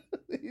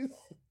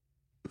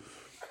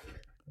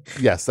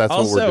 Yes, that's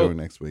what we're doing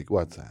next week.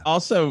 What's that?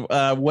 Also,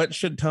 what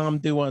should Tom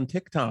do on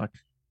TikTok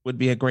would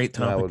be a great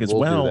topic as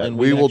well, and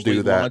we will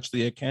do that. Launch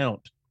the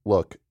account.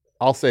 Look,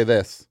 I'll say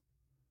this.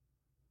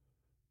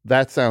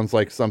 That sounds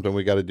like something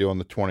we got to do on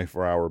the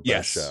 24-hour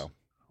best show.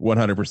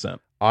 100%.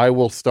 I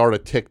will start a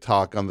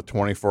TikTok on the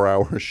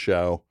 24-hour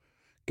show.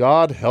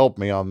 God help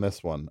me on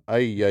this one.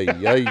 The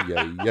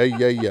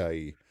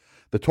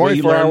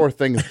 24-hour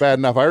thing is bad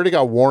enough. I already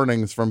got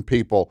warnings from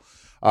people.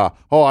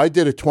 I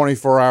did a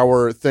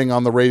 24-hour thing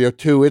on the radio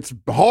too. It's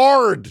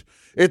hard.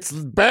 It's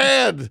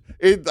bad.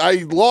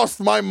 I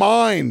lost my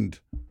mind.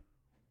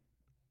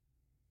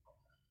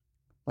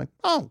 Like,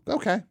 oh,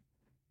 okay.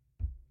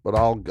 But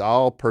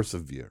I'll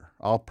persevere.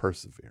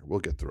 We'll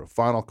get through a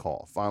final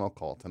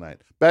call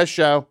tonight. Best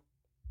show.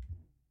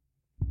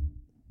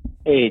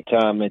 Hey,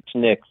 Tom, it's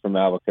Nick from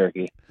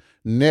Albuquerque.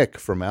 Nick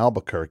from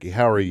Albuquerque.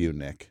 How are you,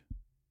 Nick?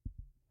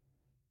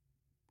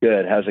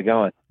 Good. How's it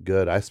going?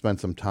 Good. I spent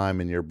some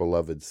time in your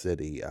beloved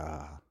city.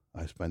 I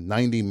spent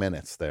 90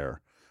 minutes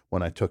there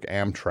when I took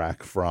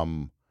Amtrak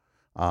from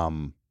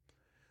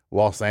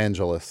Los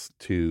Angeles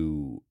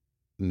to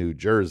New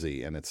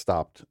Jersey, and it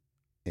stopped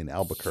in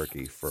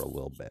Albuquerque for a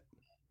little bit.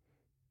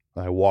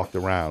 I walked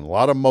around. A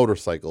lot of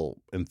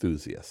motorcycle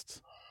enthusiasts.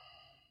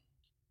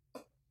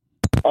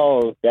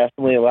 Oh,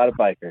 definitely a lot of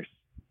bikers.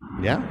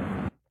 Yeah.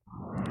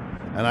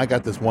 And I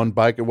got this one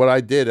biker. What I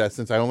did,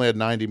 since I only had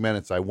 90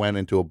 minutes, I went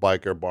into a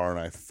biker bar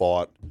and I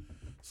fought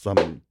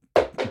some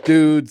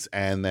dudes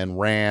and then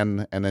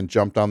ran and then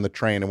jumped on the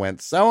train and went,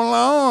 "So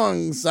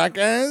long,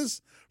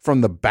 suckers,"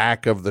 from the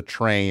back of the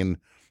train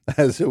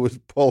as it was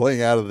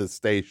pulling out of the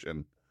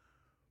station.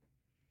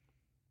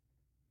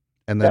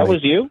 And then that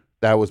was you?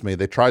 That was me.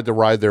 They tried to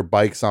ride their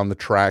bikes on the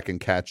track and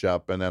catch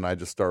up, and then I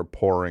just started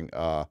pouring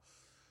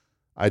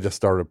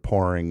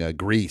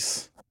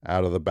grease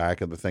out of the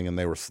back of the thing, and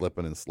they were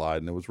slipping and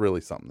sliding. It was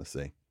really something to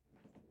see.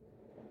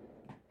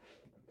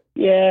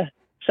 Yeah,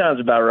 sounds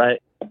about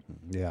right.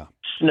 Yeah.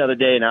 Just another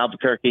day in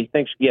Albuquerque.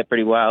 Things get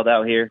pretty wild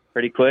out here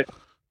pretty quick.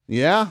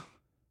 Yeah?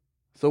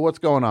 So what's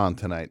going on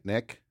tonight,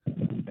 Nick?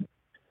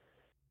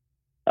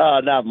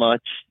 Not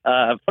much.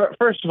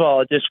 First of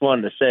all, I just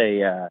wanted to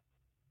say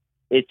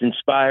it's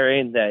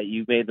inspiring that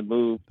you made the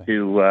move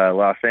to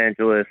Los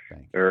Angeles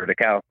or to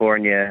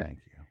California,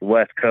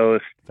 West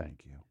Coast.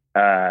 Thank you.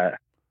 I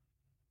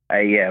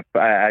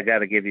got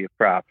to give you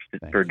props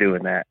for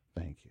doing that.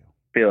 Thank you.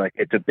 I feel like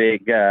it's a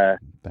big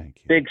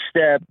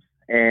step,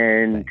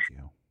 And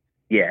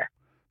yeah,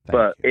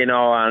 but in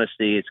all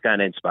honesty, it's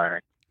kind of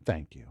inspiring.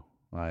 Thank you.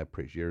 I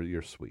appreciate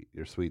you're sweet.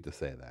 You're sweet to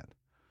say that.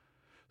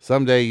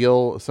 Someday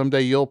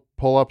you'll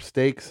pull up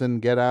stakes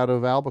and get out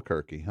of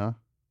Albuquerque, huh?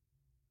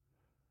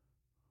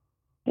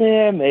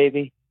 Yeah,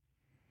 maybe.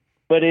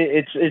 But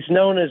it's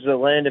known as the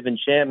land of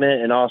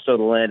enchantment and also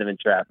the land of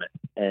entrapment.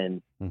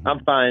 And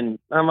I'm fine.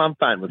 I'm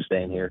fine with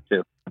staying here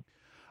too.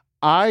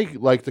 I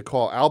like to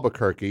call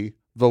Albuquerque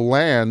the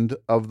land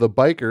of the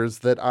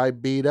bikers that I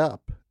beat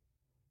up.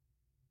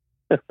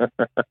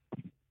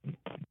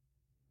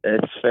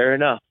 It's fair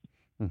enough.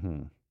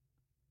 Mm-hmm.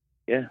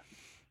 Yeah.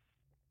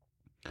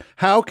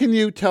 How can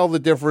you tell the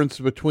difference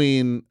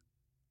between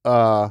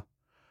a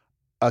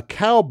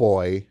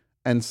cowboy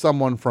and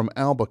someone from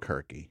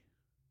Albuquerque?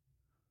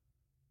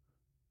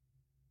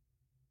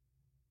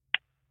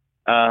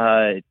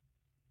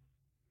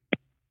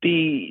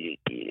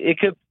 It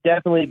could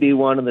definitely be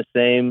one and the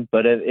same,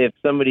 but if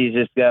somebody's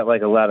just got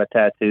like a lot of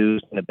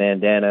tattoos and a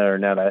bandana or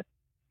not a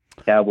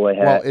cowboy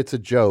hat. Well, it's a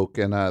joke,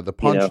 and the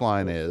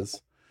punchline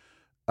is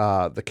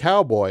the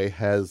cowboy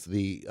has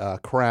the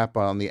crap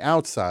on the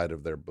outside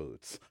of their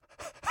boots.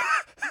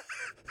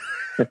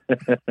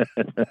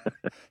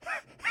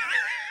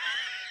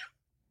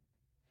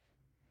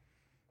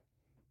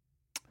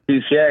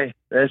 Touché.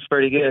 That's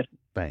pretty good.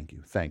 Thank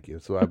you.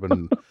 So I've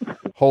been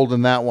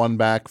holding that one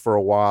back for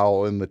a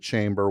while in the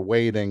chamber,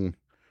 waiting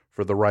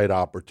for the right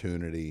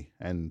opportunity.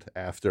 And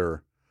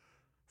after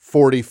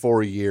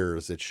 44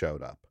 years, it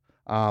showed up.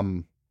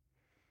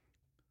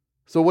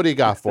 So what do you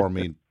got for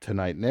me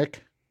tonight,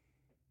 Nick?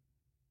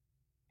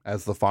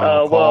 As the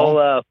final call?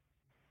 Well,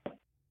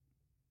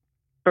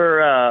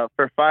 for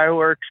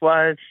fireworks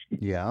wise,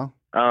 yeah.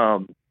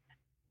 My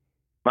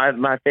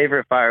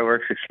favorite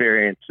fireworks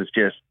experience was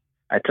just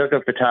I took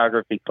a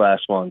photography class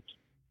once,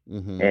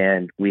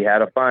 and we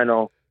had a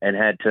final and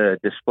had to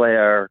display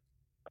our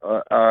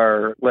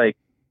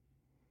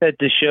had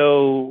to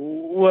show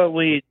what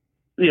we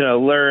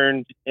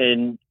learned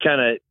and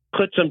kind of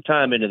put some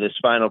time into this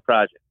final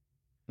project.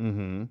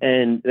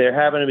 And there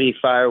happened to be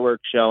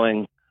fireworks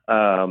showing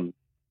at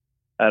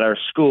our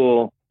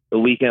school the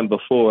weekend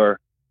before,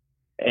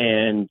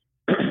 and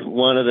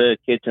one of the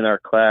kids in our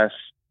class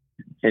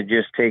had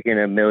just taken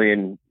 1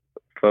 million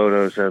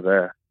photos of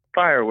the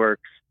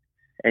fireworks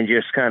and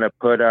just kind of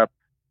put up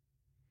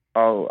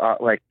all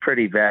like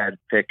pretty bad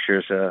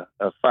pictures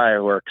of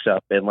fireworks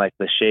up in like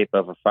the shape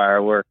of a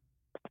firework.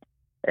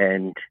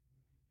 And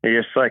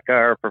just like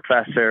our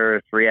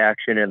professor's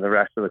reaction and the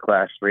rest of the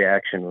class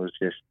reaction was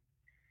just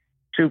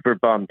super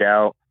bummed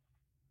out.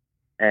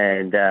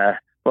 And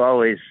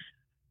will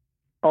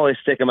always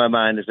stick in my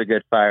mind as a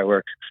good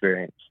fireworks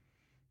experience.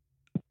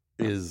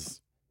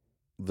 Is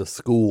the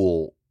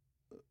school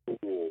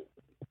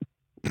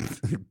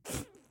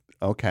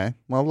okay?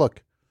 Well,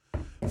 look,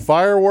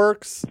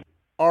 fireworks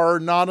are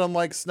not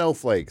unlike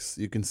snowflakes.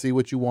 You can see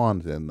what you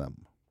want in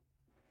them,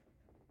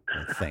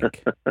 I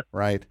think.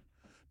 Right?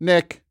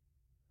 Nick,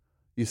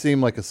 you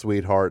seem like a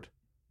sweetheart.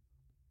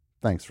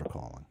 Thanks for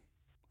calling.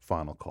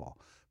 Final call.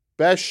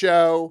 Best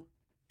show.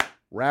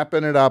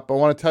 Wrapping it up. I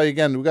want to tell you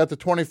again, we got the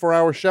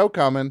 24-hour show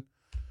coming.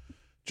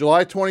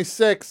 July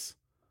 26th.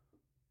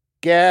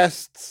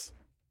 Guests.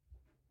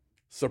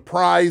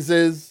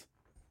 Surprises.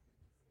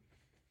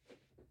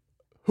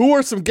 Who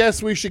are some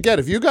guests we should get?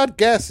 If you got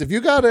guests, if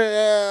you got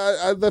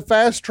the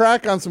fast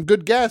track on some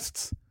good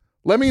guests,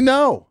 let me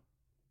know.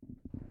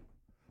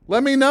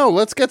 Let me know.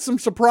 Let's get some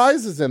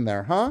surprises in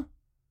there, huh?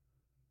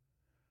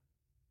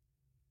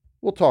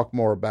 We'll talk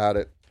more about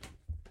it.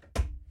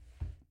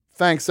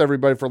 Thanks,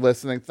 everybody, for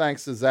listening.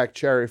 Thanks to Zach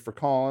Cherry for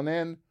calling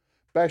in.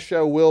 Best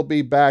Show will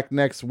be back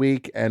next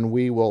week, and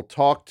we will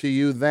talk to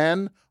you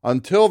then.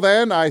 Until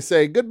then, I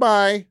say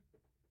goodbye.